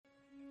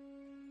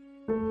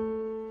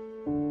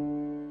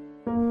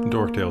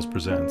Dorktales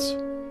presents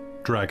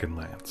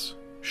Dragonlance,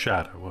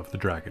 Shadow of the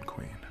Dragon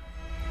Queen.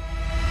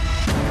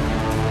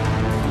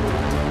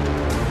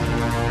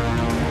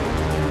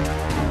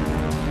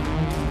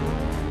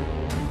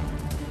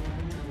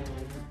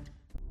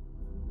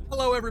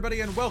 Hello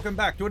everybody and welcome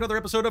back to another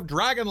episode of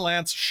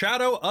Dragonlance,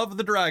 Shadow of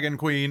the Dragon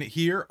Queen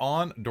here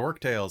on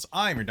Dorktales.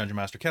 I'm your Dungeon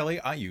Master Kelly.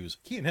 I use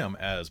he and him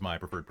as my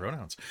preferred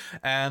pronouns.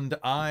 And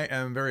I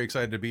am very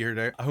excited to be here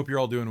today. I hope you're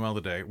all doing well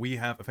today. We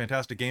have a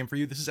fantastic game for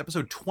you. This is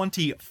episode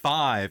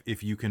 25,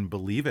 if you can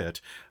believe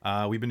it.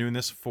 We've been doing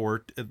this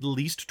for at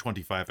least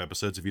 25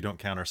 episodes if you don't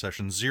count our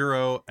session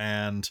 0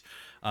 and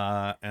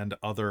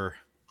other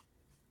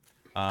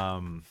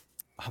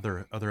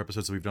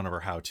episodes that we've done of our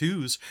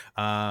how-tos,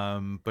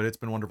 but it's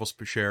been wonderful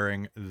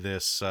sharing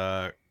this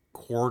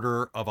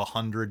quarter of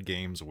 100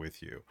 games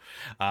with you.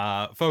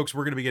 Folks,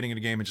 we're going to be getting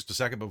into game in just a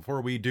second, but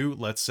before we do,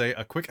 let's say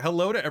a quick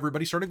hello to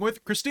everybody, starting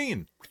with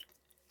Christine.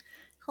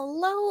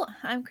 Hello,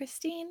 I'm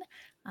Christine.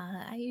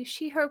 I use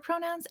she, her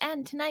pronouns,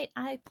 and tonight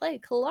I play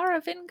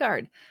Kalara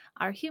Vingard,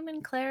 our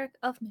human cleric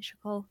of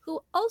Mishakol,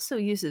 who also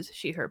uses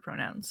she, her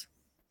pronouns.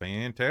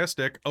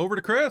 Fantastic. Over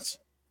to Chris.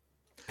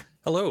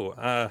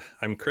 Hello,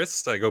 I'm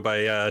Chris. I go by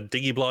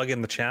Diggyblog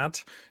in the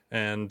chat,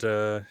 and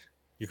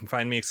you can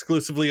find me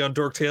exclusively on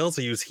Dorktales.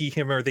 I use he,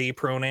 him, or they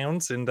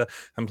pronouns, and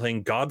I'm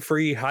playing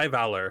Godfrey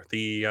Highvalor,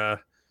 the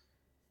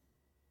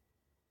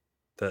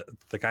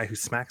guy who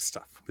smacks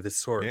stuff with his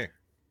sword.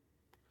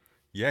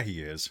 Yeah,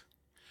 he is.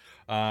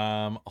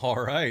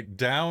 All right,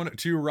 down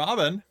to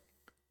Robin.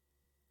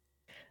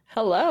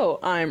 Hello,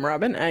 I'm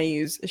Robin. I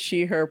use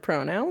she, her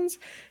pronouns,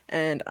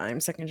 and I'm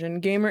second gen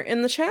gamer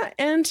in the chat.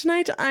 And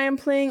tonight I am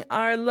playing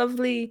our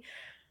lovely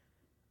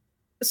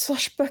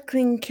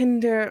swashbuckling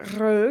kinder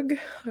rogue,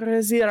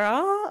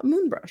 Razira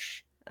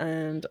Moonbrush.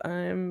 And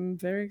I'm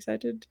very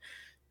excited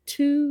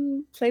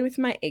to play with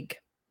my egg.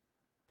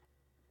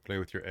 Play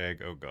with your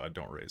egg. Oh God,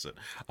 don't raise it.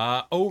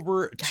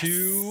 Over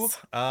to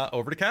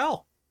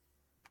Cal.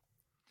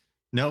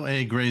 No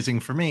egg raising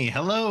for me.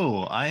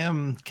 Hello, I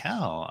am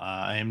Cal.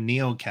 I am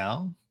Neo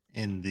Cal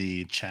in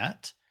the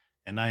chat,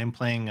 and I am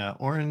playing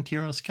Orin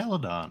Tyros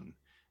Caledon,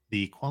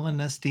 the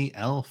Qualinesti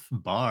Elf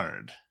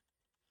Bard.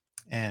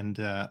 And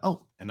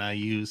and I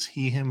use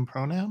he, him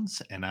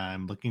pronouns, and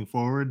I'm looking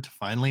forward to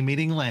finally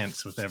meeting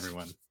Lance with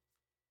everyone.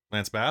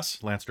 Lance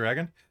Bass, Lance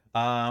Dragon,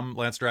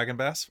 Lance Dragon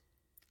Bass.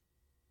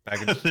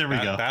 There we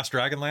go. Bass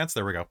Dragon Lance.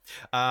 There we go.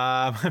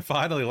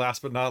 Finally,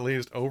 last but not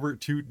least, over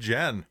to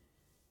Jen.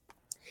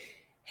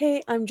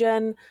 Hey, I'm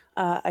Jen.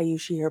 I use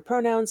she, her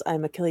pronouns.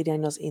 I'm Kelly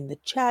Daniels in the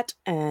chat,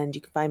 and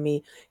you can find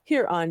me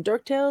here on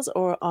Dorktales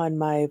or on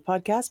my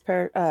podcast,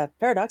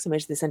 Paradox,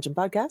 Image of the Ascension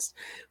podcast.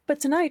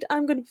 But tonight,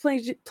 I'm going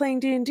to be playing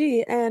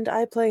D&D, and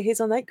I play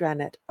Hazel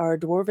Nightgranite, our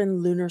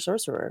Dwarven Lunar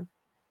Sorcerer.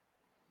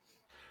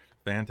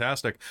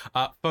 Fantastic.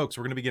 Folks,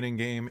 we're going to be getting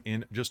game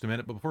in just a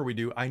minute, but before we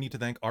do, I need to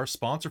thank our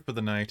sponsor for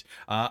the night.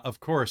 Of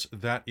course,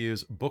 that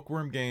is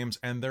Bookworm Games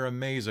and their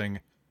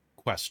amazing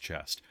Quest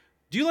Chest.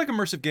 Do you like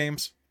immersive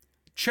games?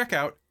 Check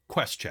out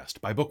Quest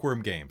Chest by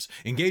Bookworm Games.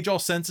 Engage all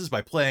senses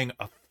by playing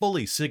a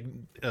fully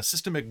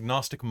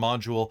system-agnostic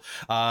module,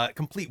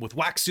 complete with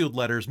wax-sealed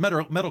letters,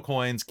 metal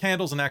coins,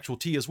 candles, and actual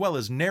tea, as well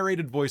as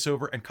narrated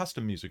voiceover and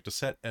custom music to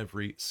set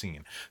every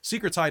scene.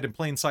 Secrets hide in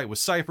plain sight with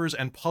ciphers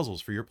and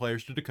puzzles for your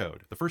players to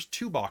decode. The first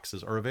 2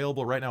 boxes are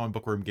available right now on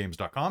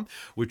bookwormgames.com,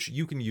 which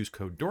you can use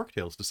code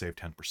DORKTALES to save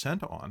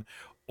 10% on,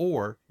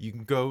 or you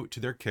can go to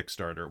their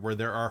Kickstarter, where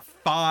there are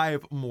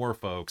 5 more,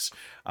 folks.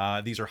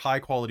 These are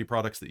high-quality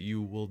products that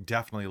you will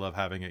definitely love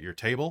having at your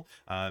table.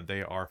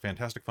 They are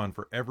fantastic fun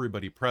for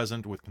everybody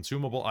present, with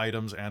consumable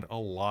items and a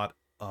lot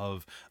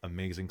of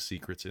amazing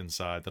secrets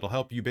inside that'll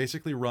help you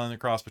basically run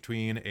across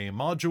between a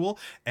module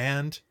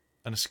and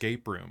an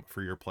escape room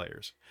for your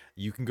players.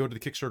 You can go to the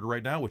Kickstarter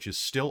right now, which is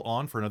still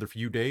on for another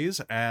few days,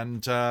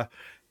 and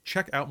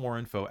check out more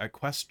info at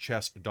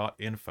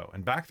questchest.info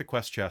and back the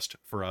Quest Chest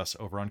for us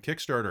over on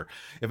Kickstarter.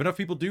 If enough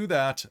people do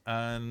that,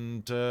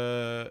 and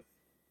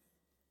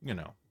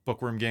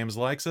Bookworm Games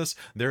likes us,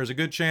 there's a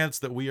good chance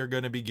that we are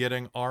going to be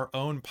getting our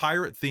own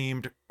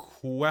pirate-themed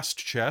Quest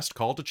Chest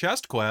called a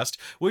Chest Quest,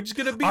 which is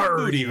going to be a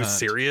booty hunt. Are you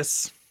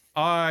serious?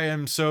 I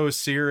am so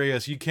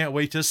serious. You can't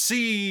wait to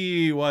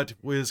see what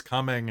is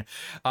coming.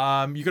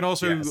 You can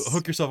also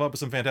hook yourself up with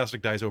some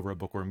fantastic dice over at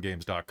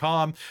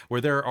bookwormgames.com,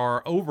 where there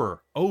are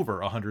over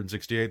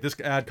 168. This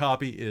ad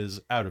copy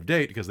is out of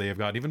date because they have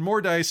gotten even more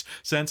dice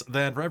since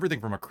then, for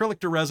everything from acrylic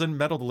to resin,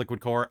 metal to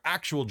liquid core,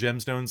 actual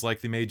gemstones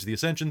like the Mage of the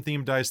Ascension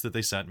themed dice that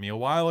they sent me a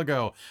while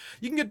ago.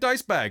 You can get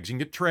dice bags, you can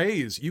get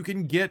trays, you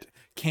can get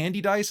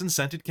candy dice and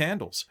scented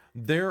candles.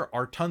 There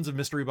are tons of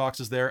mystery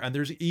boxes there, and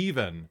there's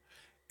even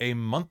a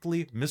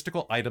monthly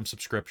mystical item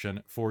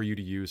subscription for you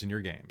to use in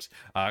your games.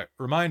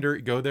 Reminder,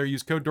 go there,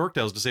 use code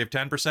DORKTALES to save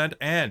 10%,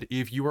 and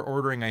if you are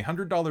ordering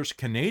 $100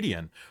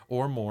 Canadian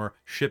or more,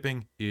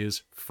 shipping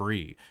is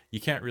free. You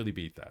can't really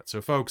beat that.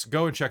 So folks,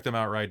 go and check them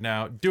out right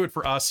now. Do it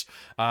for us.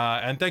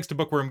 And thanks to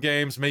Bookworm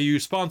Games. May you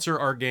sponsor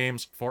our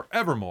games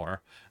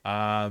forevermore.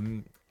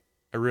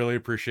 I really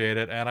appreciate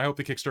it, and I hope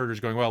the Kickstarter is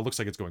going well. It looks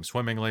like it's going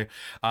swimmingly.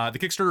 The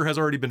Kickstarter has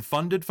already been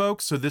funded,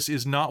 folks, so this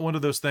is not one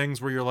of those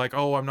things where you're like,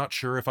 oh, I'm not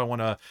sure if I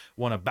want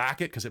to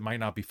back it because it might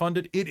not be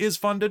funded. It is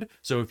funded,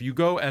 so if you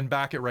go and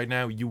back it right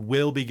now, you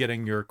will be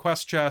getting your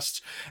quest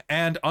chests,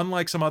 and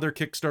unlike some other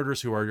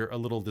Kickstarters who are a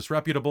little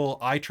disreputable,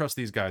 I trust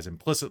these guys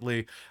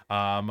implicitly.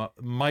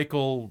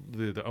 Michael,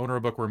 the owner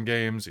of Bookworm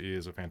Games,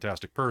 is a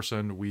fantastic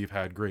person. We've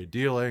had great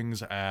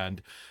dealings,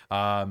 and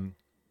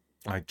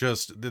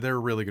they're a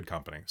really good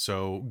company.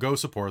 So go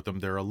support them.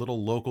 They're a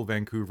little local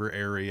Vancouver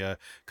area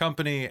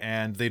company,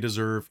 and they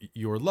deserve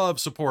your love,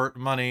 support,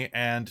 money,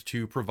 and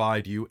to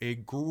provide you a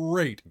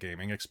great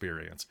gaming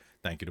experience.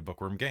 Thank you to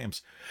Bookworm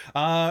Games.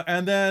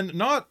 And then,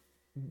 not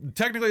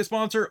technically a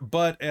sponsor,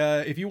 but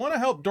if you want to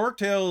help Dork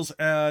Tales,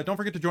 don't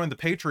forget to join the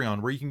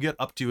Patreon, where you can get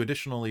up to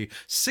additionally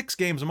 6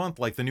 games a month,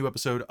 like the new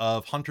episode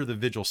of Hunter the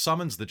Vigil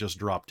Summons that just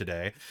dropped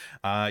today.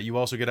 You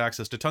also get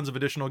access to tons of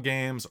additional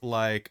games,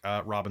 like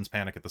Robin's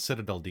Panic at the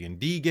Citadel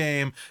D&D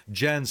game,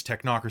 Jen's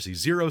Technocracy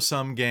Zero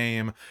Sum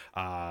game,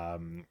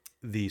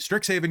 the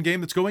Strixhaven game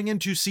that's going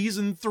into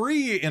season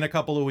 3 in a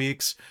couple of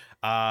weeks,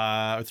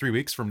 3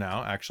 weeks from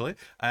now, actually,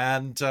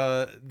 and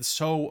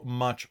so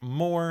much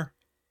more.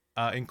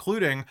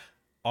 Including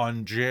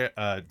on January,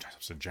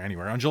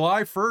 on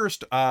July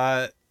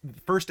 1st,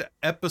 first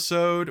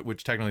episode,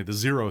 which technically the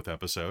 0th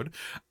episode,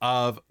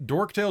 of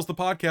Dork Tales the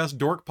podcast,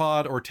 Dork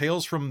Pod, or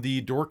Tales from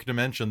the Dork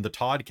Dimension, the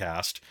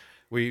Toddcast.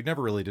 We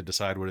never really did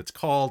decide what it's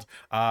called.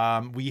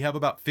 We have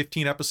about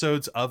 15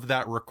 episodes of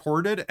that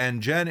recorded,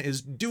 and Jen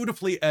is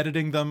dutifully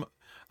editing them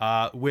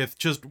with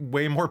just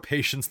way more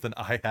patience than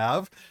I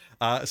have.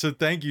 So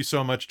thank you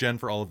so much, Jen,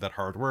 for all of that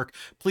hard work.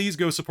 Please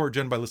go support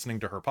Jen by listening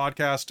to her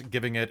podcast,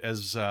 giving it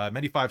as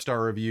many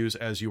 5-star reviews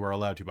as you are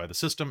allowed to by the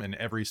system in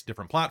every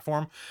different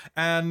platform,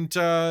 and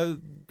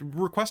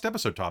request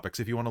episode topics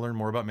if you want to learn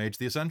more about Mage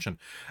the Ascension.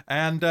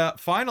 And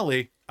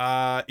finally,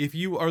 if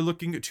you are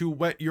looking to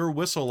wet your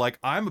whistle like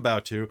I'm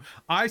about to,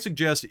 I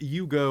suggest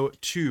you go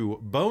to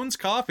Bones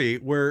Coffee,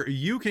 where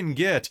you can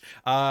get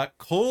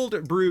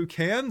cold brew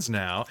cans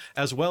now,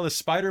 as well as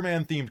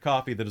Spider-Man themed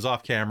coffee that is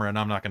off camera, and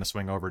I'm not going to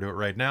swing over to it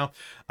right now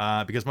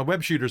because my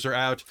web shooters are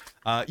out.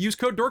 Use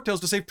code DorkTales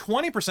to save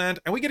 20%,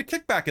 and we get a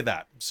kickback of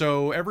that.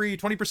 So every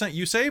 20%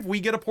 you save, we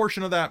get a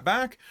portion of that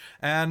back,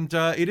 and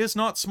it is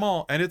not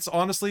small, and it's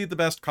honestly the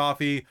best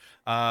coffee,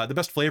 the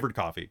best flavored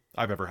coffee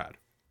I've ever had.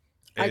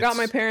 I got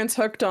my parents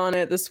hooked on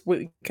it this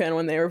weekend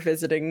when they were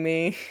visiting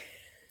me.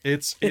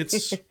 It's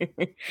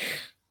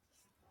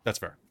that's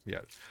fair.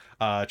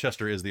 Yeah.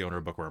 Chester is the owner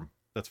of Bookworm.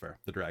 That's fair.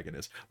 The dragon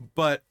is.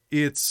 But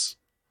it's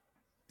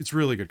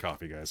really good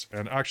coffee, guys.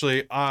 And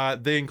actually,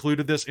 they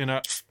included this in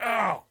a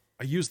I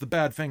used the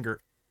bad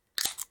finger.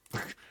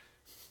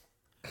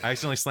 I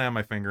accidentally slammed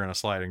my finger in a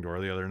sliding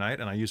door the other night,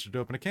 and I used it to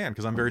open a can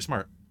because I'm very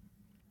smart.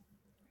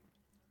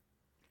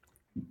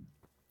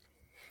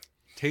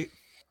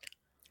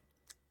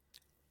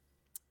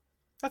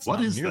 That's what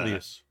not is nearly that?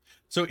 as...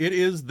 So it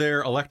is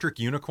their electric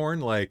unicorn,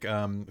 like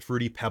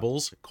Fruity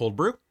Pebbles cold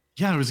brew.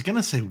 Yeah, I was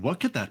gonna say, what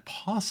could that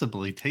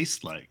possibly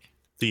taste like?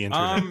 The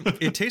internet.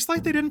 It tastes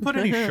like they didn't put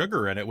any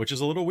sugar in it, which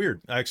is a little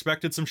weird. I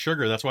expected some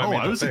sugar. That's why I made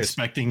I the was face.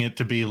 expecting it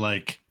to be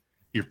like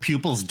your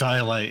pupils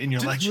dilate and you're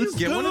like, you let's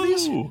get go. one of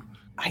these? Do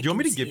I you want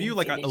me can to give see you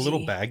like a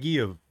little infinity.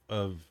 baggie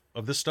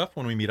of this stuff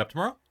when we meet up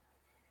tomorrow?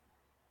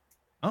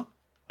 Oh,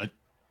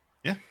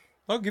 yeah.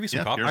 I'll give you some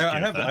Yeah, coffee. here's I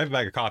have that. a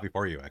bag of coffee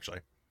for you, actually.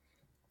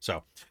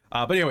 So,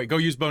 but anyway, go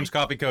use Bones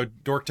Coffee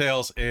code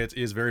DorkTales. It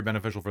is very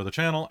beneficial for the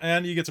channel,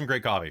 and you get some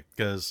great coffee,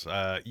 because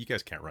you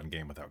guys can't run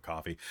game without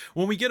coffee.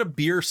 When we get a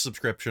beer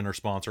subscription or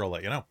sponsor, I'll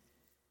let you know.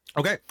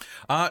 Okay,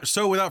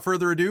 so without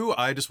further ado,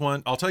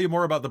 I'll tell you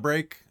more about the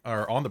break,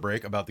 or on the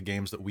break, about the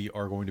games that we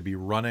are going to be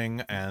running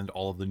and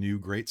all of the new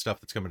great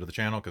stuff that's coming to the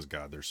channel, because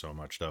God, there's so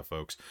much stuff,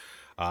 folks.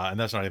 And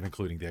that's not even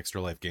including the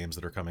Extra Life games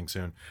that are coming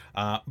soon.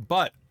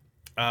 But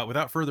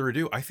without further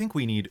ado, I think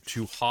we need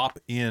to hop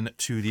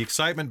into the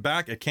excitement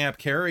back at Camp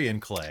Carrie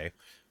and Clay.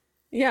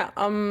 Yeah,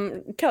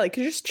 Kelly,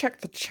 could you just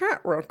check the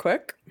chat real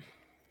quick?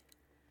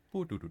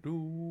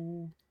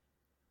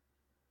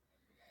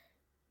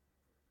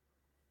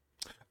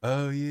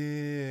 Oh,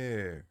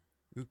 yeah.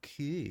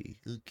 Okay.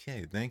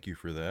 Thank you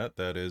for that.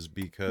 That is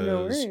because...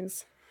 No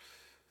worries.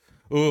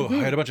 Oh,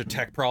 I had a bunch of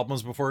tech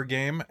problems before a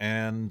game,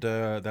 and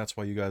that's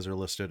why you guys are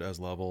listed as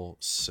level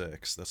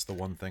 6. That's the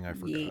one thing I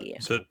forgot. Yeah.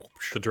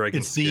 The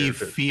dragon. It's the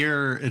spirit.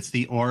 fear. It's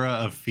the aura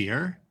of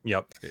fear.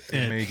 Yep. It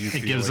made you It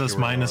feel gives like us you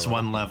were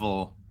 -1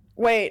 level.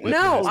 Wait, With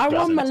no, his I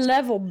want my presence.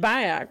 level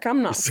back.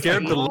 I'm not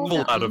Scared the afraid.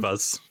 level out of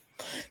us.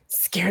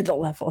 Scared the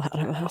level out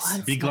of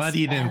us. Be glad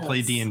you didn't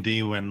play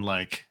D&D when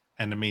like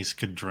enemies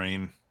could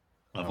drain.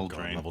 Level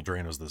drain. Level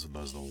drain was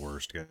the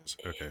worst, guys.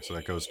 Okay, so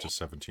that goes to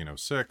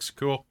 1706.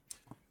 Cool.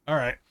 All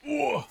right.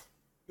 Whoa,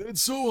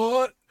 it's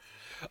so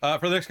hot.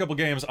 For the next couple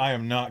games, I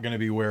am not going to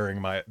be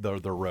wearing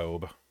the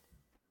robe.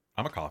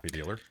 I'm a coffee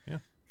dealer. Yeah.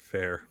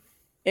 Fair.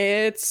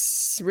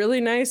 It's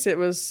really nice.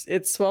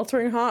 It's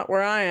sweltering hot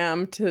where I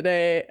am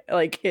today.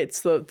 Like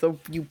it's the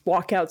you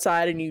walk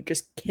outside and you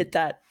just hit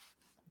that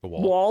The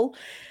wall. wall.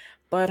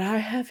 but I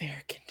have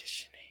air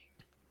conditioning.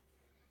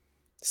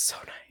 So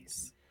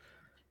nice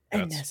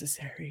and That's-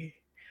 necessary.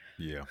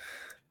 Yeah.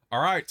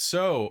 All right,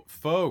 so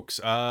folks,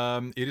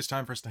 it is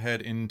time for us to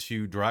head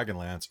into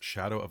Dragonlance,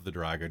 Shadow of the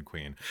Dragon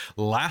Queen.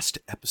 Last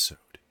episode,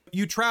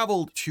 you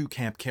traveled to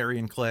Camp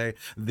Carrion Clay,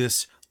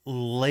 this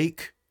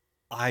lake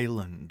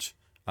island,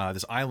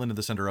 this island in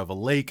the center of a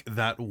lake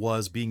that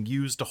was being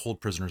used to hold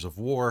prisoners of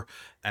war,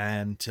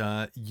 and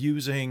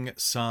using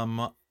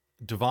some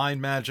divine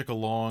magic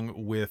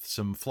along with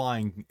some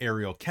flying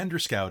aerial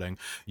Kender scouting,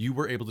 you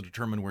were able to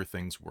determine where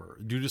things were.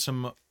 Due to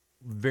some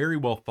very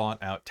well thought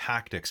out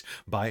tactics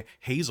by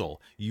Hazel,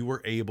 you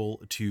were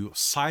able to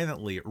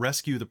silently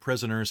rescue the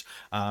prisoners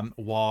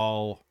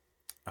while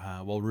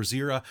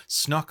Razira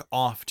snuck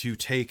off to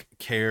take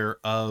care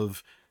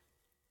of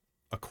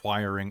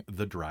acquiring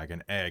the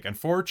dragon egg.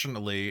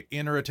 Unfortunately,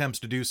 in her attempts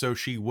to do so,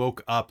 she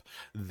woke up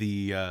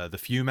the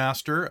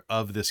Viewmaster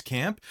of this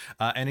camp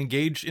and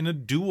engaged in a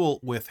duel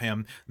with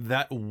him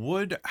that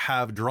would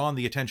have drawn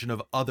the attention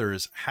of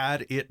others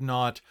had it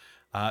not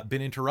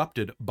been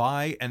interrupted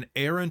by an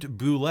errant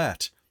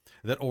boulette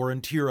that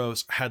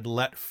Orontiros had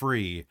let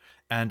free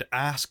and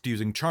asked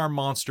using Charm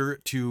Monster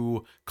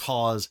to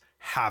cause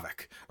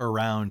havoc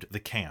around the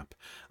camp.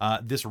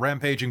 This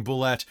rampaging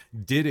boulette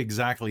did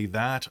exactly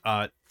that,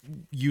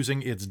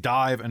 using its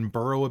dive and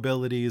burrow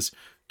abilities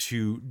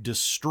to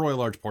destroy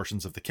large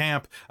portions of the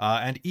camp,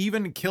 and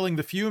even killing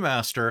the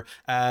Viewmaster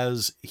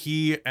as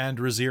he and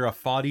Razira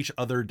fought each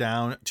other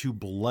down to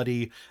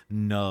bloody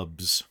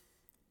nubs.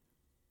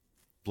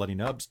 Bloody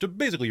nubs. To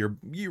basically, your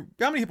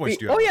how many hit points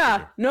do you have? Oh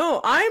yeah, no,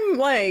 I'm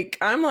like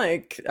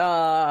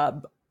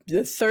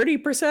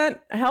 30%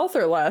 health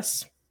or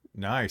less.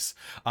 Nice.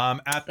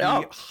 At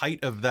the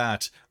height of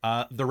that,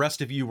 the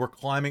rest of you were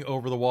climbing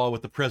over the wall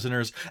with the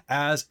prisoners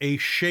as a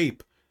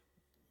shape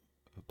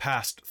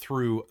passed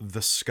through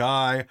the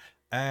sky,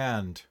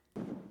 and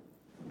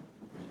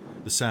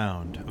the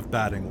sound of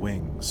batting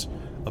wings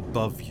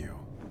above you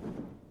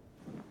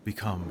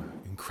become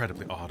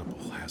incredibly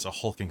audible as a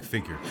hulking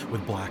figure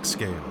with black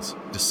scales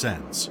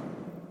descends.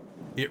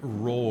 It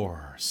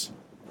roars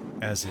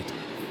as it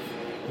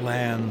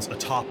lands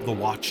atop the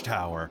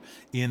watchtower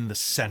in the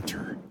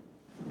center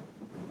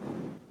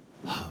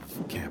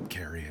of Camp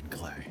Carrion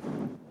Clay.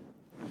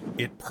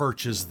 It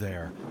perches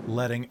there,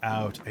 letting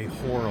out a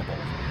horrible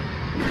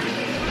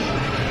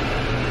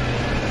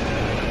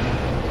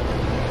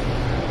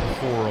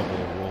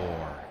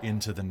roar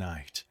into the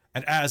night.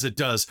 And as it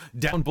does,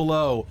 down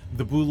below,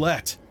 the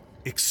boulette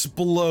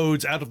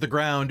explodes out of the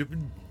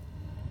ground,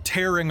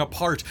 tearing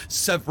apart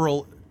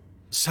several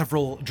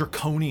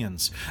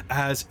draconians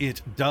as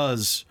it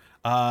does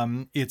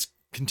its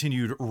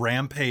continued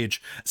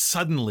rampage.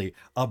 Suddenly,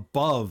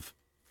 above,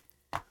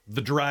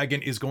 the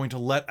dragon is going to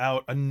let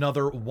out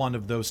another one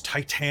of those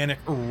titanic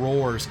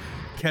roars,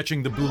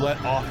 catching the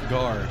boulette off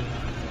guard,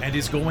 and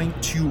is going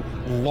to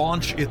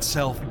launch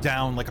itself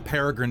down like a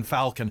peregrine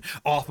falcon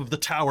off of the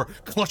tower,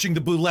 clutching the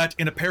boulette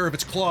in a pair of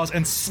its claws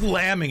and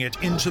slamming it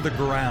into the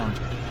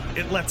ground.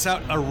 It lets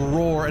out a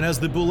roar, and as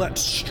the boulette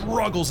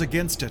struggles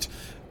against it,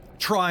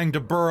 trying to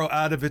burrow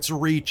out of its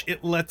reach,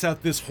 it lets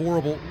out this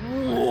horrible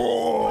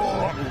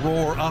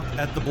roar up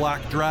at the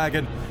black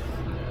dragon,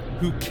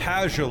 who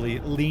casually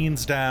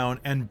leans down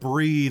and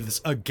breathes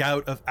a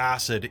gout of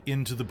acid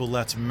into the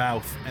bullette's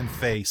mouth and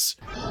face,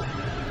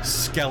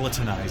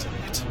 skeletonizing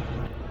it.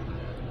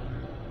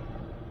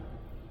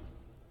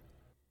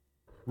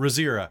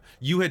 Razira,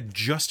 you had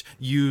just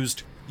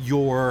used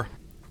your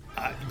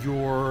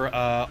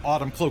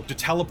autumn cloak to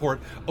teleport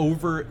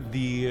over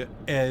the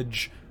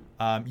edge.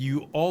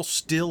 You all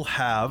still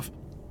have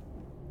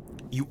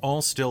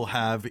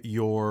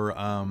your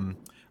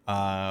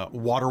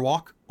water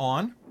walk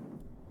on.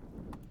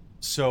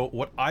 So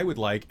what I would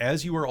like,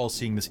 as you are all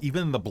seeing this,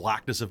 even in the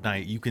blackness of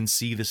night, you can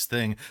see this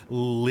thing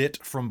lit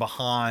from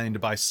behind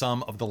by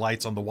some of the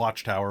lights on the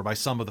watchtower, by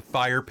some of the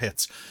fire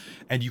pits,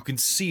 and you can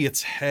see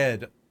its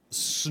head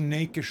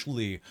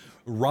snakishly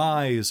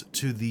rise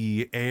to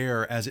the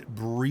air as it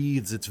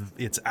breathes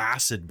its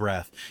acid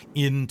breath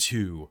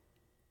into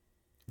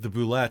the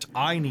boulette.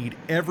 I need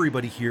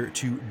everybody here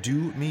to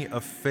do me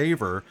a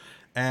favor,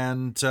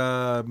 and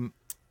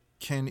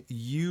can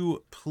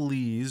you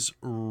please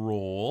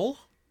roll?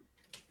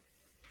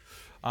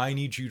 I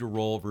need you to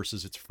roll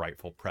versus its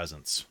frightful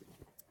presence,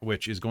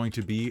 which is going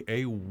to be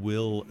a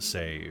wisdom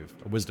save.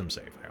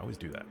 I always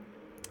do that.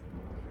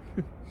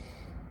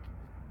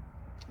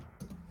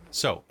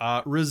 So,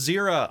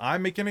 Razira,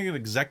 I'm making an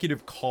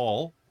executive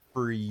call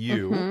for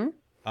you.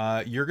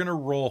 You're going to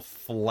roll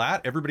flat.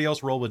 Everybody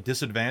else roll with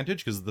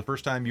disadvantage because it's the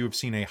first time you have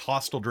seen a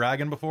hostile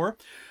dragon before.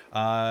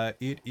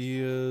 It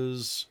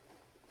is...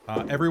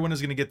 everyone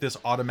is going to get this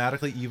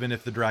automatically, even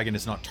if the dragon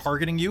is not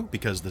targeting you,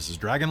 because this is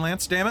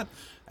Dragonlance, damn it,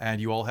 and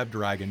you all have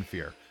dragon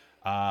fear.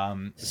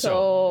 I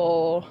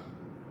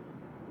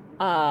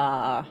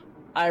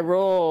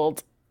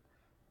rolled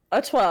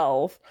a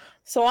 12.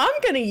 So I'm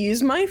going to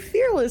use my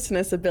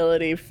fearlessness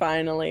ability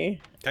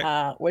finally,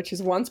 Okay. which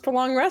is once per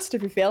long rest.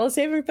 If you fail a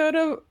saving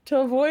throw to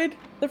avoid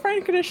the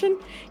frightened condition,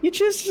 you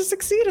choose to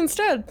succeed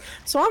instead.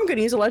 So I'm going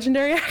to use a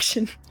legendary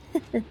action.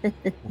 You can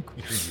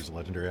use a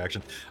legendary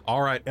action.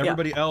 All right,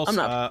 everybody else, I'm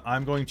not.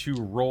 I'm going to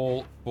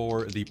roll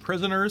for the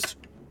prisoners.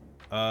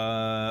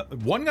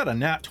 One got a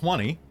nat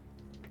 20,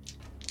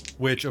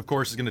 which of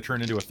course is going to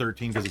turn into a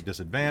 13 because of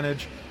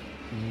disadvantage.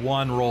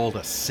 One rolled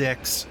a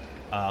 6.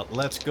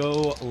 Let's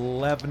go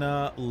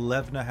Levna.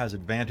 Levna has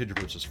advantage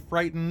versus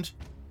frightened.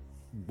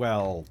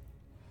 Well,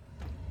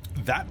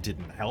 that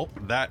didn't help.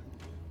 That,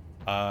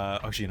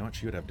 actually, you know what?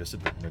 She would have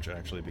disadvantage,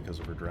 actually, because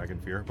of her dragon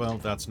fear. Well,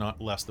 that's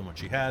not less than what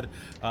she had.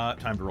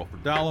 Time to roll for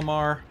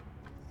Dalamar.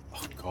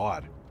 Oh,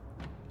 God.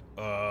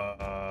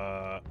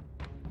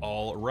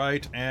 All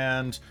right,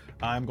 and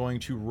I'm going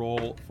to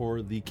roll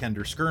for the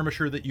Kender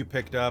Skirmisher that you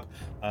picked up,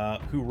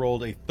 who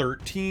rolled a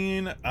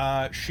 13.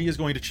 She is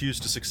going to choose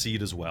to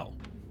succeed as well.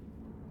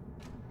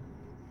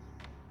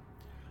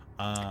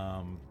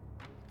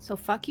 So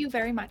fuck you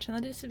very much on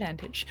the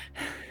disadvantage.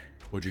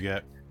 What'd you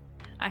get?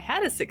 I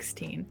had a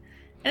 16, and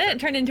then it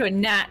turned into a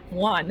nat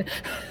 1.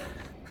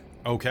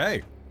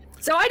 Okay.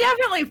 So I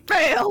definitely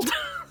failed.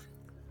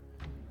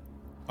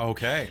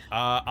 Okay.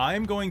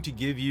 I'm going to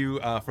give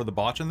you, for the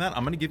botch on that,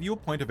 I'm going to give you a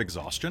point of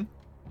exhaustion.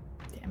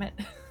 Damn it.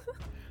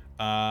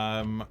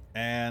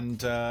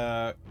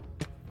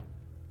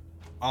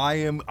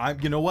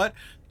 You know what?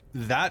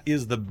 That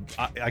is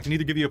I can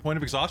either give you a point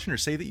of exhaustion or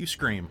say that you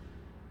scream.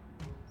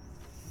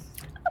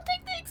 I'll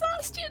take the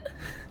exhaustion.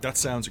 That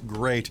sounds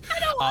great. I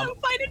don't want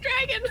to fight a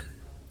dragon.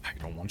 I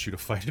don't want you to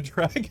fight a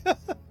dragon.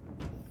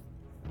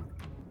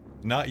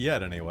 Not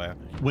yet, anyway.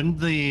 When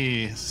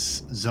the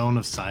zone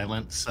of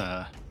silence,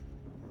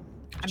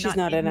 She's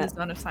not in the it.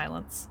 zone of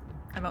silence.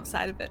 I'm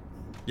outside of it.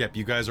 Yep,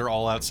 you guys are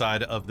all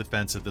outside of the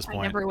fence at this I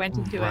point. never went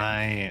into it.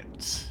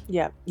 right.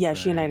 Yeah,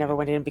 she and I never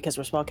went in because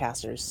we're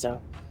spellcasters,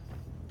 so.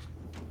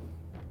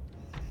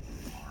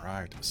 All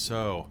right,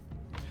 so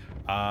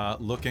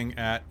looking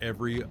at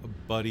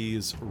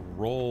everybody's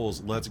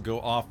rolls, let's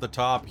go off the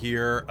top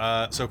here.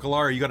 So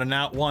Kalara, you got a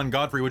nat 1.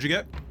 Godfrey, what'd you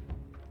get?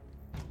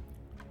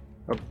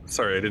 Oh,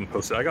 sorry, I didn't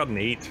post it. I got an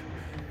 8.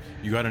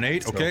 You got an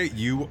 8. Okay,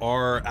 you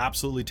are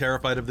absolutely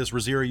terrified of this.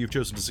 Razira, you've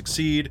chosen to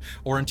succeed.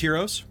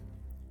 Orintiros?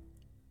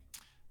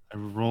 I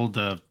rolled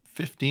a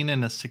 15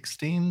 and a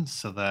 16,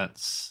 so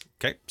that's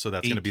Okay, so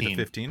that's going to be the 18.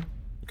 15.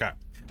 Okay.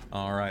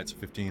 All right, so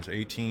 15 to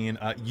 18.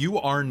 You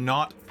are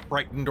not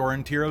frightened,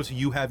 Orintiros.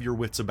 You have your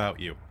wits about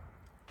you.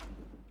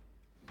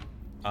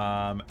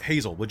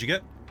 Hazel, what'd you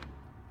get?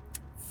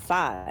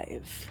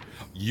 5.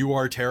 You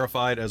are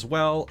terrified as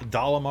well.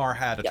 Dalamar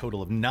had a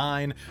total of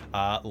 9.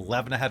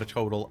 Levna had a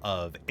total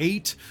of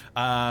 8.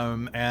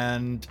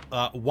 And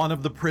one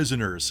of the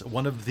prisoners,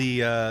 one of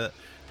the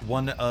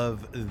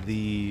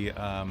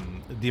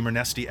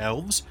Mernesti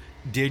elves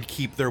did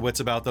keep their wits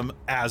about them,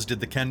 as did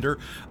the Kender.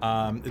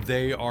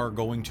 They are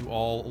going to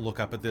all look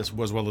up at this,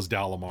 as well as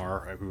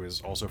Dalamar, who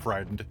is also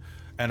frightened,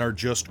 and are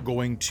just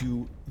going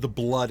to, the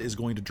blood is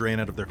going to drain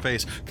out of their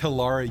face.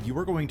 Kalara, you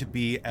are going to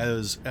be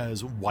as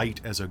white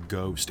as a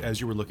ghost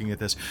as you were looking at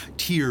this.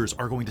 Tears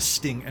are going to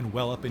sting and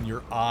well up in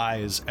your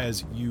eyes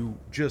as you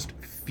just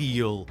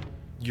feel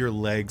your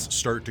legs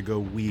start to go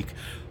weak.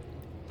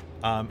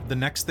 The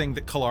next thing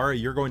that Kalara,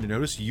 you're going to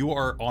notice, you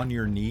are on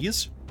your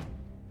knees.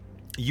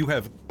 You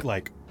have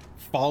like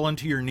fallen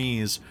to your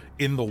knees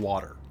in the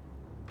water,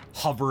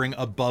 hovering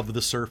above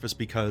the surface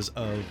because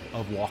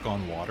of walk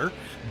on water.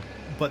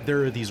 But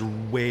there are these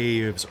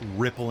waves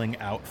rippling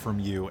out from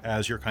you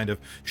as you're kind of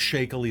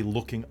shakily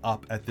looking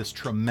up at this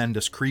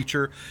tremendous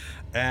creature.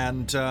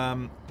 And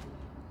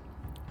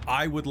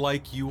I would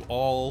like you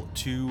all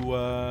to,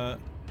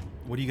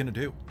 what are you going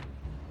to do?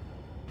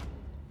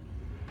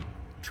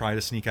 Try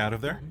to sneak out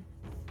of there?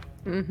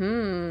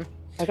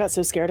 I got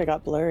so scared I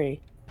got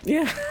blurry.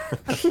 Yeah.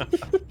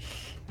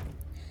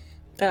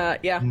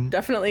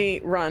 Definitely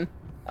run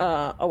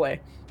away.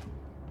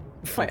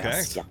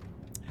 Fast. Okay. Yeah.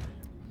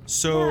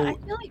 So Yeah, I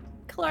feel like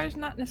Kalara's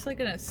not necessarily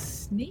gonna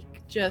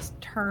sneak, just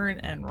turn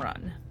and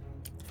run.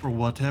 for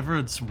whatever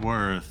it's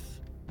worth.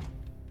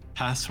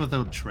 Pass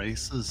Without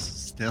Trace is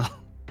still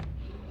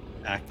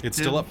active. it's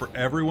still up for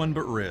everyone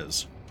but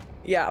Riz.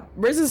 Yeah,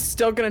 Riz is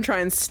still gonna try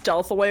and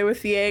stealth away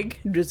with the egg,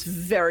 just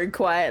very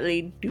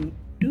quietly.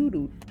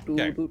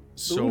 Okay,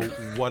 so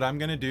what I'm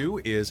gonna do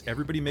is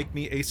everybody make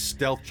me a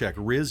stealth check.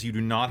 Riz, you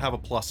do not have a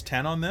plus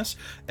 10 on this.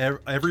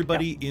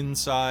 Everybody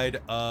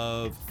inside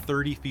of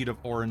 30 feet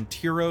of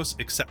Orintiros,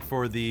 except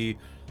for the,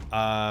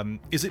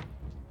 is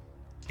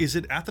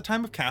it at the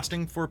time of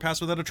casting for Pass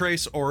Without a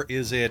Trace, or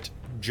is it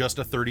just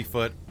a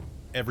 30-foot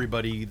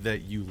everybody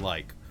that you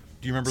like?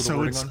 Do you remember the So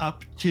wording it's on?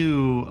 up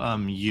to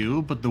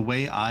you, but the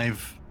way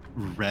I've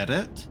read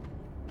it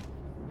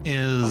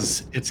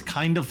is it's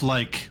kind of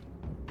like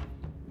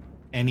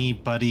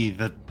anybody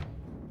that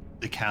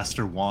the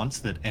caster wants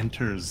that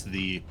enters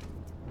the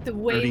The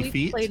way 30 we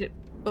feet? played it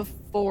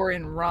before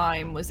in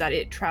Rhyme was that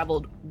it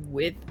traveled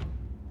with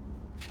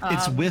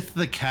It's with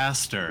the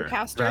caster, The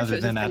caster, rather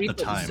so than it's a at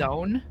the 30-foot time.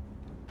 zone.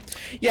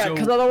 Yeah, So-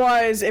 because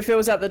otherwise, if it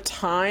was at the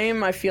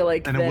time, I feel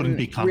like Then it then wouldn't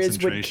be Riz would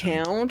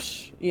concentration.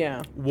 count.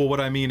 Yeah. Well, what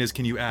I mean is,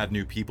 can you add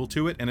new people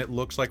to it? And it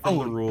looks like from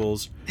Oh, the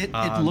rules, It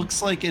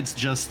looks like it's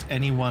just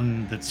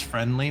anyone that's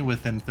friendly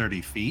within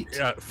 30 feet.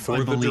 Yeah, for I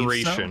the believe so.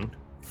 duration.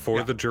 For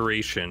Yeah. the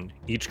duration,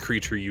 each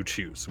creature you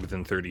choose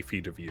within 30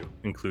 feet of you,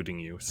 including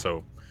you.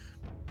 So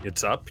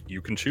it's up.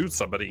 You can choose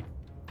somebody.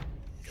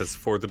 Because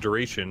for the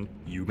duration,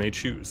 you may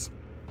choose.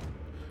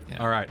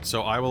 All right,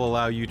 so I will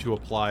allow you to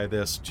apply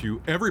this to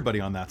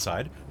everybody on that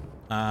side.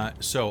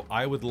 So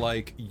I would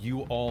like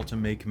you all to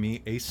make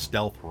me a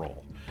stealth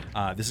roll.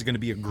 This is going to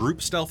be a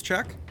group stealth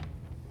check.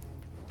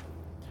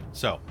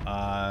 So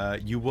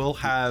you will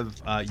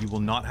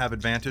not have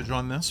advantage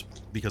on this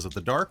because of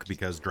the dark,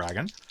 because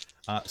dragon.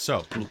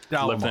 So Livna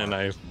Dalmar, and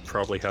I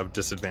probably have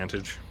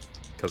disadvantage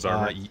because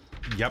armor.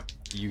 yep,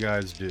 you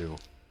guys do.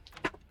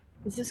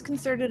 Is this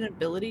considered an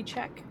ability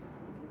check?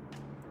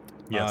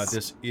 Yes.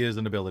 This is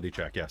an ability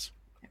check. Yes.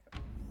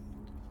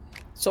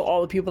 So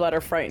all the people that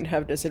are frightened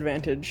have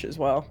disadvantage as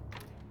well.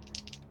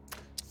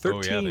 13.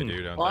 Oh yeah, they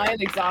do, don't Well, I they?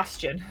 have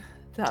exhaustion.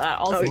 So that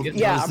also Oh, gives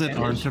yeah. me Those that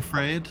advantage. aren't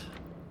afraid,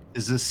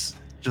 is this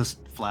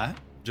just flat?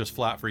 Just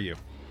flat for you.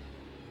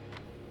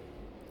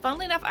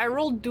 Funnily enough, I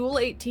rolled dual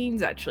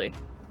 18s actually.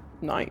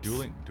 Nice.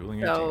 Dueling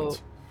So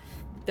 18s.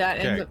 that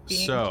ends Okay, up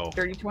being so-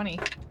 30-20.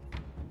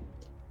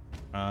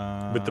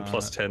 With the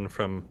plus 10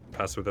 from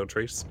Pass Without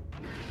Trace.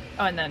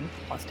 Oh, and then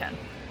plus 10.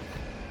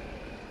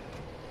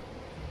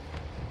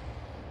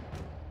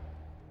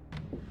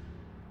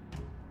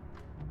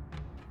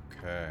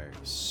 Okay,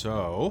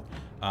 so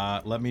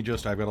let me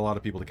just, I've got a lot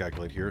of people to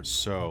calculate here.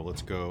 So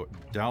let's go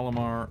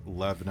Dalamar,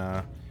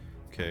 Levna.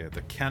 Okay,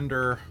 the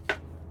Kender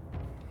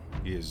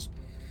is,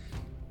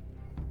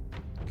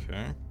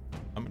 okay.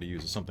 I'm going to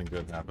use something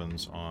good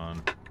happens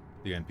on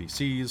the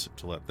NPCs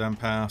to let them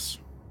pass.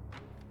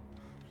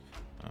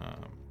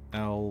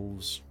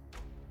 Elves.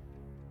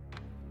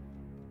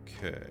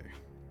 Okay.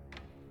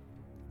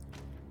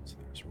 So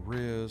there's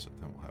Riz,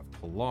 then we'll have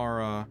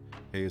Kalara,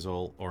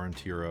 Hazel,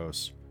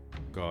 Orontiros,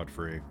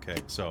 Godfrey.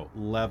 Okay, so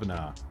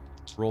Levna.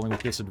 Rolling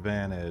with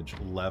disadvantage.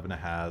 Levna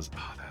has,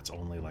 that's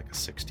only like a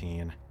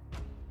 16.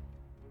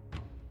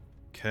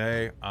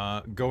 Okay,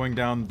 going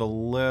down the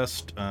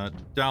list,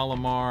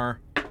 Dalamar.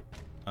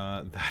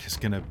 That is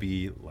gonna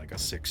be like a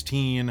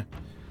 16.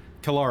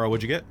 Kalara,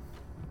 what'd you get?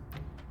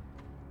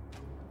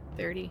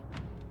 30.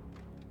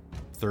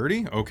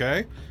 30?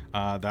 Okay.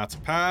 That's a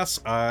pass.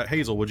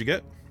 Hazel, what'd you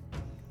get?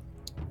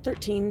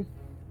 13.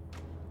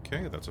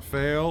 Okay, that's a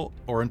fail.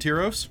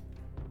 Orontiros?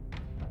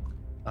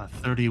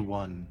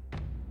 31.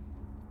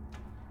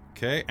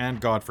 Okay, and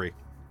Godfrey.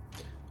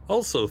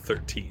 Also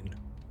 13.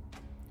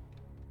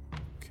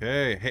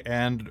 Okay,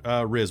 and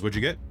Riz, what'd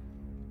you get?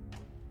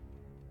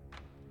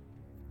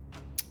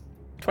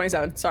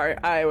 27. Sorry,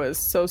 I was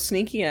so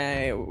sneaky.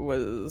 I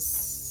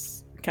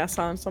was cast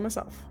silence on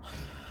myself.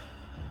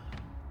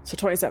 So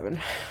 27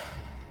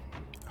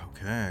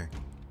 Okay.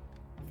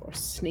 for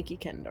sneaky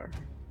Kender.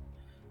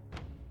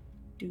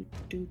 Do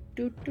do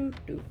do do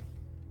do.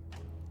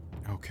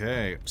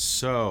 Okay,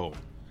 so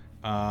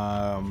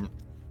that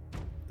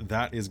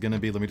is gonna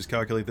be, let me just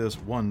calculate this.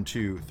 1,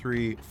 2,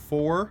 3,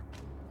 4.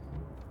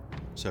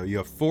 So you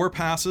have 4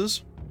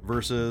 passes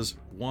versus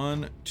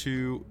 1,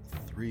 2,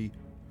 3.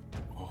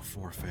 Oh,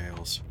 4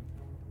 fails.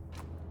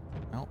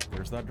 Well,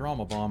 there's that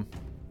drama bomb.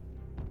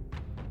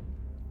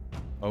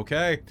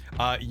 Okay,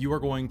 you are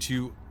going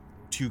to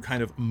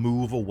kind of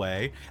move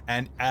away,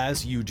 and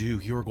as you do,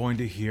 you're going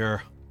to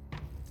hear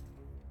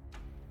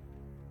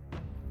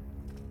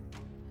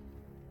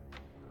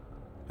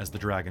as the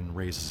dragon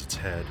raises its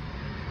head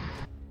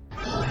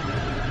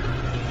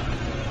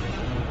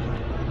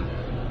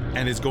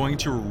and is going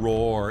to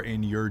roar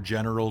in your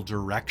general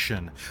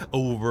direction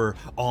over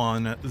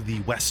on the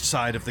west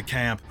side of the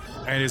camp,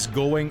 and is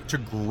going to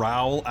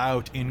growl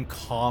out in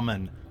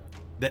common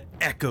that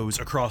echoes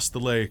across the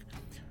lake.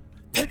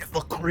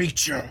 Pitiful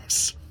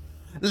creatures,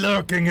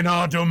 lurking in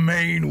our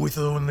domain with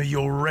only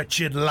your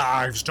wretched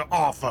lives to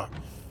offer.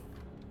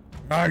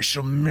 I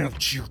shall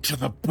melt you to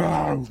the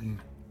bone.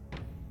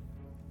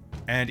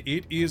 And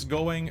it is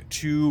going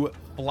to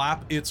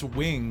flap its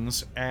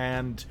wings,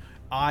 and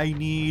I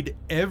need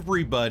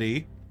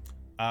everybody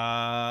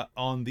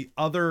on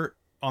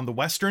the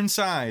western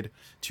side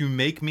to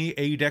make me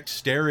a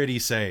dexterity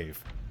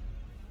save.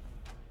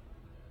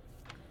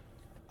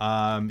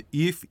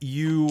 If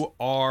you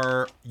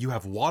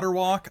have water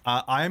walk,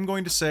 I am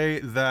going to say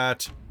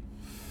that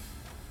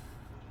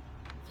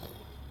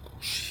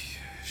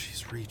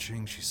she's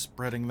reaching, she's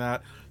spreading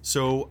that.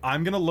 So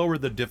I'm going to lower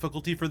the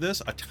difficulty for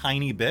this a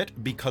tiny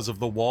bit because of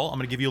the wall. I'm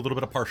going to give you a little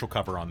bit of partial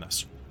cover on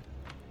this.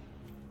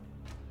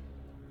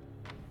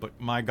 But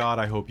my God,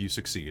 I hope you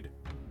succeed.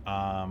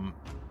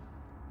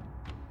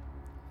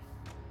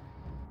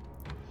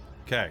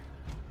 Okay.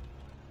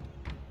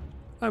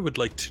 I would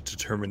like to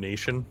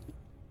determination.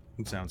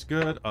 Sounds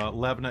good.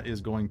 Levna is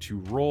going to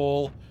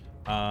roll.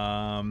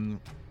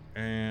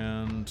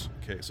 And,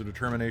 okay, so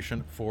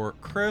determination for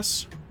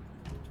Chris.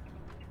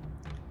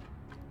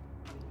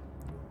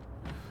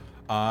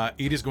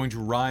 It is going to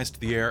rise to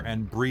the air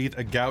and breathe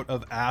a gout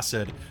of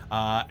acid,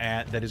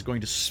 and that is going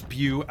to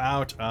spew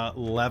out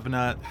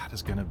Levna. That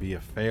is going to be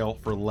a fail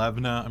for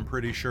Levna, I'm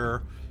pretty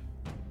sure.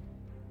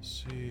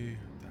 Let's see,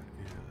 that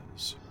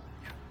is...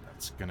 Yeah,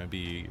 that's going to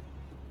be...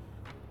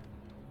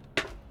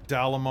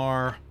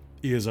 Dalamar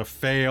is a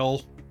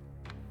fail.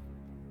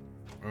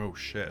 Oh,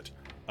 shit.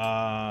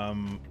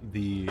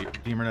 The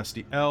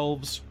Demonesty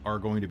Elves are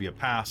going to be a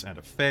pass and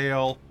a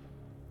fail.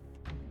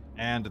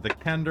 And the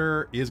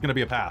Kender is going to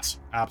be a pass.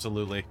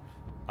 Absolutely.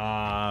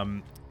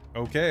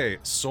 Okay.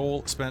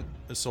 Soul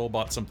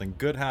bought something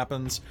good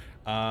happens.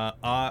 All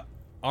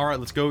right,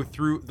 let's go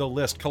through the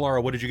list.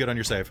 Kalara, what did you get on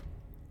your save?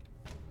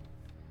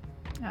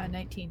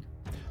 19.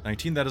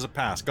 19, that is a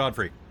pass.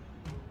 Godfrey.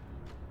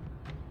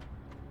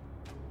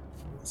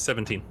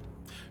 17.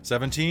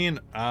 17.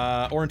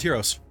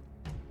 Orintiros.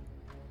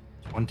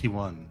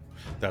 21.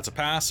 That's a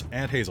pass.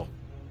 And Hazel.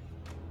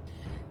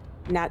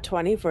 Nat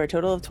 20 for a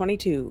total of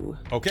 22.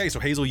 Okay, so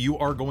Hazel, you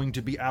are going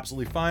to be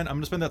absolutely fine. I'm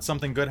going to spend that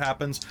something good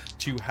happens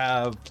to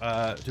have,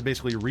 to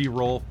basically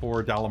re-roll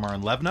for Dalamar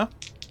and Levna.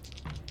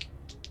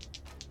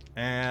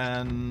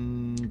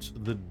 And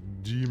the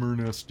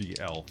Demonesty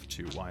Elf,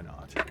 too. Why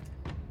not?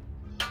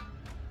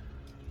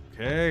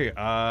 Okay,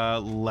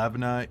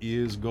 Levna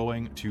is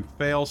going to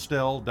fail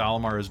still.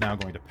 Dalamar is now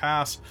going to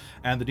pass.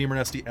 And the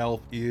Demonesty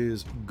Elf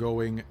is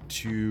going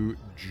to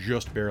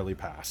just barely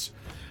pass.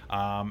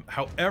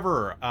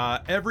 However,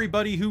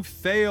 everybody who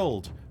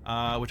failed,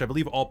 which I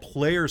believe all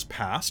players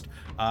passed,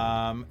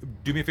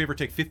 do me a favor,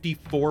 take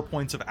 54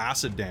 points of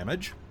acid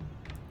damage.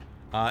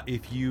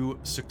 If you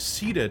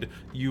succeeded,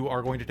 you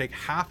are going to take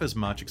half as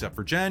much, except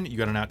for Jen. You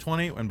got a nat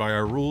 20, and by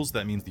our rules,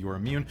 that means that you are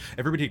immune.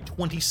 Everybody take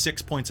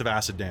 26 points of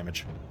acid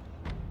damage.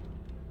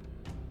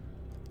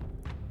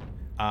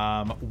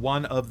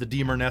 One of the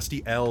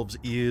Demonesty Elves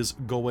is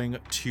going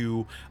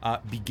to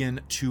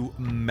begin to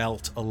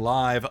melt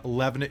alive.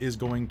 Levna is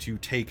going to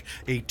take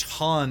a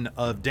ton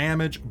of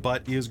damage,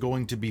 but is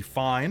going to be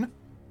fine.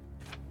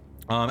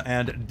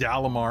 And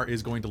Dalamar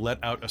is going to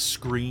let out a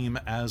scream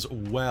as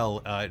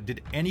well.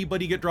 Did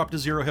anybody get dropped to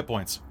 0 hit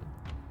points?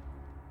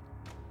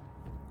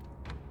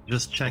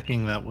 Just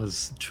checking, that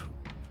was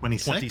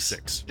 26?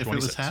 26. If 26.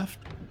 it was half?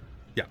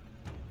 Yeah.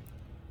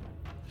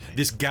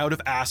 This gout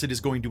of acid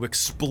is going to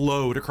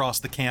explode across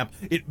the camp.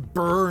 It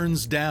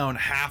burns down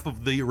half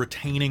of the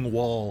retaining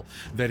wall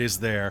that is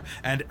there.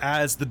 And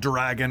as the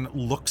dragon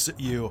looks at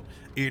you,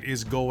 it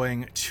is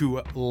going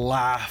to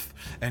laugh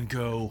and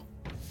go,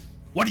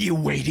 "What are you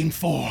waiting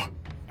for?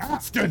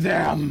 After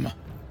them!"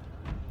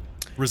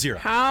 Razira.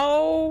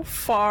 How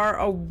far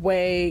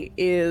away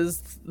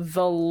is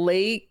the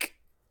lake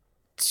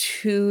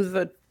to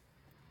the...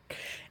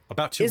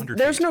 About 200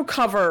 There's feet. no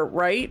cover,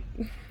 right?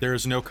 There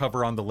is no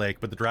cover on the lake,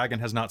 but the dragon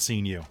has not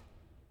seen you.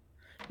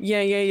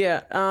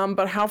 Yeah.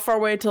 But how far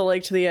away to the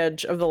lake, to the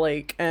edge of the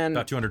lake? And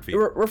About 200 feet.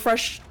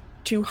 Refresh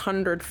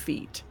 200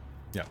 feet.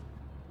 Yeah.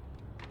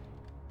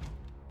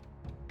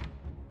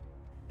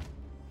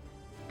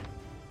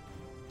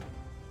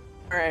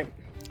 All right.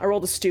 I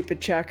rolled a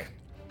stupid check.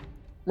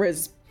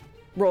 Riz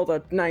rolled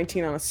a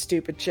 19 on a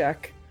stupid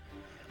check.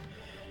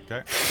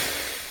 Okay.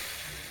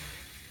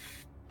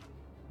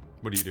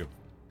 What do you do?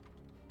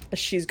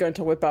 She's going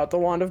to whip out the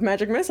wand of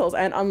magic missiles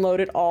and unload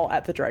it all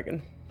at the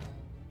dragon.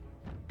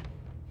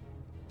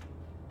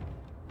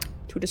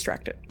 To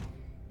distract it.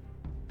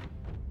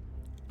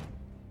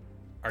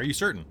 Are you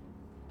certain?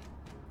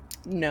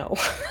 No,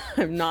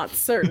 I'm not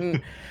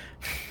certain.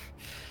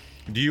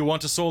 Do you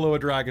want to solo a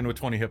dragon with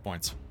 20 hit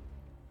points?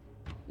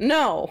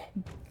 No.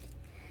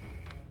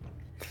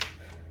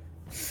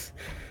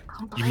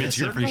 You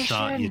miss every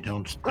shot, you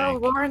don't Go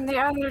think. warn the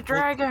other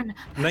dragon.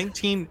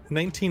 19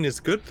 is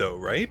good though,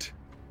 right?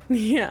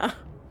 Yeah.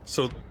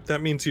 So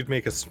that means you'd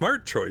make a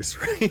smart choice,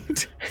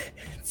 right?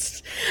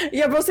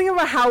 Yeah, but I was thinking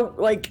about how,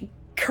 like,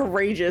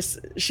 courageous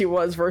she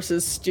was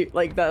versus,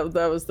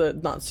 that was the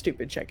not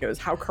stupid check. It was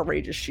how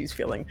courageous she's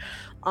feeling.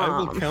 I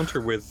will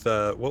counter with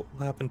what will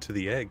happen to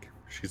the egg.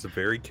 She's a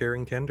very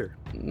caring Kender.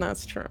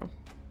 That's true.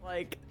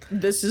 Like,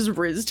 this is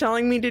Riz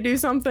telling me to do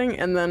something,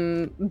 and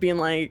then being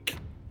like,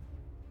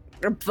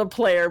 the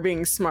player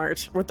being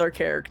smart with their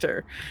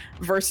character,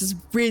 versus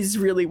Riz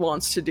really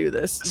wants to do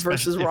this,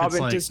 versus Especially if it's Robin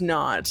like- does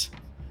not.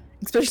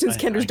 Especially since I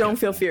Kenders don't get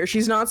feel that. fear.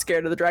 She's not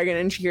scared of the dragon,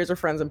 and she hears her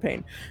friends in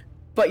pain.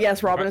 But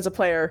yes, Robin Okay. is a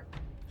player.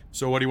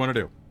 So what do you want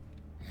to do?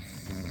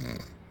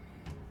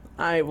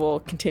 I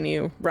will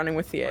continue running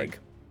with the egg.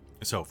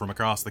 So from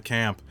across the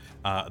camp,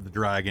 the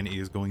dragon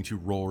is going to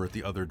roar at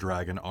the other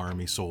dragon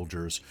army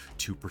soldiers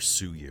to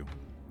pursue you.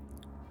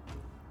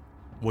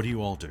 What do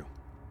you all do?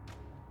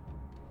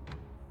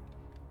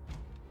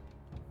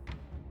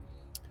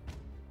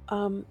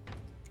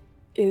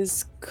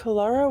 Is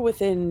Kalara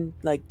within,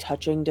 like,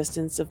 touching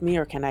distance of me,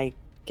 or can I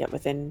get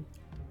within?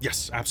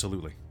 Yes,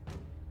 absolutely.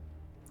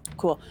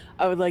 Cool.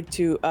 I would like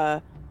to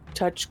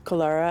touch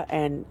Kalara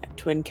and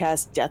twin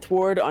cast Death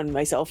Ward on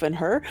myself and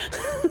her.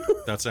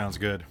 That sounds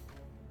good.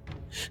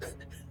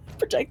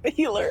 Protect the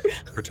healer.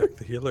 Protect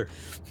the healer.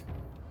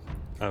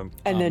 And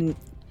then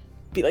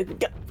be like, we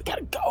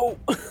gotta go.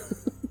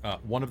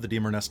 One of the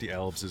Demornesty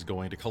elves is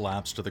going to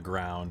collapse to the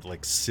ground,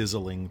 like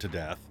sizzling to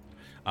death.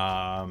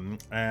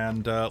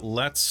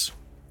 Let's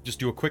just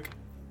do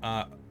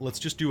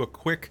a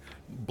quick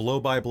blow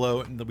by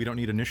blow. We don't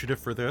need initiative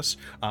for this.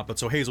 But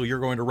so Hazel, you're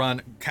going to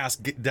run,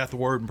 cast Death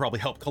Ward, and probably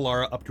help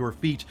Kalara up to her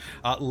feet.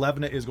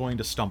 Levna is going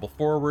to stumble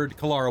forward.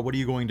 Kalara, what are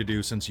you going to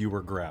do since you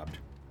were grabbed?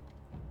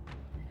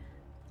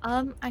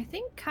 I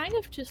think kind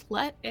of just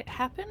let it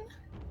happen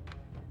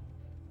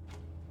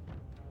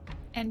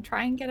and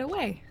try and get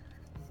away.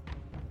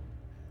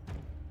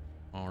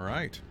 All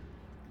right.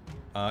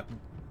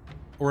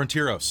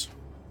 Orontiros,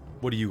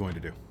 what are you going to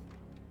do?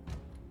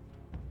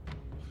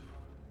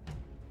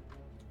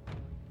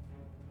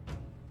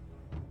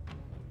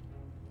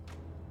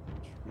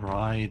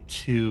 Try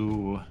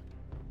to...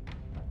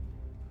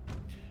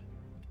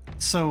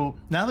 So,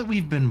 now that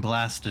we've been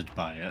blasted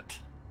by it,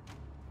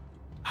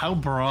 how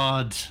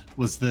broad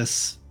was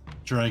this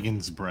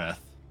dragon's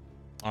breath?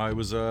 It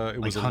was a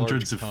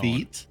hundreds large of cone.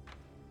 feet?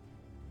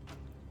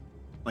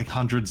 Like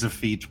hundreds of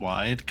feet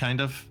wide, kind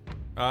of?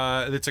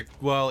 It's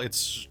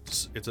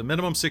a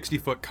minimum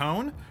 60-foot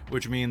cone,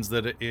 which means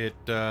that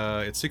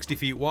it's 60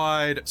 feet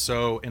wide,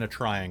 so in a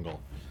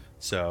triangle.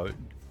 So,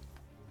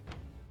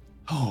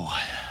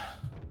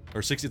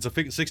 it's a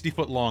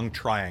 60-foot long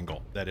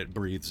triangle that it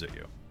breathes at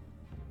you.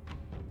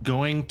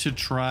 Going to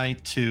try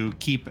to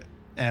keep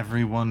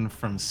everyone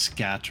from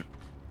scatter.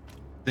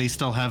 They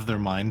still have their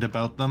mind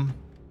about them,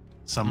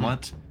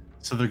 somewhat.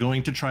 So they're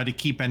going to try to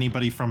keep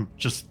anybody from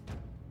just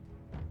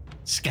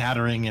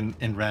scattering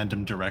in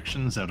random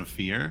directions out of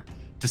fear,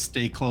 to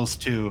stay close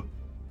to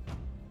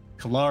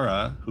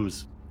Kalara,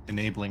 who's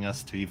enabling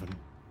us to even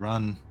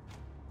run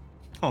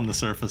on the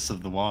surface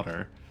of the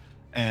water,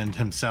 and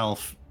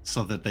himself,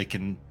 so that they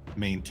can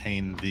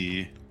maintain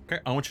the... Okay,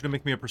 I want you to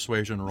make me a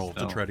persuasion roll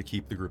to Stealth. try to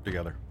keep the group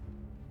together.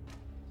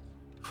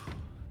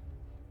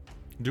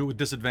 Do it with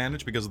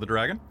disadvantage because of the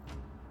dragon,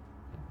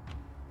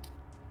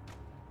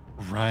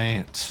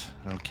 Right.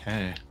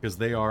 Okay. because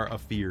they are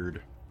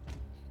afeared.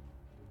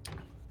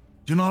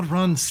 Do not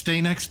run.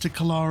 Stay next to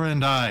Kalara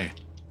and I.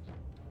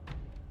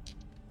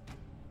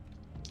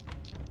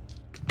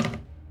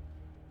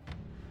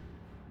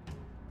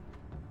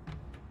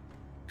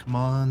 Come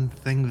on,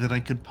 thing that I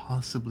could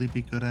possibly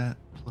be good at.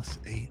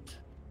 +8.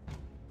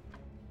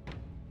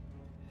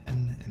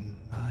 10 and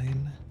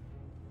 9.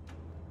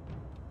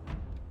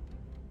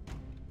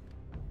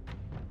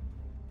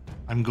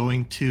 I'm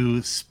going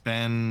to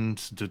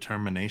spend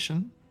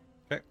determination.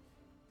 Okay.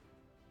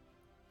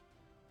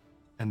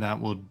 And that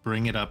will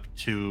bring it up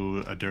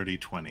to a dirty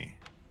 20.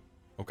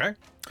 Okay.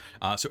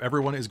 So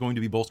everyone is going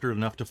to be bolstered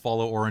enough to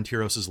follow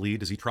Orontiros'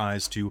 lead as he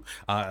tries to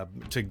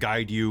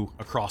guide you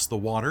across the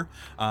water.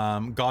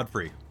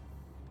 Godfrey,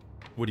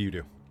 what do you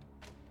do?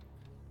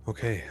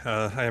 Okay,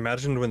 I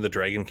imagined when the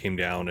dragon came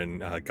down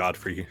and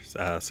Godfrey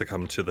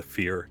succumbed to the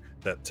fear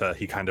that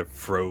he kind of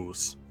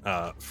froze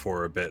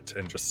for a bit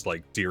and just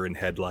like deer in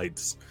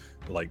headlights,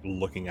 like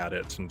looking at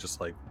it and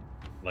just like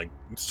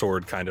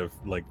sword kind of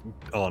like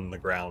on the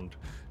ground.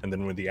 And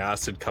then when the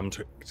acid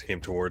came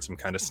towards him,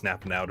 kind of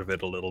snapping out of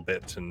it a little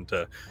bit and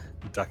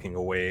ducking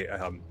away.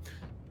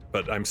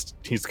 But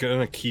he's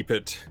gonna keep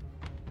it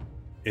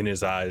in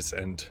his eyes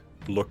and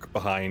look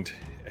behind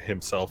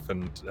himself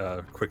and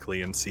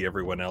quickly and see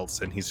everyone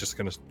else, and he's just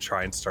going to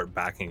try and start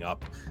backing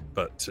up,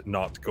 but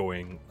not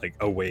going like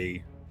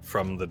away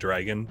from the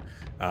dragon,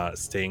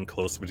 staying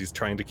close, but he's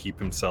trying to keep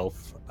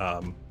himself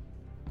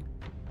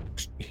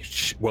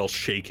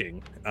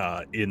shaking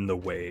in the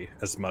way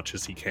as much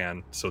as he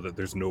can so that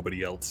there's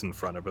nobody else in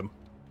front of him.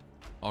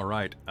 All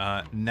right,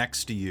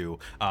 next to you,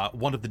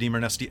 one of the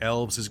Demornesty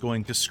elves is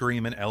going to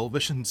scream in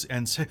Elvish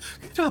and say,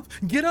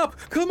 get up,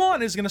 come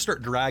on, is going to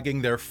start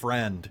dragging their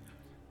friend,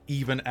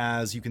 even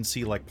as you can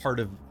see like part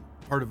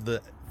of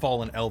the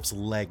fallen elf's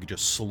leg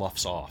just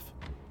sloughs off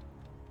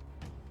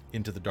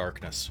into the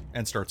darkness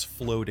and starts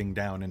floating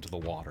down into the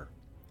water.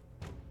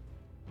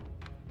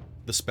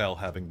 The spell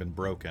having been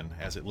broken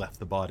as it left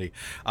the body.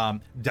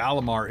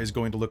 Dalamar is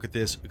going to look at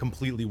this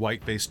completely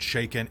white-faced,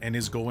 shaken, and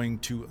is going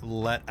to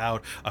let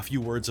out a few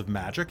words of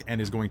magic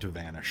and is going to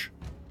vanish.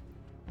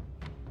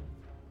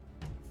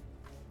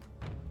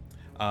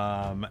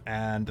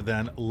 And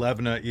then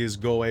Levna is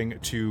going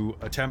to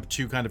attempt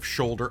to kind of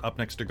shoulder up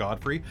next to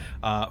Godfrey,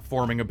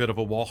 forming a bit of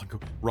a wall and go,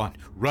 run,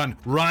 run,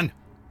 run!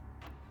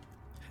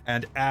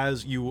 And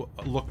as you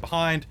look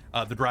behind,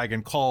 the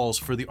dragon calls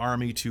for the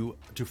army to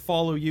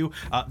follow you.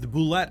 The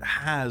boulette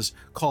has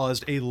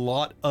caused a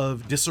lot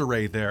of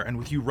disarray there, and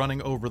with you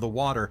running over the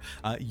water,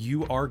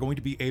 you are going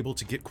to be able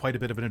to get quite a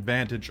bit of an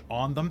advantage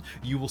on them.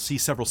 You will see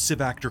several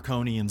Sivak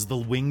Draconians, the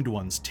winged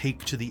ones,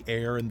 take to the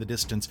air in the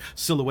distance,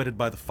 silhouetted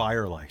by the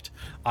firelight.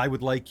 I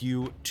would like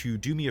you to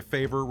do me a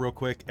favor real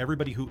quick.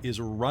 Everybody who is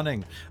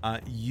running,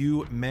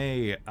 you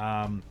may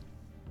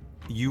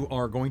you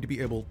are going to be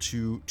able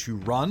to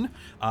run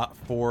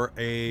for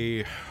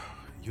a...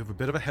 You have a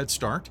bit of a head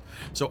start,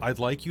 so I'd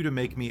like you to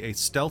make me a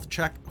stealth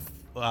check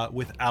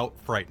without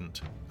frightened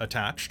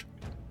attached.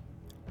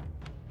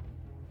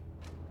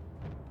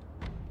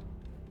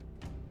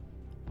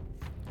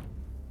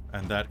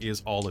 And that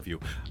is all of you.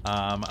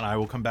 And I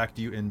will come back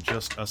to you in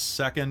just a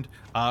second.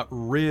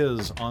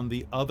 Riz, on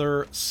the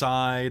other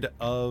side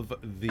of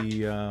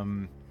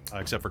the...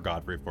 except for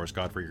Godfrey, of course.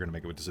 Godfrey, you're going to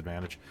make it with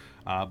disadvantage.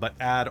 But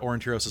add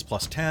Orintiros is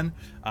plus 10.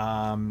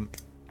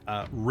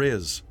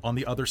 Riz, on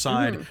the other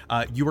side,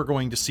 you are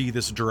going to see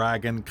this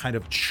dragon kind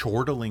of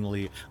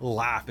chortlingly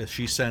laugh as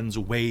she sends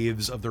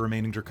waves of the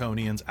remaining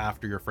Draconians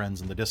after your friends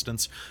in the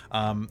distance.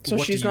 So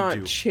what she's do you not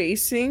do?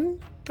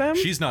 chasing them?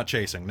 She's not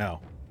chasing,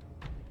 no.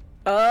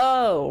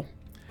 Oh.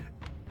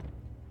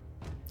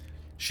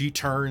 She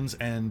turns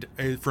and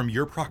from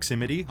your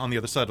proximity on the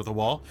other side of the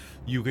wall,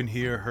 you can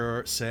hear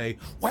her say,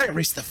 "Where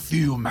is the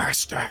few,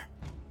 master?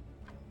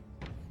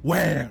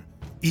 Where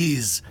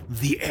is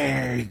the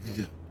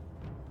egg?"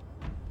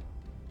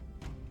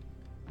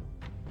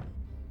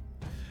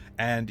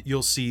 And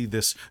you'll see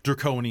this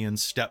draconian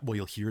step, well,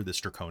 you'll hear this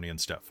draconian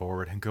step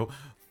forward and go,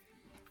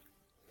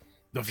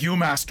 "The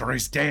Viewmaster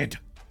is dead.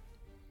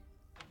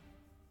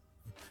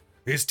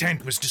 His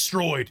tent was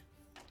destroyed.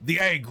 The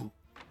egg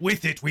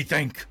with it, we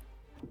think.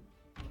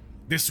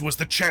 This was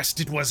the chest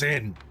it was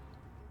in.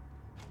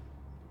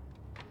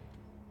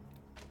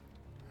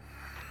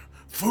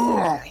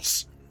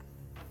 Fools!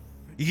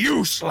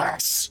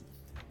 Useless!"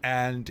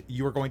 And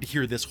you are going to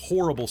hear this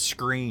horrible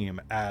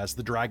scream as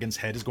the dragon's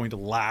head is going to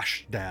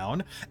lash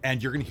down,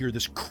 and you're going to hear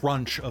this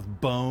crunch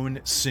of bone,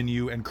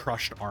 sinew, and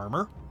crushed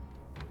armor.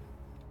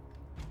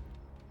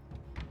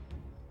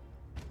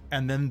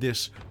 And then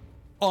this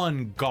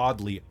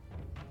ungodly,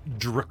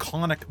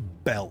 draconic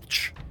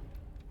belch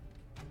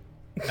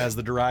as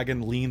the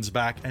dragon leans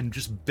back and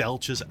just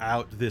belches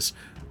out this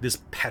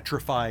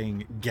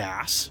petrifying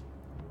gas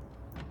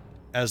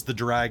as the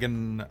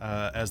dragon,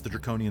 as the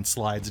draconian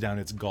slides down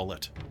its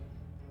gullet.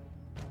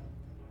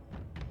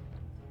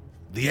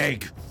 "The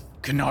egg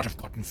cannot have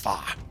gotten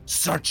far.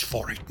 Search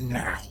for it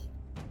now."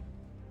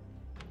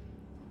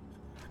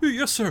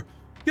 "Yes, sir.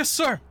 Yes,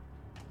 sir."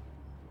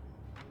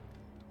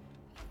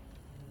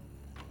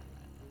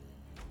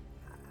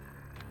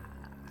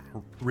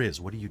 Riz,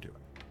 what are you doing?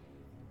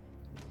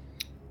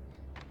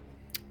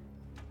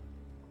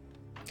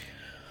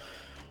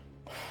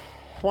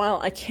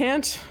 Well, I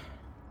can't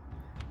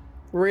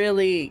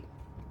really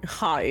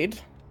hide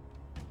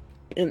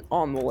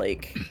on the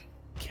lake,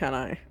 can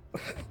I?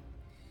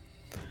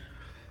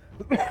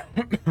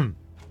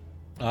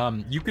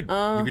 You could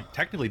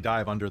technically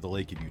dive under the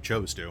lake if you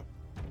chose to.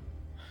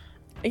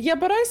 Yeah,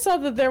 but I saw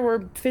that there were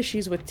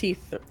fishies with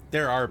teeth.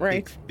 There are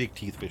Right. big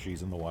teeth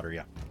fishies in the water,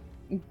 yeah.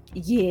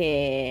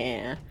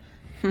 Yeah.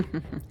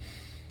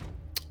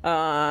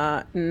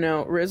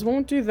 No, Riz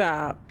won't do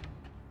that.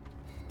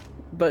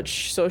 But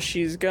so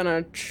she's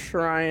gonna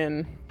try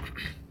and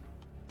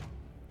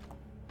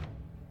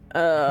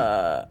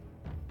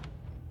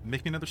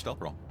Make me another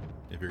stealth roll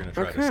if you're gonna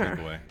try to Okay. sneak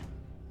away.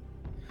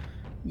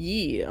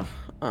 yeah.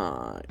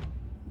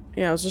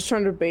 Yeah, I was just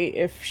trying to bait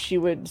if she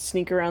would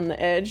sneak around the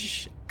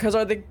edge. Cause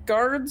are the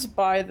guards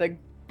by the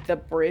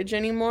bridge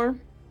anymore?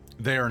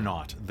 They are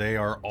not. They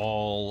are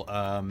all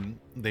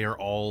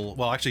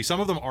well, actually some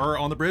of them are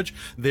on the bridge.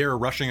 They're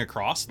rushing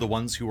across. The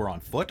ones who are on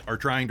foot are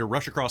trying to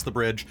rush across the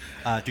bridge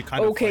to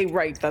kind of Okay, like,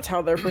 right. That's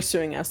how they're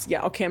pursuing us.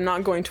 Yeah, okay, I'm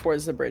not going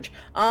towards the bridge.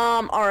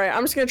 All right,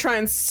 I'm just gonna try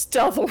and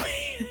stealth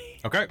away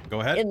Okay, go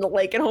ahead. in the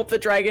lake and hope the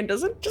dragon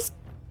doesn't just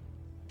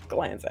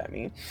glance at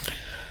me.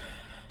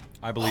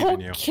 I believe in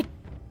you. Okie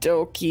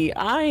dokie.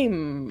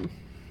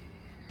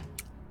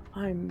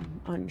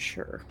 I'm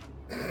unsure.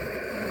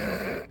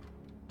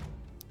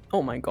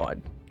 Oh my god,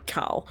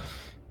 Cal.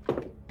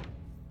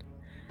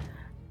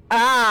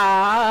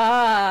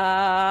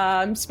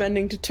 I'm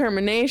spending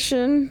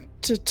determination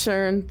to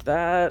turn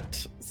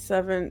that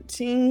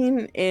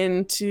 17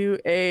 into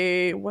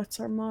a,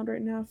 what's our mod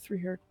right now?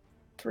 3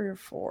 or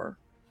 4?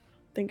 I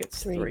think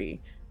it's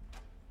 3.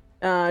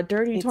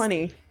 Dirty It's-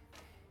 20.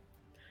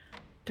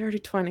 Dirty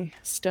 20.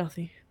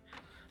 Stealthy.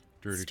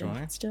 Dirty Stealth,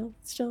 20.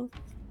 Stealth.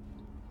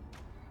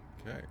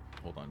 Okay,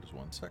 hold on just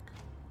one sec.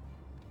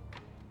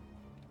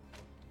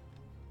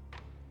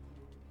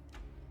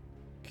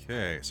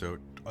 Okay, so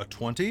a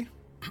 20.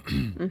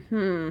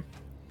 Mm-hmm.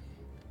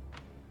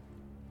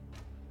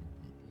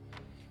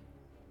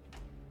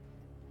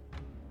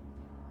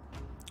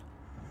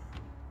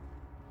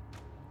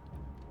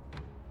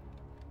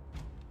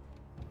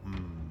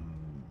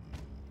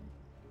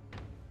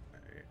 I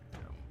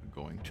am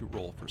going to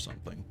roll for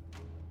something.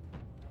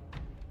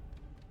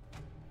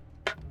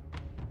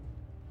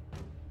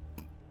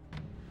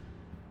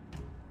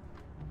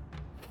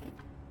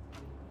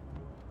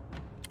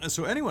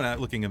 So anyone out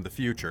looking in the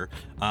future,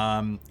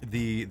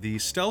 the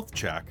stealth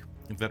check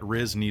that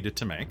Riz needed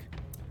to make,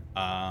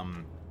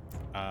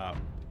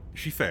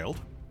 she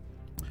failed,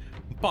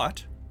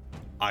 but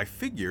I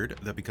figured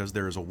that because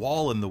there is a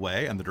wall in the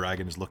way and the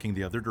dragon is looking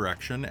the other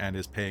direction and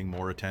is paying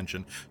more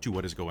attention to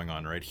what is going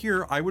on right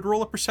here, I would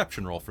roll a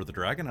perception roll for the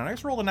dragon, and I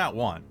just rolled a nat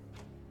 1.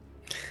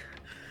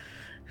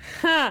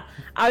 Ha!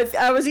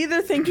 I was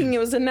either thinking it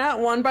was a nat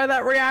 1 by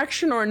that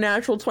reaction or a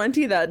natural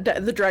 20 that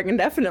the dragon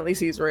definitely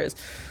sees Riz.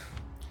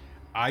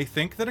 I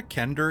think that a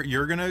Kender,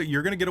 you're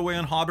gonna get away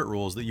on Hobbit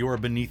rules that you are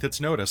beneath its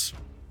notice.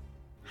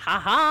 Ha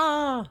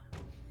ha!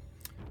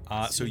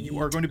 So you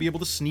are going to be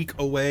able to sneak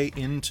away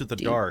into the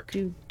dark.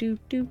 Everybody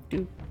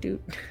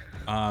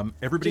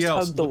Just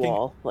else hug the looking,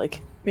 wall.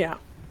 Like, Yeah.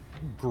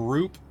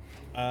 group.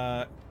 Just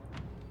All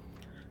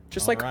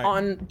like right.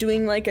 on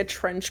doing like a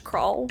trench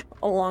crawl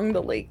along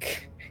the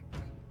lake.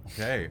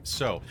 Okay,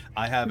 so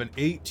I have an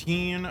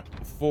 18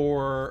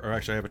 for, or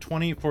actually I have a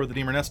 20 for the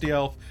Demon Nesty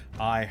Elf.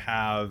 I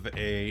have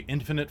a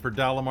infinite for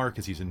Dalamar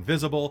because he's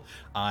invisible.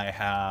 I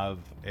have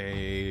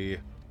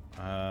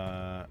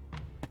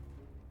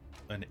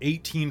an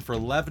 18 for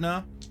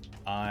Levna.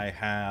 I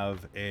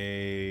have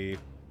a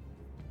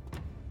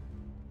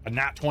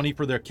nat 20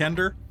 for their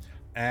Kender,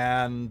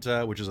 and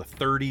which is a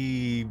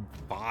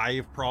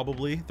 35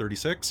 probably,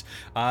 36.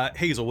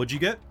 Hazel, what'd you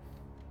get?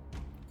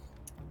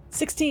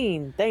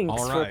 16. Thanks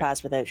All for a right.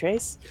 pass without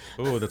trace.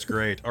 Oh, that's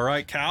great. All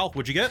right, Cal,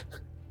 what'd you get?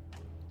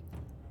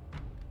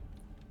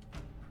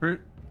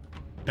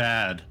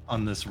 Bad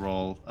on this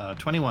roll.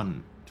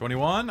 21.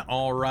 21.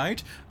 All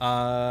right.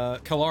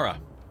 Kalara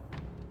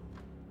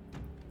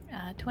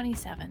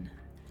 27.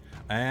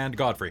 and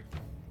Godfrey.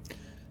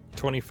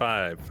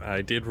 25.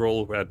 I did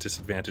roll at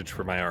disadvantage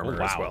for my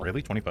armor as well.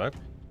 Really? 25?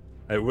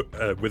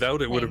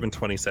 Without it would have Same. been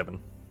 27.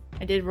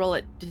 I did roll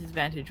at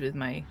disadvantage with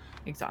my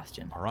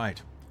exhaustion. All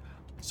right.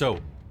 So,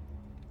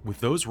 with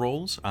those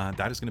rolls,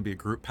 that is going to be a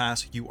group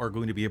pass. You are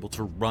going to be able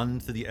to run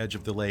to the edge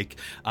of the lake,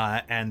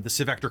 and the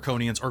Civac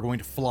Draconians are going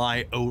to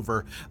fly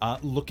over,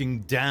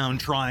 looking down,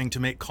 trying to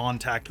make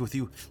contact with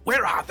you.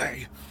 Where are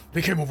they?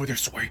 They came over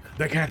this way.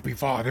 They can't be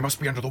far. They must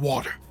be under the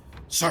water.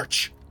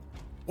 Search.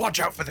 Watch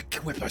out for the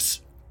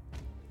Quippers.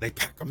 They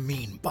pack a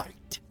mean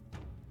bite.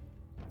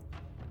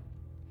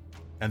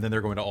 And then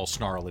they're going to all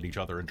snarl at each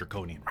other in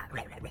Draconian.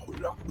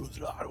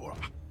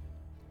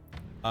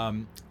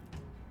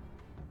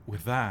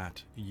 With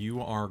that,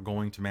 you are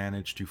going to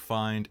manage to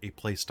find a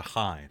place to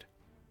hide.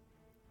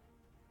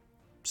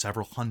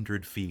 Several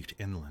hundred feet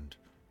inland.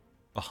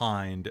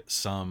 Behind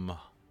some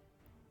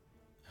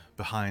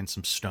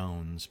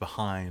stones,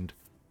 behind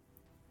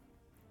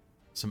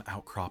some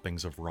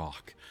outcroppings of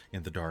rock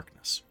in the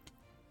darkness.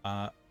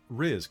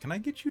 Riz, can I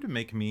get you to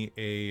make me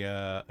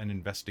an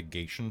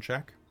investigation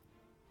check?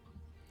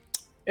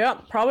 Yeah,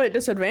 probably at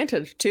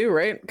disadvantage too,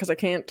 right? Because I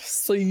can't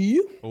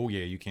see. Oh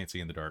yeah, you can't see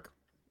in the dark.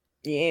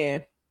 Yeah.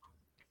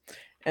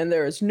 And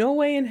there is no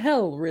way in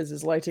hell Riz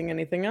is lighting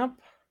anything up.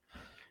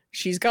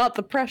 She's got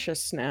the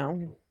precious now.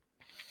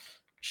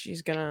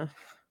 She's gonna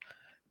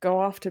go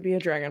off to be a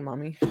dragon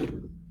mommy.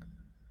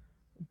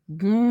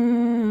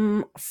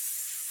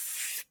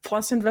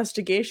 Plus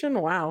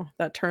investigation? Wow,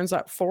 that turns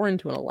that 4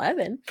 into an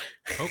 11.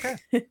 Okay.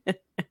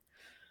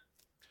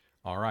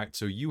 All right,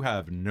 so you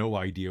have no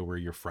idea where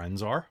your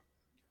friends are.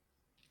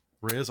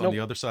 Riz, on Nope.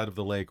 the other side of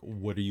the lake,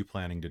 what are you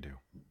planning to do?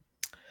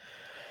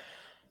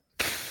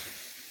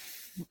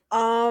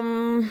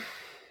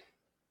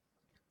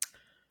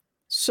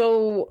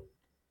 So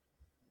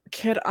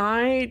could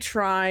I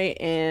try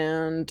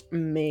and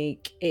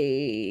make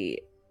a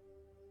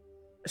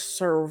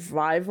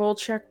survival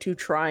check to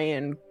try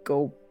and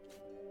go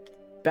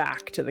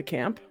back to the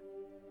camp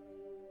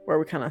where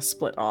we kind of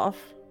split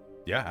off?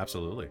 Yeah,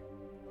 absolutely.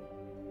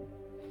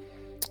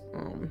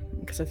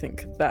 Because I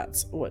think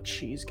that's what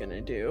she's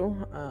gonna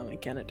do.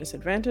 Again at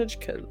disadvantage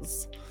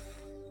because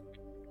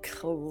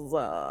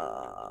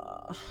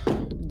the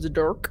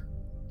dark.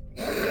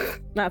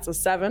 That's a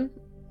 7.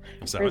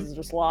 Riz 7. is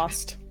just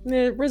lost.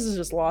 Riz is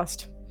just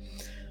lost.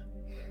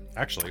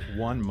 Actually,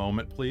 one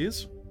moment,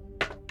 please.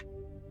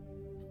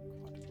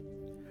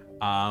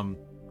 Oh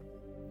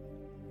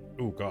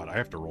God, I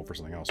have to roll for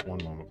something else.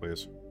 One moment,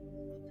 please.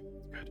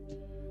 Good.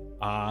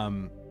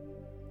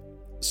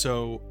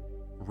 So,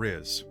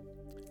 Riz,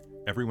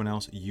 everyone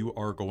else, you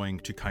are going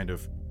to kind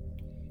of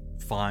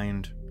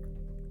find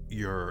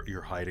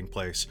your hiding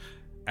place,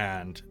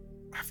 and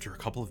after a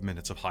couple of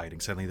minutes of hiding,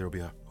 suddenly there will be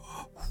a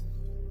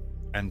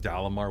and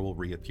Dalamar will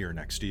reappear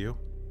next to you.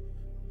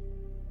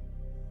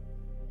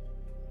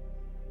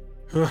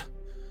 I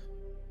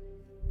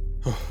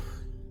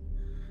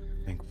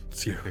think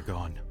they're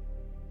gone.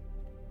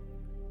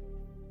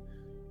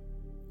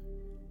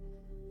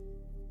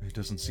 It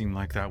doesn't seem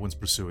like that one's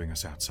pursuing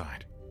us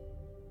outside.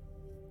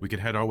 We can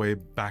head our way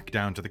back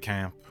down to the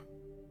camp,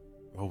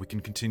 or we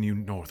can continue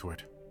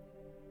northward.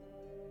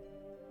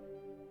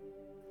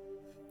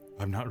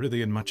 I'm not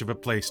really in much of a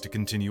place to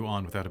continue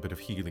on without a bit of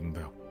healing,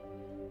 though.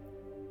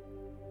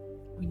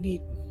 We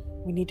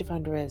need to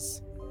find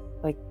Riz.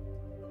 Like,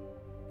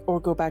 or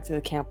go back to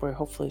the camp where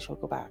hopefully she'll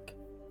go back.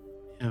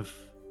 If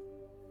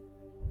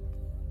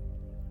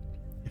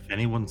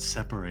anyone's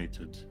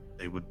separated,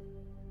 they would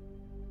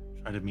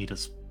try to meet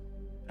us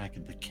back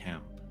at the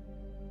camp.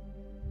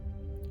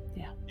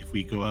 if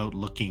we go out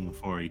looking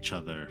for each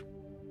other,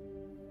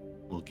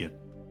 we'll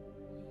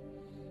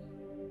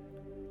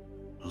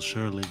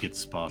surely get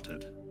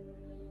spotted.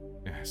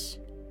 Yes.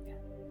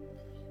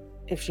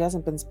 If she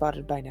hasn't been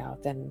spotted by now,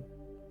 then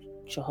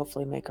she'll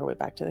hopefully make her way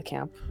back to the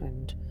camp,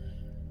 and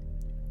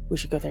we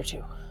should go there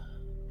too.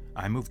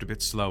 I moved a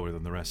bit slower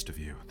than the rest of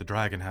you. The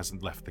dragon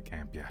hasn't left the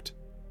camp yet.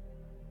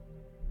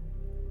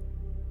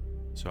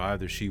 So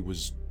either she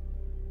was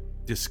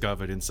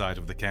discovered inside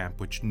of the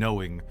camp, which,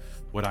 knowing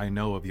what I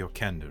know of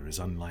Yokender, is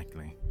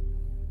unlikely.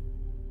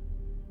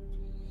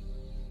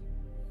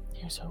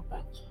 Here's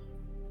hoping.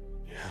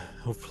 Yeah,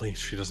 hopefully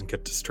she doesn't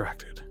get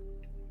distracted.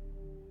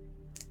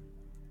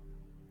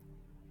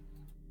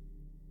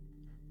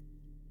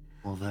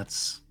 Well,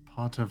 that's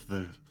part of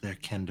their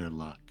Kender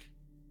luck.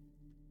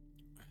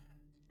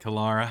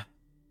 Kalara,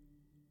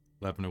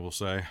 Levna will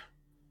say,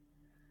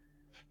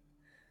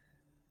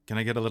 can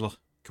we get a little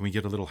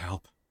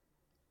help?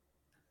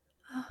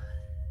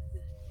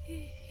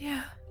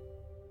 Yeah.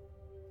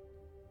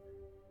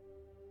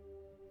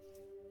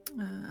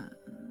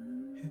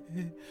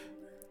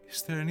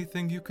 Is there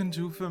anything you can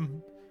do for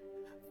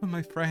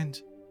my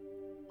friend?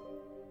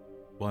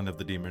 One of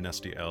the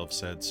Demonesti elves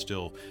said,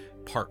 still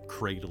part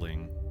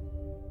cradling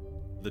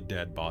the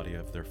dead body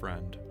of their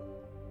friend.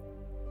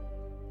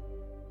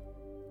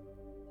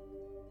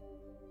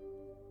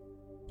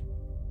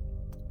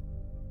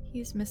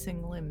 He's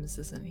missing limbs,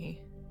 isn't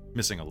he?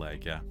 Missing a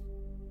leg, yeah.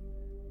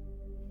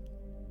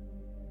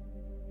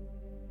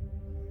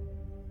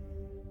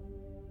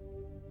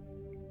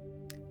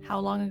 How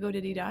long ago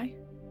did he die?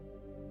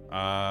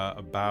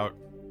 About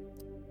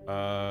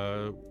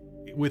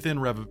within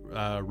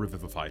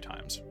revivify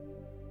times.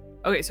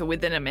 Okay, so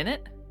within a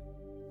minute?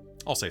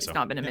 I'll say It's so.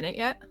 not been a Yeah. minute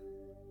yet?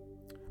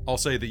 I'll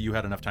say that you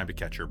had enough time to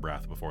catch your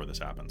breath before this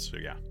happens, so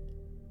yeah.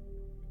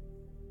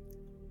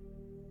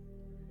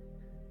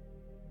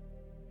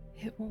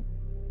 It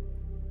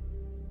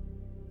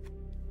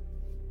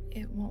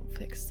won't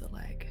fix the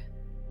leg.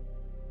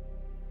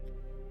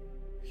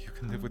 You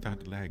can live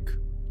without a leg.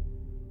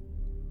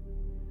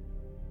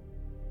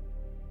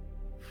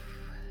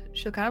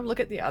 She'll kind of look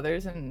at the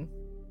others and...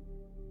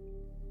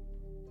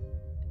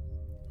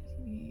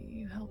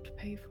 You helped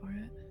pay for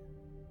it.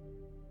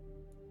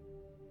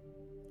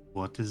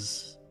 What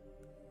is...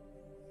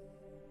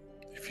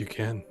 If you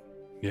can,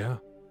 yeah.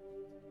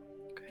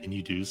 Can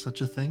you do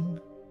such a thing?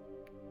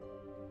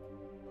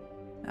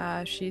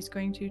 She's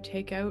going to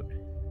take out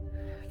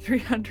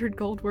 300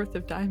 gold worth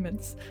of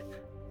diamonds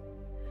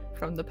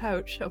from the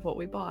pouch of what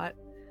we bought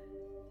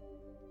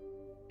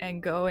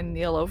and go and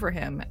kneel over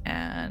him,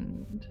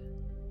 and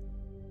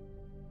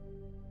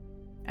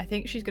I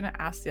think she's going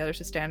to ask the others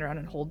to stand around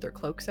and hold their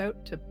cloaks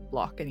out to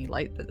block any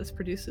light that this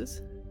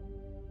produces.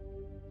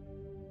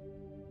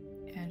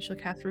 And she'll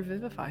cast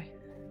Revivify.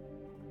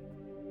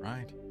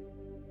 Right.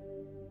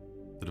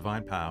 The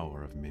divine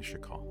power of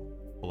Mishakal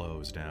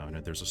flows down,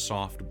 and there's a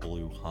soft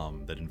blue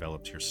hum that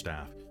envelops your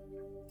staff.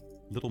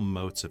 Little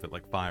motes of it,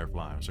 like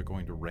fireflies, are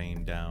going to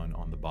rain down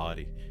on the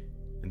body,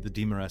 and the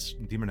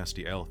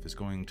Demonesti elf is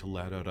going to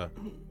let out a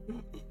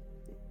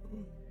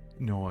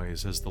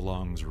noise as the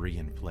lungs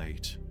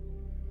reinflate.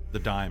 The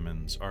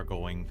diamonds are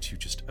going to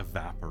just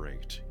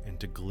evaporate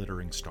into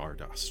glittering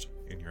stardust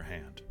in your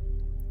hand.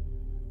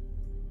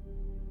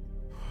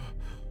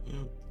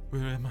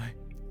 Where am I?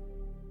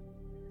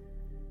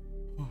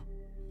 Oh,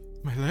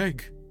 my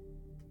leg.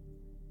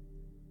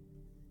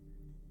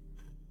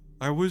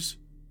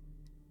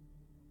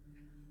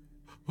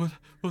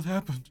 What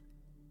happened?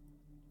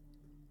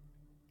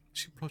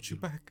 She brought you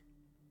back.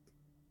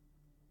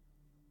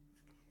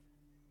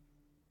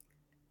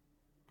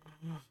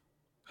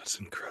 That's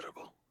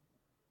incredible.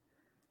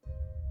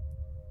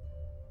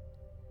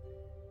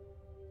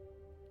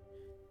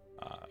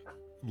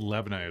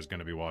 Levna is going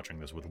to be watching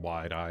this with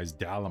wide eyes.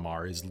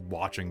 Dalamar is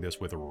watching this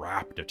with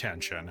rapt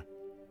attention.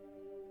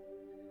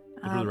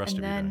 What are the rest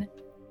and of you then, doing?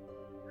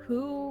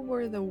 who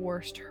were the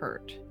worst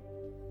hurt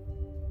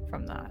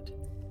from that?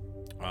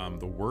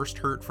 The worst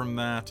hurt from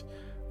that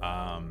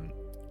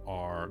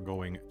are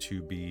going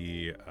to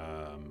be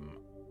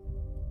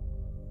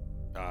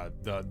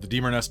the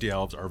Demonesti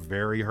elves are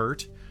very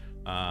hurt.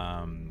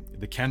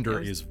 The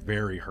Kender is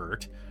very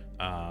hurt.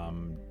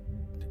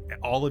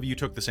 All of you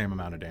took the same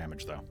amount of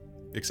damage though,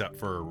 except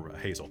for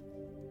Hazel.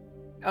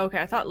 Okay,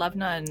 I thought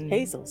Levna and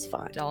Hazel's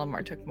fine.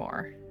 Dalamar took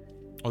more.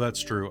 Oh,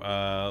 that's true.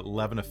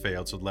 Levna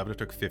failed, so Levna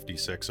took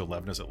 56, so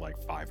Levna's at like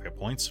 5 hit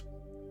points.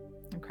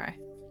 Okay.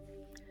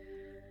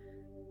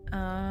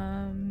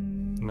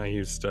 And I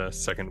used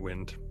second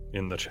wind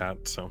in the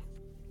chat, so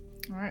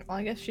All right. Well,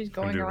 I guess she's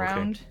going doing okay.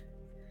 around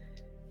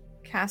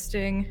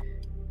casting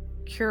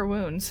Cure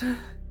Wounds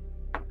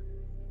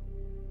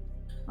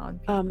on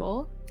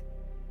people.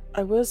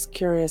 I was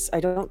curious.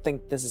 I don't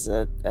think this is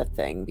a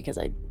thing because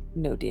I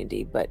know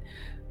D&D, but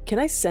can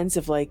I sense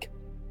if like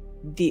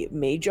the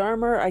mage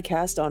armor I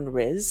cast on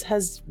Riz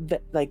has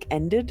like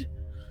ended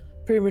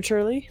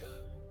prematurely?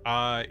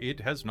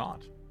 It has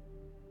not.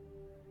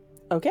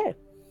 Okay.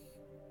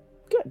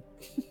 Good.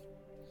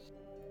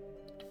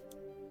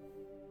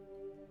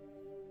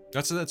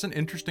 That's an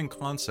interesting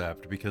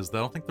concept, because I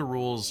don't think the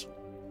rules,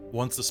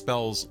 once the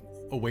spell's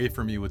away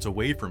from you, it's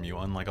away from you,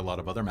 unlike a lot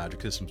of other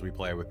magic systems we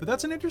play with. But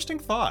that's an interesting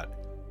thought.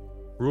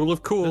 Rule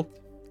of cool.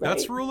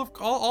 That's Right. rule of.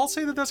 I'll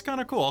say that that's kind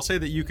of cool. I'll say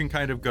that you can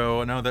kind of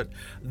go. Now that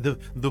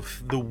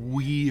the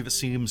weave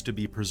seems to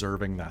be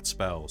preserving that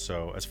spell.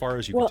 So as far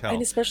as you Well, can tell,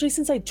 and especially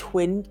since I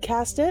twin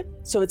cast it,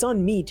 so it's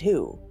on me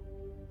too,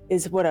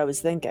 is what I was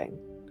thinking.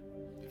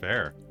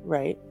 fair.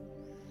 Right?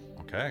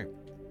 Okay.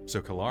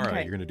 So Kalara,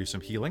 Okay. you're gonna do some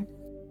healing.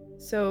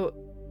 So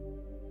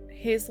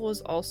Hazel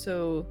is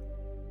also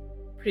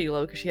pretty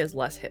low because she has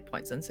less hit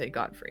points than, say,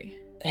 Godfrey.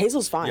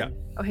 Hazel's fine. Yeah.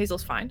 Oh,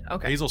 Hazel's fine.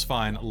 Okay. Hazel's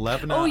fine.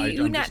 Levna, Oh, I'm you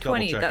just nat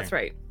 20. double-checking. That's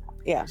right.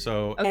 Yeah.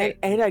 So Okay.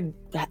 And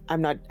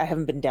I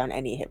haven't been down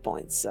any hit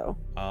points, so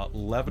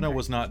Levna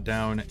was not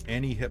down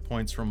any hit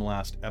points from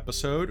last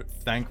episode,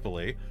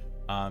 thankfully,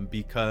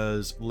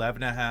 because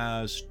Levna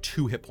has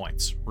 2 hit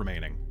points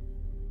remaining.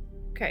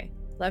 Okay.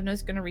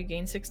 Levna's going to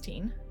regain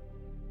 16.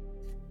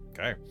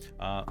 Okay.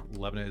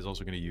 Levna is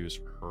also going to use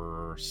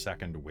her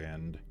second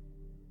wind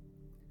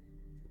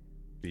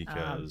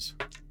because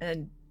And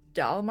then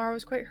Dalamar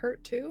was quite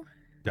hurt too.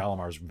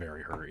 Dalamar's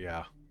very hurt.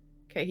 Yeah.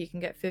 Okay, he can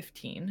get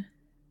 15.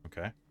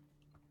 Okay.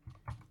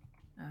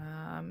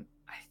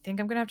 I think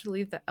I'm going to have to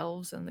leave the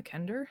elves and the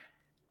Kender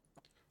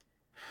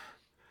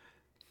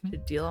to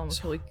deal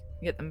until we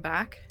get them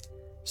back.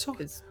 So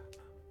 'Cause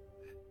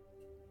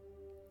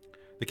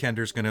the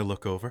Kender's going to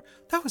look over.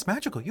 That was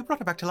magical. You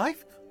brought it back to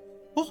life.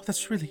 Oh,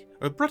 that's really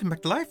brought him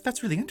back to life.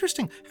 That's really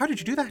interesting. How did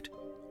you do that?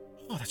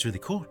 Oh, that's really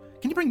cool.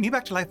 Can you bring me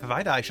back to life if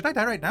I die? Should I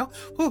die right now?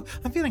 Oh,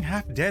 I'm feeling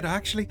half dead,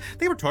 actually.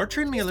 They were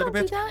torturing me a little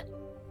don't bit. do that.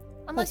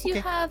 Unless you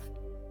okay. have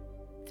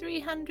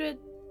 300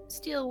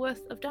 steel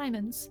worth of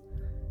diamonds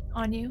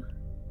on you.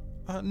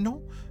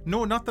 No,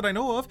 not that I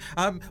know of.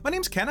 My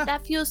name's Kenna.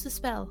 That fuels the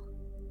spell.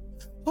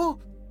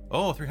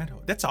 Oh,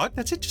 300. That's odd.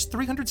 That's it. Just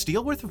 300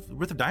 steel worth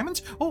of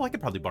diamonds. Oh, I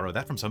could probably borrow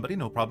that from somebody.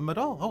 No problem at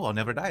all. Oh, I'll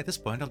never die at this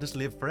point. I'll just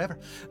live forever.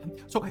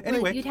 So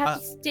anyway, Well, you'd have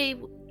to stay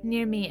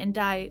near me and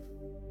die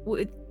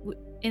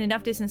in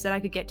enough distance that I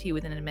could get to you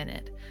within a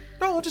minute.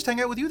 no, I'll just hang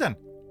out with you then.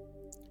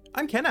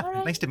 I'm Kenna. All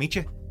right. Nice to meet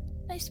you.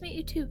 Nice to meet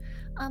you too.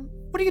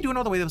 What are you doing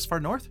all the way this far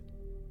north?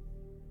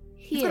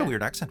 You've got Here, a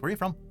weird accent. Where are you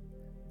from?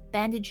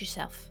 bandage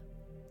yourself.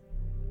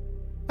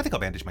 I think I'll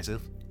bandage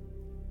myself.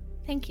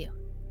 Thank you.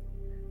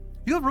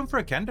 You have room for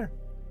a Kender.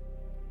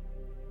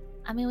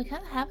 I mean, we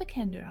kind of have a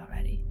Kender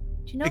already.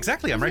 Do you know?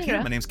 Exactly. I'm right here.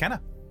 Razira? My name's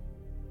Kenna.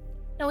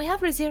 No, we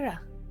have Razira.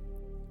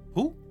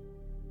 Who?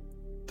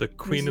 The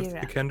Queen of the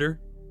Razira. Kender.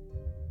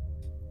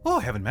 Oh,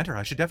 I haven't met her.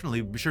 I should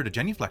definitely be sure to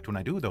genuflect when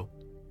I do, though.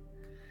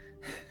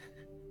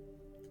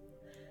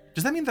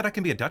 Does that mean that I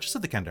can be a Duchess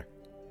of the Kender?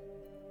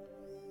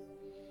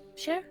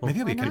 Sure. Maybe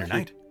I'll be a why Kender not?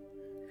 Knight.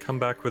 Come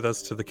back with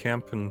us to the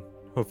camp, and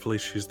hopefully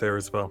she's there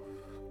as well.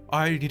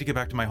 I need to get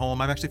back to my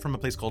home. I'm actually from a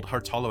place called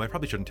Heart's Hollow. I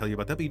probably shouldn't tell you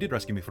about that, but you did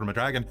rescue me from a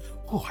dragon.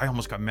 Oh, I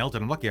almost got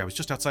melted. I'm lucky I was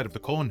just outside of the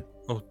cone.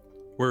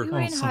 We're You were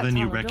in So Heart's then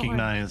you Hollow, don't worry.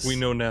 recognize. we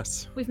know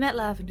Ness. We've met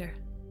Lavender.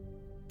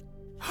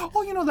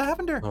 Oh, you know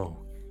Lavender. Oh,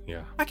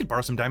 yeah. I could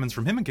borrow some diamonds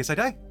from him in case I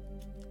die.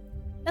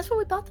 That's where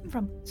we bought them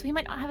from, so he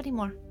might not have any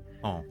more.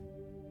 Oh.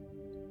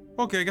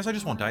 Okay, I guess I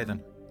just won't die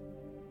then.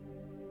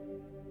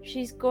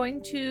 She's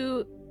going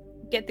to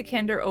get the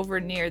Kender over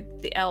near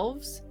the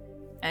elves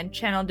and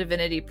channel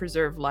Divinity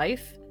Preserve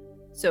Life,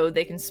 so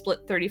they can split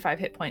 35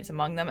 hit points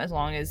among them as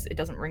long as it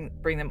doesn't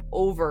bring them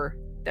over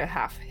their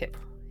half hit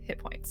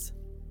points.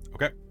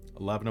 Okay.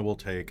 Lavna will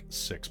take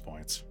 6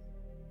 points.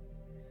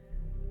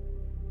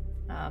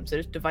 So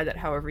just divide that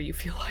however you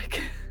feel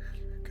like.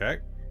 Okay.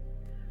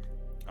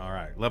 All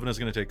right. Lavna's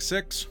going to take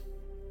 6.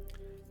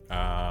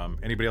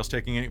 Anybody else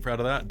taking any out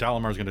of that?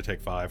 Dalamar's going to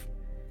take 5.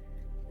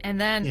 And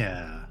then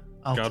Yeah,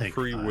 I'll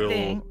Godfrey take 5. will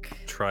think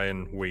try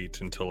and wait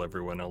until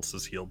everyone else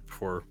is healed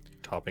before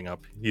topping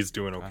up. He's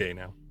doing okay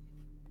now.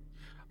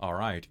 All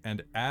right.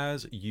 And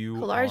as you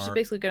Kalara's just are...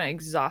 basically going to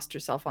exhaust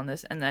herself on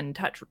this and then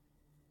touch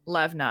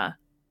Levna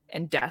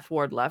and Death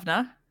Ward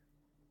Levna.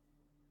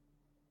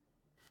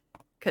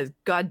 Because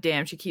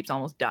goddamn, she keeps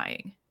almost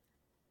dying.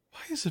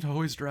 Why is it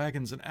always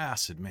dragons and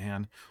acid,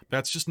 man?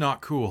 That's just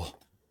not cool.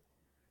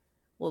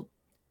 Well,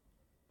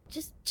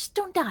 just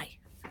don't die.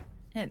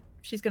 And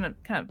she's going to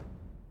kind of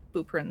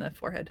boop her in the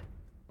forehead.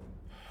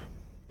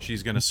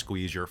 She's going to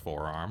squeeze your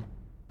forearm.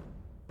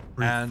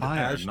 Breathe And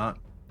fire, as- not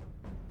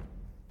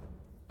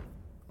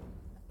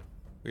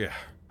Yeah.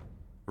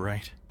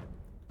 Right.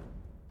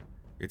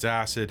 It's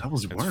acid. That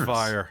was it's worse.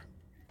 fire.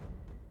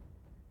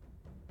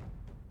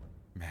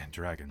 Man,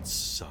 dragons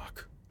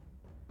suck.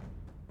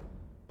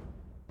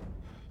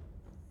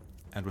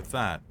 And with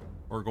that,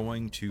 we're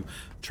going to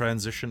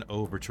transition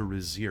over to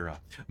Razira,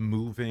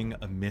 moving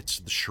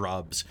amidst the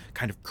shrubs,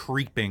 kind of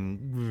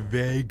creeping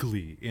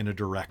vaguely in a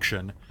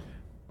direction.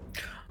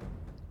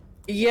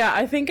 Yeah,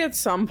 I think at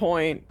some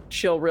point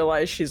she'll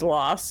realize she's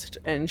lost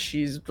and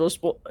she's just.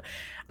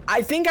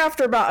 I think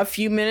after about a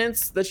few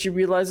minutes that she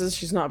realizes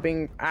she's not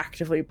being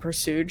actively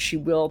pursued, she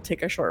will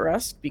take a short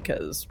rest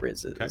because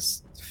Riz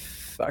is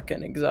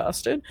fucking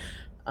exhausted.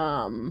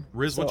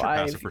 Riz, So what's your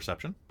I've- passive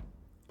perception?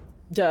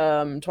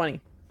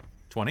 20.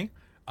 20.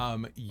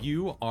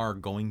 You are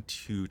going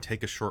to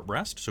take a short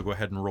rest, so go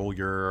ahead and roll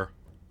your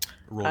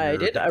I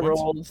did. hit I points.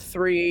 rolled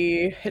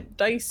 3 hit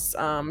dice.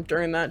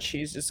 During that,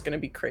 she's just going to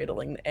be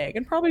cradling the egg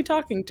and probably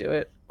talking to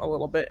it a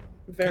little bit.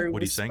 Very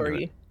what are you saying to it?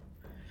 whispery.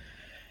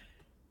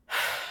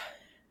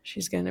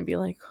 She's going to be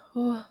like,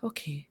 oh,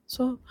 okay.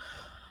 So,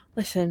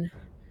 listen,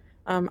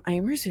 I'm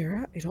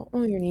Razira. I don't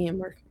know your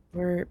name.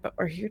 But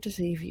we're here to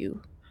save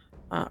you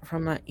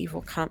from that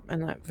evil camp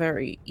and that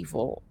very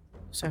evil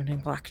sounding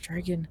black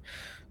dragon.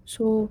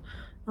 So,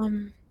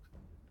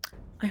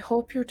 I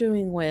hope you're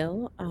doing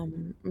well.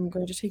 I'm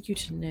going to take you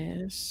to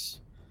Nez.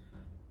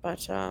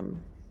 But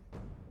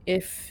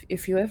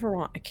if you ever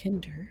want a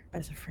kinder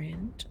as a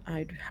friend,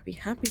 I'd be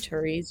happy to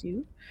raise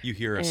you. You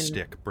hear a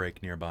stick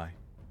break nearby.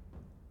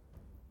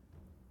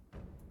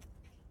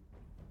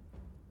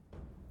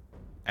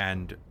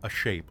 And a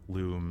shape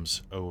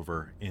looms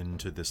over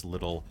into this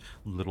little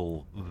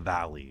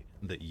valley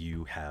that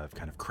you have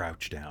kind of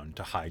crouched down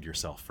to hide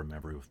yourself from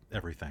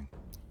everything.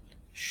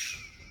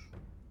 Shh.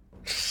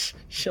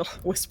 She'll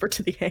whisper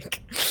to the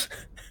egg.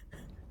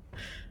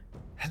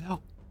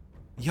 Hello?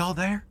 Y'all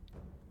there?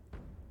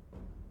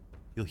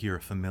 You'll hear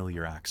a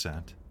familiar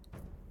accent.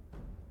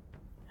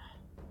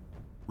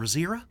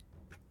 Razira?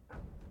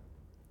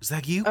 Is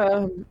that you?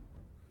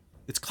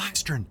 It's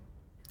Clastron.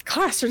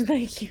 Clastron,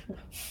 thank you.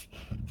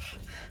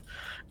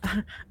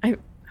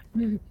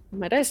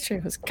 My dice tray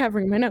was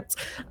covering my notes.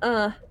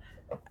 Oh,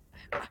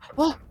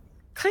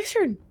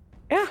 Clastron,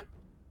 yeah,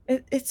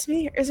 it's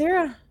me,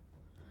 Azira.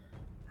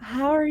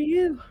 How are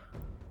you?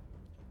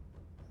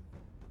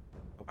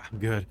 I'm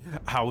good.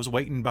 I was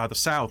waiting by the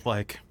south,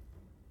 like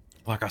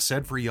I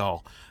said for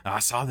y'all. I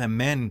saw them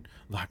men,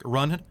 like,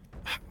 running.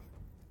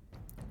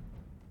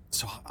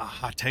 So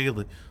I tailed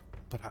it,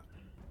 but I'm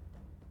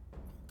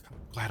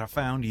glad I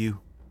found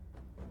you.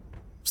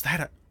 Was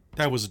that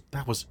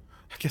was,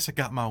 I guess I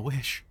got my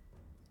wish.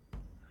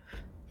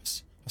 I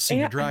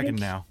see a dragon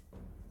now.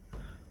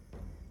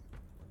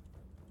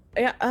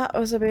 Yeah, that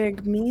was a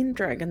big mean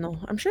dragon, though.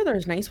 I'm sure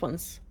there's nice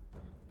ones.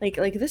 Like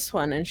this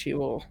one, and she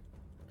will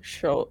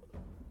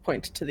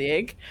point to the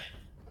egg.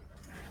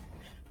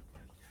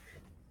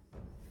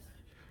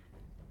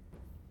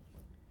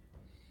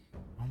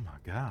 Oh my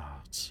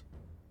gods.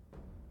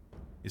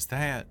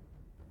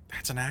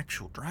 That's an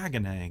actual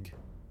dragon egg?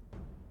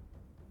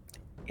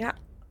 Yeah.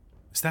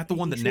 Is that the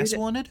one that Ness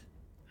wanted?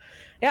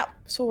 Yeah,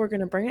 so we're going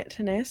to bring it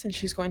to Ness, and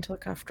she's going to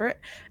look after it.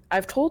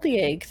 I've told the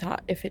egg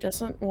that if it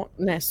doesn't want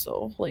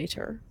Nesso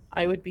later,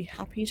 I would be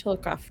happy to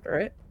look after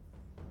it,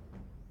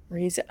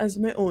 raise it as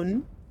my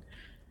own,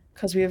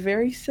 because we have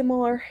very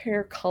similar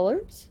hair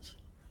colors.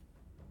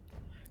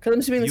 Because I'm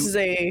assuming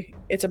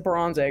it's a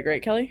bronze egg,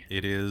 right, Kelly?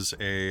 It is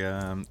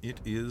a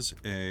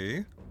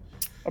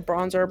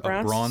bronze or a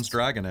brass? A bronze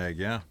dragon egg,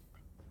 yeah.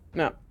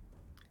 No.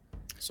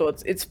 So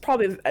it's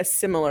probably a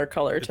similar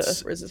color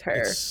to Riz's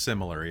hair. It's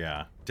similar,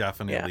 yeah.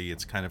 Definitely, yeah.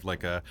 It's kind of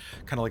like a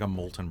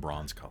molten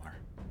bronze color.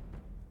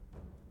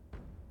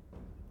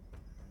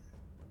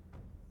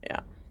 Yeah.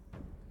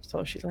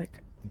 So she's like,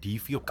 do you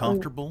feel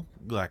comfortable,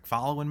 like,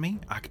 following me?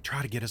 I could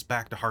try to get us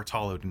back to Heart's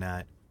Hollow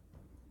tonight.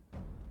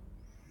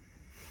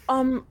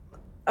 I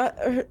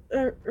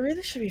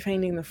really should be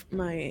finding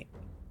my...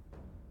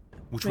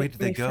 Which way did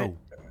they go?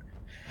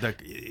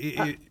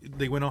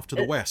 They went off to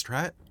the west,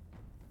 right?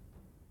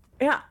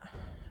 Yeah.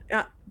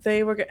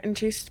 They were getting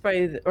chased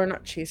by, or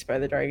not chased by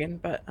the dragon,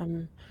 but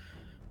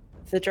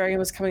the dragon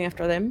was coming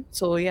after them.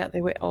 So yeah,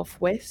 they went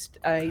off west.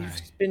 I've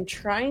been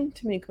trying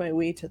to make my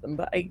way to them,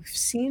 but I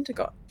seem to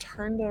got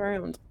turned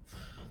around.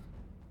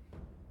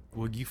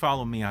 Well, you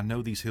follow me. I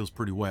know these hills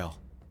pretty well.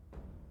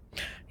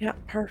 Yeah,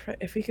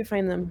 perfect. If we could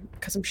find them,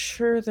 because I'm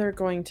sure they're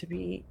going to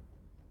be...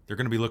 They're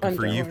going to be looking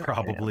for you,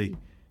 probably.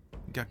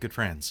 You got good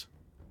friends.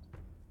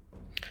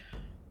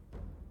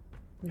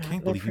 I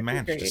can't believe you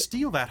managed to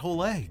steal that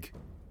whole egg.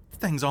 The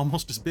thing's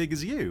almost as big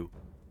as you.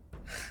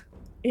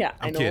 Yeah,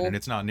 I know. I'm kidding.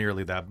 It's not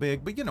nearly that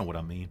big, but you know what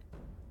I mean.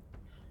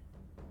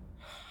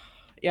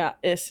 Yeah,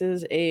 this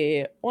is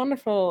a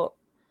wonderful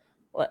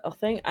little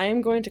thing. I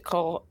am going to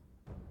call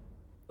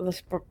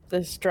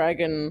this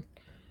dragon...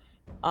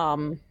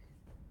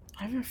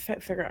 I haven't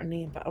figured out a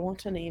name, but I want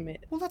to name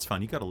it. Well, that's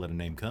fine. You got to let a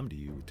name come to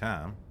you with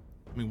time.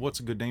 I mean, what's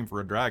a good name for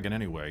a dragon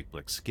anyway?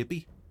 Like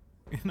Skippy?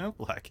 You know,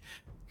 like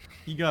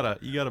you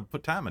gotta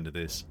put time into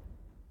this.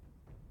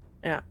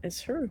 Yeah,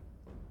 it's true.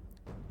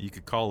 You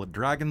could call it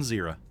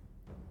Dragonzira.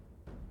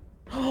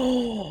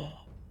 Oh,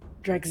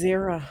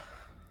 Dragzira.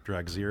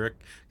 Dragzira,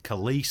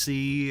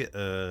 Khaleesi,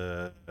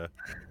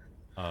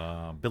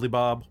 Billy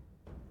Bob.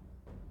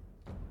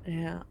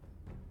 Yeah.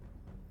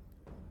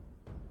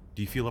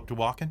 Do you feel up to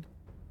walking?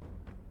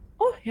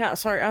 Oh, yeah,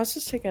 sorry. I was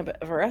just taking a bit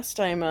of a rest.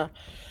 I'm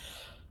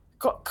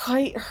got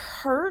quite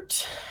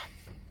hurt.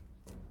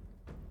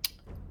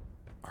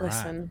 All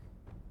Listen.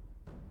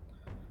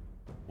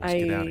 Let's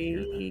get out of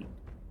here.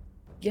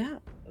 Yeah,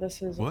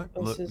 this is what?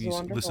 This is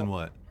wonderful. Listen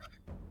what?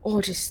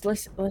 Oh, just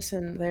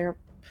listen. They're...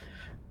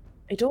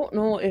 I don't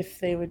know if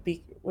they would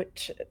be...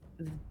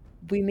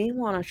 we may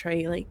want to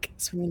try like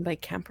swinging by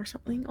camp or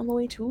something on the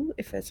way too,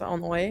 if it's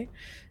on the way,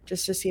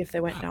 just to see if they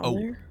went down Oh.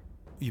 there.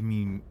 You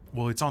mean,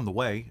 well, it's on the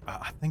way.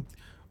 I think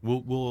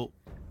we'll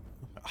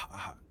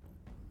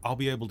I'll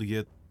be able to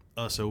get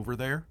us over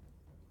there.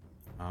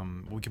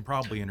 We can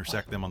probably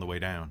intersect them on the way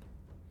down.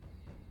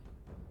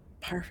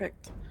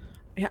 Perfect.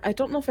 Yeah, I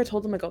don't know if I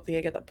told them I got the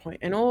egg at that point.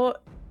 I know,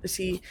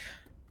 see,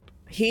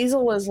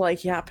 Hazel was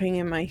like yapping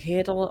in my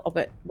head a little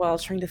bit while I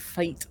was trying to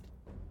fight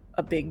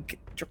a big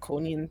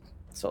draconian,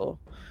 so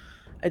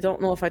I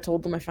don't know if I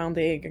told them I found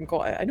the egg and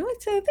got it. I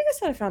think I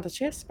said I found a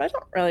chest, but I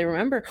don't really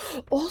remember.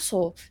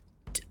 Also,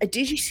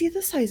 did you see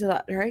the size of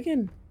that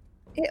dragon?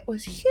 It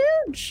was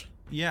huge.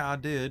 Yeah, I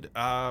did.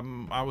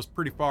 I was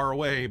pretty far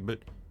away, but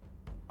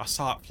I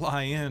saw it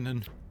fly in,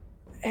 and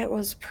It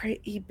was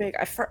pretty big.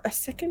 For a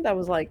second, I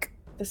was like,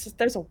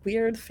 there's a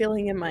weird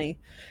feeling in my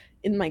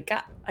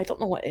gut. I don't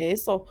know what it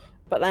is, though.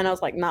 But then I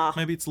was like, nah.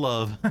 maybe it's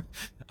love.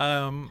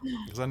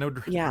 Because I know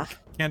Yeah.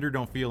 Candor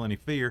don't feel any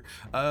fear.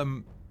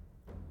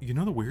 You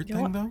know the weird You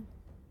know thing, though?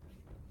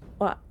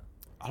 What?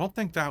 I don't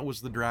think that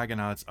was the dragon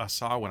I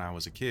saw when I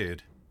was a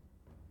kid.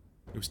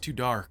 It was too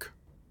dark.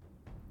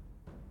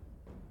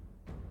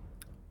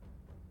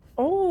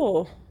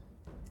 Oh.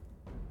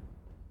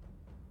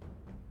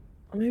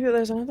 Maybe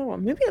there's another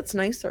one. Maybe it's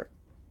nicer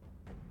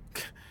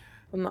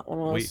than that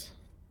one was.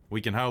 We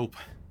can hope.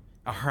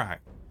 All right,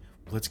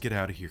 let's get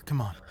out of here.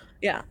 Come on.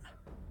 Yeah.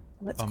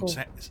 Let's go.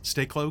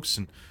 Stay close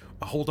and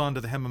hold on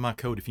to the hem of my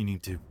coat if you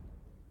need to.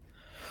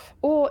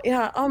 Oh,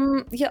 yeah.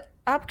 Yeah,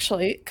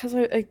 actually, because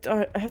I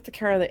have to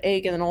carry the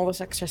egg and then all this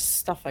extra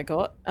stuff I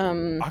got.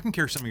 I can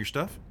carry some of your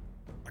stuff.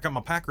 I got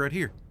my pack right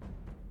here.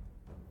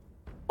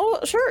 Oh,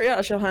 sure.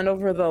 Yeah, she'll hand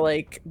over the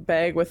like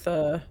bag with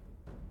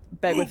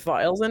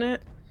vials in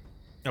it.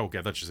 Oh,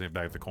 okay, that's just a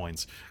bag of the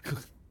coins.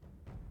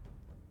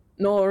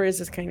 No, Riz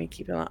is kind of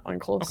keeping that one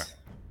close. Okay.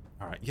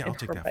 All right, yeah, In I'll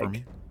take her that from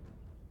bag. you.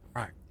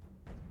 All right.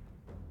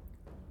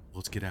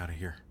 Let's get out of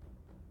here.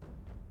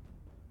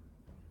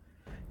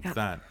 Yeah. With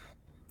that,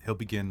 he'll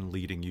begin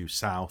leading you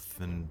south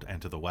and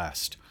to the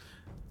west.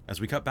 As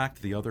we cut back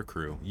to the other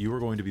crew, you are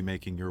going to be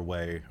making your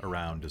way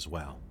around as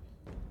well.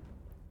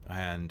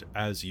 And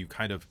as you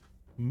kind of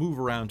move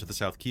around to the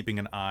south, keeping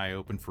an eye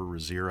open for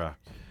Razira,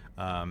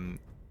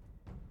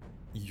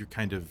 you're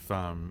kind of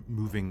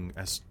moving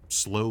as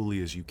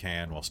slowly as you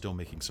can while still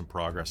making some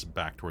progress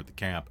back toward the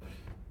camp.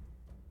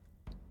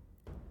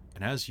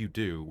 And as you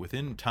do,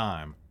 within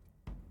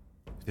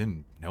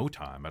no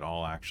time at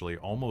all, actually,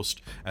 almost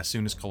as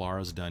soon as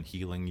Kalara's done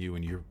healing you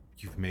and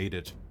you've made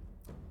it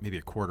maybe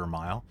a quarter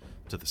mile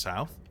to the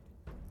south,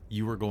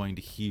 you are going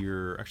to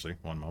hear... Actually,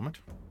 one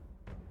moment.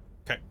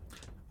 Okay.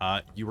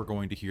 You are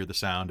going to hear the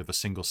sound of a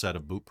single set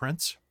of boot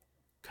prints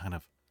kind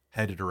of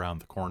headed around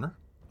the corner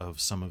of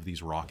some of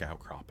these rock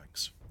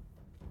outcroppings.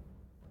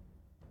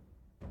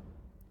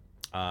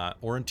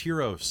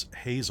 Orontiros,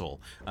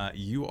 Hazel,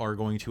 you are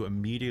going to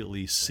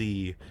immediately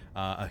see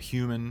a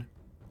human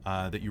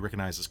that you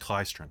recognize as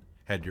Klystron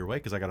head your way,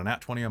 because I got a nat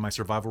 20 on my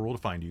survival roll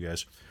to find you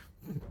guys.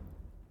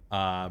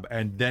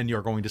 And then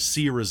you're going to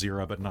see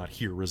Razira, but not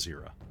hear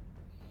Razira.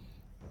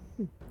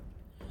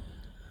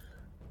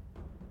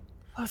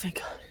 Oh, thank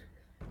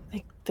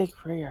God. Thank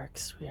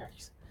Rearx.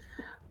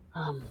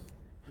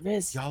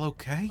 Riz. Y'all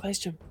okay?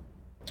 Question.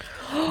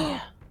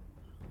 Oh,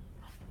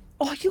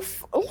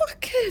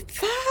 look at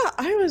that!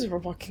 I was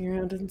walking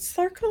around in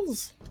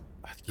circles.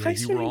 Yeah,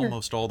 you were Klystron.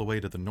 almost all the way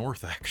to the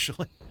north,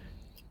 actually.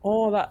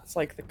 Oh, that's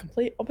like the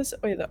complete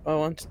opposite way that I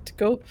wanted to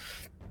go.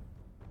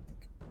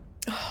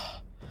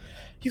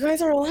 You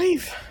guys are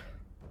alive.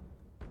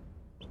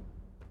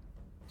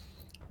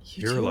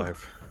 You're too.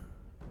 alive.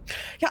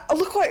 Yeah,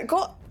 look what I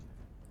got.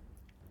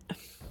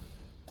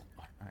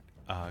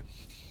 All right.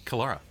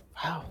 Kalara.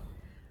 Wow.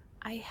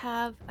 I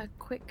have a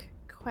quick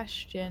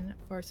question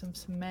for some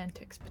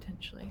semantics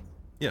potentially.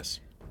 Yes.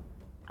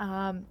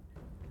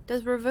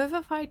 Does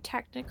Revivify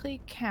technically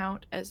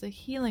count as a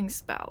healing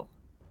spell?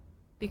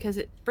 Because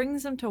it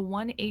brings them to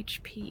 1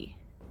 HP.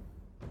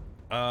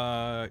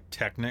 What's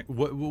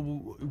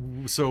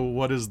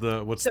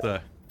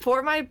the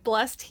For my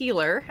Blessed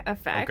Healer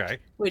effect, Okay.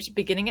 which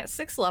beginning at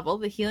 6th level,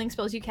 the healing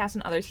spells you cast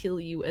on others heal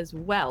you as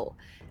well.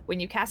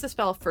 When you cast a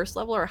spell 1st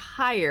level or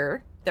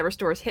higher that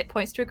restores hit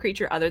points to a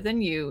creature other than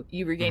you,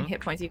 you regain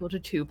hit points equal to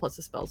 2 plus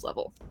the spell's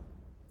level.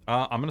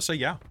 I'm gonna say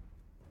yeah.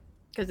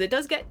 Because it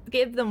does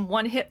give them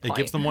 1 hit point. It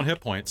gives them 1 hit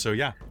point, so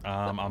yeah.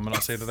 I'm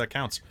gonna say that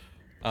counts.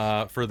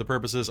 For the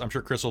purposes, I'm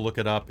sure Chris will look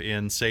it up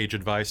in Sage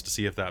Advice to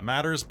see if that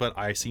matters, but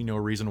I see no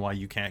reason why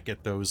you can't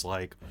get those,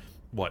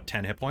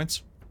 10 hit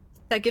points?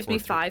 That gives Or me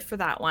 3. 5 for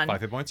that one. 5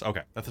 hit points?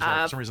 Okay. That's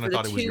for some reason I for the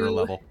thought it was your 2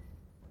 level.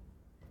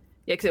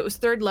 Yeah, because it was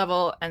 3rd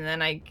level, and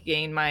then I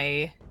gain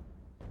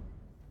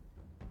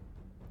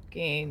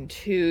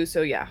 2,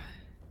 so yeah,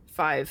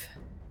 5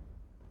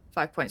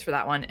 points for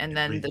that one, and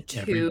then the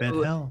Every bit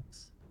 2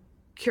 helps.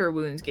 cure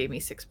wounds gave me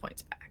 6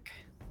 points back.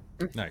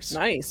 Nice.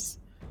 Nice.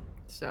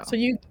 So So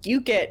you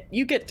get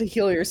to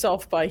heal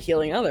yourself by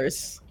healing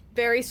others.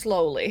 very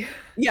slowly.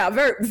 Yeah,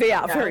 very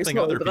Helping slowly,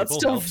 other but that's people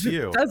still helps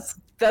you. that's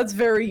that's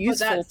very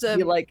useful that's to a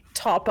be like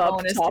top up,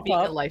 Bonus to top being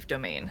a up. life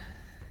domain.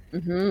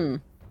 Mm-hmm.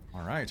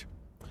 All right.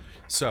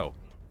 So,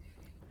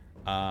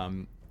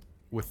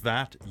 with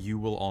that, you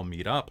will all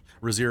meet up.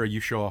 Razira, you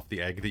show off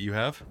the egg that you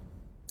have.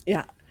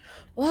 Yeah.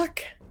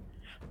 Look,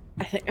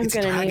 I think I'm It's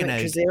a gonna name dragon it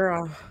egg.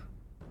 Drazera. I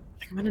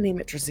think I'm gonna name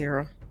it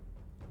Drazera.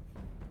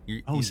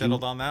 You, Oh, you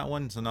settled you- on that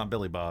one, so not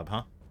Billy Bob,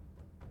 huh?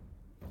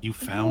 You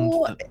found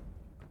No, the.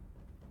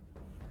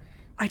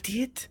 I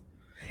did.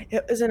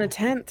 It was in a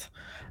tent.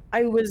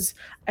 I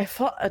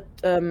fought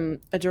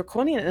a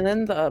draconian, and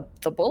then the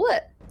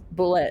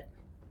bullet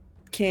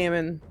came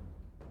and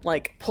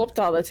like popped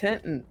out of the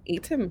tent and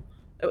ate him.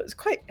 It was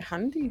quite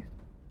handy.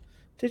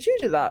 Did you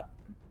do that?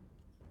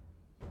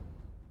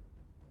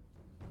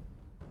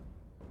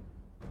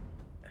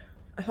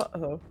 I thought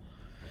so.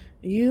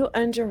 You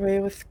end your way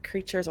with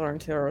creatures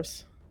aren't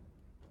yours.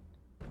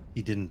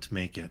 He didn't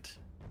make it.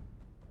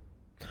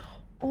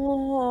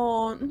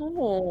 Oh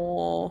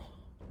no.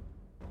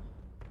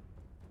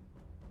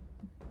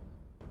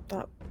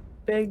 That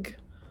big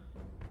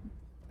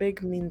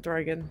mean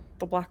dragon.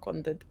 The black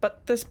one did.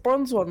 But this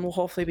bronze one will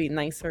hopefully be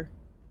nicer.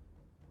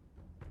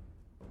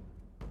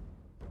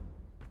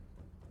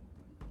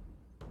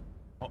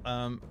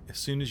 As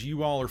soon as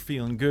you all are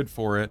feeling good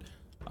for it,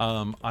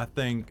 I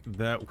think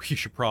that we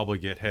should probably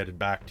get headed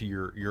back to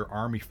your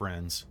army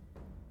friends.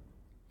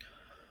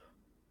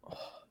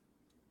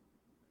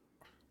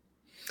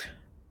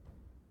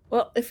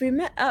 Well, if we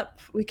met up,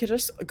 we could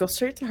just go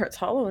straight to Heart's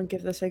Hollow and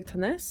give this egg to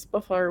Ness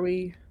before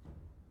we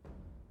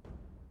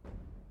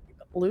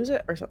lose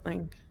it or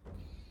something.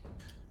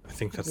 I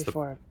think that's the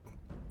Before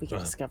we get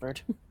uh,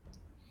 discovered.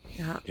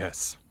 Yeah.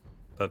 yes.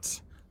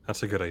 That's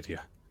a good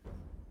idea.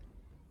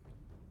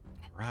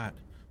 All right.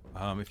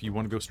 If you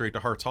want to go straight to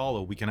Heart's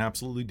Hollow, we can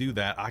absolutely do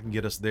that. I can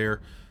get us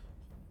there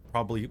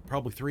probably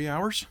 3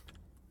 hours.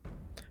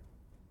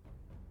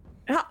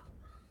 Yeah.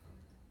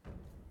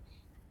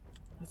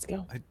 Let's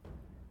go.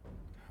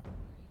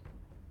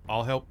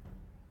 I'll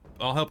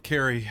help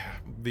carry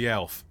the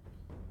elf,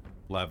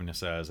 Lavina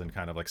says, and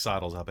kind of like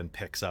sidles up and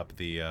picks up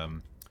the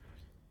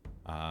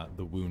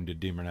wounded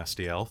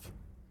Demernesti elf.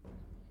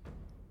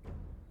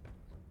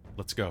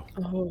 Let's go.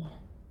 Oh.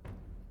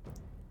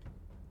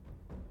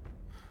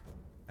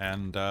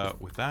 And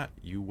with that,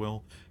 you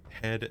will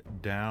head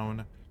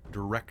down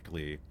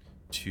directly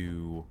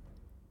to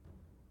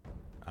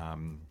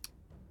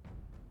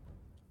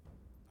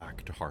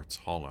back to Heart's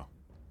Hollow.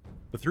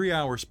 The 3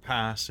 hours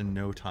pass in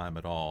no time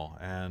at all,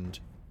 and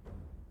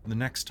the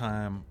next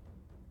time,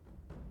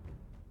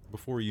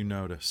 before you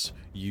notice,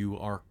 you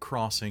are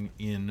crossing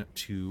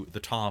into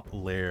the top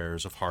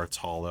layers of Heart's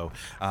Hollow,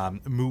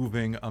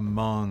 moving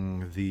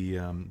among the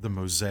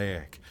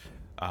mosaic,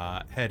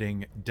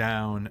 heading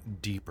down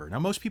deeper. Now,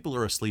 most people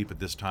are asleep at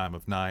this time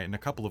of night, and a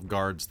couple of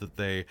guards that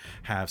they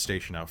have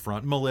stationed out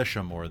front,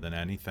 militia more than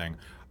anything,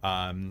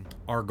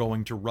 are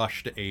going to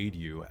rush to aid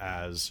you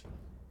as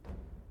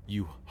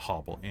you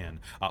hobble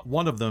in.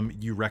 One of them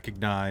you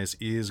recognize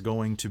is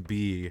going to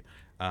be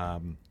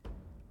End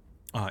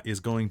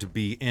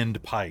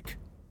Pike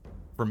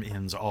from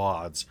End's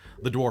Odds.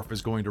 The dwarf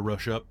is going to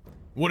rush up.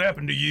 What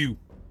happened to you?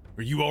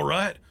 Are you all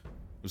right?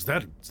 Is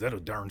that a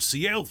darn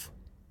sea elf?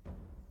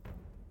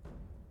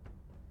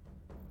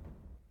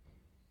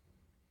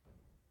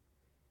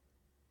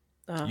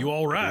 You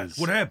all right? is.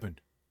 What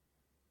happened?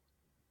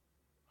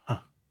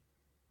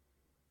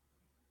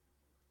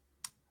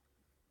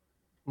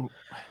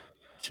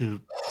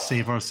 To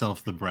save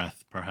ourselves the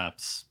breath,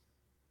 perhaps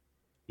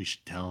we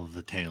should tell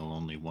the tale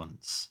only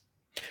once.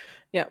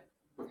 Yeah.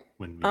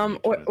 When we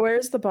meet with-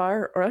 Where's the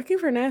bar? We're looking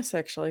for Ness,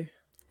 actually.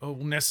 Oh,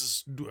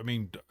 I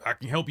mean, I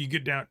can help you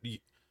get down.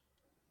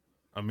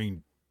 I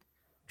mean,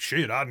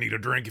 shit, I'd need a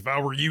drink if I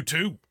were you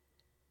too.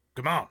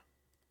 Come on.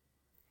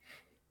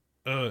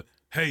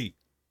 Hey,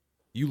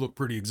 you look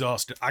pretty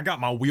exhausted. I got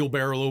my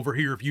wheelbarrow over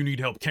here if you need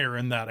help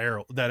carrying that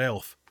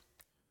elf.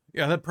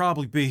 Yeah, that'd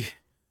probably be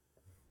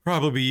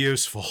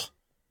useful.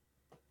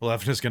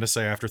 Levna's gonna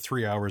say after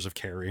 3 hours of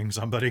carrying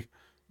somebody.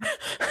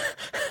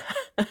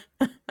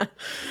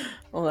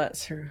 Well,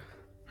 that's true.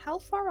 How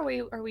far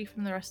away are we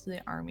from the rest of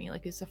the army?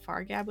 Like, is the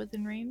Fargab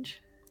within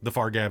range? The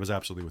Fargab is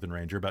absolutely within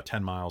range. You're about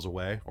 10 miles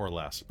away or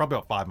less. Probably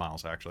about 5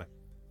 miles, actually.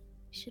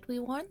 Should we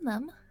warn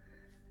them?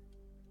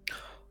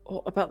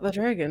 Oh, about the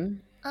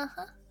dragon?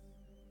 Uh-huh.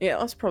 Yeah,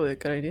 that's probably a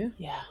good idea.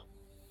 Yeah.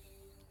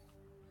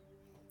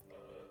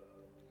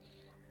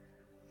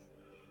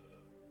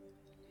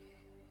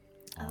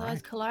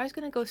 Otherwise, Kalar's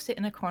gonna go sit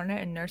in a corner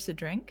and nurse a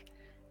drink,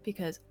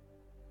 because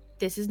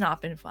this has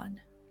not been fun.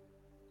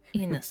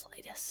 In the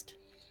slightest.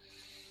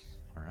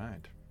 All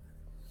right.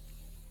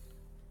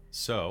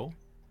 So,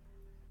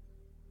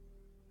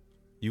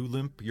 you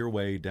limp your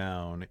way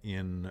down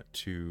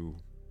into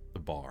the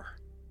bar.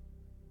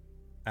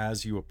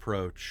 As you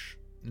approach,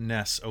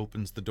 Ness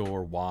opens the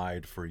door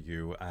wide for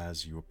you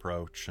as you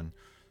approach and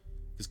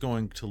is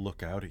going to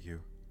look out at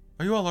you.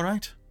 Are you all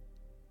right?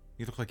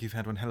 You look like you've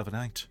had one hell of a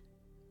night.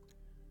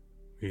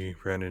 We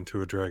ran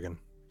into a dragon.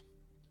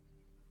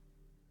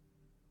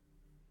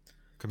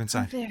 Come A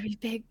inside. very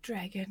big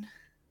dragon.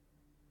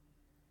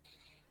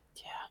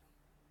 Yeah.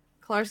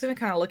 Clara's gonna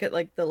kind of look at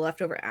like the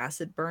leftover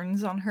acid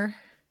burns on her.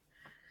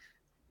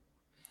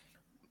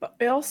 But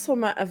I also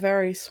met a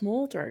very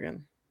small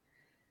dragon.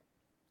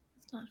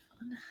 It's not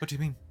fun. What do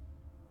you mean?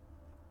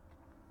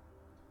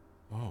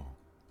 Oh.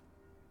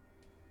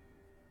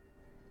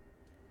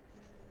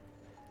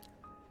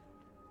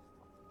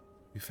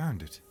 You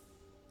found it.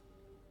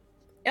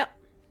 Yep.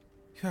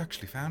 You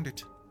actually found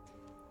it.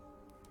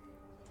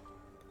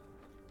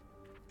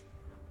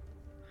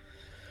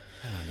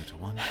 Hello, little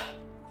one.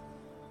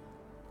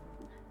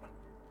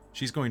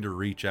 She's going to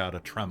reach out a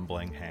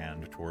trembling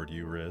hand toward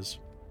you, Riz.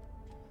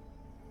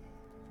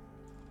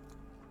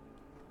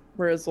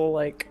 Riz will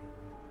like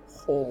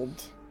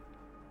hold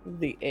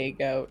the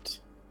egg out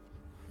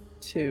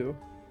to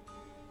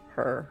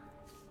her.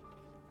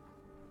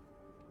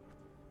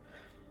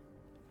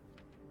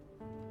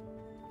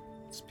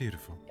 It's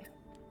beautiful.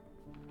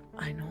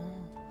 I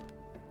know.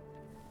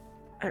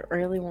 I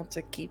really want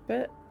to keep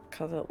it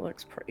because it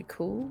looks pretty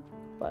cool,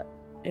 but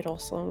it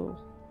also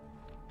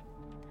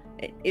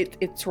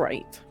it's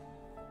right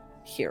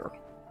here.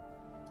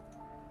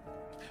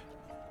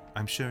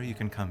 I'm sure you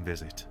can come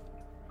visit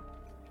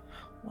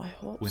I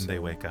hope when so. they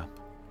wake up.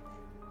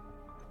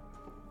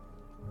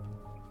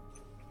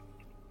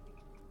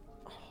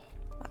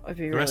 That would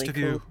be The really rest of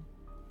cool. you,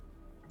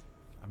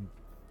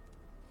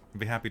 I'd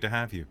be happy to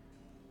have you.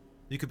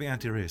 You could be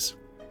Auntie Riz.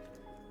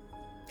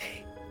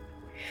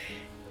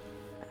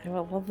 I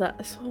will love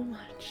that so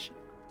much.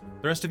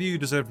 The rest of you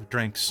deserve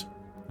drinks.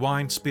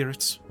 Wine,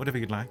 spirits, whatever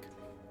you'd like.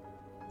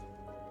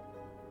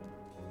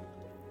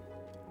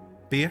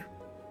 Beer?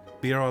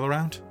 Beer all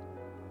around?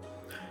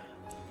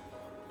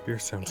 Beer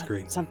sounds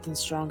great. Something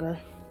stronger.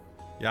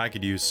 Yeah, I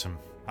could use some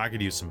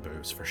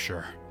booze for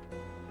sure.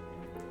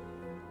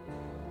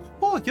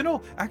 Oh, you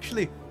know,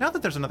 actually, now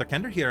that there's another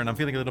Kender here and I'm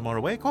feeling a little more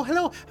awake. Oh,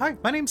 hello. Hi,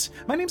 my name's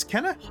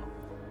Kenna.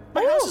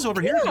 My house is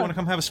over here if you want to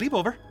come have a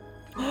sleepover.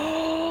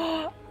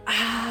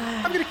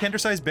 I've got a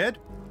Kender-sized bed.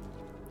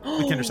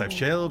 With Kender-sized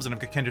shelves, and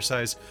I've got a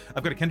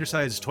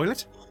Kender-sized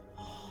toilet.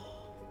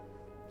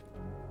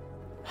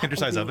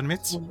 Kender-sized oven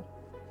mitts.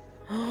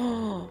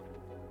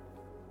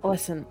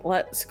 Listen,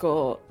 let's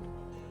go.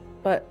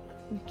 But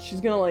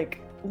she's gonna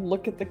like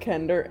look at the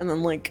Kender and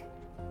then like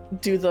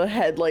do the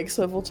head like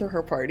swivel to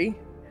her party.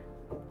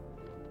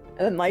 And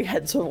then like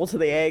head swivel to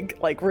the egg.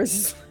 Like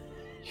Riz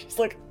she's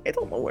like, I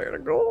don't know where to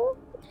go.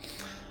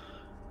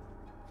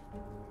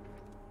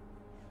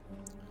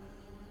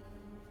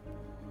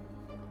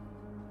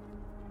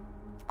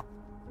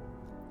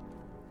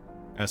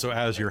 And so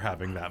as you're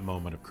having that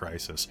moment of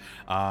crisis,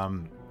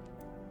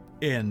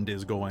 End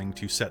is going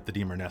to set the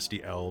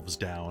Demonesti elves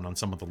down on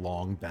some of the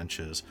long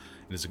benches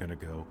and is going to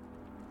go,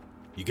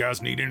 "You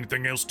guys need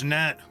anything else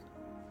tonight?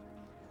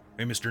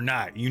 Hey, Mr.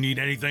 Knight, you need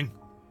anything?"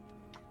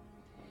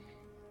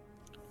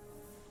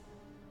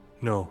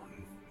 No.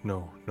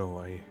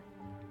 I'm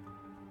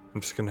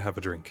just gonna have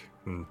a drink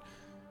and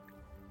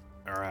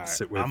All right,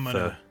 sit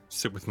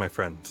with my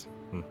friends.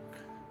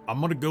 I'm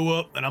gonna go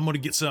up and I'm gonna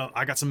get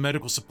I got some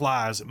medical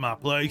supplies at my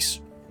place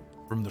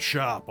from the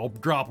shop. I'll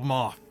drop them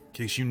off in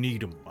case you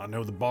need them. I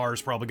know the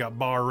bar's probably got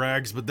bar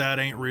rags, but that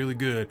ain't really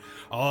good.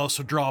 I'll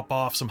also drop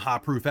off some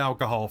high-proof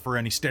alcohol for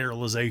any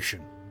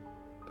sterilization.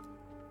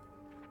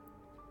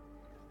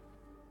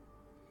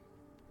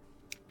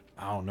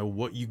 I don't know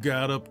what you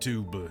got up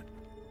to, but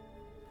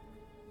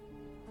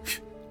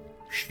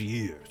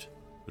shit,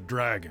 the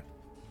dragon.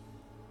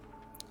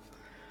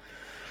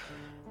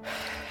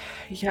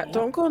 Yeah,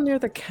 don't go near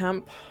the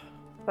camp.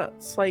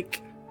 That's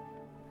like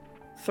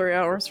 3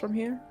 hours from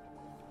here.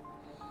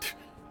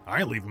 I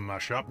ain't leaving my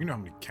shop. You know how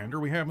many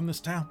Kender we have in this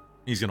town?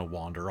 He's gonna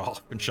wander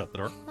off and shut the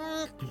door.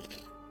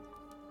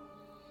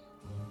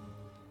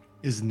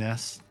 Is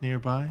Ness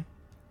nearby?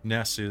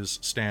 Ness is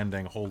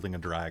standing holding a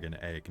dragon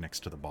egg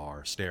next to the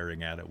bar,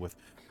 staring at it with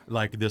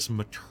like this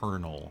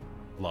maternal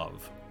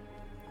love.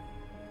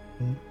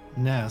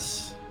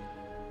 Ness,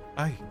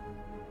 Aye.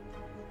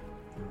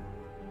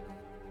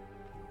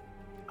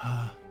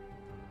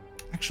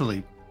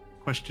 actually,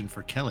 question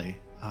for Kelly.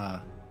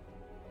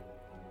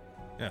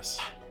 Yes.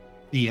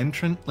 The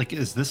entrance, like,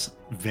 is this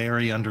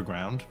very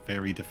underground?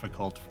 Very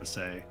difficult for,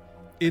 say,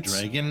 a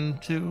dragon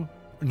to?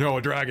 No,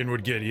 a dragon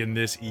would get in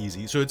this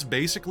easy. So it's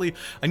basically,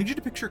 I need you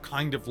to picture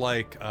kind of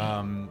like,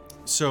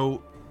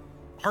 so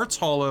Heart's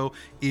Hollow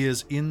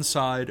is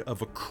inside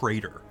of a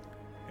crater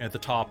at the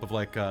top of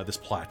like this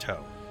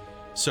plateau.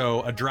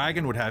 So a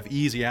dragon would have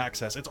easy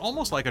access. It's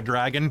almost like a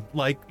dragon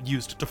like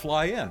used to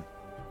fly in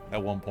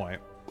at one point.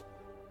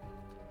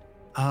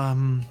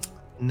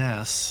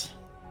 Ness,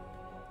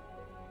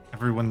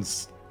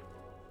 everyone's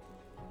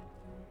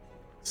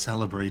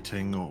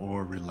celebrating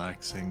or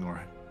relaxing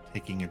or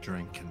taking a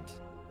drink, and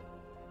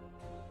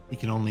you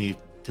can only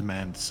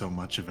demand so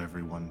much of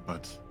everyone,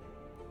 but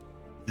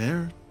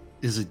there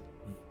is an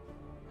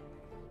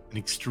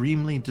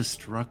extremely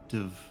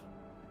destructive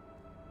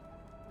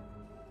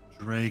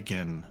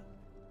dragon,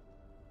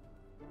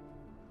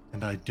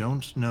 and I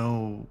don't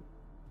know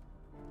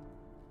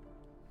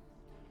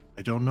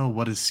I don't know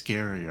what is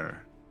scarier.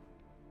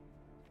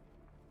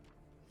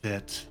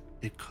 That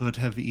it could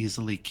have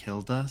easily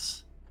killed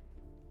us,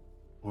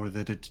 or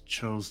that it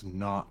chose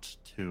not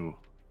to.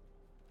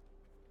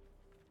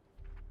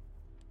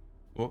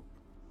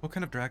 What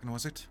kind of dragon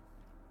was it?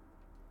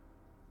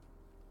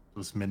 It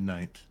was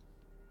midnight.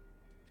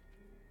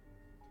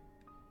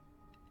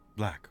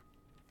 Black.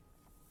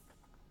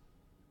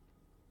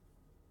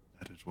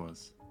 That it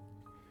was.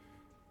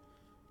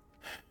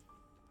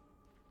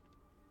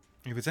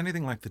 If it's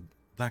anything like the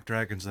black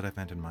dragons that I've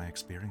met in my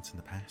experience in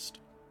the past.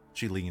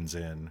 She leans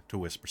in to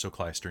whisper so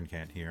Clystern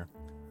can't hear.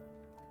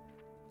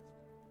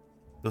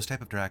 Those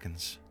type of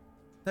dragons,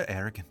 they're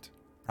arrogant,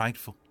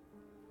 prideful.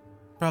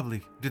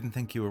 Probably didn't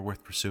think you were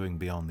worth pursuing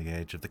beyond the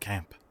age of the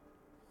camp.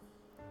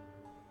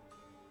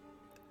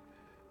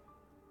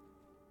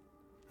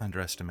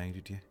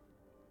 Underestimated you.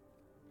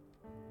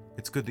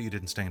 It's good that you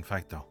didn't stay and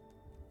fight, though.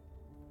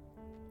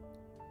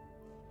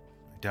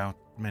 I doubt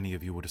many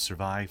of you would have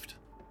survived,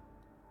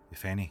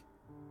 if any.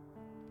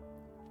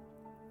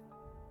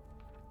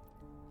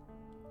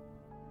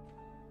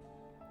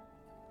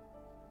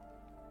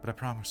 But I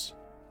promise,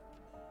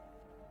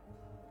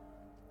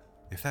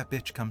 if that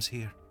bitch comes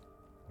here,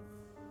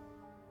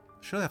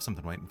 she'll have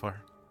something waiting for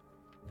her.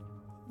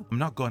 I'm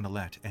not going to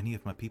let any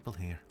of my people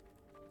here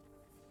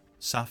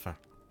suffer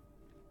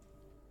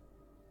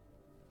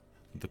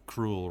the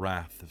cruel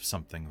wrath of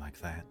something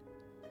like that.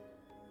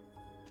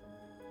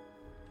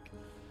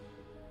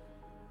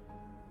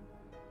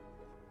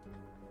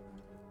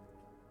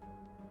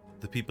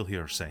 The people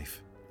here are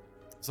safe,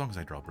 as long as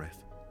I draw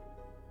breath.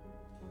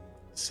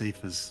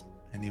 Safe as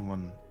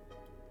anyone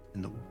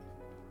in the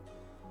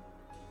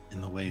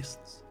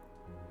wastes.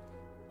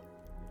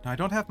 Now, I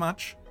don't have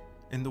much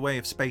in the way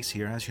of space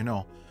here, as you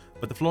know,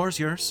 but the floor is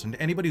yours, and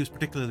anybody who's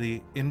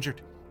particularly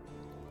injured.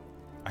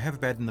 I have a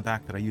bed in the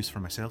back that I use for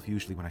myself,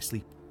 usually when I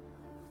sleep.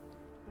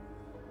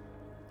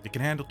 It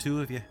can handle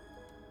 2 of you.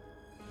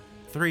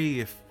 3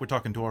 if we're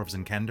talking dwarves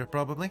and Kender,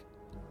 probably.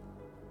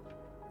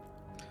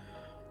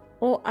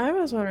 Well, I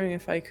was wondering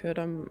if I could,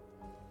 Oh,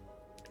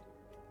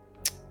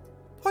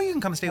 you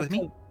can come and stay with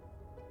me.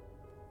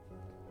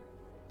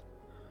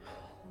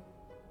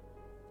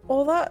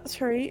 Oh, that's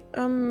right.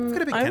 got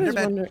a big I Kender was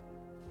bed. wondering.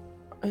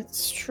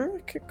 It's true.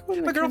 I could go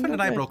in My the girlfriend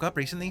and Kender I bed. broke up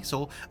recently,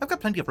 so I've got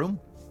plenty of room.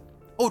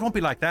 Oh, don't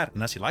be like that,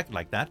 unless you like it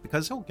like that,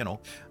 because, oh, you know,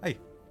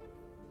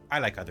 I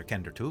like other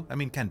Kender too. I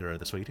mean, Kender are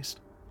the sweetest.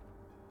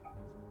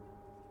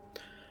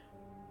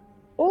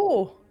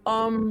 Oh,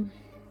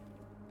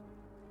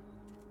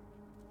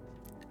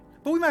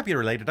 But we might be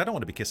related. I don't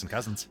want to be kissing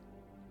cousins.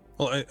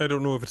 Well, I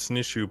don't know if it's an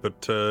issue,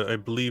 but I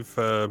believe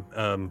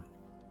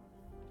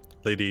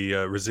Lady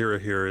Razira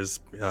here is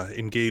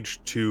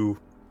engaged to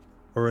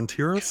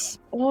Orontiros.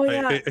 oh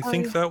yeah. I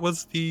think that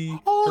was the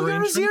Oh, you're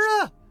arrangement.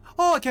 Azira!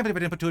 Oh, I can't believe I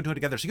didn't put 2 and 2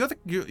 together. So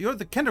you're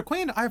the Kender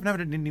Queen?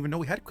 Didn't even know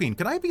we had a queen.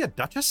 Could I be a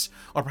duchess?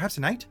 Or perhaps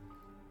a knight?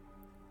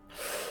 Do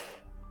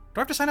I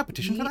have to sign a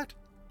petition for that?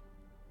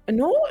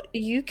 No,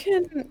 you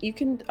can.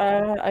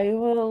 I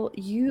will.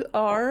 You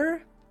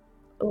are,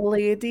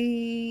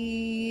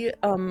 Lady.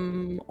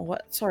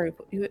 What? Sorry.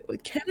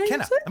 Kenna.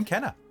 Kenna. I'm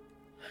Kenna.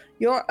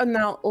 You're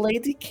now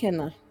Lady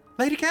Kenna.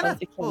 Lady Kenna.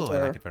 Lady Oh, I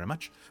Kender. like it very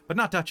much. But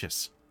not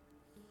duchess.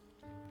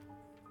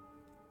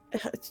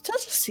 It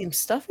just seems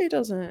stuffy,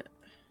 doesn't it?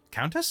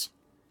 Countess?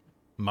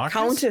 Marcus?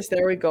 Countess.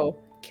 There we go.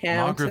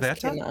 Countess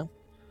Margravetta? Kenna.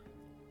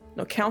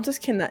 No, Countess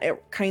Kenna.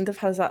 It kind of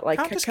has that like.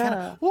 Countess caca.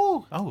 Kenna.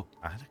 Oh,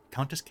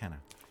 Countess Kenna.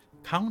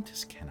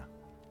 Countess Kenna.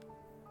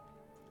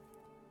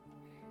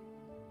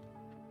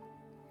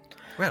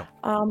 Well,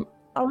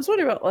 I was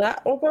wondering about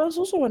that. Oh, but I was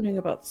also wondering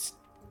about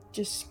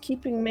just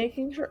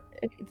making sure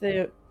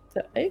the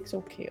egg's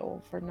okay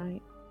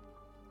overnight.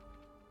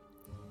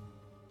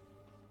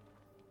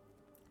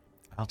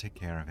 I'll take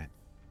care of it.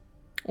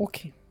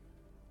 Okay.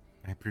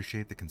 I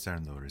appreciate the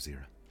concern, though,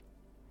 Razira.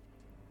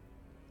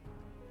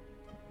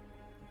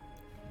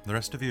 The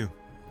rest of you,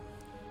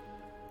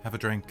 have a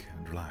drink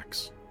and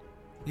relax.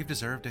 You've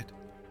deserved it.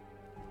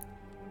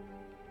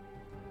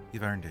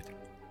 You've earned it.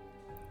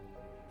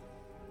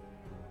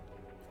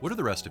 What are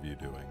the rest of you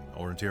doing?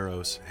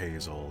 Orontiros,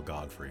 Hazel,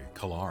 Godfrey,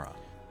 Kalara.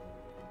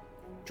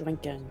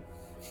 Drinking.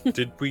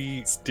 Did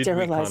we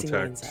Sterilizing the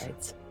contact?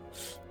 insides.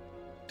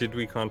 Did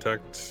we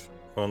contact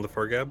on the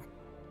Fargab?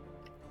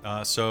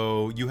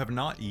 So you have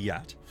not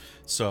yet.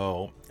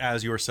 So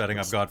as you are setting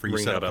up Godfrey, you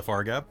bring set up that the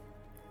Fargab.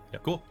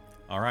 Yep. Cool.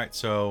 All right.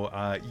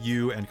 So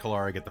you and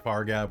Kalara get the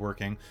Fargab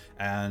working,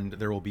 and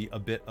there will be a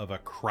bit of a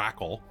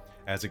crackle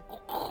as it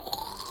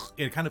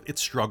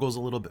struggles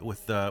a little bit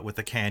with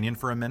the canyon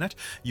for a minute.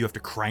 You have to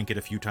crank it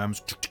a few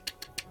times,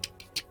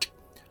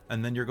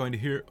 and then you're going to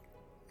hear.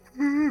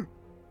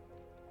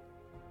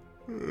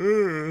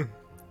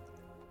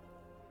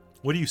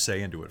 What do you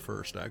say into it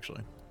first,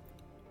 actually?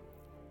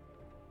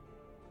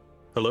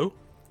 Hello?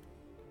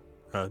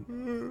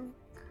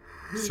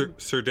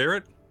 Sir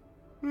Darrett?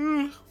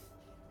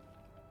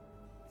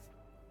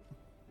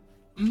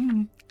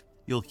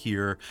 You'll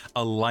hear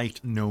a light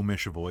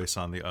gnomish voice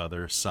on the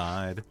other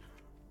side.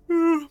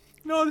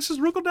 No, this is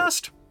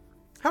Ruckledust.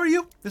 How are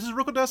you? This is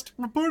Rookledust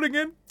reporting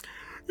in.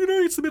 You know,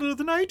 it's the middle of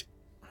the night.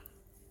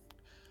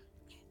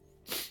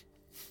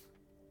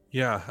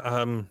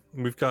 Yeah,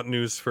 we've got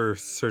news for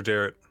Sir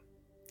Darrett.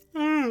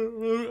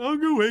 I'll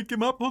go wake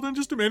him up. Hold on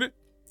just a minute.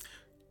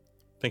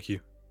 Thank you.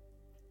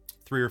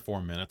 3 or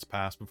 4 minutes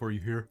pass before you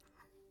hear.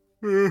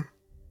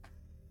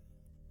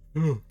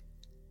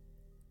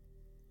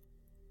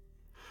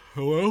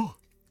 Hello?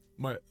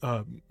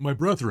 My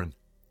brethren.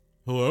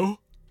 Hello?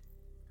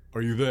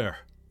 Are you there?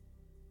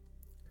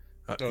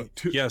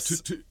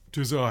 Yes.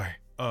 Tis I.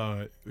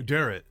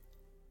 Darrett.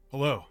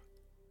 Hello.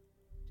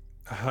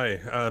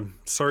 Hi.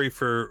 Sorry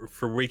for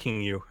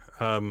waking you.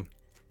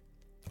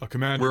 A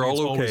commander We're needs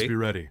all always okay. be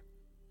ready.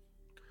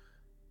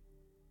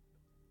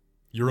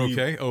 You're We-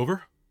 okay?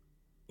 Over?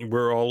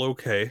 We're all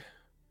okay.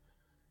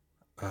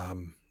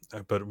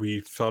 But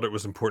we thought it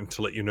was important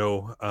to let you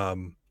know,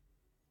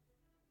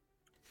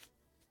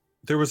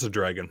 there was a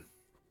dragon.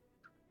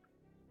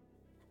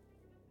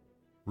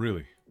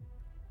 Really?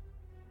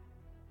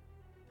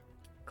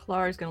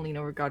 Clara's gonna lean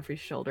over Godfrey's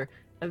shoulder.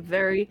 A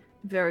very,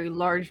 very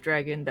large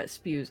dragon that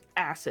spews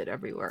acid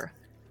everywhere.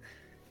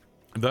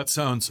 That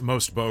sounds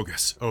most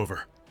bogus.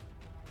 Over.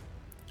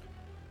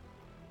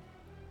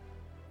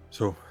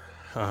 So,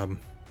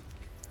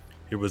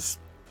 it was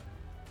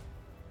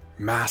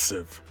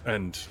massive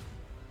and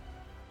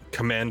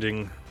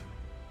commanding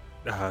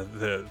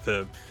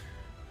their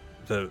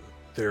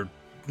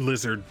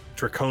lizard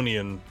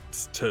draconians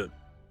to.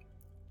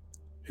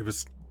 It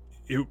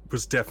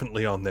was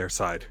definitely on their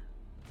side.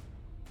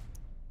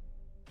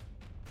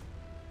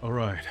 All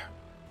right.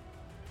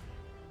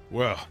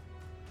 Well,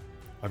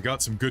 I've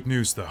got some good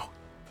news, though.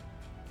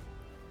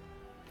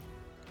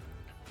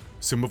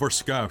 Some of our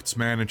scouts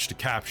managed to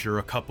capture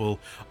a couple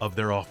of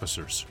their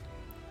officers.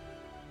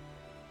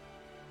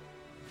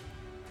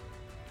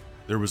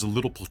 There was a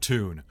little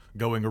platoon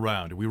going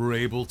around, and we were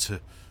able to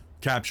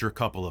capture a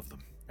couple of them.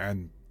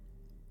 And,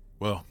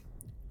 well,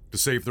 to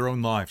save their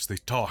own lives, they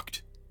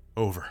talked.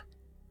 Over.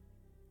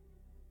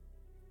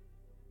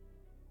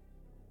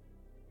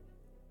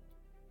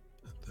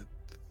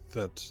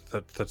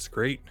 That's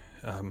great.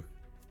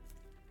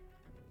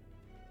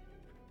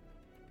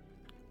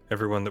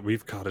 Everyone that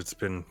we've caught, it's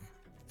been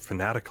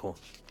fanatical.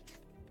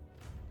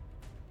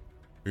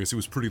 I guess it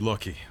was pretty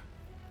lucky.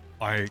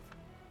 Can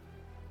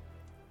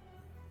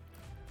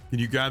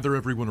you gather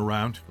everyone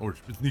around, or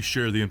at least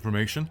share the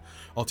information?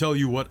 I'll tell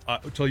you what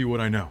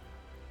I know.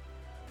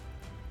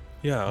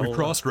 Yeah, We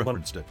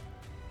cross-referenced it.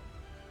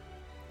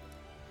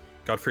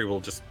 Godfrey will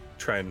just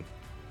try and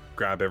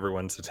grab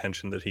everyone's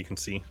attention that he can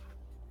see.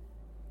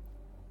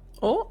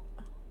 Oh,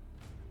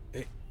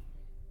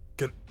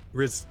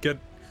 Riz, get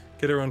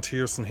everyone to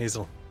Tears and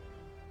Hazel.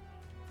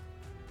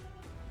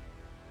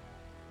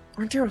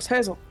 Arteros,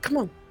 Hazel, come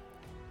on.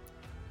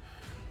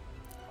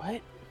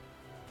 What?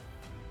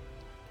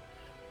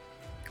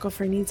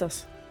 Godfrey needs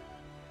us.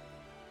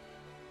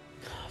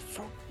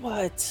 For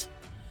what?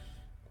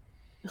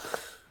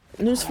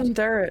 News from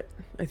Darrett,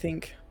 I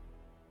think.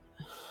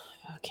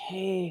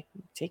 Okay,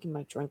 I'm taking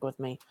my drink with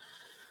me.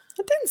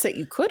 I didn't say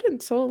you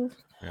couldn't, so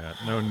Yeah,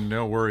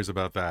 no worries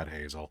about that,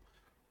 Hazel.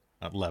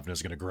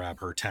 Levna's gonna grab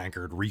her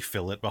tankard,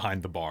 refill it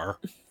behind the bar,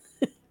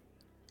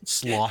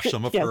 slosh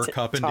some of Yeah, her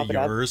cup into top it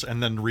up. yours,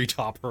 and then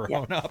retop her Yeah.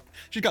 own up.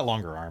 She's got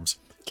longer arms.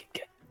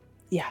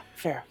 Yeah,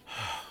 fair.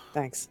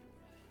 Thanks.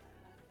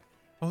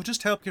 Oh,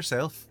 just help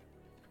yourself.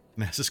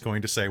 Ness is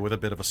going to say with a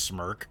bit of a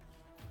smirk.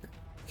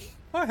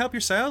 Oh, help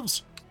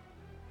yourselves.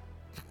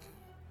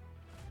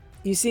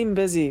 You seem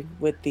busy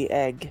with the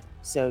egg,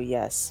 so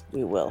yes,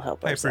 we will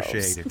help I ourselves.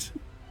 appreciate it.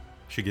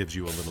 She gives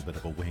you a little bit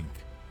of a wink.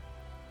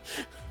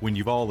 When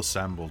you've all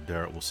assembled,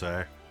 Darrett will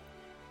say,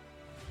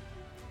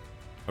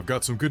 I've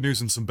got some good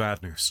news and some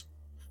bad news.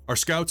 Our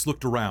scouts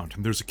looked around,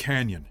 and there's a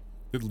canyon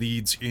that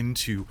leads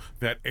into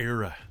that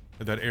area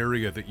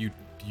that you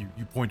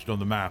pointed on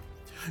the map.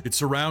 It's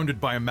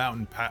surrounded by a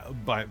mountain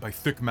by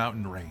thick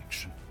mountain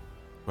range.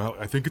 Well,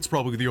 I think it's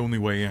probably the only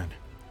way in.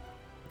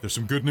 There's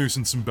some good news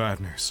and some bad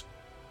news.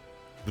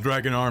 The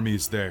dragon army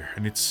is there,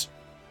 and it's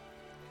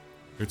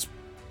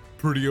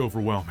pretty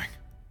overwhelming.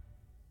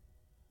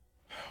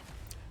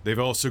 They've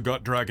also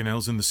got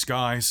dragonels in the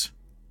skies,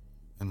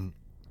 and,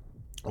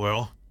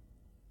 well,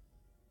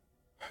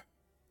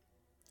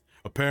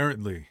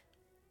 apparently,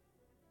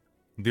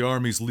 the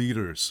army's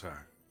leaders,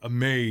 a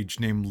mage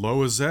named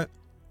Loazet,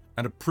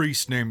 and a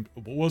priest named,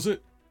 what was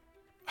it?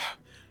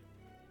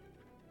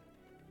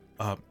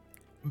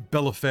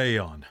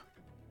 Belaphaon,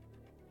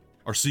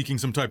 are seeking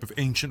some type of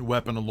ancient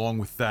weapon along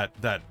with that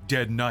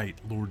dead knight,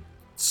 Lord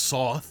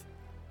Soth.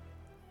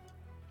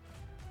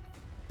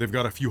 They've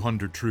got a few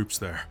hundred troops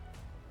there.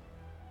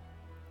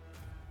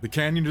 The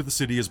canyon to the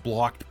city is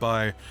blocked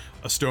by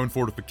a stone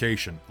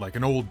fortification, like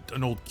an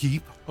old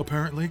keep,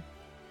 apparently.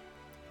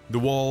 The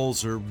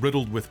walls are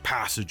riddled with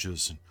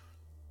passages, and,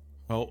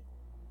 well,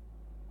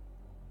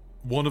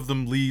 one of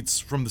them leads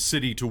from the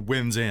city to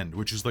Wind's End,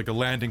 which is like a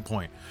landing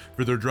point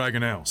for their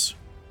dragonels.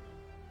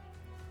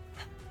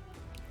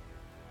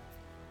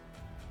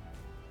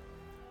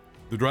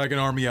 The dragon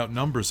army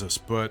outnumbers us,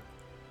 but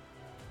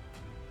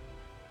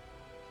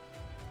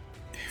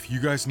You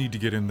guys need to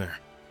get in there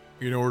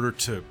in order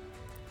to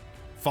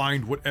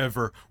find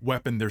whatever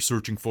weapon they're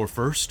searching for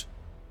first.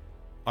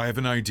 I have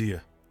an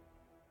idea.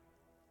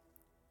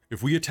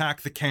 If we attack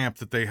the camp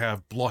that they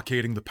have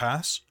blockading the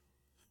pass,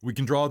 we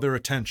can draw their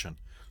attention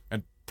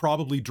and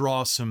probably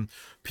draw some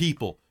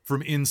people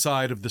from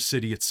inside of the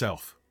city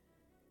itself.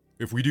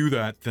 If we do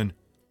that, then,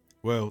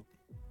 well,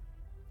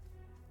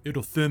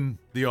 it'll thin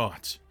the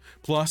odds.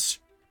 Plus,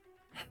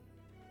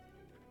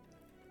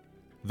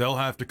 they'll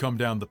have to come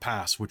down the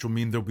pass, which will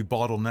mean they'll be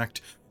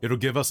bottlenecked. It'll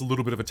give us a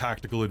little bit of a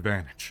tactical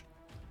advantage.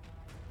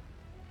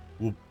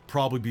 We'll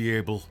probably be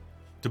able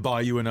to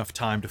buy you enough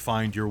time to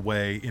find your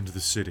way into the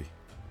city.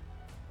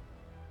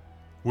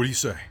 What do you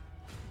say?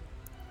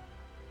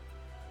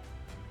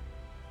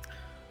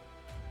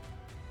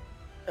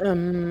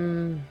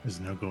 There's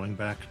no going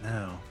back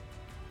now.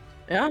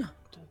 Yeah.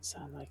 Doesn't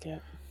sound like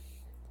it.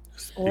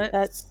 Let's go.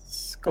 That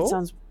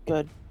sounds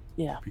good.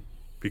 Yeah.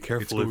 Be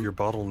careful if you're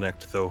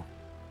bottlenecked, though.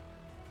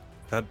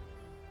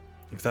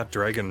 If that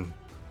dragon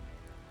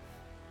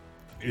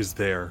is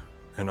there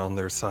and on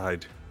their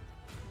side,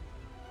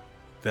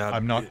 that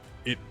I'm not.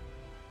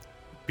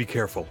 Be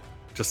careful.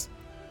 Just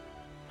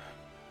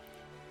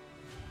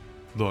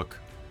Look,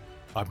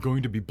 I'm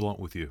going to be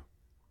blunt with you.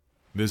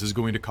 This is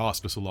going to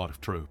cost us a lot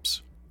of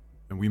troops,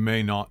 and we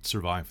may not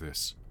survive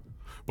this.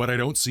 But I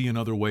don't see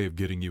another way of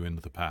getting you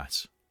into the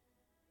pass.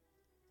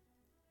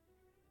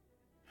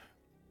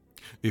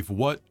 If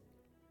what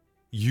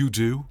you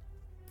do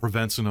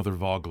prevents another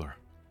Vogler,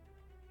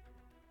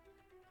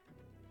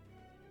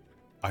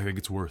 I think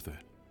it's worth it.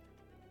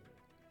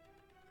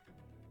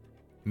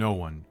 No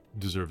one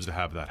deserves to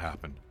have that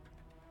happen.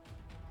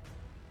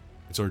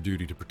 It's our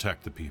duty to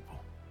protect the people.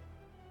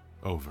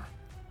 Over.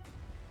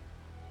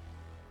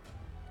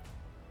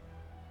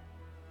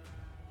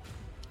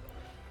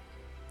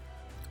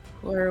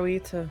 Who are we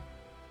to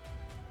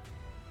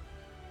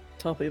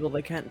tell people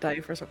they can't die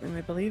for something they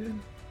believe in?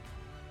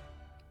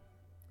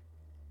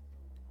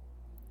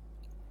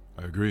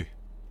 I agree.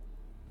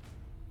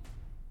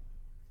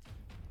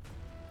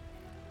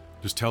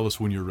 Just tell us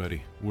when you're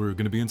ready. We're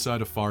going to be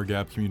inside of Far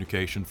Gap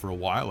communication for a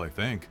while, I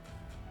think.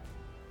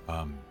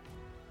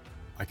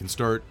 I can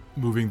start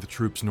moving the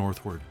troops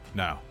northward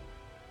now,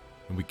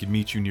 and we can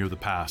meet you near the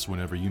pass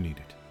whenever you need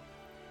it.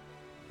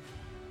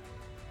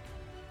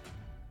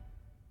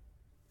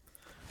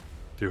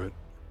 do it.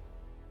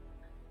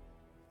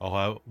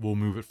 We'll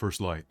move at first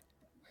light.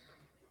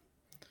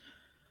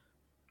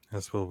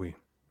 As will we.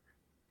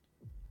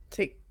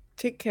 Take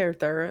care,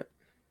 Thurrett.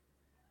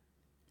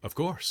 Of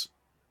course.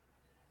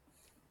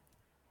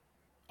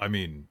 I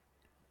mean,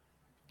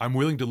 I'm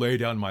willing to lay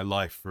down my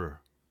life for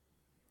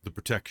the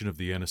protection of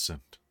the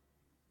innocent.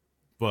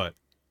 But,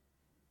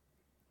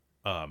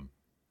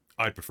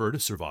 I'd prefer to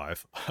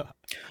survive.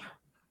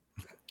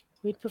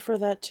 We'd prefer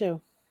that too.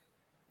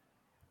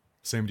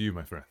 Same to you,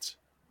 my friends.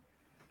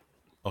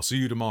 I'll see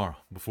you tomorrow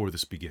before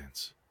this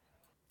begins.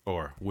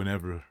 Or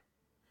whenever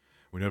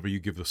you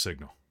give the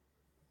signal.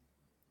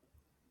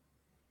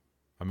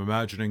 I'm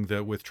imagining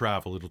that with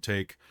travel it'll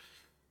take,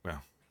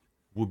 well,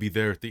 we'll be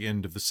there at the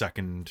end of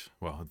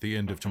at the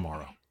end of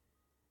tomorrow.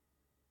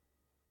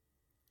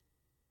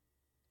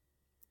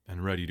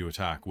 And ready to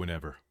attack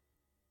whenever.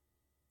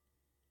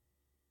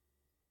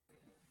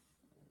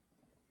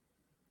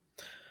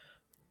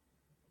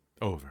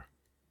 Over.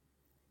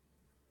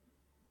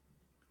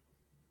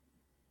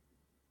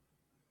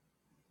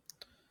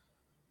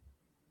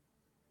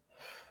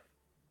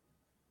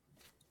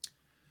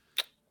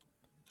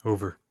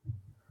 Over.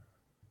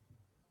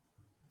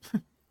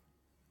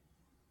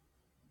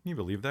 Can you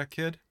believe that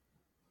kid?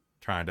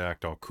 Trying to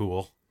act all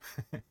cool.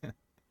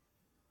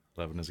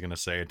 Levin is going to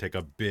say and take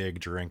a big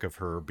drink of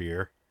her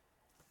beer.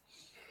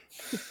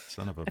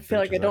 Son of a I feel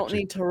bitch like I is don't actually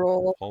need to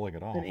roll pulling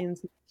it off. an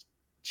instant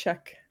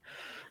check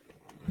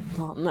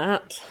on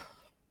that.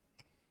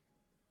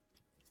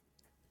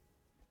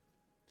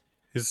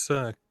 Is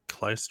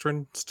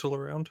Clystron still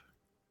around?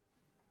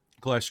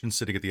 Collection's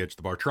sitting at the edge of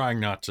the bar, trying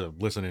not to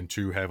listen in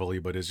too heavily,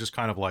 but is just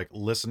kind of like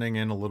listening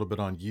in a little bit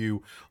on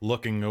you,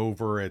 looking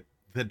over at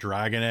the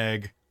dragon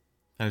egg.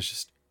 And it's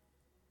just,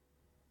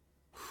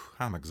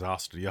 I'm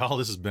exhausted, y'all.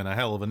 This has been a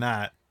hell of a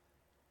night.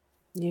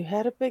 You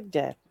had a big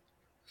day.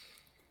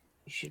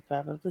 You should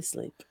probably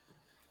sleep.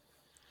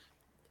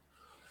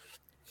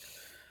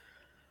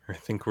 I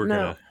think we're No.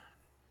 gonna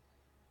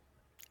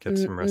get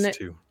some rest Ne-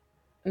 too.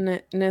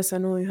 Ness, I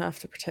know you have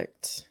to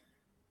protect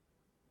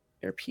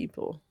your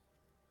people,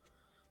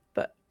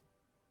 but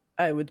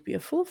I would be a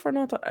fool for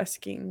not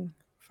asking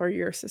for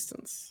your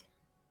assistance.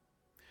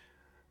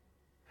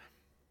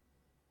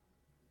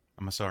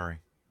 I'm sorry,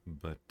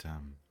 but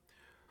I'm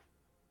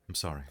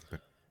sorry,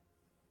 but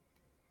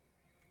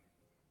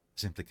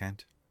simply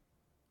can't.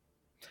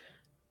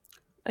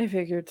 I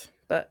figured,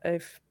 but I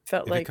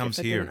felt If like it comes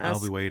if I here, didn't I'll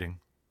ask, be waiting.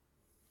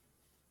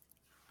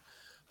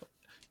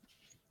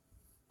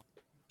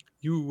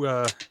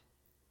 You,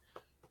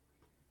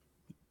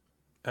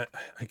 I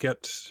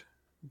get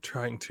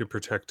trying to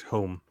protect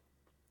home,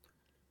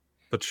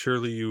 but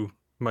surely you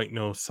might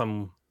know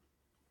some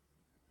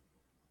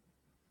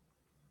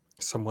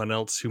someone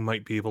else who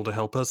might be able to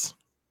help us?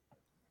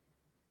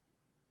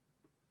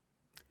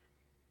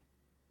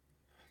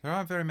 There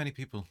aren't very many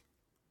people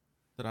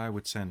that I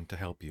would send to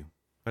help you,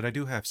 but I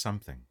do have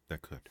something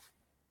that could.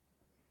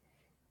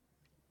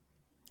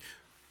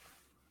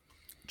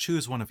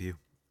 Choose one of you.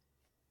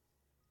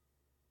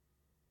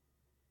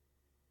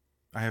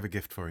 I have a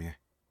gift for you.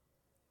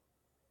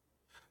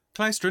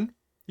 Clystron,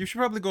 you should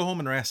probably go home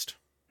and rest.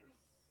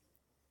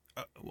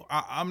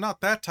 I'm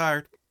not that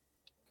tired.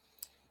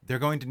 They're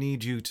going to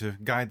need you to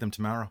guide them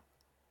tomorrow.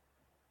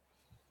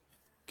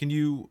 Can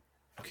you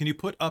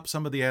put up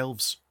some of the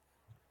elves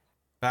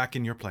back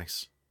in your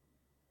place?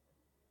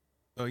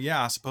 Oh,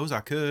 yeah, I suppose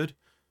I could.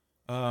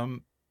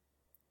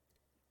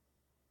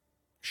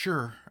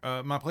 Sure.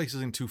 My place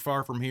isn't too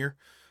far from here.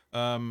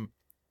 Kenna,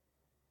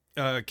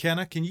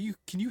 can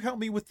you help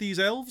me with these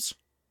elves?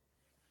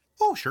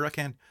 Oh, sure I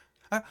can.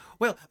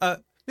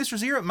 Miss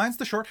Razira, mine's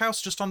the short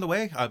house just on the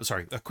way.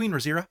 Queen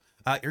Razira,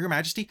 Your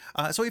Majesty.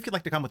 So if you'd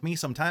like to come with me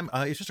sometime,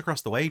 it's just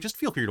across the way. Just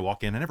feel free to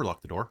walk in. I never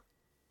lock the door.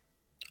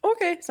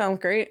 Okay, sounds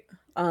great.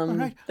 All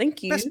right.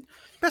 Thank you.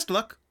 Best of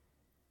luck.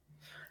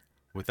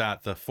 With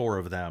that, the four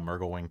of them are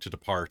going to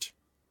depart.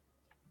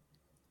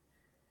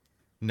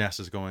 Ness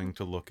is going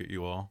to look at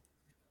you all.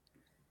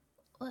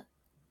 What?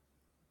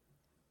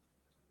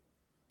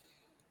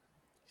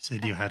 You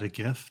said you had a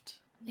gift?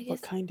 I guess,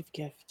 What kind of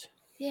gift?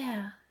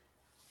 yeah.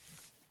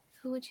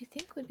 Who would you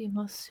think would be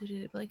most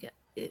suited? Like,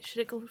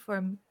 should it go for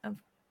a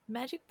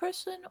magic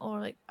person, or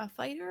like a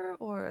fighter,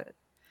 or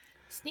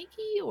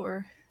sneaky,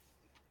 or?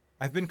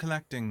 I've been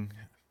collecting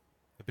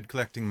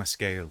my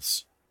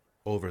scales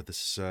over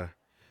this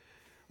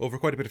over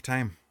quite a bit of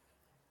time.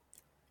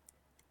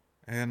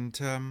 And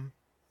I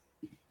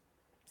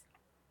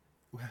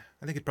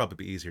think it'd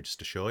probably be easier just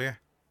to show you.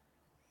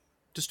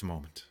 Just a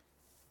moment.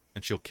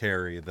 And she'll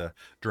carry the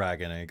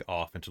dragon egg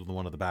off into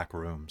one of the back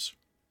rooms.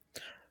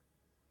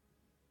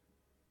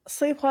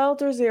 Sleep well,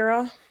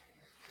 Drazira.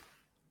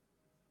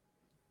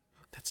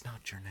 That's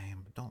not your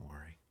name, but don't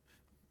worry.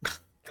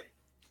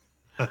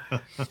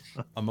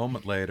 A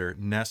moment later,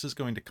 Ness is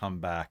going to come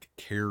back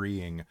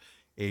carrying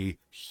a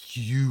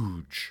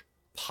huge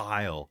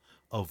pile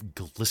of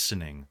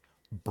glistening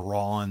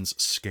bronze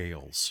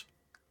scales.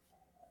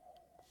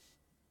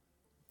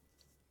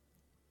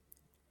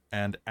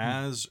 And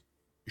as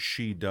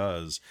she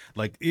does,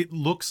 like, it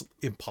looks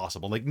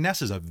impossible. Like,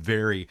 Ness is a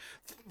very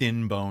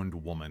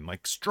thin-boned woman,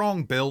 like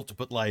strong built,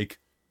 but like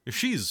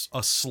she's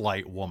a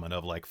slight woman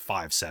of like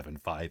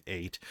 5'7",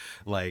 5'8",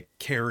 like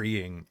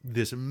carrying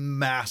this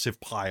massive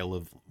pile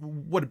of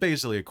what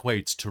basically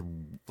equates to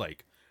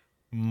like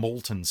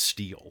molten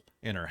steel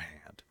in her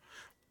hand.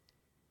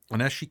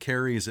 And as she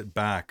carries it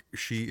back,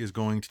 she is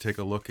going to take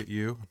a look at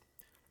you.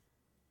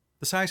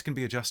 The size can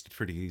be adjusted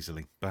pretty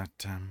easily,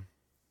 but I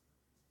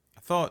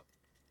thought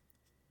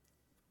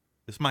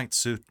this might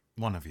suit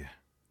one of you.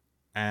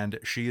 And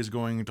she is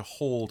going to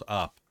hold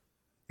up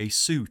a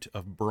suit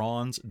of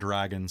bronze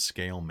dragon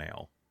scale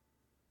mail.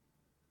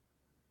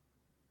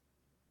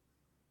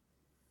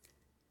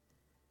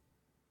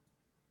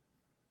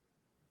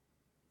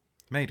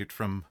 Made it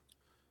from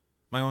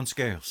my own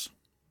scales.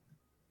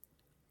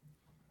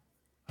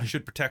 I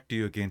should protect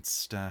you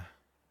against, bit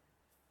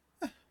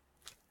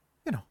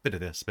of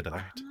this, bit of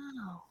that.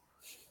 Wow,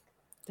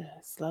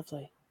 That's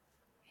lovely.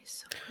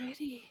 it's so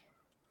pretty.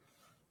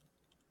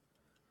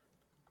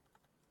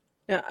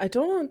 Yeah, I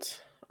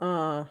don't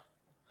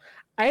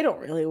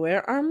really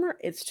wear armor.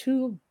 It's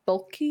too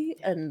bulky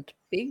and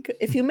big.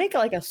 If you make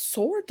like a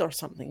sword or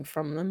something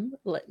from them,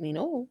 let me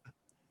know.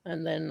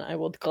 And then I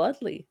would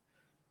gladly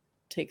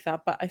take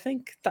that. But I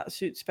think that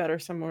suits better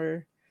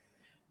somewhere.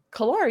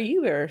 Kalar,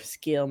 you wear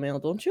scale mail,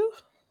 don't you?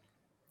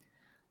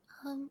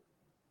 I'm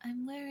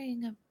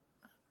wearing a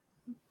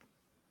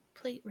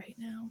plate right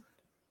now.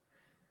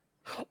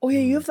 Oh yeah,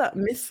 you have that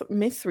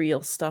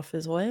mithril stuff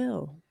as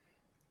well.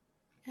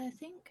 I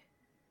think.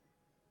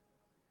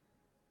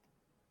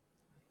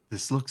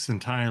 This looks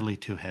entirely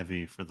too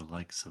heavy for the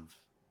likes of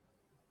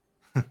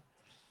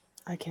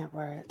I can't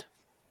wear it.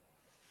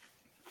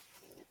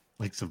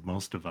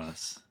 most of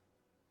us.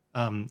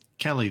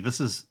 Kelly, this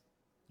is,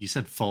 you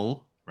said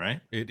full,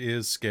 right? It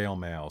is scale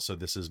mail, so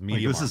this is Like,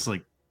 medium. this is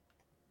like,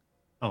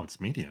 oh, it's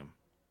medium.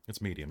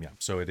 It's medium, yeah.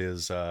 So it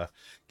is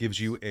gives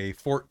you a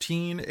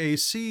 14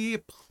 AC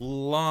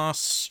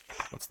plus,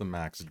 what's the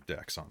max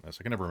dex on this?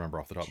 I can never remember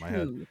off the top of my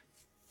head. 2.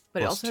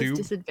 But it Plus also 2? has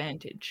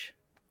disadvantage.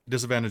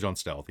 Disadvantage on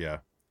stealth, yeah.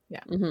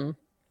 Mm-hmm.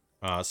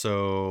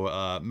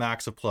 So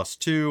max of plus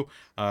 2.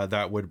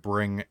 That would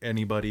bring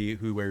anybody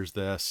who wears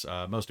this.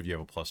 Most of you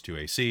have a plus 2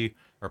 AC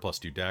or plus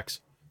 2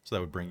 dex, so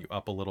that would bring you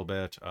up a little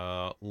bit.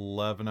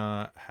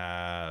 Levna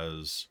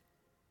has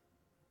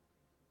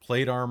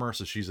plate armor,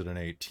 so she's at an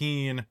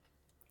 18.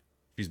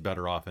 She's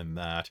better off in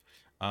that.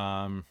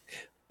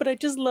 But I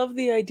just love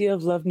the idea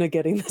of Levna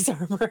getting this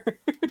armor.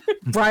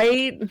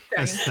 Right? Dragon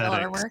scale Aesthetics.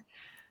 armor.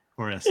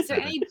 Or Is there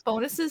aesthetic. any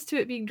bonuses to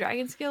it being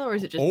dragon scale, or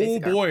is it just Oh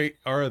basic armor? boy,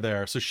 are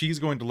there. So she's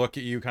going to look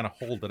at you, kind of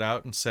hold it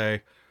out and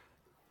say,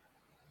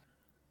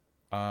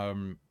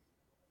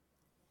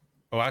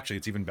 Oh, actually,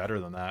 it's even better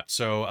than that.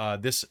 So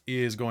this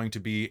is going to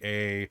be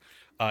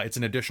it's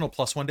an additional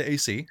 +1 to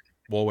AC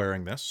while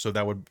wearing this. So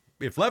that would,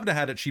 if Levna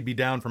had it, she'd be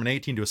down from an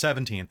 18 to a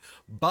 17.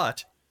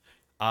 But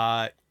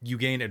you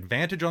gain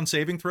advantage on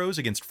saving throws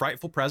against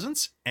frightful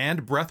presence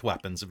and breath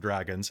weapons of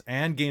dragons,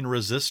 and gain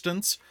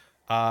resistance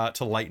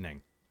to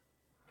lightning.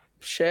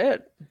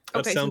 Shit.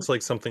 That Okay, sounds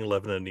like something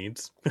Levna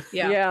needs.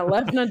 Yeah,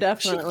 Levna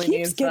definitely she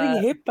keeps needs getting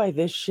that. hit by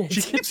this shit.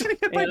 She keeps getting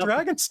hit by Yep.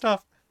 dragon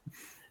stuff.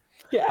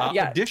 Yeah.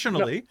 Yeah,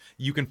 Additionally,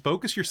 you can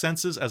focus your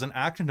senses as an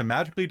action to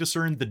magically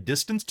discern the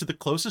distance to the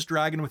closest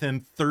dragon within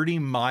 30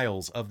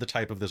 miles of the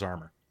type of this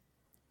armor.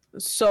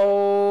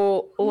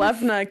 So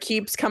Levna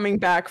keeps coming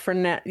back for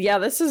net. Yeah,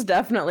 this is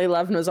definitely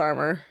Levna's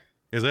armor.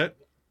 Is it?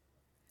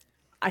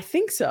 I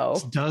think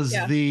so. Does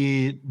Yeah.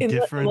 the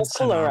difference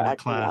in Color armor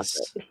actually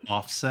wants class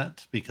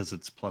offset because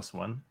it's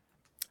 +1?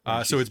 Or So she's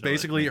it's still at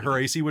basically her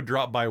negative? AC would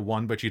drop by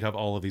 1, but she'd have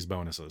all of these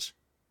bonuses.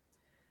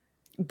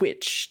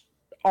 Which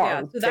are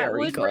Yeah, so that very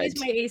would good. raise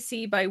my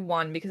AC by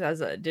 1 because it has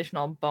an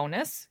additional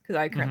bonus. Because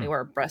I currently Mhm. wear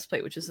a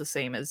breastplate, which is the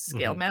same as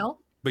scale Mhm. mail.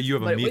 But you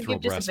have But a it would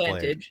mithril give breastplate,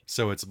 disadvantage.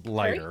 so it's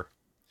lighter.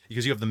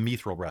 Because you have the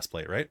mithril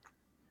breastplate, right?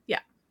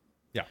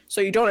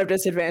 So you don't have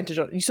disadvantage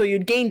on. So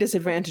you'd gain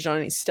disadvantage on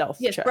any stealth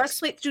Yes, checks.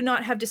 breastplates do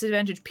not have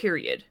disadvantage,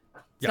 period.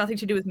 It's Yeah. nothing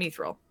to do with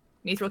mithril.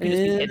 Mithril can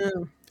just be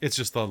hidden. It's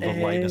just the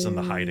lightness and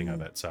the hiding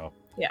of it. So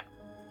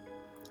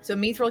So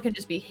mithril can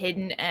just be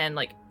hidden and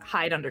like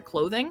hide under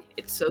clothing.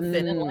 It's so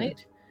thin and Mm.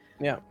 light.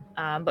 Yeah.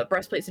 But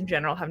breastplates in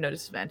general have no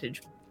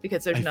disadvantage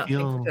because there's I nothing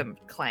feel- for them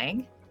to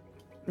clang,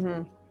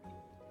 Mhm.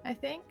 I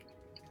think.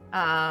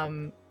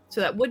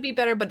 So that would be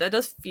better, but that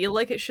does feel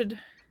like it should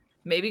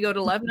maybe go to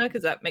Levna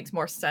because that makes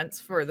more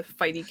sense for the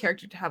fighty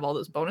character to have all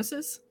those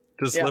bonuses.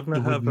 Does Yeah. Levna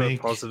It would have a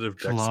make positive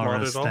dex Kalara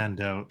mod at all?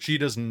 stand out. she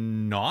does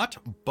not,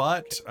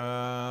 but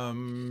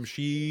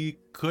she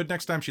could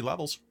next time she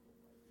levels.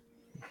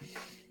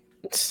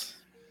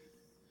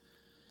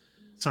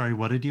 Sorry,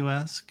 what did you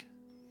ask?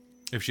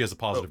 If she has a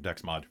positive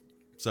dex mod.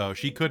 So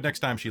she could next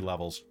time she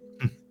levels.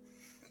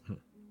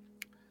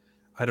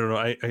 I don't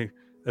know.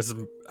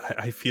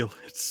 I feel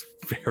it's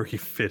very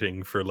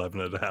fitting for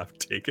Levna to have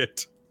take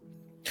it.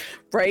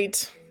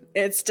 Right.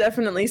 It's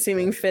definitely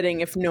seeming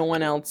fitting if no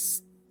one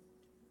else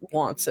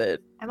wants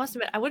it. I must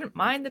admit, I wouldn't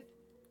mind the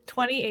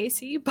 20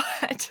 AC,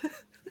 but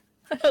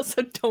I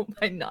also don't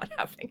mind not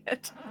having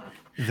it.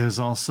 There's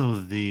also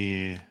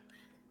the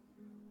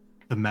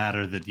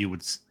matter that you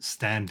would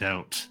stand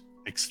out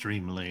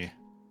extremely.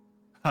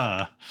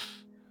 Yeah,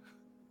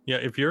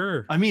 if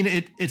you're I mean,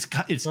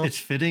 it's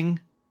fitting,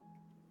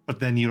 but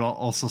then you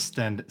also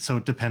stand. So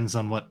it depends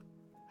on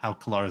how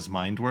Kalara's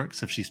mind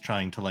works. If she's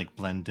trying to like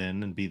blend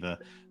in and be the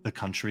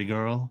country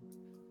girl,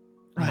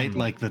 right? Mhm.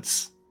 Like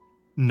that's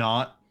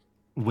not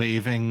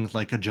waving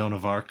like a Joan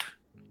of Arc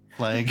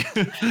flag.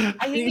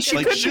 I think She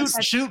like could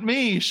shoot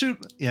me, shoot.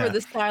 Yeah. for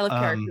the style of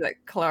character Um, that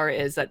Kalara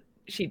is, that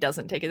she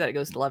doesn't take it, that it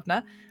goes to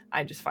Levna.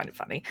 I just find it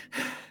funny.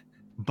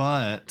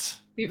 But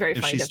Be very if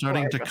funny. she's have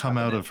starting Kalara to dressed come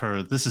up in out it. of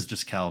her, this is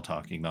just Cal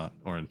talking, not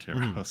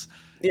Orintiros.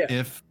 Yeah.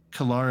 If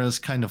Kalara's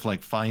kind of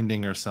like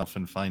finding herself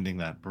and finding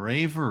that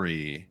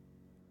bravery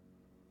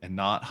and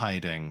not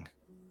hiding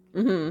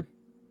Hmm.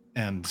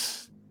 and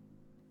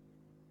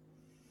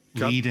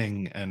God-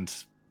 leading and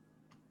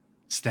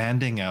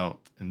standing out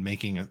and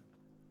making it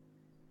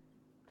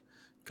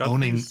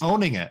Godfrey's,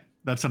 owning it.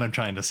 That's what I'm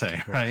trying to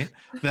say, right?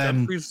 Then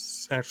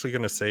Godfrey's actually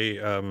going to say,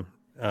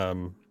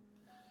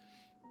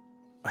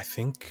 I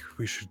think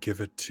we should give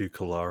it to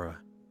Kalara.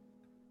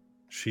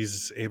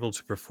 She's able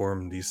to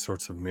perform these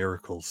sorts of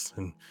miracles,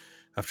 and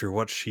after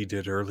what she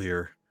did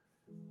earlier,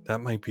 that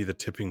might be the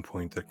tipping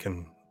point that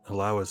can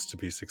allow us to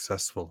be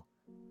successful.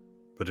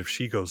 But if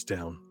she goes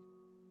down,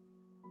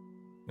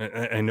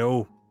 I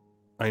know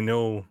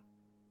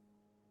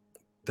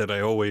that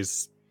I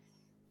always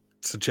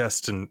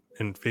suggest and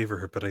favor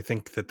her, but I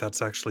think that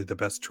that's actually the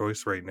best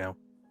choice right now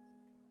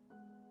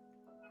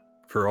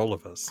for all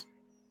of us.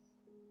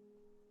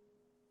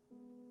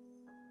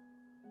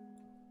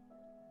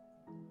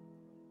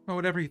 Well,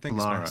 whatever you think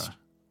is Kalara. best.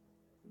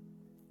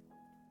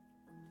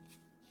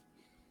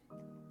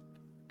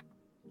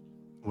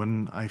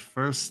 When I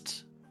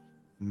first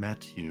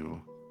met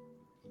you,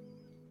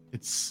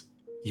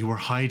 you were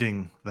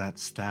hiding that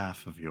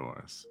staff of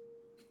yours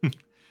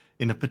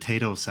in a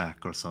potato sack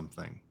or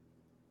something.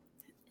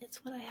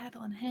 It's what I had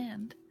on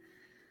hand.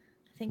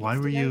 I think Why it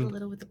were stood out you- a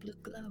little with the blue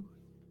glow.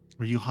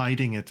 Were you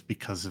hiding it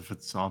because of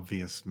its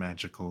obvious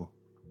magical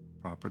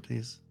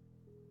properties?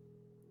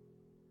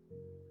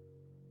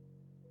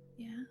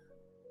 Yeah.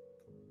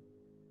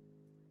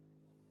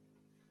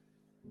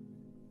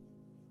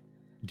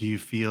 Do you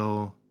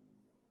feel?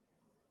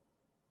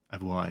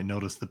 Well, I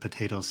noticed the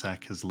potato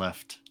sack has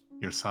left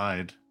your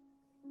side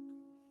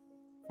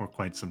for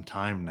quite some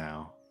time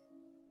now.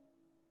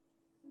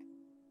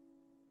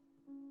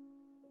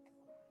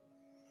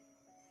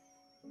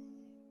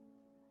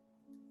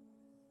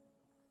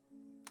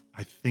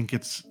 I think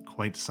it's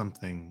quite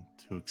something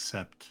to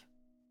accept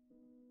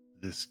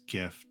this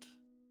gift.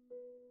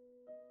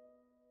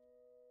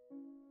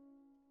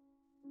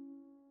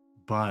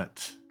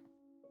 But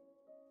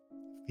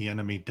the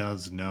enemy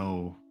does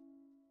know,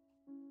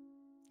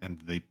 and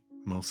they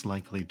most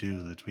likely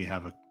do, that we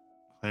have a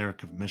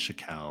cleric of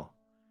Mishakal.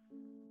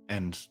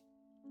 And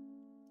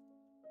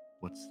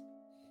what's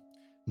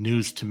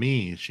news to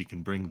me, she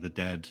can bring the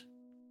dead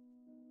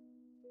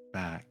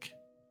back.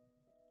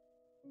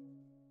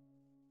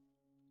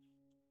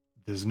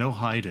 There's no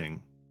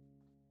hiding,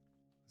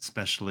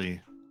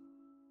 especially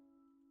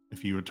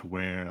if you were to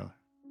wear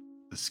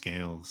the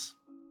scales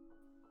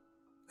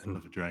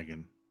of a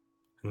dragon.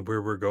 And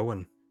where we're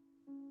going,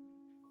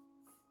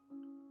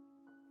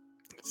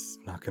 it's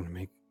not going to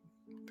make...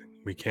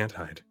 We can't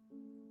hide.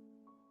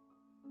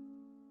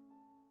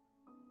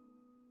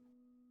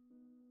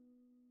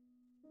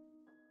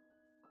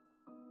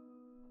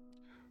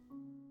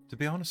 To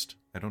be honest,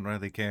 I don't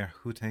really care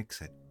who takes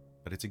it,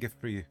 but it's a gift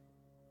for you.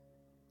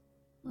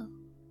 Well,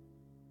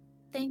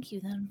 thank you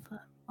then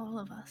for all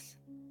of us.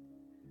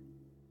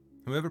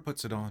 Whoever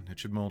puts it on, it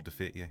should mold to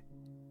fit you.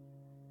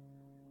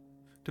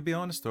 To be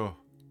honest, though,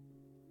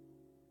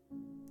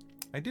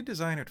 I did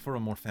design it for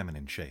a more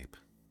feminine shape.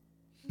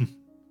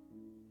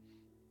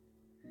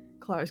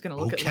 Clara's gonna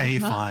look Okay,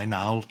 at fine.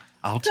 I'll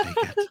take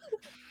it.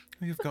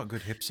 You've got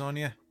good hips on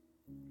you.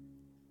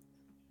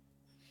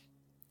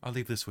 I'll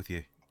leave this with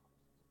you.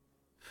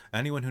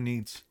 Anyone who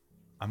needs,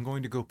 I'm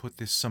going to go put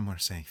this somewhere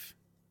safe.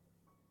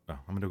 Oh,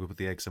 I'm going to go put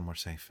the egg somewhere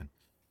safe. And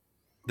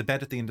the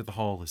bed at the end of the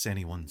hall is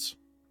anyone's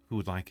who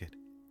would like it.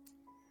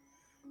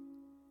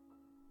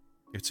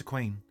 It's a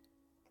queen.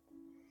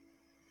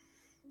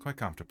 Quite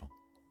comfortable.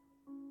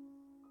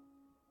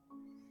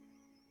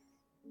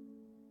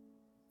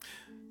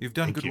 You've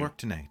done Thank good you. work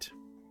tonight.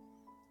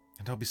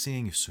 And I'll be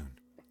seeing you soon.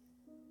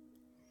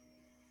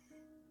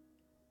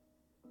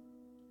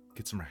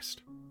 Get some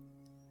rest.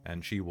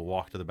 And she will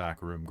walk to the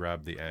back room,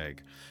 grab the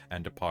egg,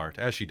 and depart.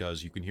 As she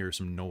does, you can hear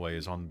some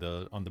noise on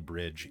the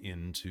bridge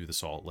into the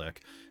Salt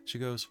Lick. She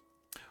goes,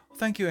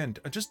 "Thank you, and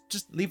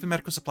just leave the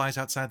medical supplies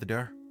outside the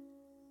door.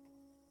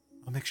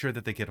 I'll make sure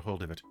that they get a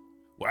hold of it."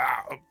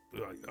 Wow,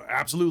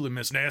 absolutely,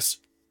 Miss Ness.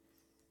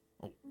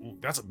 Oh,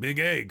 that's a big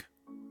egg.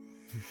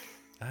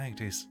 Aye,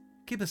 it is.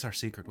 Keep this our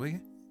secret, will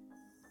you?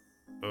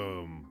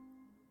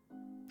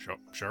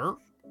 Sure.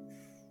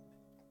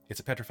 It's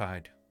a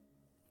petrified.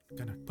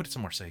 Gonna put it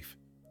somewhere safe.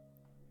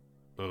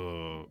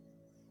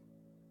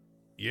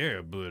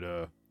 Yeah,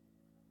 but,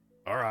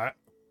 alright.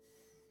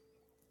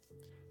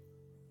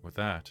 With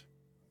that,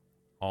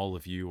 all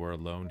of you are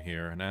alone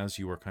here, and as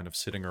you are kind of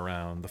sitting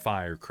around, the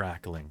fire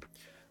crackling,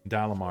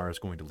 Dalamar is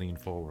going to lean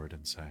forward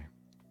and say,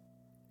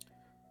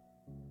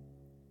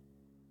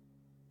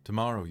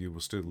 "Tomorrow you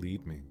will still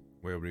lead me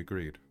where we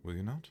agreed, will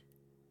you not?"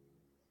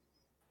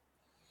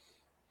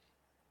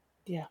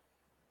 Yeah.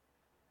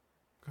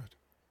 Good.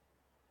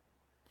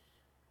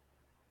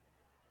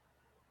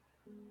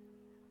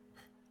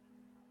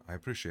 I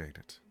appreciate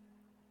it.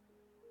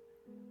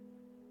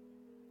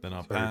 Then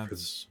our Sorry for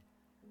paths...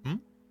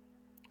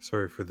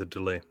 Sorry for the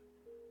delay.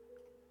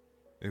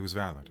 It was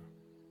valid.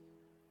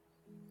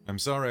 I'm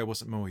sorry I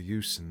wasn't more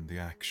use in the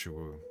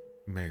actual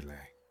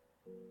melee.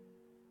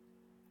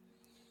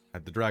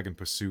 Had the dragon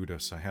pursued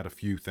us, I had a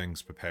few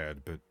things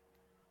prepared, but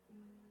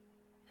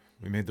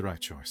we made the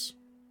right choice.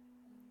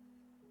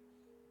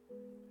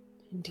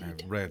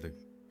 Indeed.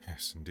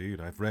 Yes, indeed,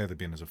 I've rarely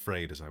been as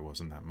afraid as I was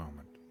in that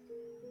moment.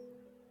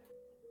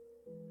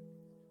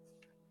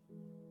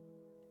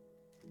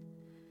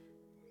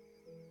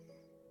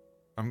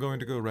 I'm going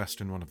to go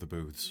rest in one of the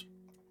booths.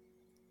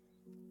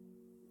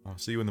 I'll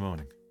see you in the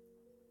morning.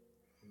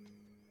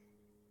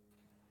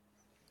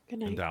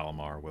 Good And night.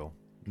 Dalamar will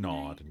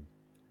nod and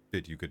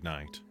bid you good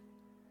night.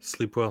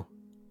 Sleep well.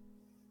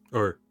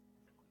 Or...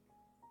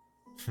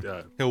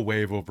 He'll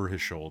wave over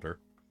his shoulder.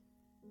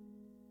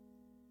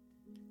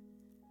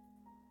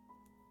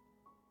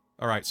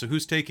 All right, so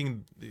who's take?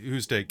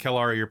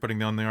 Kellara, you're putting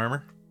down the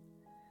armor?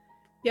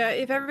 Yeah,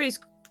 if everybody's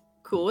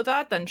cool with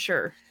that, then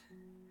sure.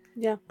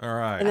 Yeah. All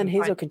right. And then I'm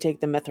Hazel fine. can take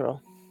the mithril.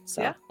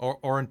 So. Yeah.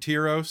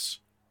 Orontiros?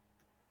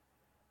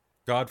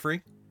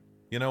 Godfrey?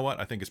 You know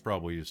what? I think it's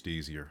probably just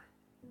easier.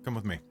 Come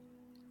with me.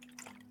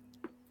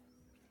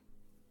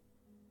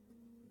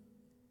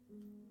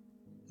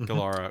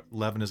 Kellara,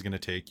 Levin is going to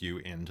take you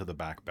into the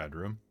back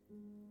bedroom,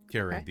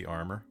 carrying Okay. the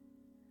armor.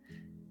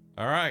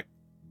 All right.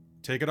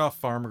 Take it off,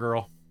 farm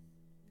girl.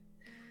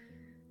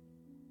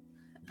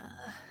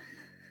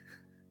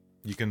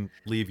 You can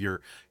leave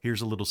your...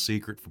 Here's a little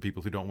secret for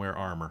people who don't wear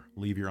armor.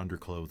 Leave your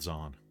underclothes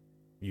on.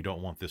 You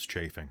don't want this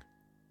chafing.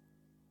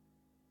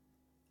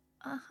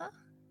 Uh-huh.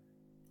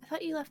 I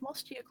thought you left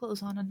most of your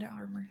clothes on under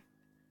armor.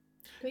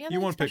 Do we have You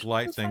any want to pick special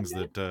light clothes things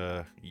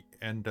under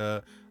it?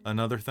 that...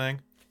 another thing,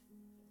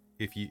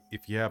 if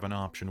you have an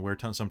option, wear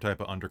some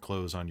type of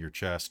underclothes on your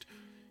chest.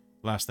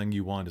 Last thing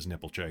you want is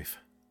nipple chafe.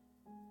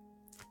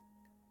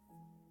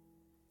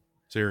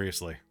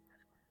 Seriously.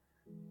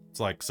 It's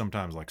like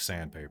sometimes like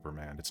sandpaper,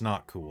 man. It's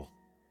not cool.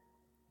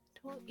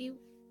 Don't you...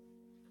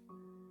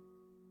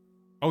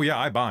 Oh yeah,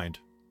 I bind.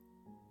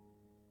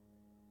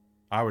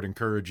 I would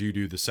encourage you to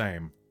do the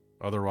same.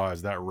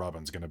 Otherwise, that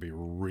rubbing's gonna be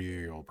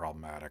real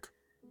problematic.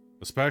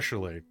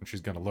 Especially when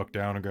she's gonna look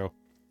down and go,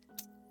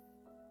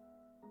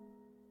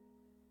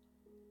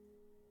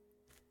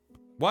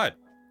 "What?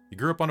 You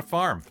grew up on a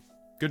farm.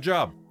 Good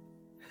job."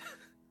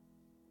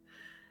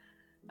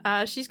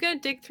 She's gonna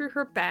dig through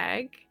her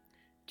bag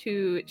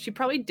she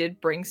probably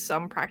did bring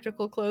some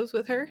practical clothes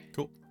with her.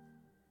 Cool.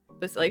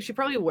 But like she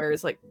probably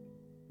wears like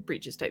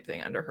breeches type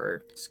thing under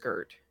her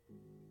skirt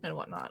and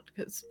whatnot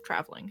because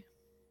traveling.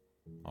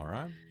 All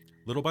right.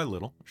 Little by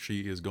little,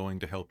 she is going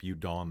to help you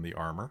don the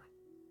armor.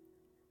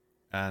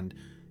 And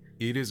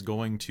it is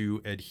going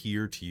to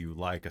adhere to you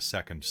like a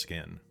second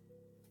skin.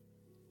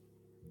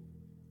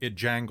 It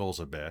jangles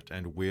a bit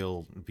and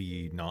will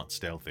be not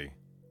stealthy,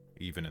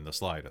 even in the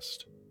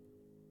slightest.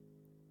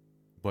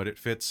 But it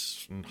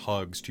fits and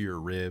hugs to your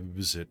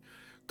ribs, it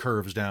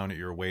curves down at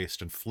your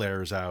waist and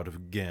flares out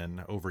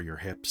again over your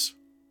hips.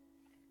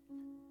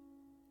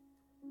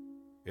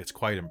 It's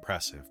quite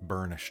impressive,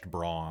 burnished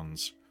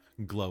bronze,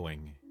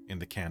 glowing in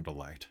the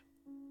candlelight.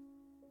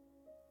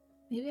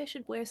 Maybe I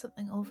should wear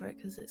something over it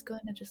because it's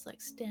going to just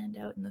like stand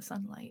out in the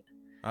sunlight.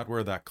 I'd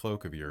wear that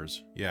cloak of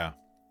yours, yeah.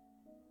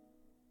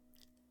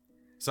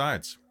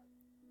 Besides,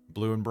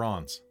 blue and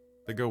bronze,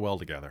 they go well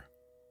together.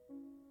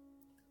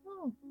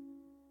 Oh.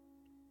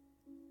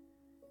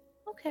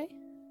 Okay.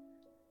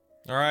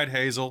 All right,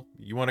 Hazel,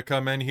 you want to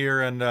come in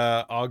here and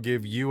I'll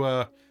give you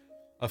a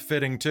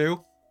fitting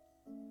too?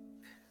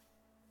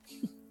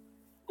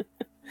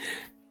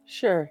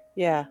 Sure,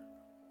 yeah.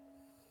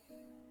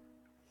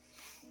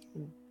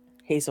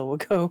 Hazel will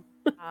go.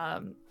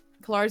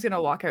 Pilar's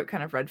gonna walk out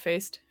kind of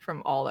red-faced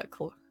from all that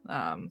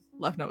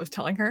Levna was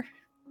telling her.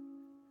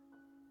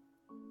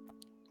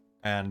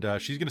 And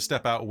she's going to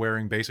step out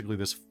wearing basically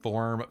this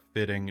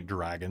form-fitting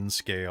dragon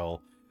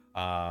scale.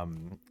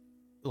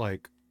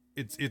 Like,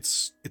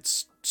 it's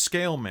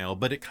scale mail,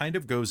 but it kind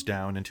of goes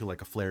down into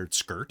like a flared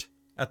skirt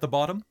at the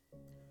bottom.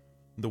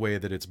 The way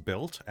that it's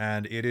built.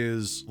 And it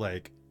is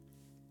like...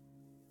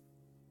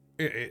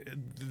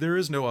 there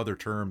is no other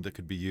term that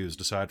could be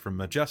used aside from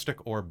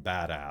majestic or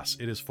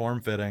badass. It is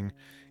form-fitting,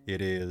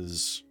 it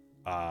is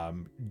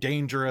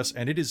dangerous,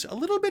 and it is a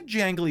little bit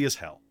jangly as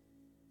hell.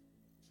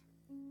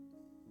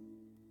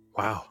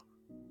 Wow.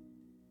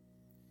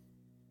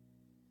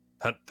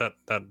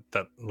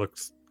 That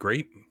looks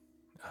great.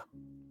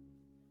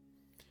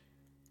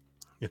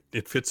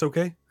 It fits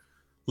okay.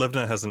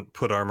 Levna hasn't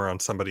put armor on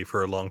somebody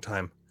for a long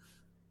time.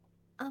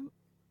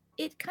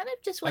 It kind of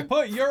just I went.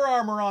 put your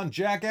armor on,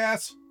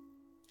 jackass!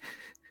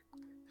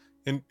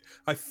 And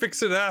I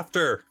fix it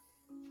after.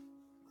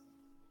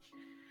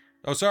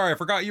 Oh, sorry, I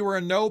forgot you were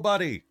a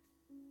nobody.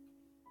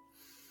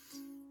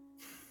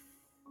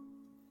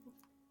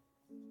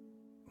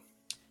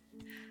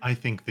 I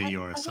think that I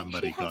you're think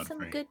somebody, she has some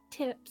Godfrey. good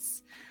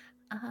tips.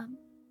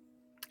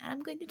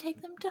 I'm going to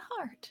take them to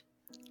heart.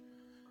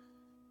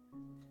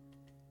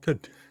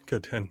 Good.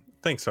 And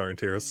thanks,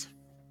 Arentiros.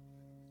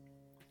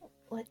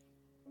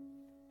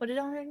 What did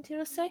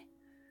Arentiro say?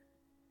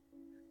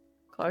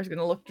 Clara's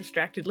gonna look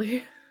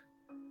distractedly.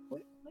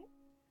 Wait.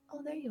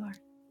 Oh, there you are.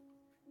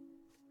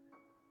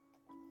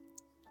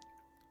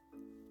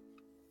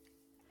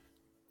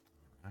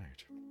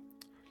 Right.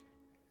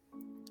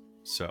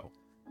 So,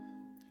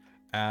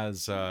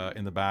 as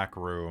in the back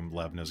room,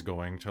 Levna's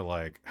going to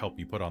like help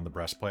you put on the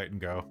breastplate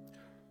and go,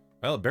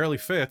 well, it barely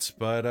fits,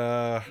 but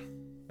I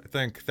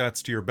think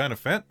that's to your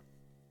benefit.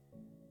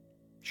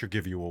 She'll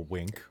give you a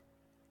wink.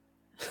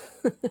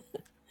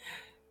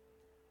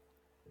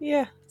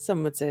 Yeah,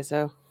 some would say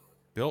so.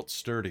 Built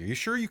sturdy. Are you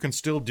sure you can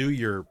still do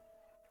your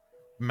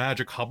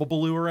magic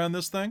hubbubaloo around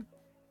this thing?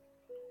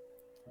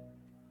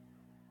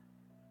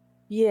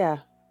 Yeah,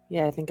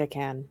 I think I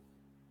can.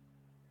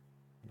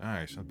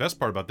 Nice. The best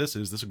part about this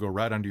is this will go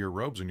right under your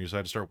robes when you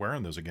decide to start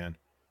wearing those again.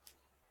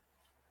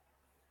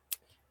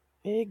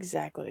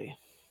 Exactly.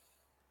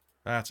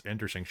 That's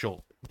interesting.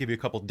 She'll give you a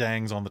couple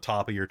dangs on the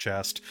top of your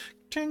chest.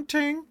 Ting,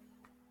 ting.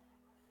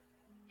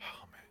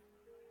 Oh, man.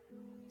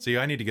 See,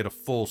 I need to get a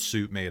full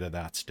suit made of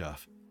that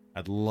stuff.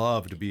 I'd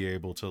love to be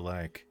able to,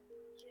 like...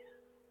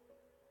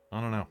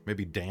 I don't know.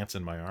 Maybe dance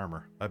in my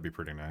armor. That'd be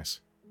pretty nice.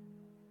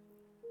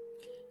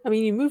 I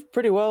mean, you move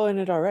pretty well in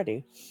it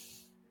already.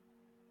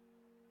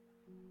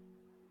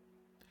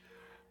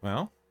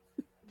 Well...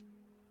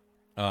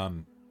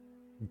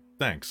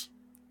 Thanks.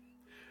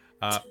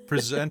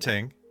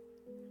 Presenting...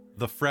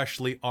 the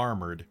freshly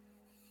armored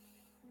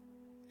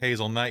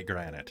Hazel Night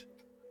Granite.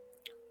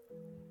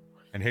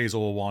 And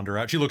Hazel will wander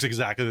out. She looks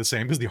exactly the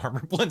same because the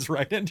armor blends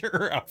right into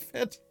her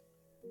outfit.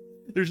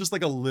 There's just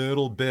like a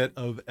little bit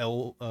of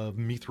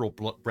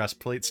mithril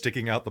breastplate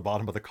sticking out the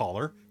bottom of the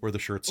collar where the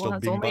shirt's still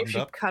It's being only if buttoned she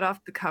up. cut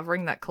off the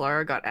covering that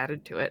Clara got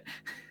added to it.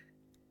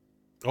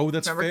 Oh,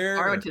 that's Remember, fair.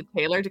 Clara went to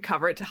Taylor to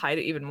cover it to hide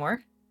it even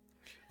more.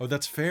 Oh,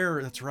 that's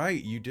fair. That's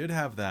right. You did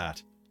have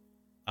that.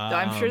 So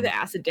I'm sure the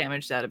acid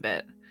damaged that a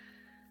bit.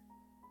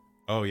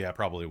 Oh yeah,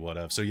 probably would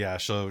have. So yeah,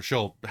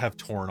 she'll have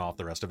torn off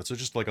the rest of it. So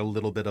just like a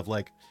little bit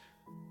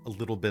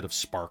of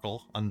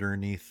sparkle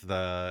underneath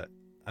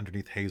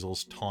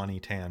Hazel's tawny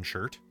tan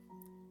shirt.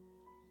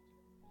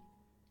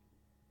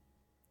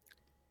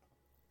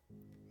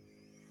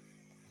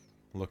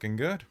 Looking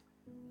good.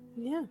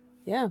 Yeah,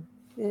 yeah.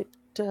 It,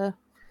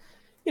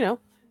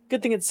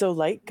 good thing it's so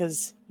light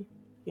because,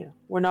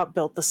 we're not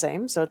built the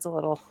same, so it's a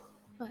little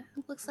But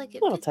it looks like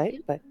it fits tight,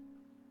 you. but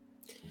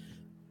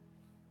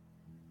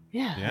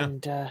yeah, Yeah.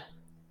 and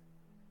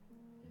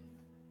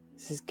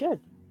this is good.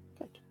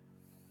 Good.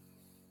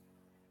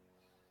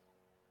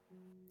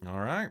 All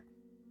right.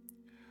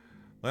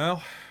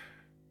 Well,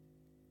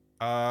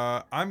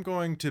 I'm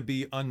going to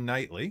be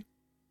unknightly,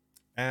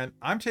 and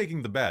I'm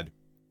taking the bed.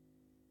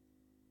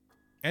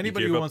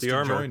 Anybody give who up wants the to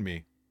armor. join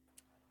me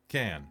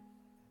can.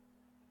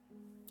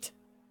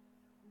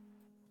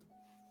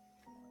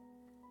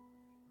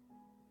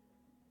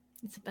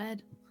 It's a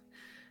bed.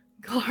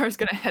 Kalara's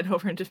gonna head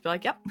over and just be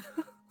like, yep.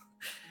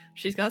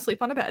 She's gonna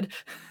sleep on a bed.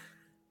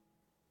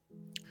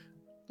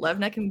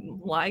 Levna can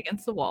lie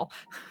against the wall.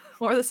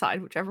 Or the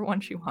side, whichever one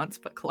she wants,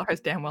 but Kalara's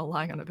damn well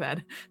lying on a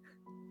bed.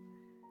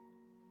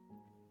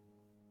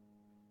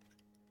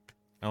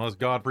 Unless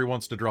Godfrey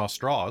wants to draw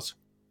straws,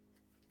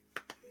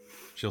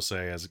 she'll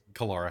say as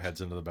Kalara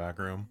heads into the back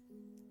room.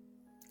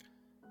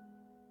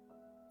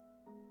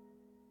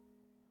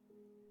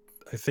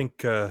 I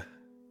think, as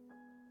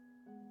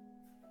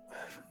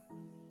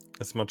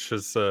much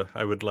as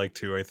I would like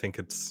to, I think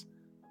it's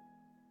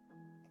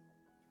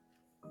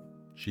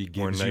She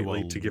More gives you a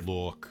knightly to give-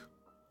 look.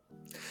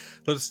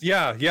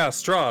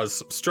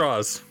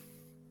 straws.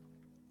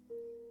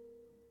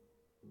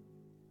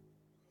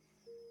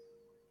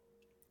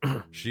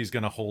 She's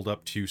gonna hold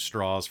up 2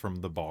 straws from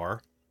the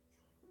bar.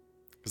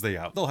 Because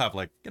they'll have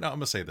like, I'm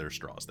gonna say there's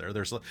straws there.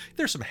 There's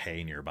some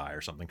hay nearby or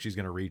something. She's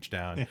gonna reach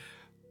down,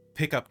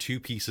 pick up 2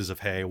 pieces of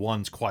hay.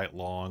 One's quite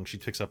long. She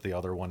picks up the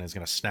other one and is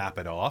gonna snap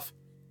it off.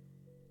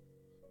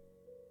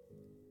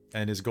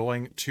 And is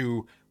going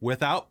to,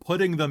 without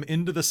putting them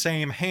into the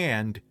same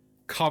hand,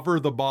 cover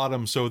the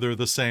bottom so they're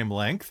the same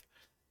length.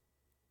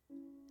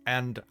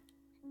 And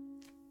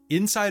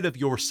inside of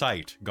your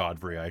sight,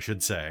 Godfrey, I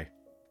should say,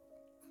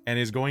 and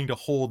is going to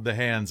hold the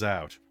hands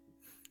out.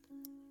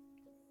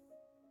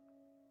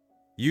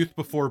 Youth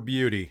before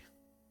beauty.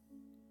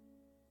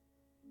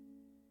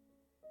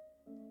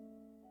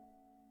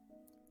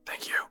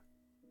 Thank you.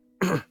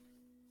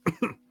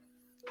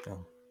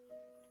 I'll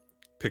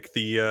pick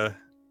the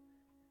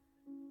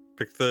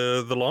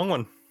long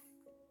one.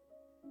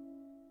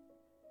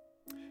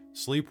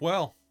 Sleep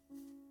well.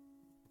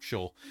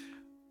 She'll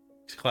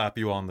clap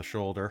you on the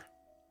shoulder.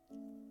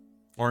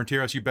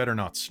 Orontiros, you better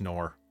not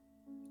snore.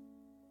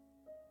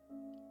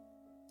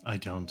 I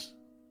don't.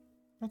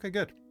 Okay,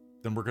 good.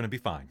 Then we're going to be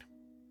fine.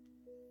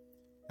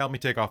 Help me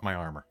take off my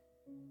armor.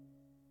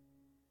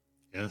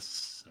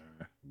 Yes,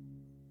 sir.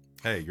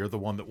 Hey, you're the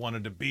one that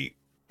wanted to be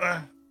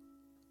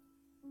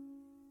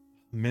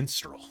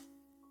minstrel.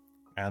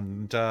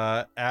 And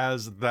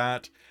as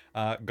that,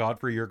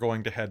 Godfrey, you're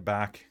going to head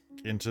back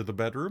into the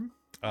bedroom.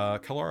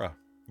 Kalara,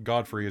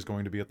 Godfrey is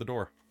going to be at the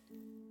door.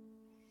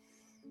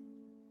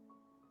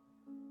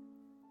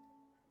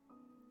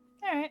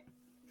 All right.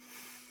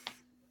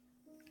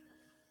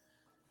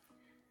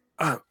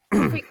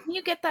 Wait, can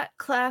you get that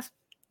clasp?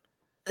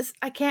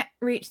 I can't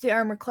reach the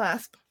armor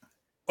clasp.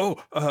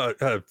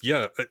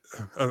 Yeah,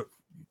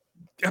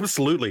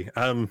 absolutely.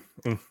 He'll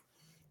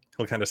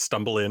kind of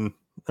stumble in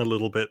a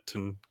little bit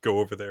and go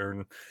over there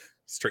and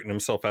straighten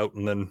himself out,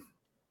 and then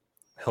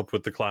help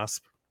with the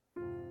clasp.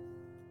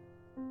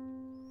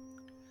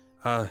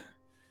 Would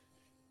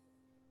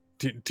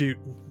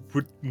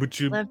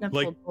you Levna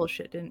like? pulled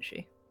bullshit, didn't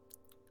she?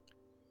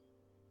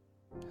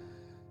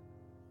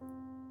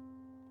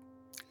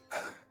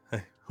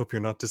 I hope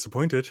you're not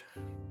disappointed.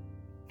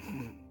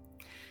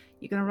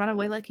 You gonna run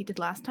away like you did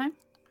last time?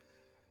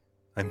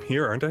 I'm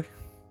here, aren't I?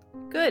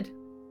 Good.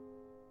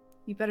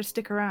 You better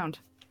stick around.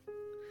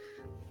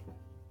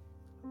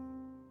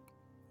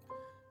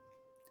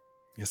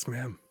 Yes,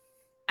 ma'am.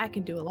 I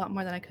can do a lot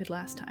more than I could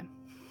last time.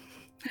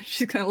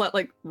 She's gonna let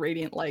like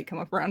radiant light come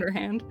up around her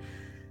hand.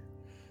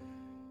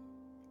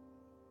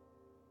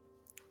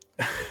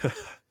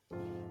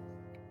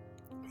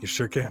 You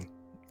sure can.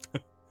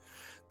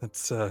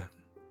 That's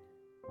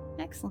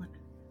Excellent.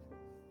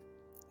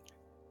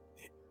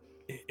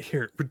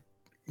 here.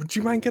 Would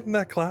you mind getting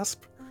that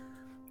clasp?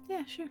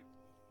 Yeah, sure.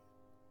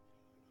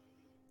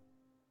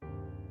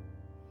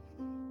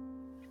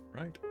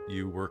 Right.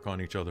 You work on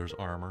each other's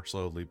armor,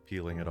 slowly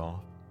peeling it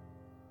off.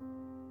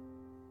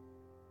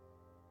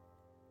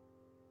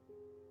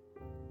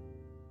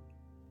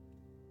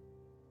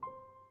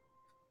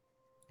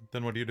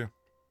 Then what do you do?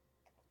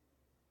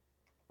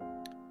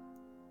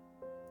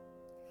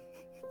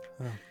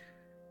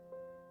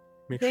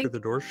 Make sure Think- the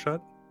door's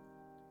shut.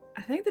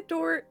 I think the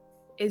door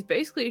is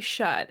basically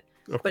shut,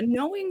 Oh. but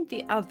knowing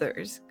the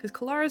others, because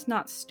Kalara's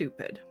not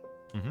stupid,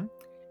 Mm-hmm.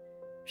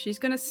 she's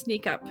gonna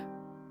sneak up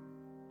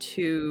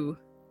to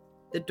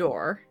the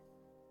door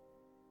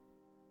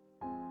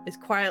as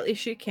quietly as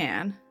she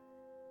can,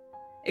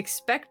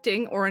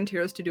 expecting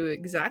Orontiros to do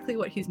exactly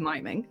what he's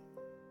miming,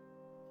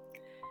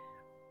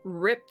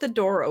 rip the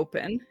door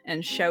open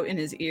and shout in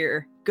his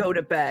ear, "Go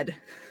to bed."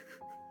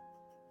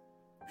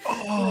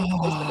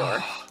 Close the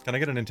door. Can I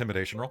get an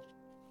intimidation roll?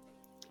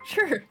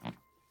 Sure.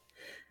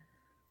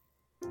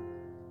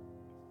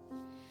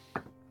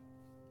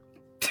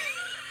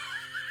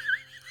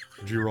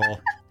 Did you roll?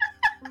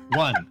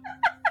 1.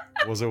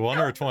 Was it 1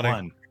 or a 20?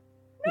 1.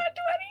 Not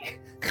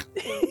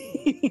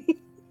 20.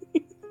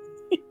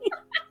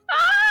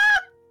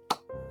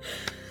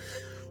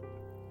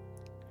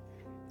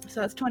 So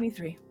that's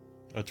 23.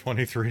 A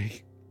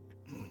 23.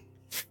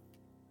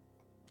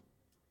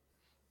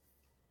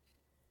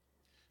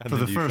 And For then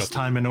the you first shut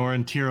time in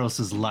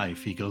Orentiros's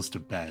life, he goes to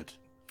bed.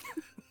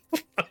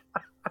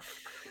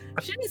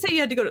 She didn't say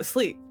you had to go to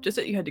sleep, just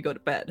that you had to go to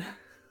bed.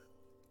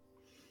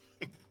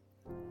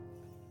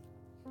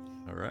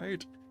 All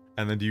right.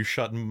 And then do you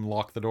shut and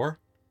lock the door?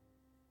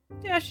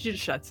 Yeah, she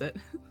just shuts it.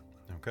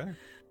 Okay.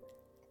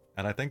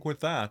 And I think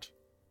with that,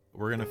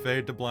 we're going to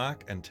fade to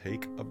black and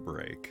take a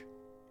break.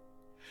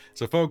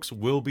 So folks,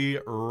 we'll be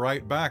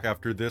right back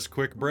after this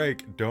quick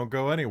break. Don't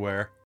go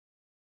anywhere.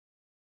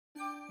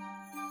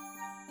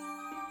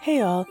 Hey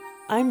y'all,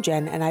 I'm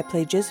Jen and I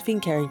play Josephine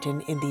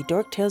Carrington in the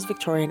Dork Tales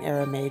Victorian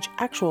Era Mage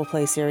actual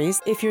play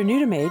series. If you're new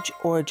to Mage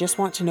or just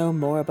want to know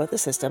more about the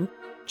system,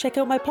 check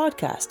out my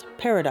podcast,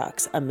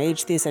 Paradox, a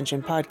Mage the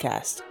Ascension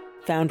podcast,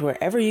 found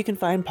wherever you can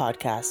find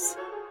podcasts.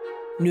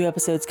 New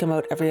episodes come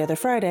out every other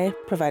Friday,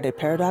 provided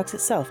Paradox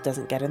itself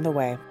doesn't get in the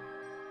way.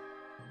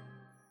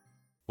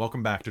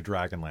 Welcome back to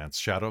Dragonlance,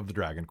 Shadow of the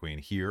Dragon Queen,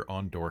 here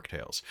on Dork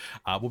Tales.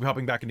 We'll be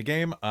hopping back into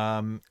game.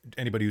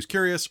 Anybody who's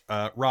curious,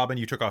 Robin,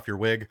 you took off your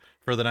wig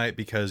for the night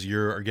because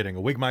you're getting a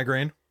wig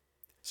migraine.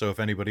 So if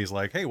anybody's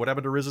like, hey, what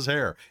happened to Riz's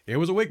hair? It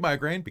was a wig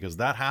migraine, because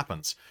that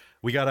happens.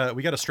 We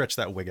gotta stretch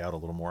that wig out a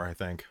little more, I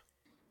think.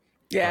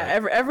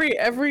 Yeah,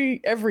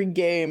 every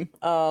game,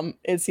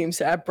 it seems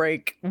to at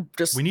break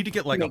just We need to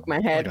get like make my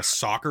head a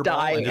soccer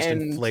ball and just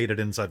and- inflate it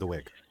inside the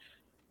wig.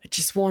 I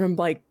just want him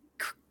like,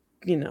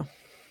 you know,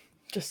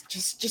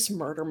 just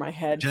murder my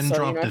head. Jen so,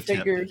 dropped I a tip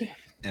figured.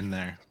 in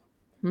there.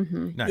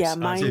 Mm-hmm. Nice. Yeah, So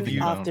mine if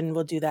you, often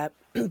will do that.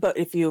 But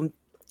if you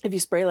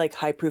spray like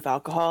high proof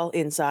alcohol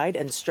inside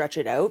and stretch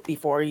it out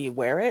before you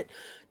wear it,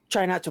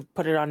 try not to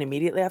put it on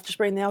immediately after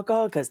spraying the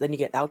alcohol because then you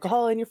get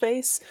alcohol in your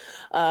face.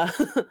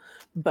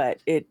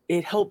 But it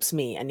helps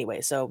me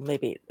anyway, so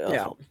maybe it'll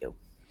help you.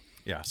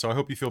 yeah, so I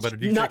hope you feel better.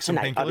 Do you Not take some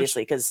tonight, painkillers?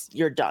 obviously, because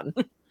you're done.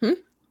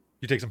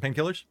 You take some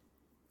painkillers?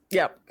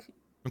 Yep.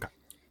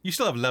 You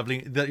still have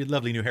the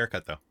lovely new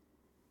haircut, though.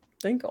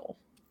 Thank you.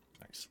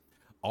 Nice.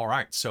 All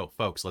right, so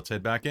folks, let's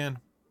head back in.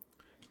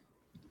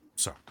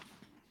 So,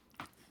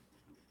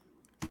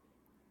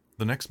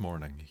 the next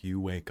morning, you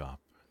wake up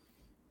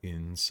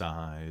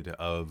inside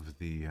of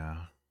the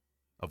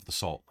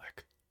salt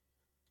lick.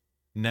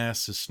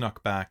 Ness is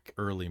snuck back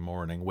early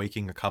morning,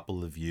 waking a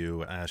couple of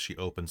you as she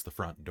opens the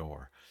front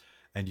door.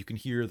 And you can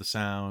hear the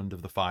sound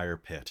of the fire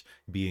pit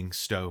being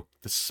stoked,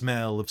 the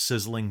smell of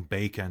sizzling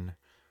bacon,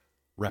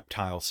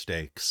 reptile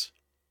steaks,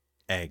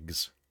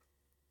 eggs.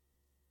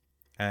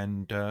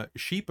 And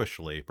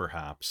sheepishly,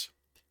 perhaps,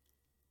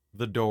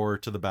 the door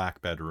to the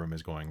back bedroom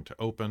is going to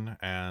open,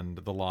 and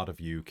the lot of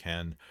you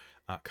can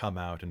come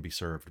out and be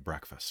served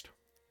breakfast.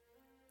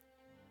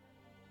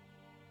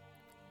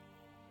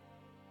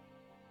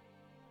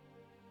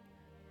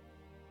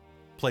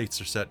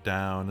 Plates are set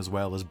down, as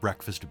well as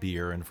breakfast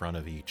beer in front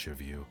of each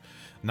of you.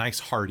 Nice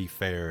hearty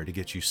fare to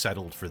get you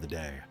settled for the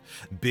day.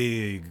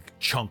 Big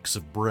chunks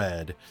of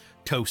bread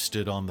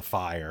toasted on the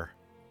fire,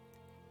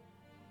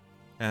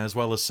 as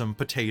well as some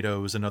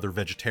potatoes and other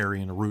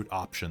vegetarian root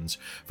options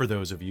for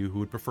those of you who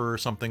would prefer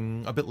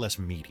something a bit less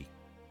meaty.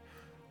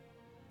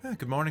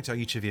 Good morning to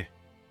each of you.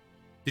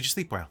 Did you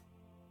sleep well?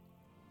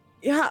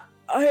 Yeah,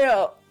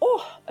 I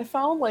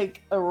found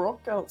like a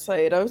rock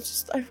outside. I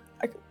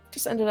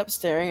just ended up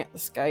staring at the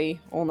sky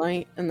all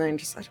night, and then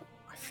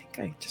I think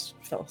I just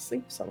fell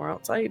asleep somewhere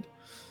outside.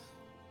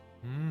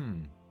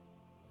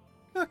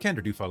 Well,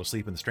 Kendra do fall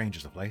asleep in the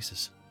strangest of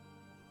places.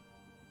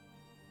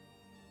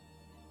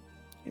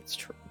 It's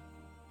true.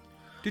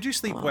 Did you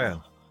sleep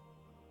well,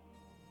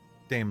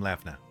 Dame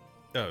Lavna?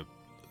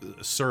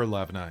 Sir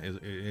Lavna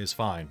is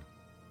fine.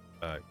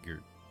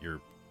 Your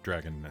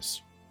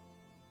dragonness.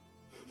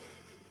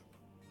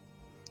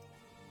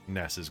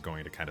 Ness is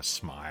going to kind of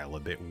smile a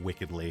bit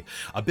wickedly,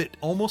 a bit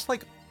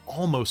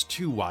almost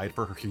too wide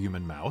for her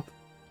human mouth.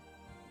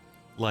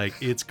 Like,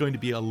 it's going to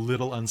be a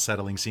little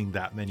unsettling seeing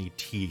that many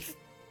teeth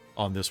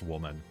on this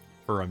woman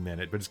for a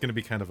minute, but it's going to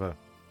be kind of a...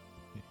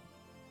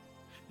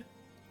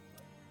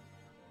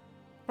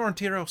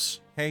 Orontiros,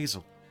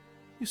 Hazel,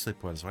 you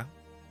sleep well as well.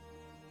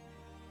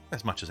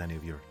 As much as any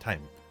of your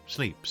time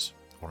sleeps,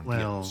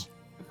 Orontiros.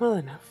 Well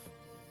enough.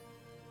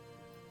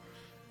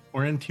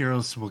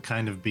 Orontiros will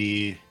kind of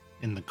be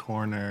in the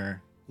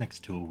corner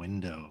next to a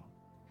window.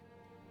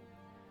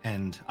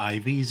 And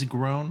ivy's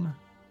grown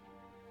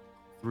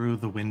through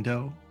the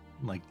window,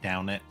 like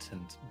down it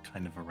and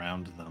kind of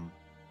around them.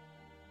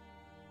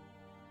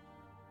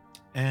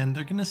 And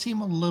they're gonna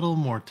seem a little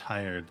more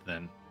tired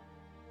than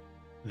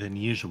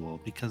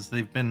usual because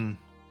they've been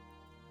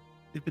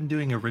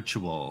doing a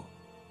ritual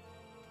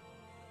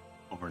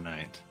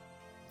overnight.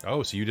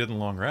 Oh, so you didn't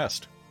long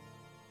rest.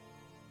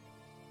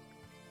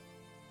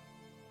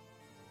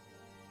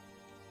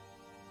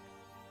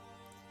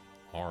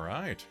 All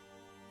right.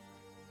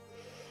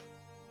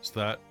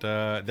 So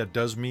that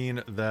does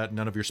mean that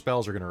none of your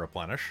spells are going to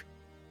replenish.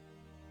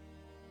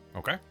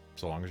 Okay,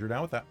 so long as you're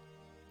down with that.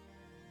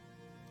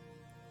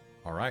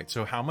 All right,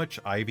 so how much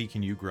ivy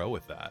can you grow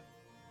with that?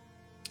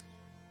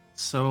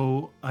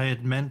 So I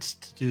had meant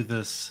to do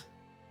this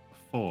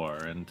before,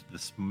 and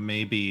this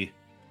may be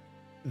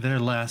their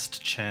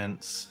last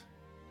chance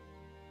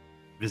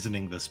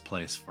visiting this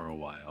place for a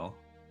while.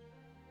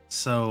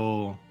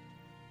 So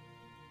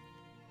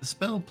the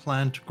spell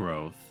Plant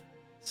Growth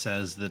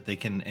says that they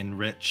can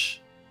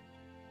enrich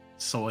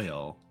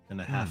soil in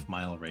a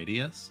half-mile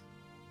radius.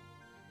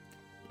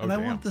 Oh, And I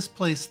damn. want this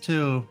place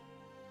to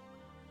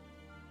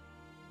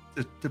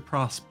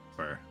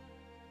prosper.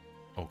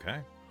 Okay.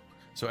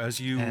 So as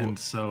you And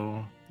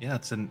so yeah,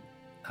 it's an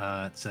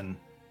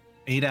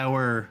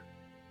 8-hour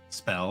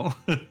spell.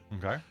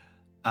 okay.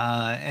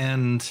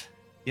 And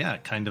yeah,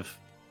 it kind of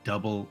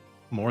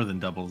more than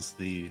doubles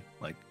the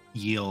like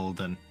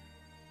yield and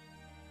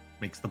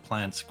makes the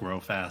plants grow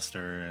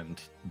faster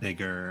and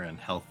bigger and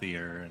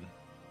healthier, and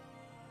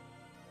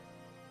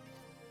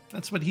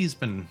that's what they've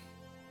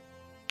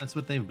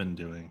been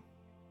doing.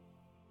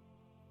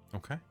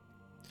 Okay.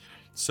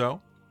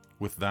 So,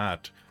 with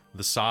that,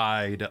 the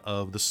side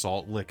of the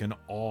Salt Lick and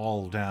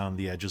all down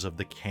the edges of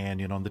the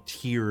canyon on the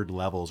tiered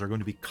levels are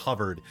going to be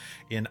covered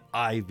in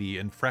ivy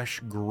and fresh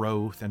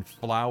growth and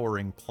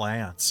flowering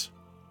plants.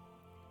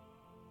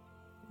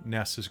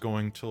 Ness is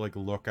going to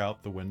look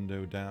out the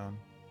window down.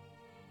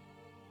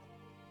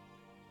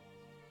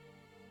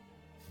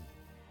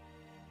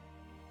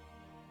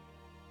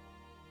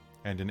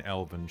 And in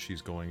Elven, she's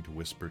going to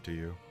whisper to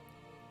you.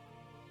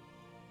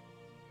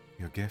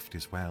 Your gift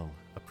is well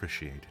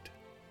appreciated.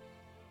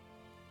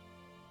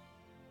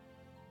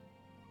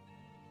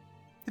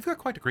 You've got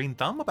quite a green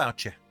thumb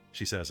about you,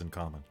 she says in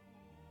common.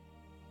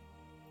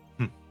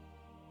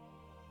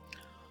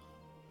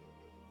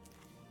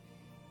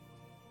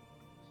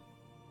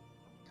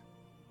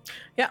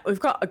 Yeah, we've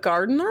got a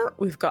gardener,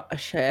 we've got a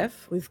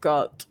chef, we've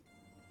got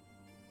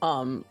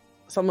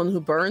someone who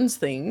burns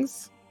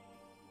things.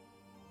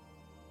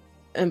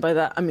 And by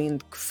that I mean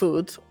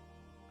food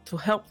to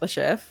help the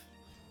chef.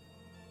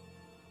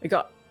 We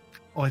got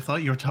Oh, I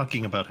thought you were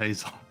talking about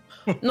Hazel.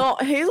 no,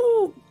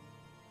 Hazel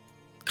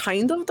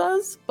kind of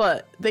does,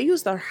 but they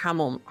use their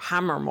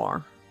hammer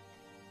more.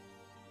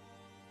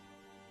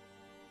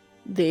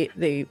 They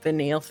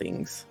nail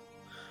things.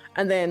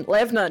 And then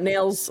Levna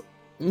nails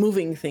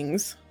moving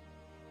things.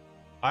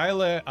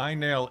 I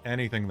nail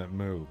anything that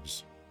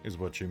moves, is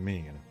what you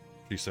mean,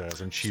 she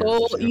says, and cheers.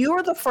 So you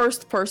were the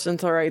first person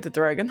to ride the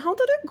dragon. How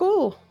did it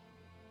go?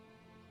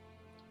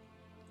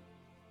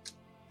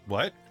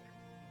 What?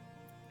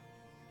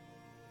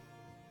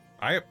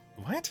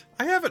 What?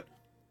 I haven't.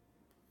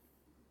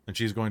 And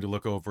she's going to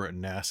look over at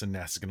Ness, and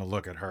Ness is going to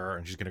look at her,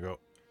 and she's going to go,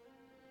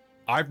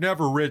 I've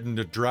never ridden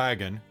a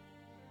dragon.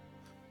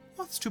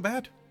 Well, that's too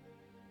bad.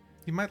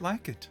 You might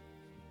like it.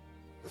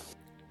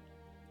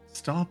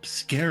 Stop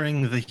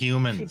scaring the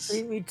humans.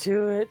 Beat me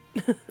to it.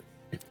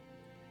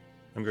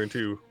 I'm going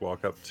to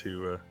walk up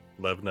to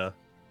Levna.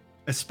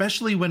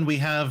 Especially when we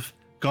have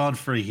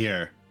Godfrey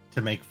here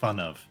to make fun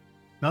of.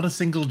 Not a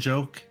single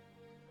joke.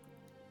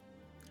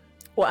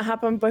 What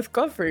happened with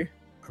Godfrey?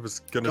 I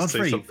was going to say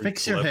Godfrey, something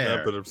fix to your Levna,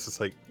 hair. but I was just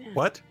like,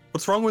 what?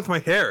 What's wrong with my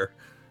hair?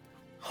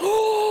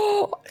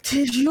 Oh,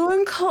 did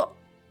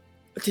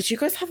you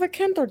guys have a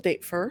Kinder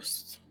date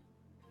first?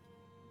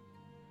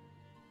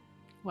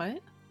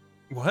 What?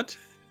 What?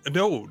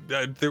 No,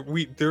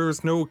 there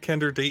is no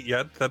Kender date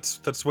yet.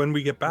 That's when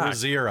we get back.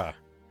 Razira.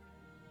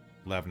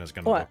 Levna's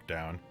going to What? look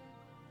down.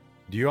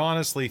 Do you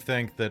honestly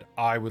think that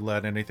I would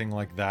let anything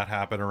like that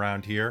happen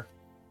around here?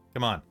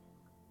 Come on.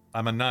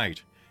 I'm a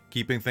knight.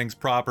 Keeping things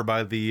proper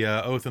by the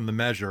oath and the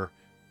measure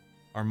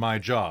are my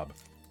job.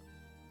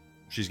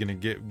 She's going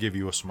to give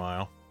you a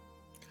smile.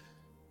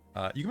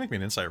 You can make me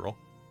an insight roll.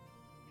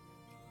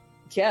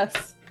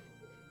 Yes.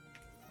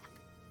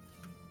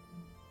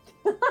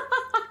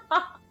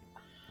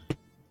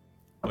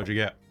 What'd you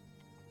get?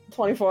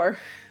 24.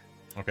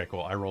 Okay,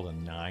 cool. I rolled a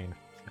 9.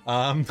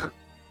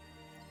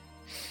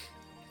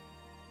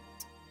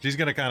 She's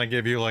going to kind of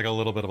give you a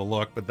little bit of a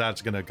look, but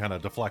that's going to kind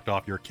of deflect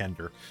off your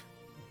Kender.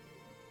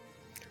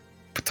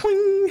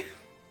 Twing.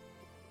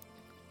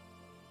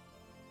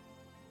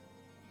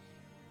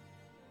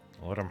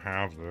 Let him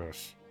have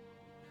this.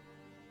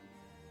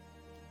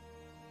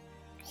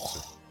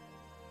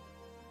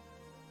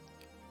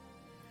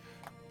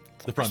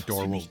 The front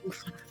door will...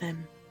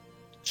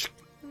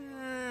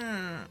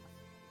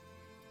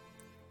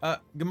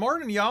 Good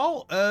morning,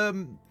 y'all.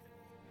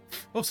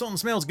 Hope something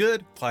smells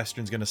good,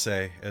 Clystron's gonna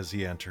say as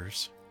he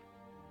enters.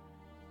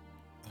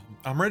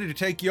 I'm ready to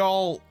take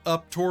y'all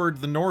up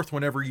toward the north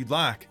whenever you'd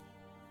like.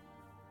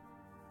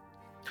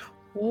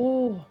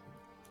 Oh,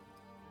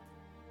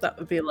 that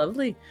would be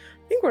lovely.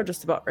 I think we're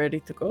just about ready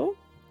to go.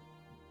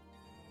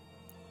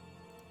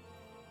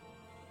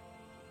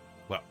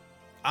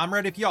 I'm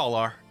ready if y'all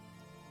are.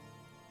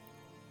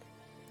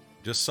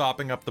 Just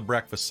sopping up the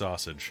breakfast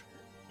sausage.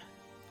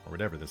 Or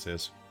whatever this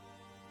is.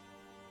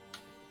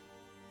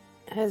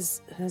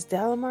 Has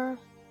Dalamar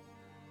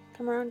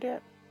come around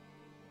yet?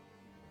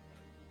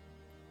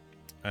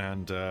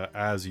 And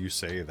as you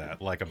say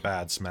that, like a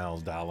bad smell,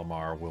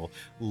 Dalamar will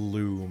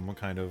loom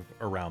kind of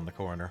around the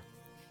corner.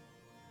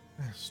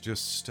 It's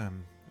just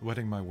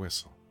wetting my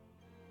whistle.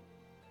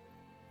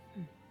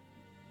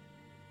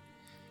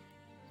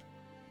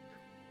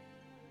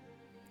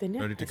 Then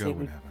yeah, Ready to I go say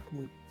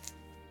whenever.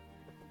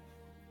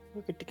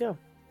 We're good to go.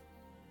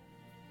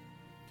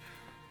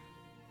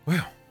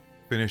 Well,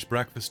 finish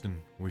breakfast and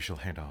we shall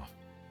head off.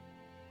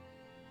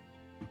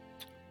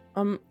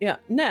 Yeah,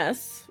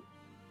 Ness,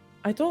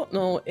 I don't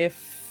know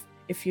if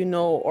you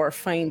know or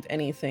find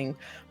anything,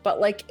 but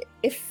like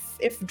if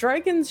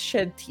dragons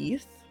shed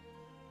teeth,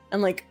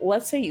 and like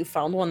let's say you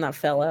found one that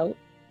fell out,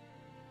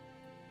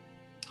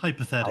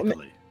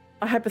 Hypothetically.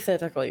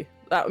 hypothetically,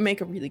 that would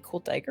make a really cool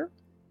dagger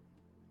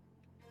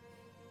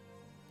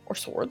or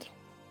sword.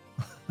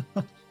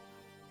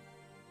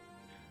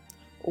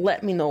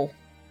 Let me know.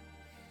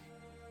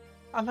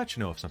 I'll let you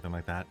know if something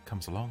like that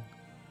comes along.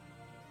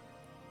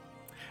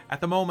 At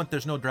the moment,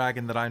 there's no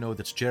dragon that I know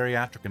that's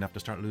geriatric enough to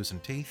start losing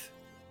teeth.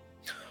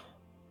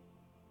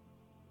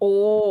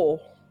 Oh.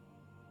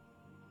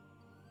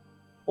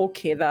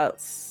 Okay,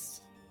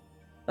 that's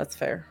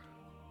fair.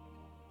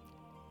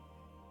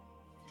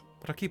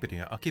 But I'll keep it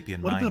here. I'll keep you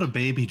in What mind. about a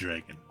baby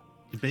dragon?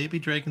 Do baby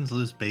dragons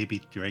lose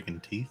baby dragon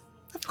teeth?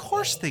 Of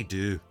course they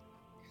do.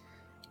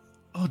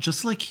 Oh,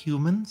 just like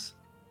humans?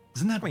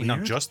 Isn't that I mean, weird?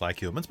 not just like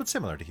humans, but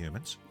similar to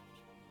humans.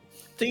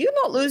 Do you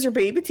not lose your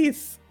baby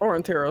teeth,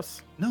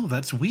 Oronteros? No,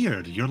 that's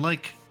weird. You're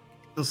like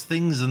those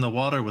things in the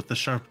water with the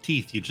sharp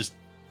teeth. You just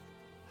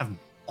have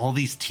all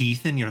these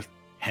teeth in your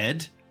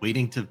head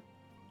waiting to...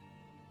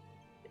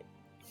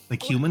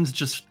 Like humans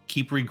just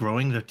keep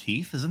regrowing their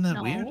teeth? Isn't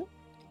that weird?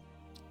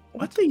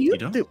 What do you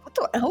don't? do? What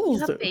the You elves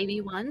do? have baby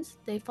ones,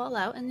 they fall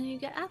out, and then you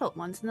get adult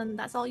ones, and then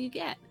that's all you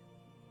get.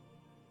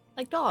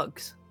 Like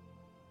dogs.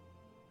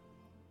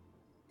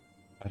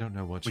 I don't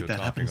know what Wait, you're that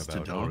talking happens to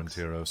about, dogs?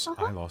 Orontiros.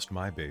 Uh-huh. I lost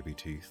my baby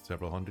teeth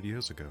several hundred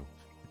years ago.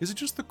 Is it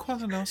just the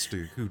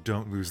Quasanasti who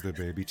don't lose their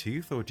baby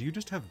teeth, or do you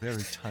just have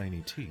very tiny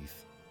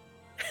teeth?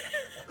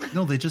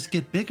 No, they just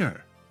get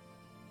bigger.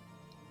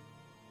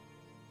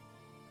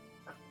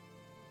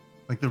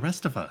 Like the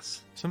rest of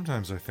us.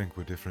 Sometimes I think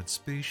we're different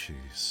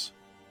species.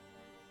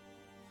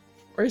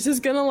 Or is this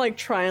gonna like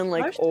try and I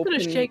like was just gonna open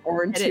shake my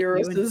head at you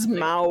and Oronteros' just, like,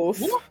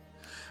 mouth?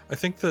 I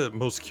think the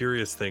most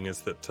curious thing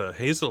is that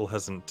Hazel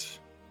hasn't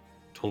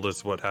told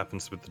us what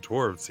happens with the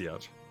dwarves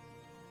yet.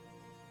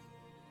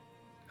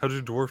 How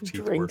do dwarf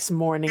teeth Drinks work?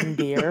 morning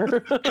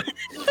beer.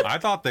 I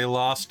thought they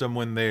lost them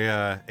when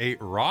they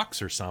ate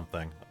rocks or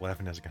something.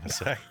 Levin is going to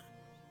say.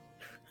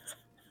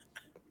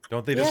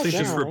 Don't they Yeah, just... They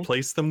just generally.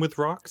 replace them with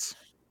rocks?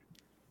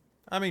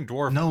 I mean,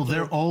 dwarf... No,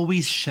 they're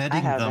always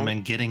shedding them haven't.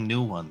 and getting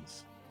new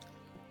ones.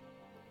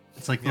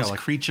 It's like Yeah, those like-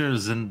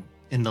 creatures in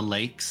the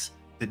lakes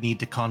that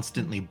need to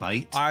constantly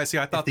bite. I see.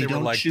 I thought they they were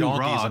don't like chew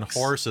donkeys and rocks-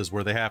 horses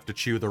where they have to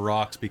chew the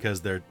rocks because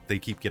they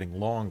keep getting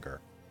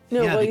longer.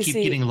 No, yeah, well, they you keep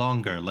see, getting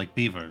longer, like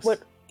beavers. what?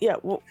 Yeah,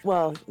 well,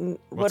 what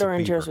What's a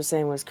Orangeros beaver? was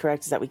saying was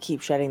correct. Is that we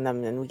keep shedding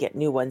them and we get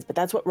new ones, but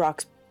that's what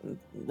rocks,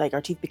 like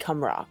our teeth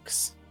become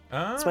rocks.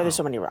 That's why there's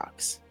so many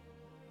rocks.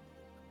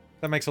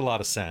 That makes a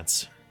lot of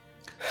sense.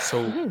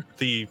 So Mhm.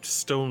 the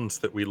stones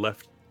that we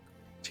left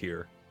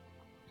here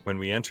when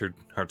we entered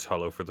Heart's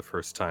Hollow for the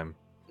first time,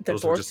 The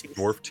those are dwarf just teeth.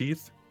 dwarf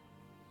teeth?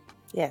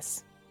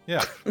 Yes.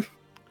 Yeah.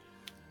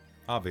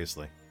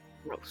 Obviously.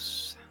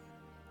 Gross.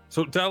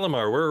 So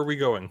Dalamar, where are we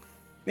going?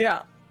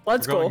 Yeah,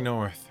 let's We're go. going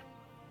north.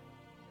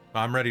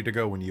 I'm ready to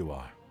go when you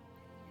are.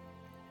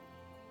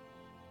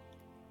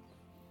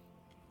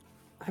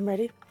 I'm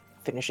ready.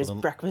 Finish his Well,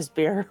 then- breakfast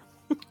beer.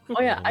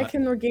 Oh yeah, Well, I that-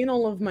 can regain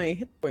all of my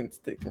hit points.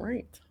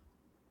 Right.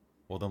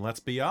 Well, then let's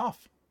be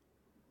off.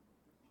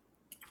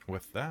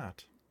 With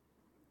that,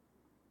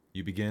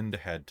 you begin to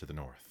head to the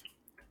north.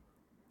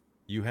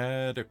 You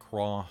head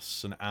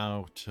across and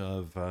out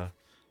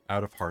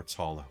of Heart's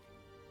Hollow,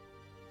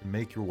 and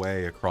make your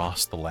way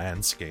across the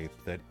landscape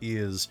that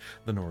is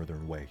the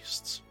northern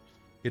wastes.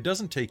 It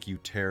doesn't take you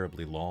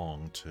terribly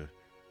long to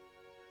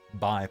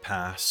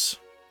bypass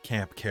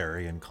Camp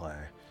Carey and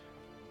Clay,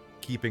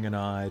 keeping an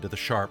eye to the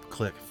sharp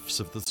cliffs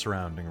of the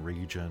surrounding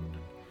region,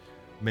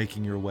 and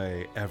making your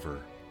way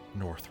ever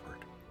northward.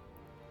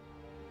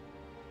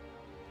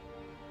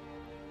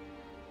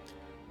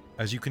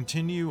 As you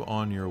continue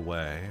on your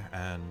way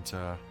and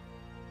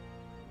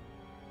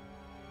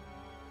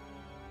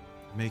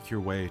make your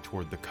way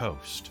toward the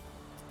coast,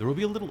 there will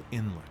be a little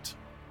inlet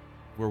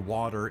where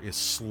water is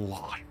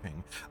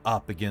sloshing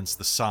up against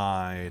the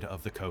side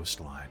of the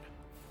coastline.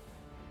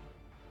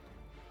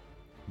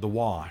 The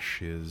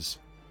wash is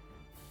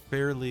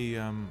fairly,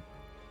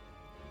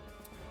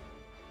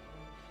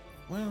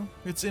 well,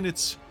 it's in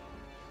its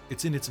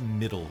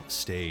middle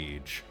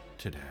stage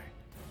today.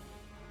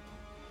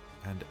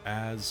 And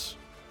as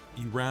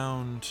you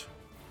round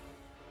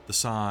the the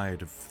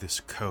side of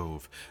this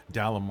cove,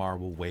 Dalamar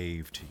will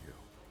wave to you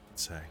and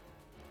say,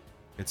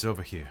 "It's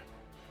over here.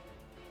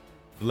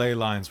 The ley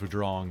lines were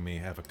drawing me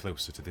ever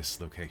closer to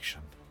this location.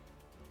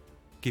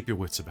 Keep your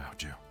wits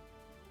about you."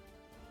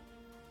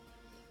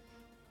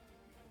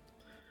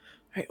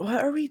 Right, what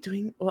are we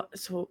doing? Why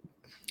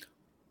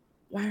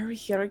are we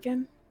here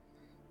again?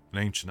 An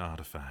ancient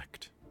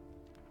artifact.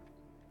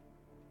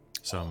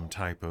 Some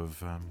type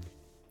of,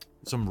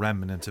 some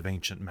remnant of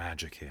ancient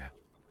magic here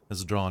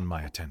has drawn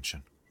my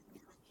attention.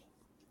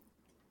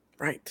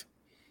 Right.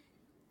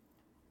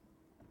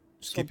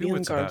 Just So keep your be on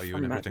wits guard about you for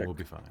and everything magic. will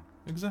be fine.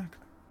 Exactly.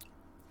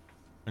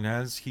 And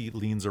as he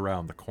leans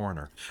around the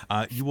corner,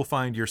 you will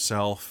find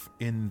yourself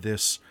in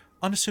this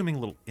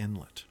unassuming little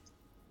inlet.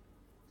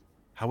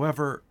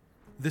 However,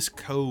 this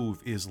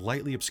cove is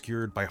lightly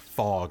obscured by a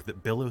fog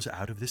that billows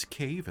out of this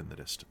cave in the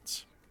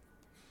distance.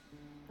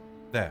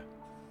 There,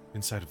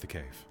 inside of the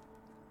cave.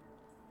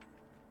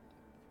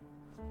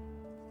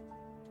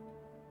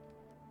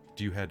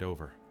 Do you head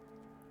over?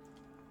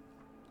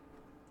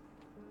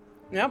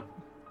 Yep.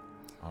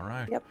 All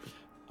right. Yep.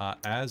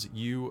 As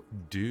you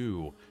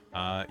do,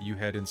 you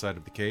head inside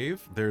of the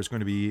cave. There's going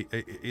to be,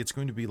 it's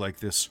going to be like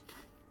this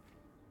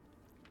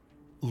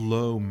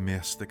low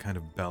mist that kind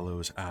of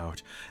bellows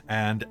out.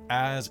 And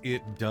as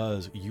it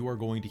does, you are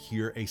going to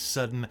hear a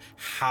sudden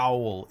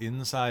howl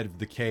inside of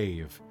the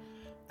cave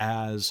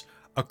as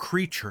a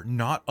creature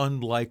not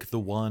unlike the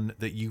one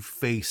that you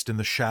faced in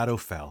the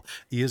Shadowfell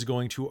is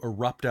going to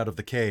erupt out of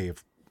the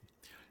cave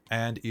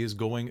and is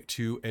going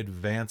to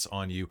advance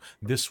on you.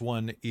 This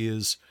one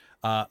is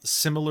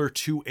similar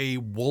to a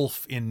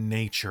wolf in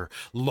nature,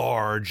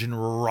 large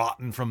and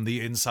rotten from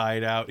the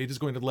inside out. It is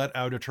going to let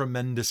out a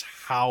tremendous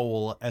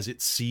howl as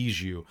it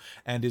sees you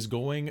and is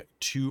going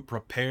to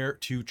prepare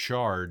to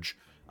charge.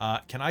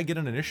 Can I get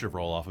an initiative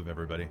roll off of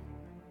everybody?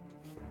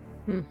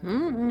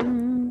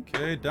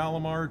 Okay,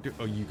 Dalamar.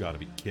 Oh, you gotta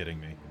be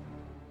kidding me.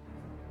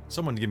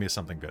 Someone give me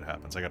something good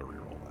happens. I gotta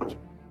reroll that.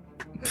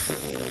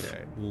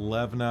 Okay,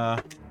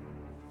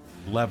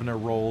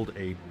 Levna rolled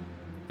a...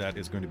 That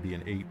is going to be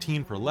an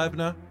 18 for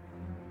Levna.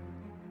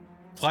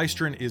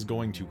 Kleistrin is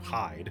going to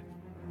hide.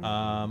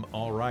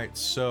 All right,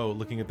 so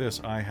looking at this,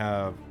 I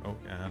have... Oh,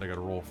 and I got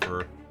to roll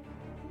for...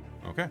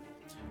 Okay.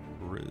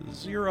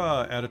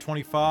 Rizira at a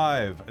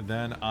 25.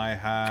 Then I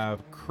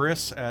have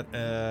Chris at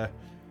a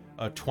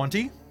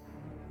 20.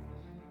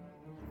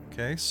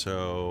 Okay,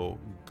 so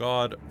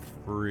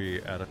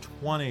Godfrey at a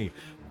 20.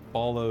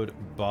 Followed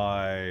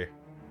by...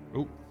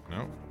 Oh,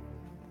 no.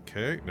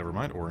 Okay, never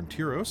mind.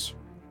 Orintiros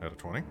at a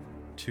 20.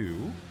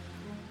 2.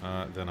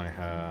 Then I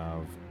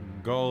have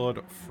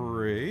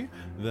Godfrey.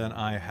 Then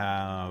I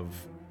have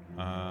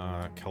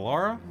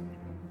Kalara.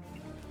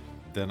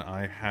 Then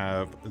I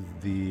have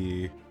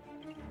the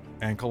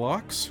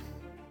Ankylox.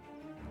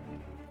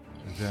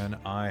 Then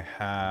I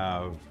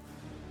have...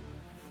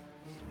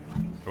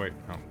 Oh, wait,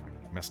 no,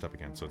 I messed up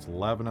again. So it's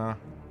Levna,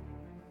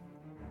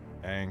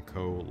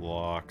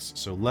 Ankylox.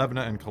 So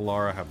Levna and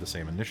Kalara have the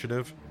same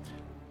initiative.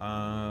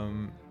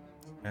 And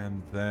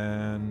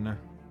then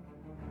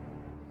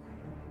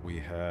we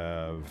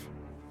have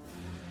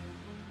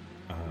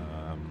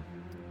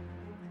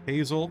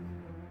Hazel,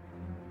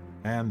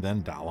 and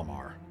then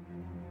Dalamar.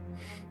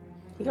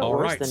 You got All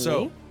worse right, than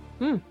so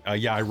me.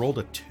 yeah, I rolled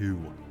a 2.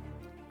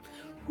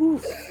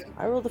 Oof.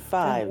 I rolled a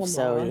 5,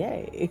 so Dalamar.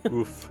 yay.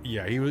 Oof.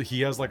 Yeah,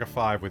 he has like a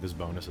 5 with his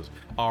bonuses.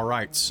 All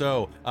right,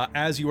 so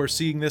as you are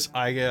seeing this,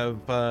 I have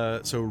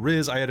so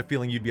Riz, I had a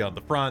feeling you'd be on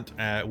the front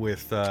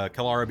with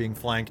Kalara being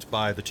flanked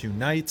by the 2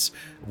 knights,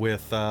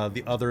 with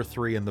the other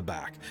 3 in the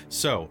back.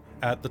 So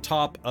at the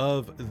top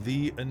of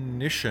the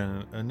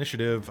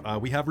initiative,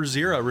 we have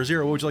Rizira.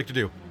 Rizira, what would you like to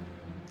do?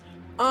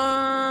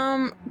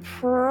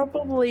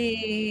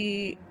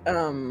 Probably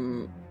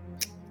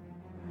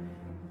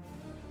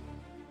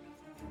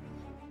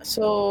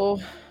so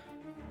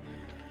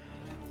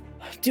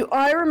do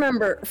I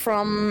remember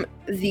from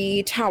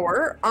the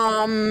tower,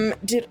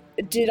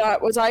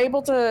 was I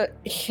able to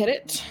hit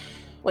it?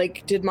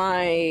 Like, did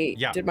my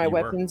Yeah, you were.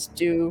 weapons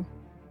do?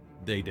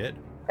 They did.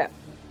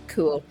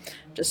 Cool.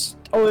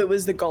 It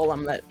was the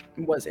golem that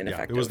was Yeah,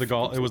 ineffective. it was the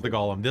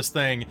golem. This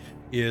thing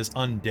is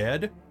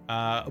undead,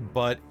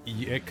 but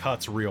it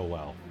cuts real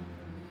well.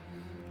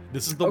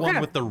 This is the one Okay.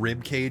 with the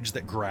rib cage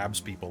that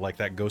grabs people, like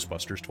that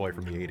Ghostbusters toy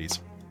from the 80s.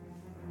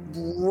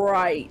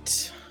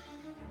 Right.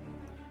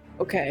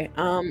 Okay.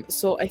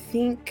 So I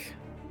think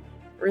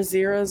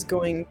Razira's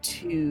going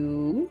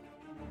to.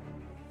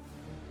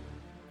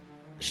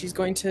 She's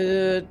going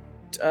to,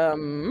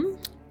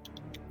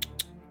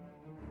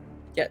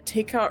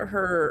 take out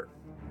her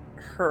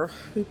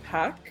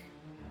hoopak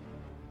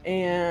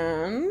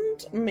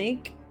and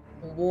make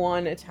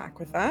one attack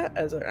with that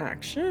as an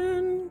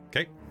action.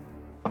 Okay.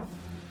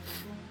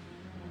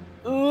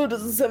 Ooh,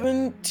 does a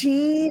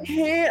 17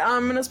 hit?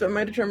 I'm gonna spend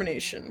my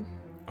determination.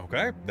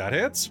 Okay, that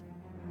hits.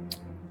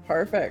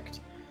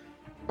 Perfect.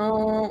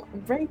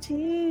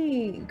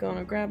 Righty.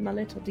 Gonna grab my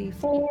little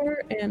D4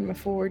 and my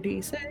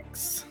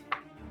 4D6.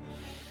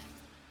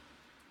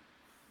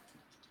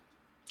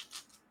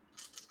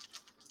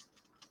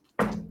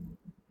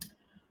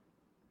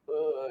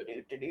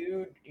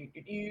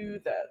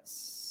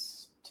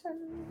 That's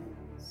 10,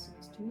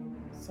 16,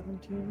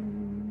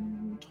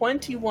 17,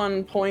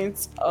 21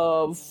 points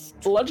of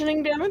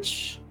bludgeoning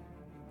damage.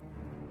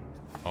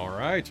 All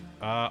right.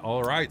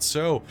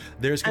 So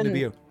there's going to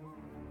be a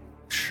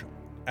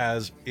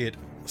as it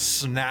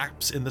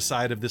snaps in the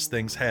side of this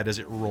thing's head as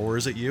it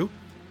roars at you.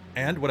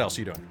 And what else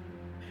are you doing?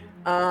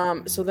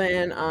 So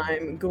then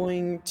I'm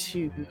going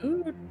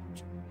to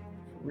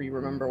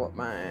remember what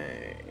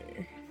my.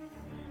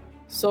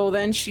 So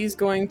then she's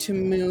going to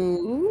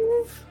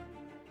move.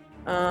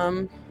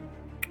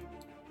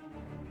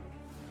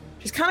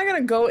 She's kind of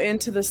gonna go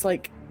into this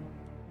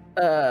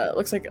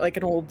looks like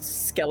an old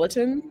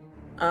skeleton,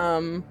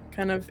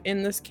 kind of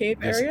in this cave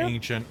This area.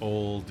 ancient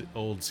old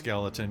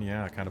skeleton,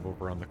 yeah, kind of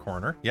over on the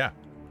corner. Yeah.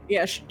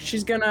 Yeah,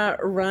 she's gonna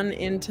run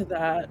into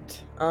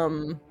that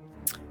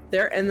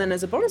there, and then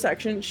as a bonus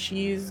action,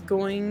 she's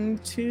going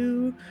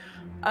to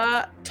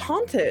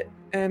taunt it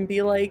and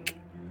be like,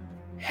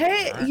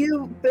 "Hey, Alright.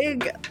 you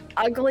big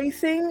ugly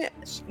thing!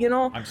 You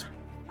know,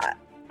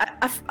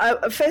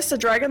 I faced a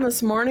dragon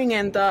this morning,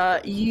 and I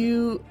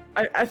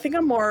think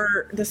I'm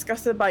more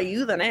disgusted by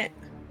you than it."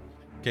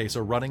 Okay,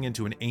 so running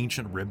into an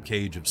ancient rib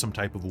cage of some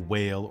type of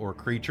whale or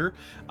creature,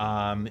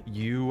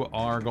 you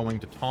are going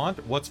to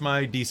taunt. What's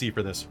my DC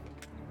for this?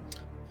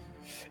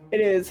 It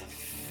is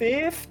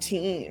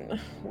 15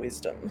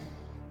 wisdom.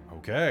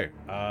 Okay,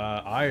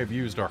 I have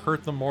used a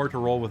hurt them more to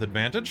roll with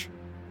advantage.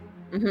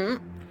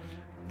 Mm-hmm.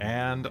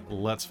 And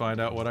let's find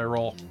out what I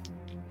roll.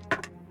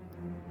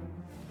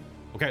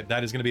 Okay,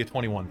 that is going to be a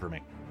 21 for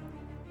me.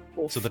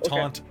 Oof, So the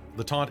okay.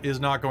 taunt is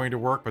not going to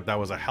work, but that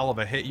was a hell of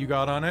a hit you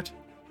got on it.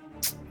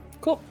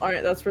 Cool. All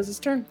right, that's Riz's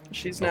turn.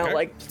 She's now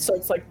Okay.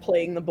 starts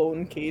playing the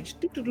bone cage.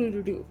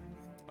 Do.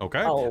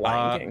 Okay. Oh,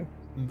 Lion King.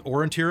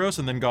 Orontiros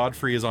and then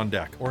Godfrey is on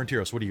deck.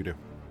 Orontiros, what do you do?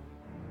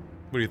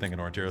 What are you thinking,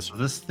 Orontiros? So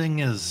this thing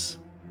is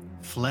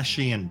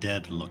fleshy and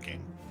dead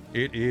looking.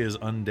 It is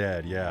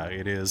undead, yeah.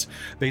 It is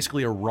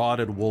basically a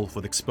rotted wolf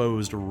with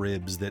exposed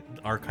ribs that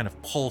are kind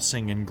of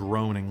pulsing and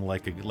groaning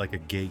like a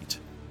gate,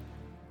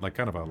 like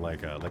kind of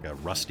like a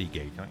rusty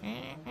gate.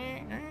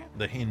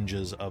 The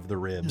hinges of the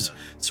ribs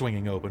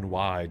swinging open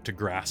wide to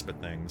grasp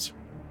at things.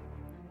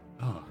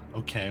 Oh,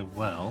 okay,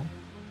 well.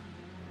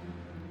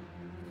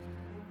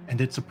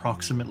 And it's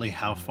approximately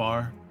how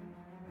far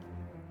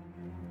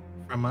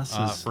from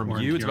us? From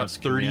you, it's about Orontiros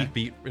 30 react?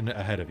 feet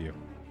ahead of you,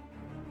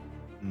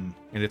 Hmm.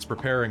 and it's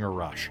preparing a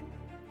rush.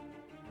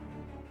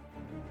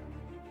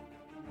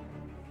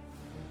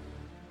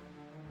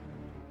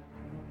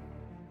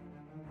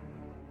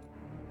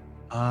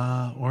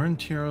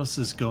 Orontiros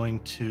is going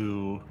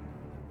to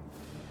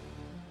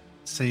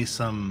say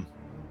some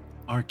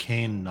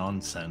arcane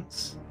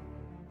nonsense.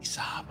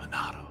 Isa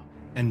Monado.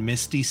 And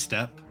Misty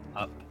step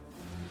up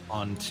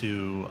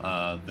onto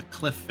the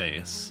cliff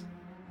face.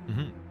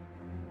 Mm-hmm.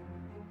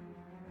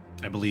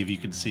 I believe you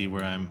can see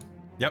where I'm.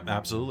 Yep,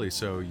 absolutely.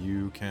 So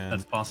you can.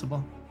 That's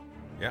possible.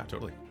 Yeah,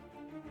 totally.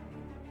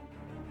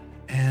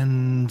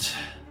 And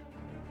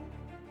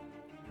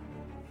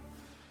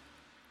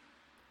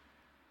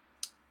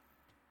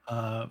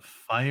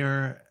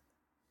fire.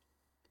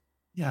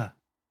 Yeah,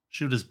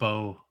 shoot his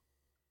bow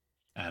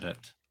at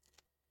it.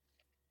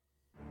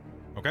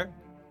 Okay,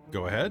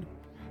 go ahead.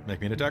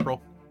 Make me an attack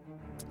roll.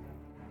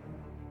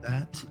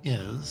 That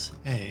is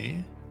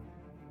a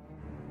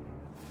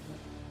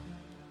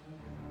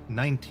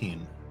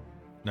 19.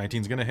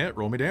 19's gonna hit.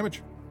 Roll me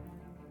damage.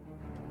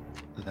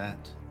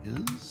 That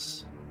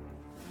is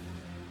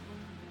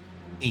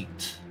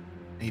 8.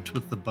 8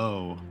 with the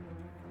bow.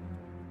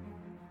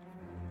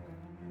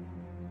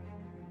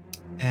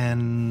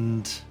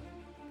 And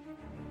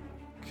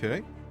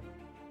Okay.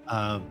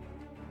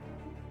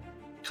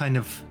 kind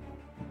of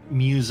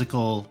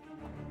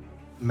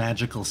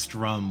magical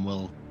strum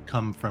will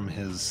come from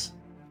his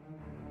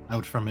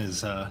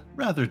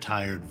rather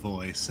tired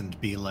voice and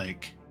be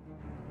like,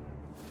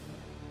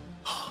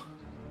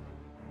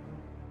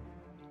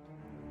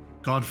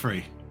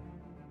 Godfrey,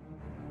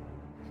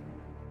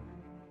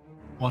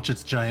 watch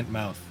its giant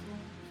mouth.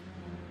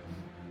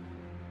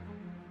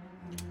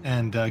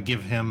 And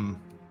give him.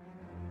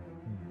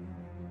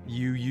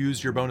 You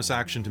use your bonus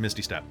action to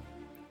Misty Step.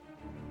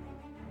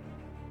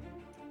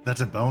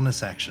 That's a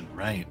bonus action,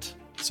 right?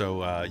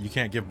 So you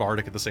can't give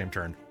Bardic at the same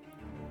turn.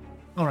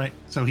 All right,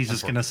 so he's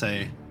just gonna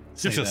say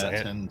Just that say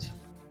it. and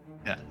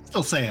yeah,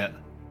 still say it.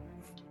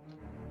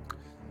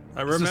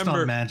 I It's just not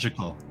remember.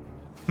 magical.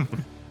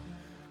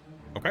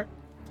 Okay.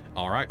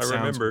 All right. I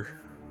remember.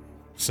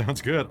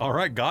 Sounds good. All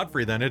right,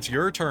 Godfrey, then it's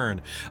your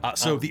turn.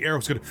 So the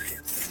arrow's going to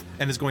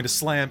and is going to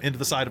slam into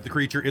the side of the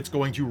creature. It's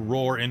going to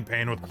roar in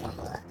pain with.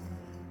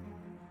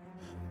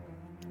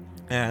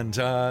 And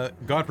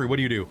Godfrey, what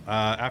do you do?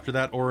 After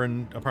that,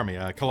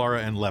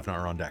 Kalara and Levna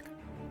are on deck.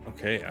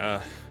 Okay.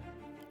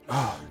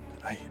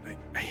 I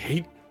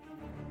hate.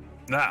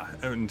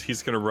 And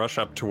he's gonna rush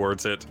up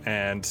towards it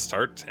and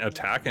start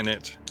attacking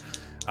it.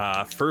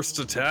 First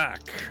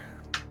attack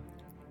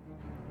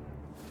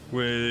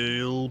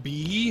will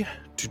be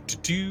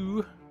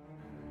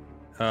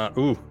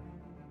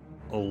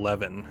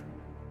 11.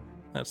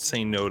 Let's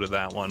say no to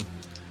that one.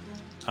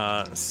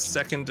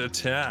 Second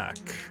attack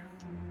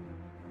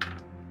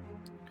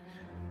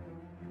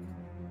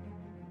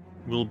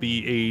will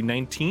be a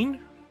 19.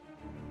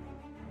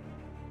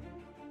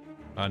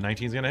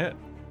 19's gonna hit.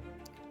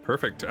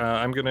 Perfect.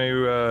 I'm going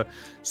to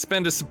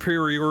spend a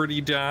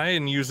superiority die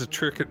and use a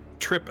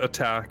trip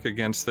attack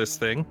against this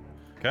thing.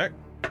 Okay.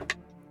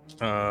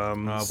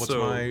 What's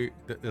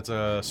it's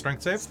a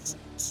strength save?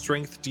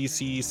 Strength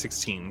DC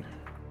 16.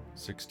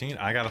 16.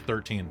 I got a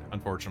 13.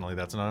 Unfortunately,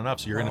 that's not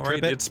enough. So you're gonna All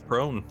trip right, it. it's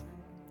prone.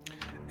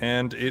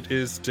 And it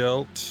is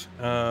dealt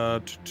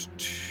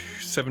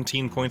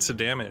 17 points of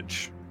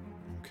damage.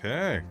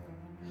 Okay.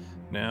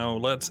 Now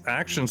let's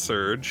action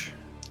surge.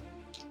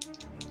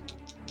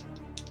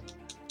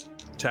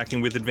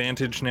 Attacking with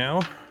advantage now.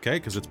 Okay,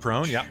 because it's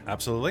prone. Yeah,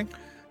 absolutely.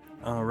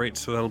 All right,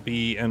 so that'll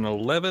be an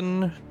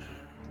 11.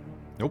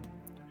 Nope.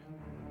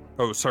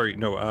 Oh, sorry,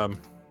 no.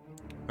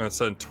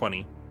 That's a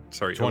 20.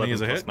 Sorry, 20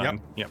 is a 11 hit. plus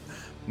 9. Yep.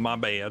 My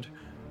bad.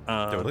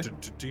 Totally.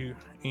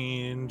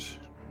 And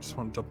just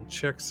want to double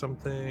check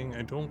something.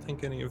 I don't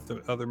think any of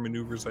the other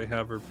maneuvers I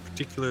have are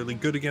particularly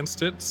good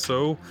against it,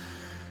 so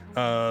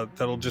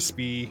that'll just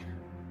be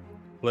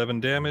 11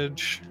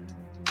 damage.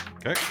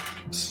 Okay.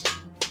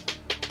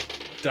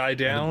 Die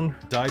down.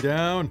 Die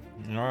down.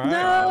 All right.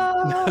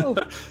 No.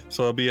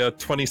 So it'll be a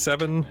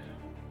 27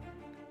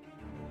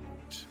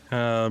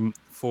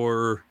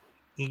 for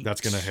each. That's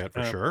gonna hit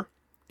for sure.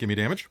 Give me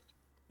damage.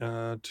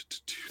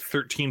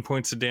 13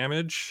 points of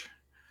damage.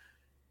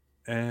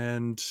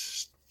 And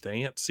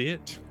that's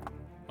it.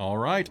 All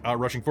right.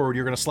 Rushing forward,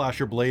 you're going to slash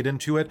your blade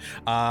into it.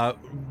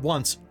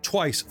 Once,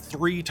 twice,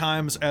 3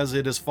 times as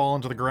it has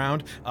fallen to the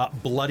ground,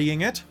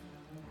 bloodying it.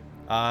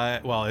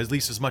 Well, at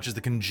least as much as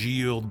the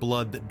congealed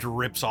blood that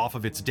drips off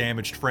of its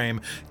damaged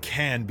frame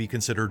can be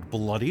considered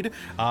bloodied.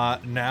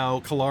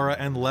 Now, Kalara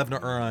and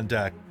Levna are on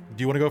deck.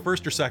 Do you want to go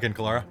first or second,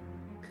 Kalara?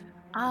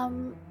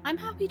 I'm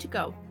happy to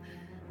go.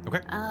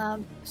 Okay.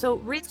 So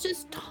Riz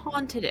just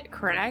taunted it,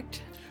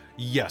 correct?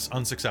 Yes,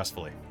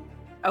 unsuccessfully.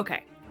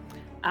 Okay.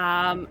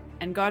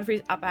 And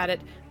Godfrey's up at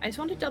it. I just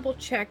want to double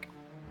check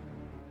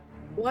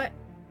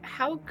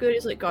how good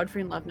is like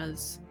Godfrey and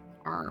Levna's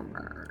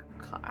armor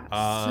class?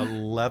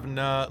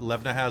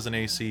 Levna has an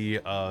AC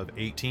of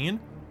 18,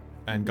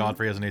 and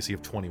Godfrey has an AC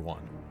of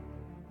 21.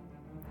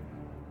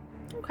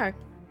 Okay.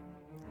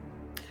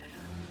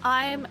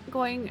 I'm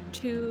going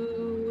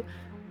to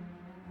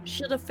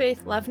Shield of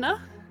Faith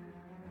Levna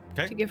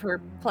to give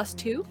her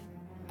 +2.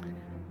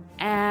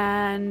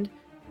 And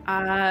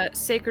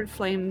Sacred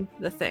Flame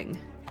the thing.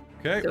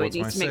 Okay, So it what's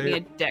my needs to make me a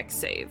save? dex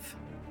save.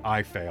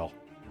 I fail.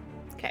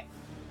 Okay.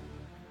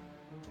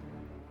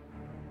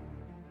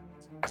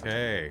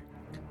 Okay.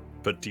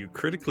 But do you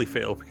critically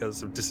fail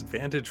because of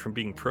disadvantage from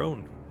being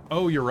prone?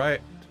 Oh, you're right.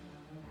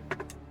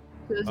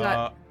 So is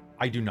that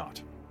I do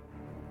not.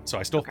 So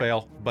I still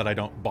fail, but I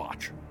don't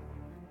botch.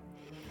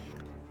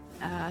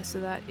 so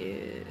that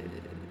is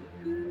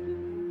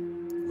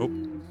Oh,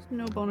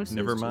 no bonuses.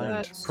 never to mind.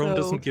 that. Prone So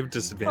doesn't give 12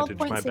 disadvantage.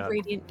 My points of bad.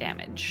 radiant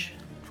damage.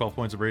 12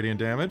 points of radiant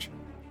damage.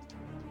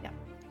 Yeah.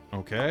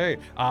 Okay.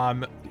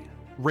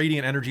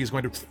 Radiant energy is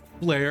going to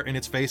flare in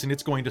its face and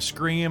it's going to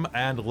scream,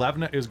 and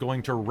Levna is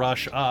going to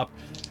rush up,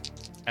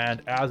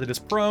 and as it is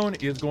prone,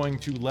 is going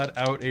to let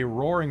out a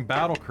roaring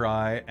battle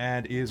cry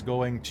and is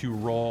going to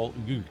roll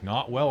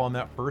not well on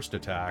that first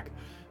attack.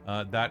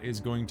 That is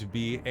going to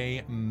be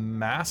a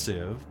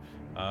massive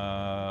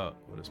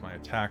what is my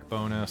attack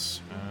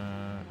bonus?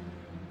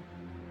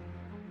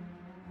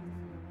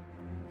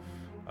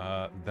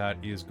 That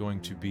is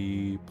going to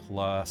be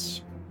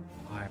 +5.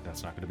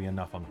 That's not going to be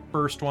enough on the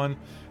first one.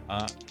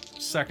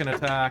 Second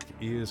attack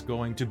is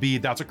going to be,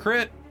 that's a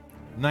crit.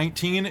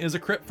 19 is a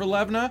crit for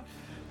Levna.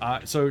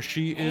 So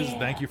she is,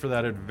 thank you for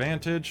that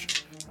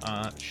advantage.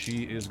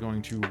 She is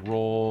going to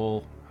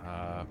roll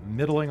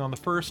middling on the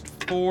first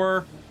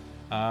 4.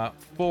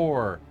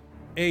 4,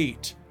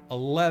 8,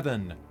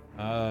 11,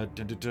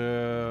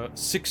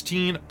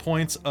 16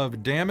 points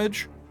of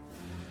damage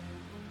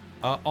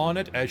on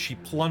it as she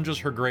plunges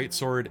her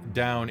greatsword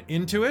down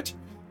into it.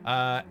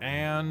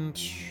 And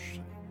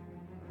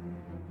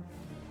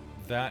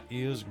that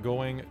is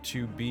going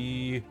to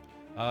be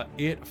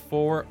it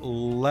for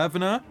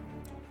Levna.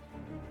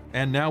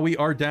 And now we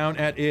are down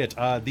at it.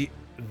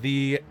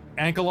 The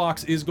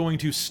Ankylox is going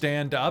to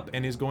stand up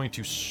and is going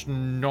to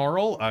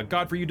snarl.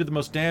 Godfrey, you did the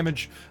most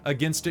damage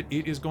against it.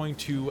 It is going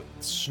to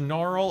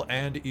snarl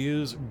and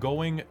is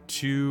going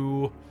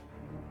to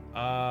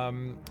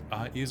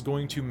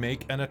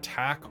make an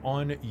attack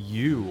on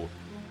you.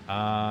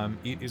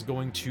 It is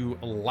going to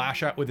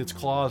lash out with its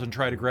claws and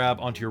try to grab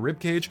onto your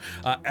ribcage.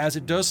 As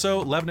it does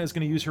so, Levna is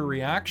going to use her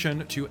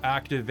reaction to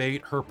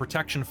activate her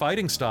protection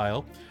fighting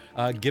style,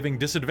 giving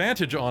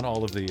disadvantage on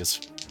all of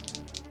these.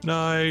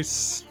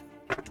 Nice.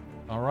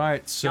 All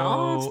right,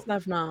 so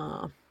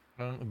Levna.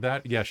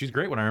 yeah, she's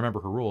great when I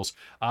remember her rules.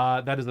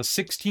 That is a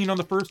 16 on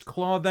the first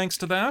claw, thanks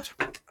to that.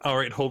 All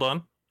right, hold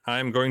on.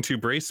 I'm going to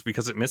brace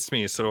because it missed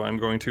me, so I'm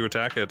going to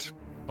attack it.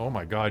 Oh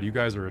my god, you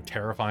guys are a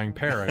terrifying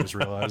pair, I just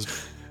realized.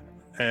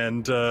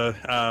 And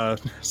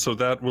so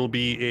that will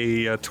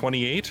be a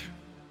 28.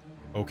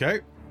 Okay,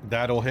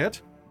 that'll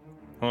hit.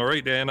 All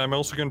right, and I'm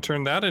also going to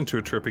turn that into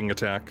a tripping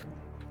attack.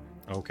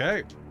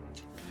 Okay.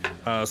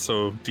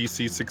 So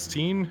DC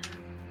 16.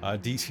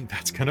 DC,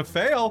 that's gonna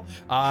fail.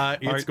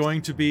 It's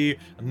going to be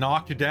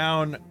knocked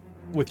down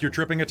with your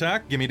tripping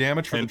attack. Give me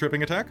damage for the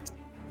tripping attack.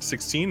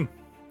 16.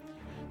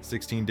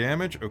 16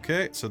 damage.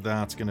 Okay, so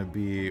that's gonna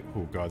be,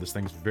 oh god, this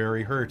thing's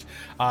very hurt.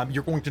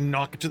 You're going to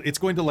knock it to, it's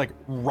going to like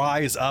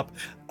rise up,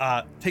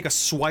 take a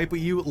swipe at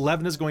you.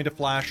 Levna is going to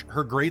flash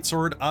her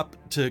greatsword up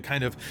to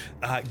kind of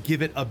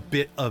give it a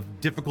bit of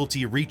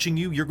difficulty reaching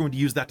you. You're going to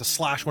use that to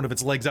slash one of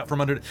its legs out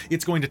from under it.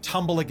 It's going to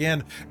tumble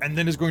again, and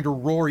then is going to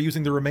roar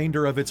using the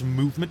remainder of its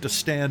movement to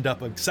stand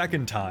up a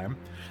second time,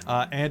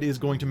 and is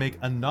going to make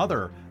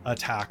another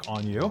attack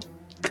on you.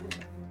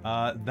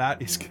 That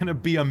is gonna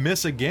be a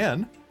miss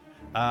again.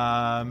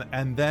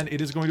 And then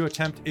it is going to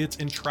attempt its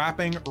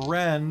entrapping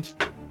rend.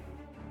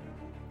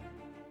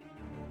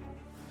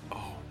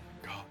 Oh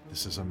god,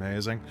 this is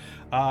amazing.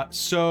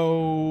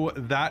 So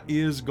that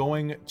is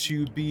going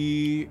to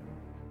be,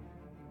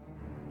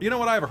 you know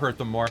what, I have hurt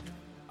them more.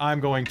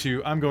 I'm going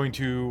to do it. I'm going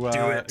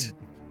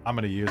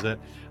to use it.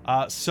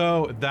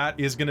 So that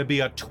is going to be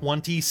a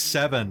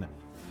 27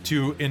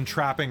 to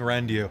entrapping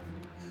rend you.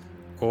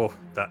 Oh,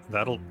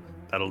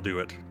 that'll do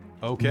it.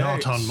 Okay.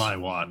 Not on my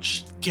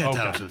watch. Get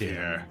out of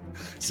here.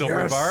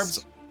 Silver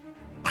barbs.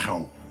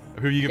 Ow.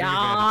 Who are you giving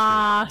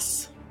advantage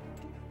Yes.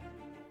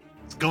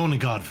 It's going to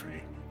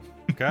Godfrey.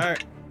 to? Okay.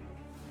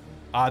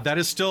 That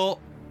is still,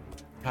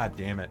 god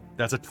damn it.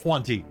 That's a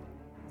 20.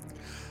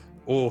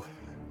 Oh,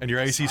 And your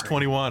AC is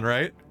 21,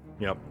 right?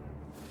 yep.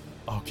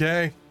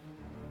 Okay.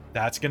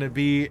 That's going to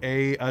be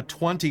a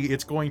 20.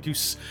 It's going to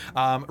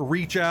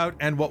reach out,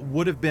 and what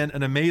would have been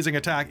an amazing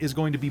attack is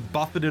going to be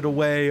buffeted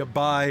away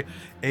by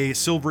a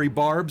silvery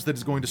barbs that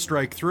is going to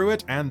strike through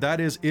it, and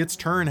that is its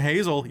turn.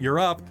 Hazel, you're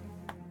up.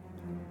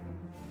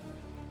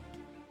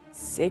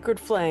 Sacred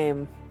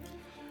Flame.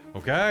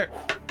 Okay.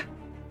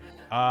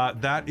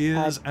 That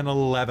is an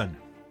 11.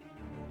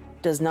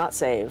 Does not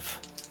save.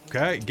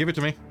 Okay, give it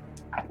to me.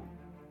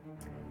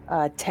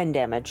 10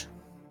 damage.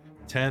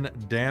 10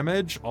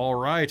 damage. All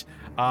right.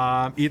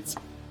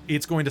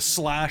 It's going to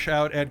slash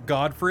out at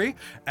Godfrey,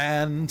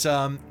 and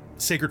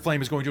Sacred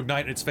Flame is going to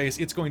ignite in its face.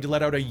 It's going to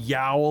let out a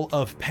yowl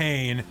of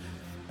pain.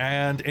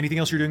 And anything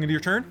else you're doing into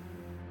your turn?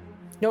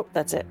 Nope,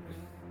 that's it.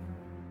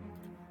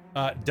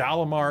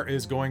 Dalamar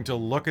is going to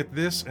look at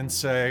this and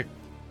say,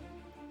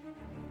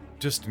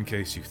 just in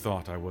case you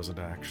thought I wasn't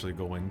actually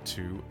going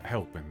to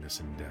help in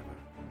this endeavor.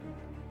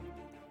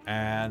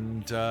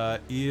 And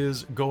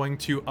is going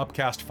to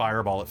upcast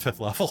Fireball at 5th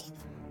level.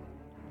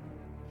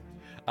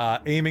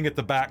 Aiming at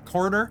the back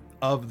corner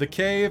of the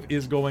cave,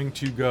 is going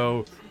to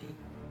go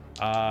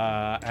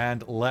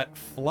and let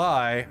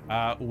fly,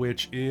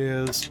 which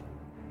is,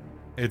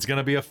 it's going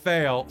to be a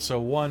fail.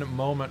 So one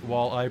moment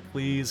while I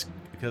please,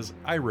 because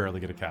I rarely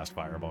get to cast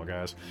Fireball,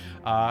 guys.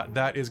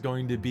 That is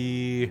going to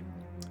be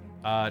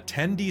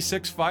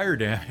 10d6 fire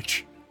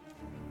damage.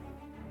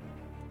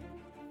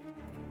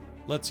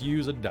 Let's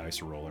use a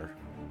dice roller.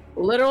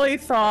 Literally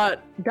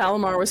thought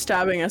Dalamar was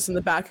stabbing us in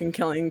the back and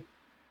killing.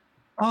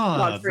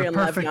 Godfrey The and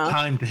perfect Levna.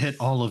 time to hit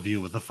all of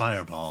you with a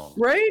fireball.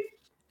 Right?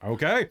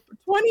 Okay.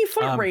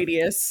 20-foot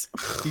radius.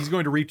 He's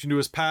going to reach into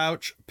his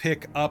pouch,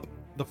 pick up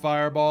the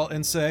fireball,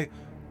 and say,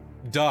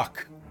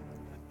 duck.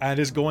 And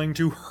is going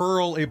to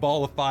hurl a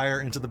ball of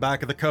fire into the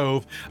back of the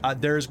cove.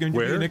 There's going to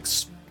be an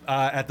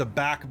at the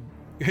back.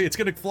 It's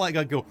going to fly,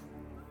 go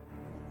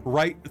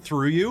right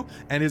through you,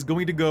 and is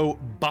going to go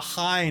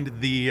behind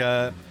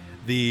the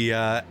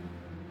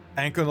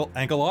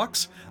ankle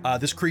locks.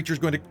 This creature is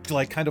going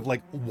to kind of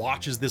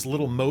watches this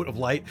little mote of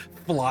light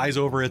flies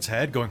over its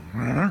head, going,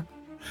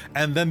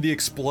 and then the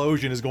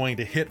explosion is going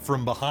to hit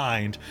from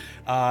behind,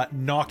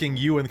 knocking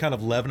you and kind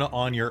of Levna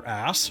on your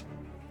ass.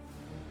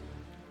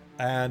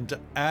 And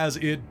as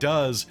it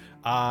does,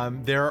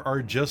 there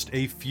are just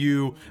a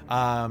few,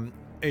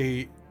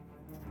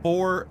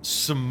 4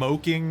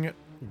 smoking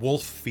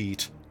wolf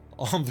feet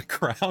on the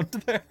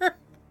ground there.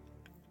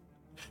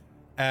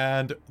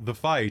 And the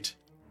fight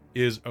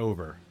is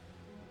over.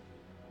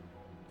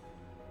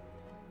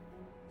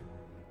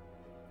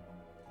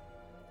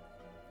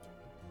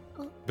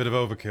 Bit of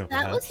overkill.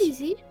 That was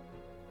easy.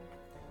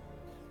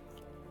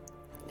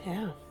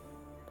 Yeah.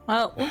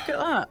 Well, look at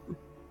that.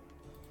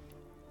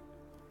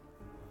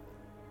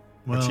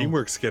 My Well,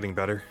 teamwork's getting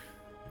better.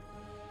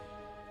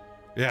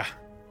 Yeah,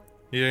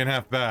 you ain't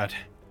half bad.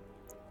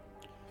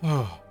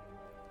 Oh.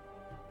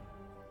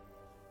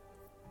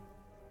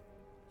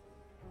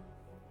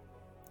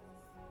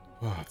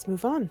 Let's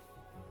move on.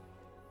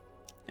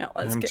 Yeah,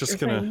 let's I'm get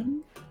just your gonna-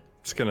 thing.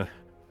 Just gonna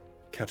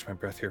catch my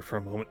breath here for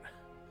a moment.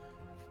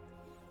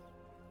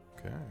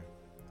 Okay.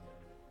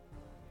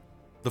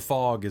 The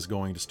fog is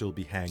going to still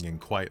be hanging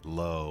quite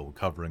low,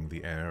 covering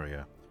the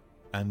area.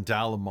 And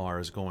Dalamar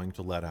is going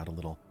to let out a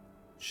little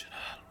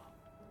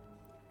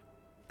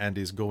and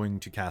is going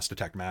to cast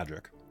Detect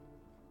Magic.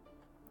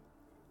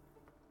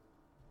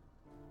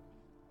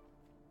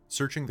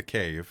 searching the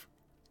cave.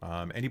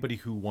 Anybody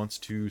who wants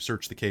to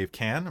search the cave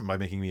can by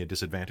making me a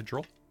disadvantage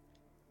roll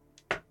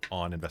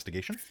on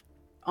investigation.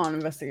 On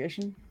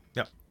investigation.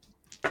 Yep.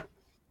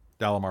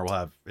 Dalamar will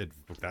have it.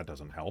 That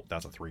doesn't help.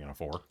 That's a 3 and a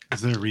 4.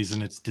 Is there a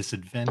reason it's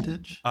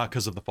disadvantage?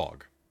 Because of the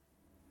fog.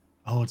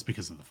 Oh, it's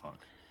because of the fog.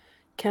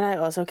 Can I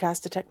also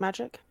cast Detect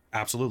Magic?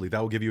 Absolutely.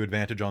 That will give you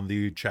advantage on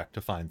the check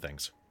to find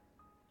things.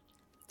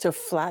 So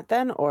flat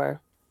then,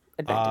 or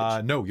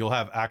advantage? No, you'll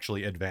have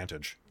actually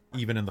advantage.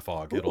 Even in the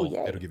fog, Ooh, it'll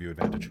yay. give you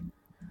advantage.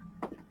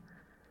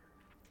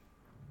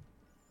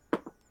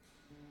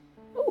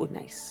 Oh,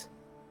 nice.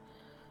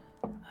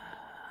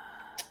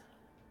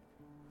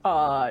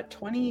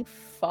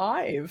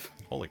 25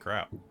 Holy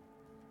crap.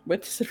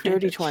 with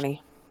disadvantage. Dirty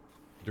 20.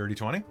 Dirty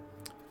 20?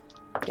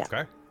 Yeah.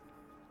 Okay.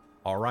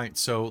 All right.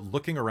 So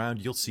looking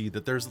around, you'll see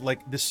that there's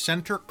like this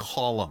center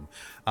column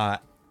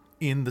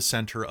in the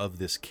center of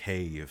this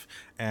cave.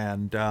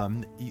 And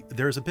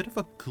there's a bit of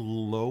a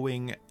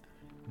glowing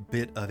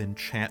bit of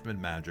enchantment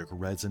magic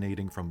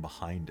resonating from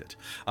behind it.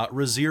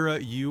 Razira,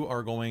 you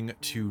are going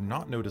to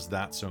not notice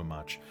that so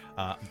much,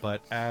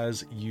 but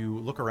as you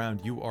look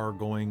around, you are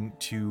going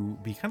to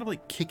be kind of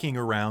like kicking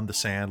around the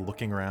sand,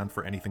 looking around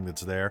for anything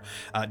that's there.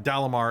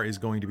 Dalamar is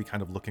going to be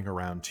kind of looking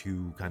around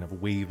too, kind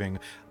of waving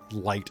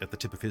light at the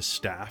tip of his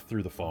staff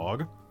through the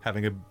fog,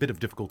 having a bit of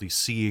difficulty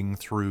seeing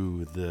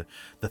through the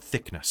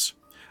thickness.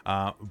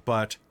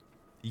 But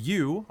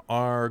you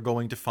are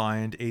going to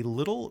find a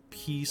little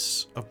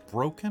piece of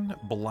broken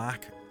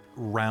black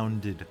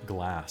rounded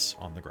glass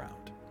on the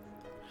ground.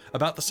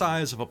 About the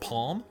size of a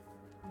palm.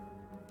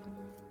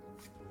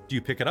 Do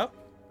you pick it up?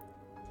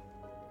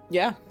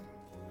 Yeah.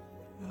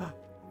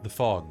 The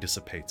fog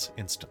dissipates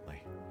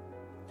instantly.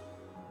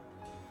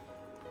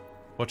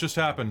 What just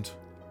happened?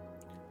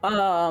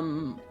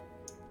 Who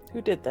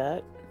did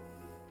that?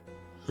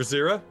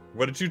 Razira,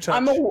 what did you touch?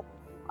 I'm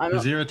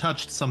Razira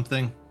touched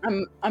something.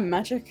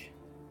 magic.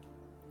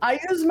 I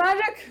use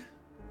magic.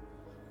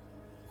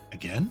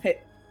 Again?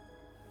 Hey.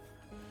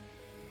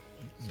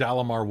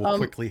 Dalamar will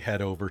quickly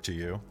head over to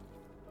you.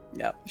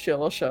 Yeah,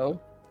 she'll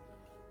show.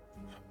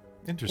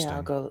 Interesting. Yeah,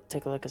 I'll go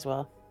take a look as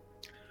well.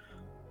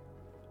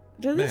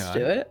 Did May this I?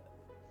 do it?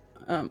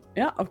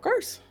 Yeah, of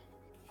course.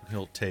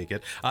 He'll take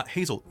it.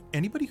 Hazel,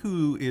 anybody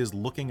who is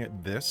looking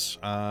at this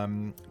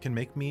can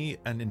make me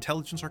an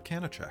intelligence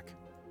arcana check.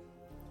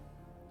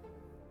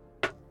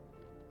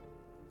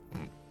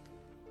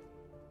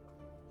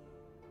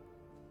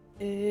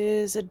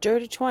 Is a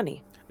dirty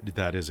 20.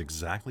 That is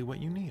exactly what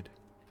you need.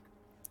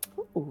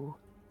 Ooh.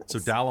 So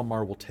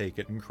Dalamar will take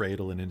it and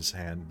cradle it in his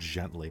hand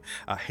gently.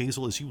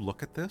 Hazel, as you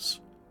look at this,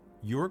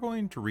 you're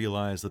going to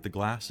realize that the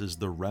glass is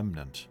the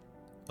remnant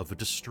of a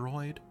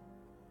destroyed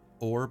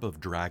orb of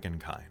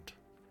dragonkind.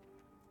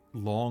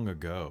 Long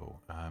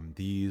ago,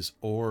 these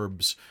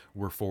orbs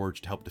were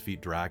forged to help defeat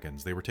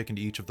dragons. They were taken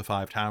to each of the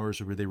 5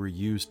 towers where they were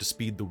used to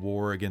speed the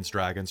war against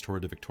dragons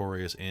toward a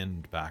victorious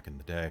end back in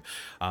the day.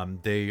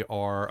 They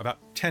are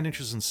about 10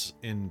 inches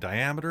in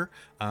diameter,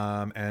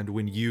 and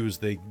when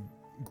used, they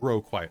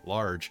grow quite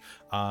large.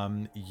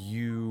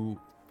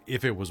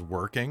 If it was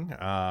working,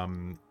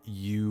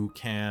 you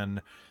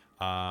can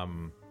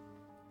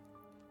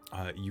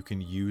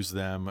use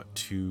them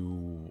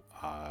to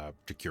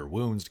cure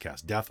wounds, to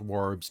cast death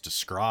orbs, to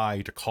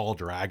scry, to call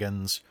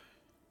dragons.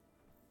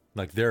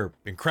 Like, they're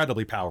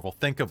incredibly powerful.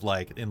 Think of,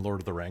 like, in Lord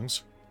of the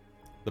Rings,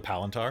 the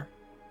Palantir,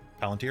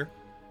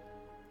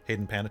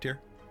 Hayden Panettiere.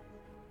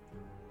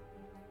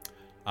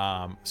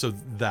 So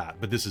that,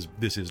 but this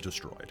is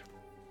destroyed.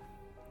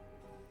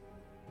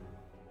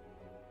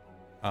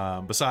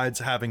 Besides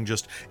having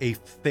just a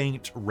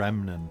faint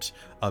remnant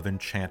of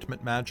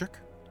enchantment magic,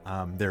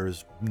 there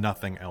is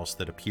nothing else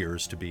that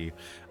appears to be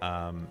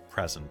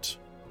present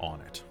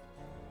on it.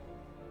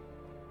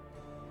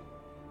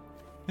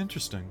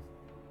 Interesting.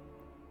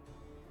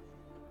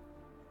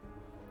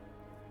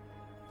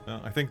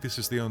 I think this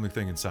is the only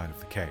thing inside of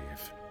the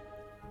cave.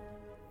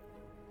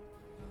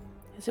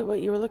 Is it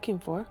what you were looking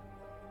for?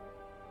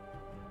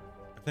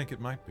 I think it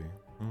might be.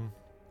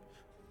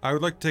 I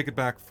would like to take it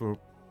back for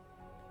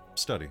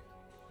study.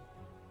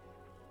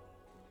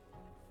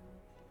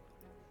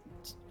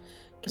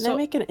 Can I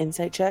make an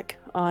insight check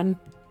on...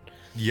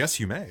 Yes,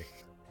 you may.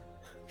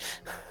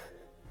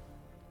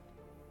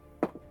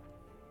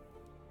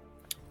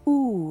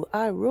 Ooh,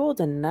 I rolled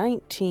a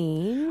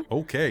 19.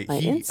 Okay. My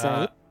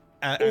insight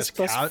is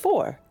plus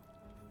 4.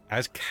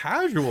 As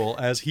casual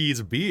as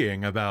he's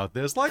being about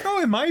this, like,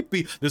 oh, it might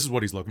be. This is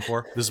what he's looking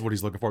for. This is what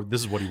he's looking for.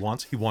 This is what he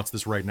wants. He wants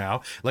this right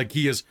now. Like,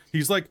 he's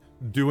like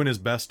doing his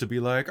best to be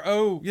like,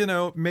 oh,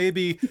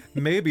 maybe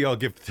I'll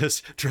give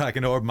this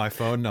dragon orb my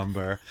phone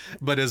number,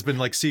 but has been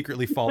like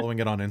secretly following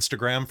it on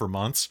Instagram for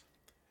months.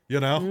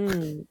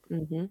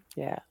 Mm-hmm.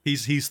 Yeah.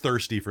 He's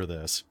thirsty for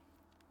this.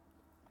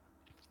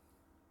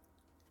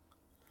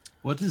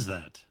 What is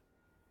that?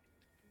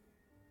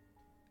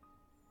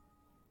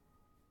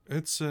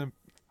 It's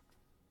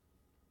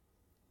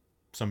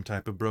some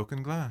type of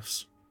broken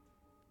glass.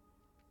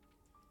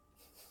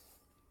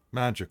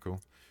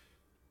 Magical.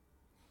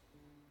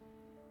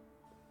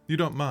 You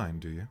don't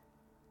mind, do you?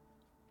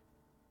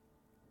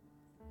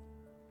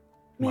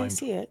 May I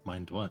see it?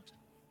 Mind what?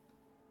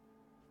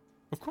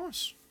 Of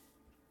course.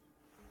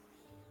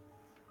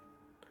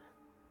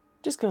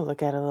 Just gonna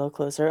look at it a little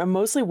closer. I'm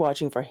mostly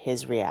watching for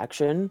his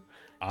reaction.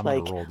 I'm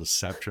Like- gonna roll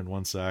deception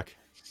 1 sec.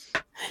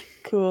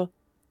 Cool.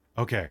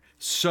 Okay,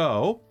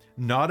 so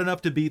not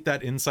enough to beat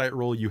that insight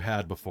roll you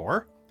had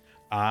before.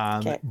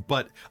 Okay.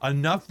 But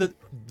enough that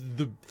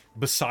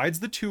besides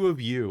the two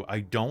of you, I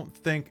don't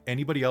think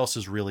anybody else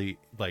is really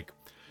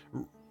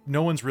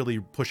no one's really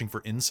pushing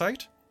for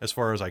insight as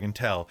far as I can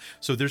tell.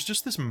 So there's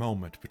just this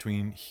moment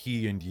between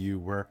he and you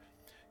where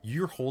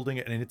you're holding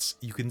it and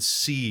you can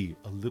see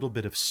a little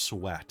bit of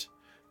sweat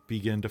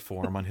begin to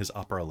form on his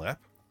upper lip.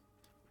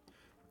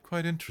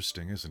 Quite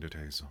interesting, isn't it,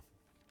 Hazel?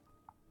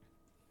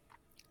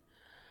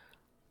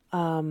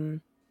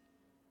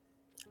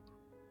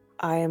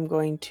 I am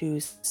going to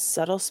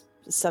subtle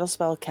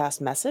spell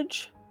cast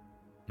message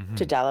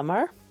to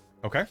Dalamar.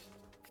 Okay.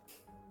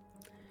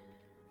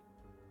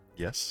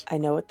 Yes. I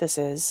know what this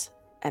is,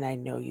 and I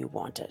know you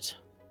want it.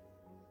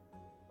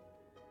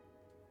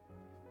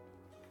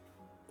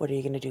 What are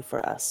you going to do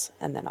for us?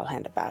 And then I'll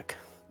hand it back.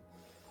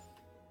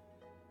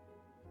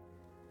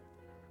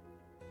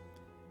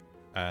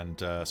 And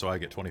so I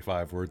get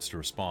 25 words to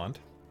respond.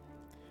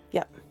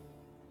 Yep.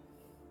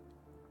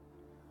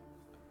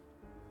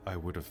 I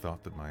would have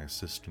thought that my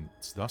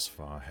assistance thus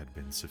far had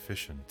been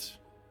sufficient.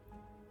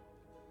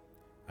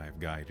 I have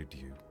guided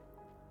you.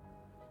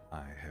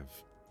 I have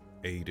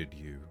aided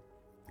you,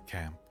 the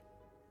camp.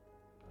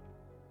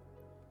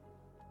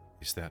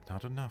 Is that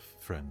not enough,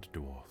 friend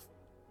dwarf?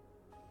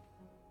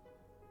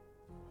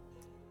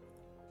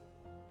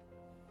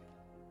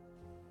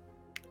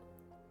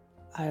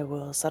 I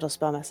will subtle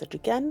spell message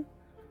again.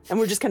 And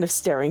we're just kind of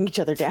staring each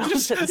other down at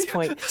this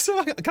point.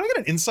 So can I get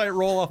an insight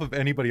roll off of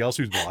anybody else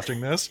who's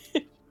watching this?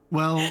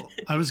 Well,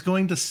 I was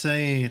going to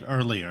say it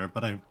earlier,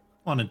 but I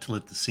wanted to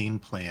let the scene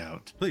play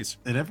out. Please.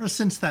 That ever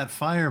since that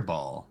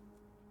fireball,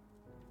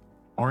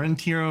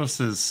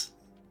 Orintiros is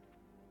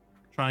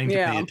trying to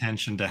pay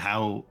attention to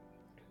how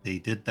they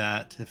did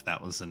that, if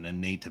that was an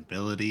innate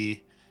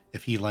ability,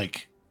 if he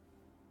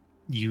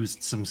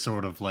used some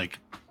sort of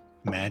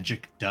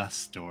magic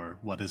dust or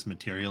what his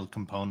material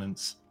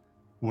components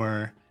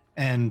were,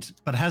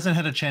 but hasn't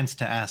had a chance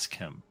to ask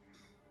him.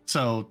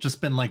 So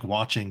just been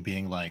watching,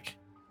 being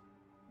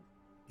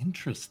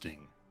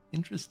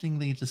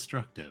interestingly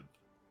destructive.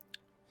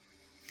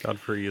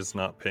 Godfrey is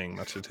not paying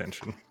much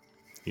attention.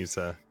 He's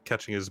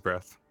catching his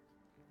breath.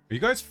 Are you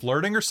guys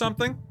flirting or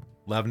something?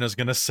 Levna's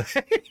gonna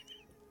say.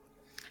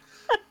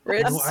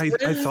 Riz, I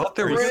thought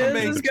there was Riz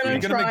something is gonna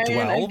between- try You're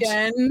gonna and make 12s?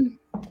 again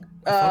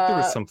I thought there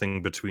was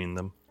something between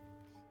them.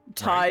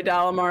 tie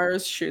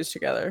Dalamar's shoes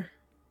together.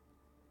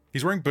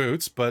 He's wearing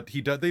boots, but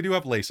they do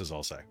have laces,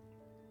 I'll say.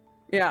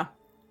 Yeah.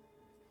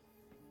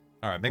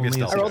 All right, maybe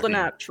Only it's a I rolled a Okay.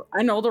 natural.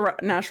 I know the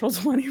natural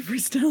 20 for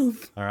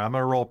stealth. All right, I'm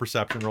gonna roll a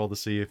perception roll to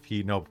see if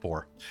he know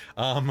 4.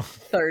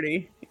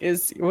 30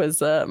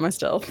 was my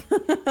stealth.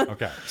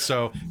 Okay,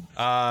 so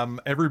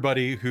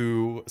everybody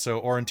so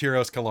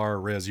Orintiros,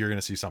 Kalara, Riz, you're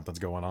gonna see something's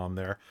going on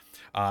there.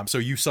 So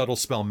you subtle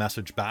spell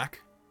message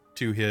back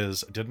to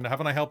his.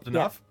 Haven't I helped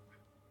enough?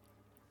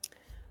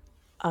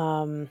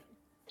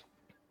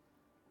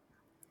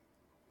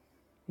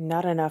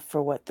 Not enough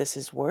for what this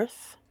is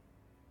worth.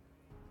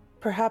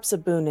 Perhaps a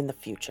boon in the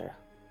future.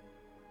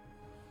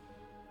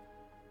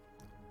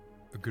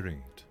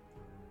 Agreed.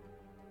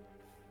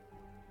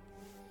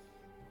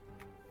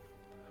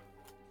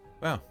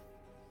 Well,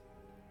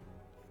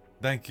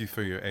 thank you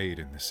for your aid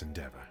in this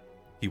endeavor,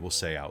 he will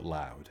say out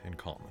loud in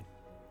common.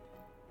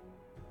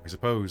 I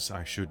suppose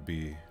I should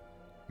be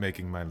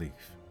making my leave.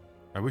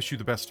 I wish you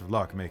the best of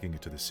luck making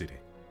it to the city.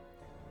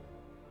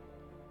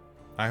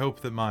 I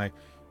hope that my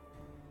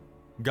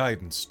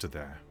guidance to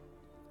there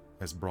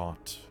has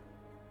brought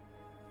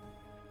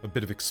a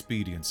bit of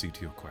expediency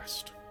to your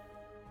quest.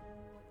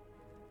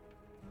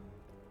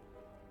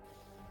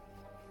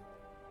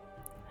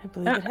 I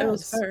believe it That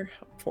was has. very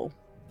helpful.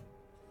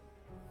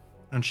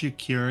 Aren't you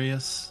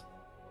curious?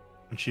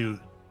 Don't you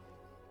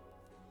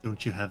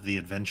have the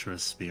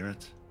adventurous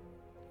spirit?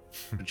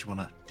 Don't you want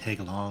to tag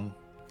along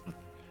with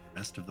the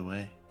rest of the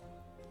way?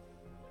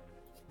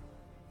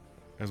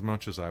 As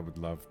much as I would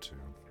love to,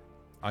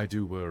 I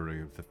do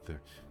worry that the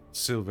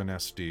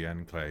Sylvanesti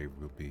enclave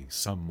will be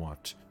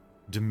somewhat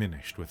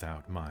diminished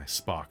without my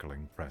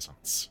sparkling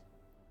presence.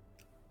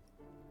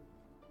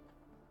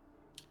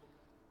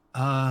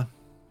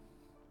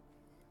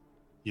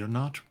 You're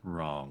not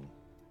wrong.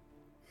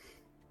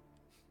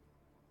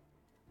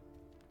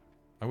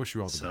 I wish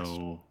you all the best.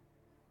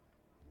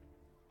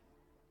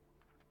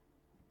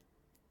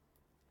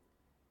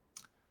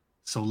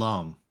 So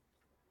long.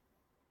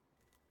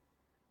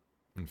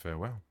 And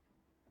farewell.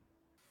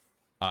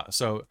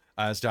 So,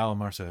 as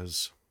Dalamar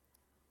says,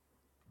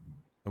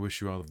 I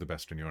wish you all of the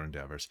best in your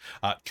endeavors.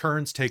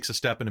 Turns, takes a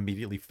step, and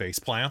immediately face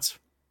plants.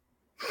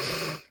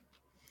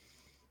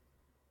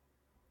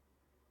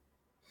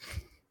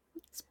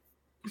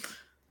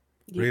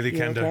 Really, You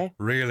Kenda? okay?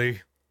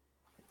 Really?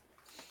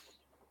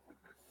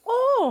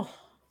 Oh,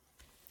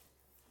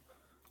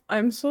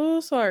 I'm so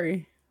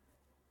sorry.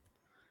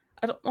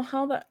 I don't know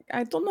how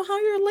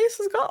your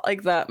laces got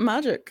like that.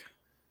 Magic.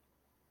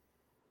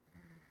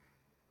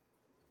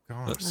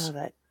 Gosh. Oh,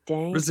 that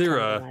dang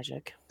Razira,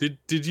 magic.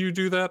 did you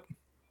do that?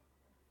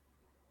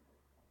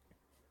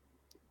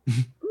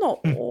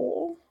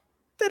 No.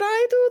 Did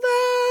I do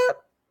that?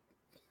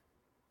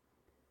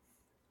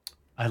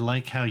 I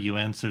like how you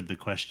answered the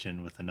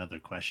question with another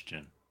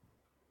question.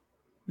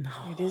 No.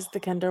 It is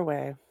the Kender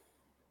way.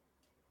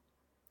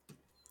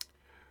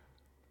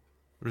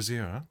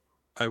 Razira,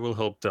 I will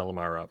help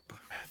Delamar up.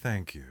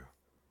 thank you.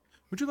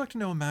 Would you like to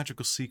know a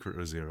magical secret,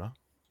 Razira?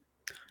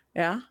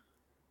 Yeah.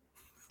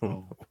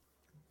 Oh,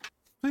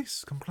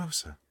 Please, come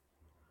closer.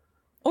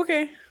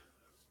 Okay.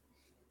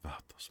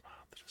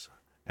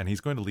 And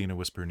he's going to lean and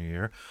whisper in your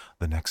ear,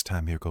 the next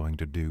time you're going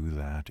to do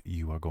that,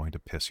 you are going to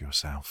piss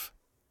yourself.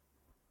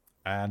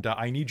 And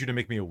I need you to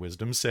make me a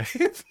wisdom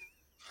save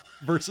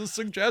versus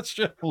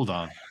suggestion. hold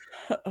on.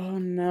 Oh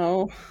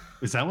no.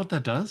 Is that what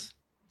that does?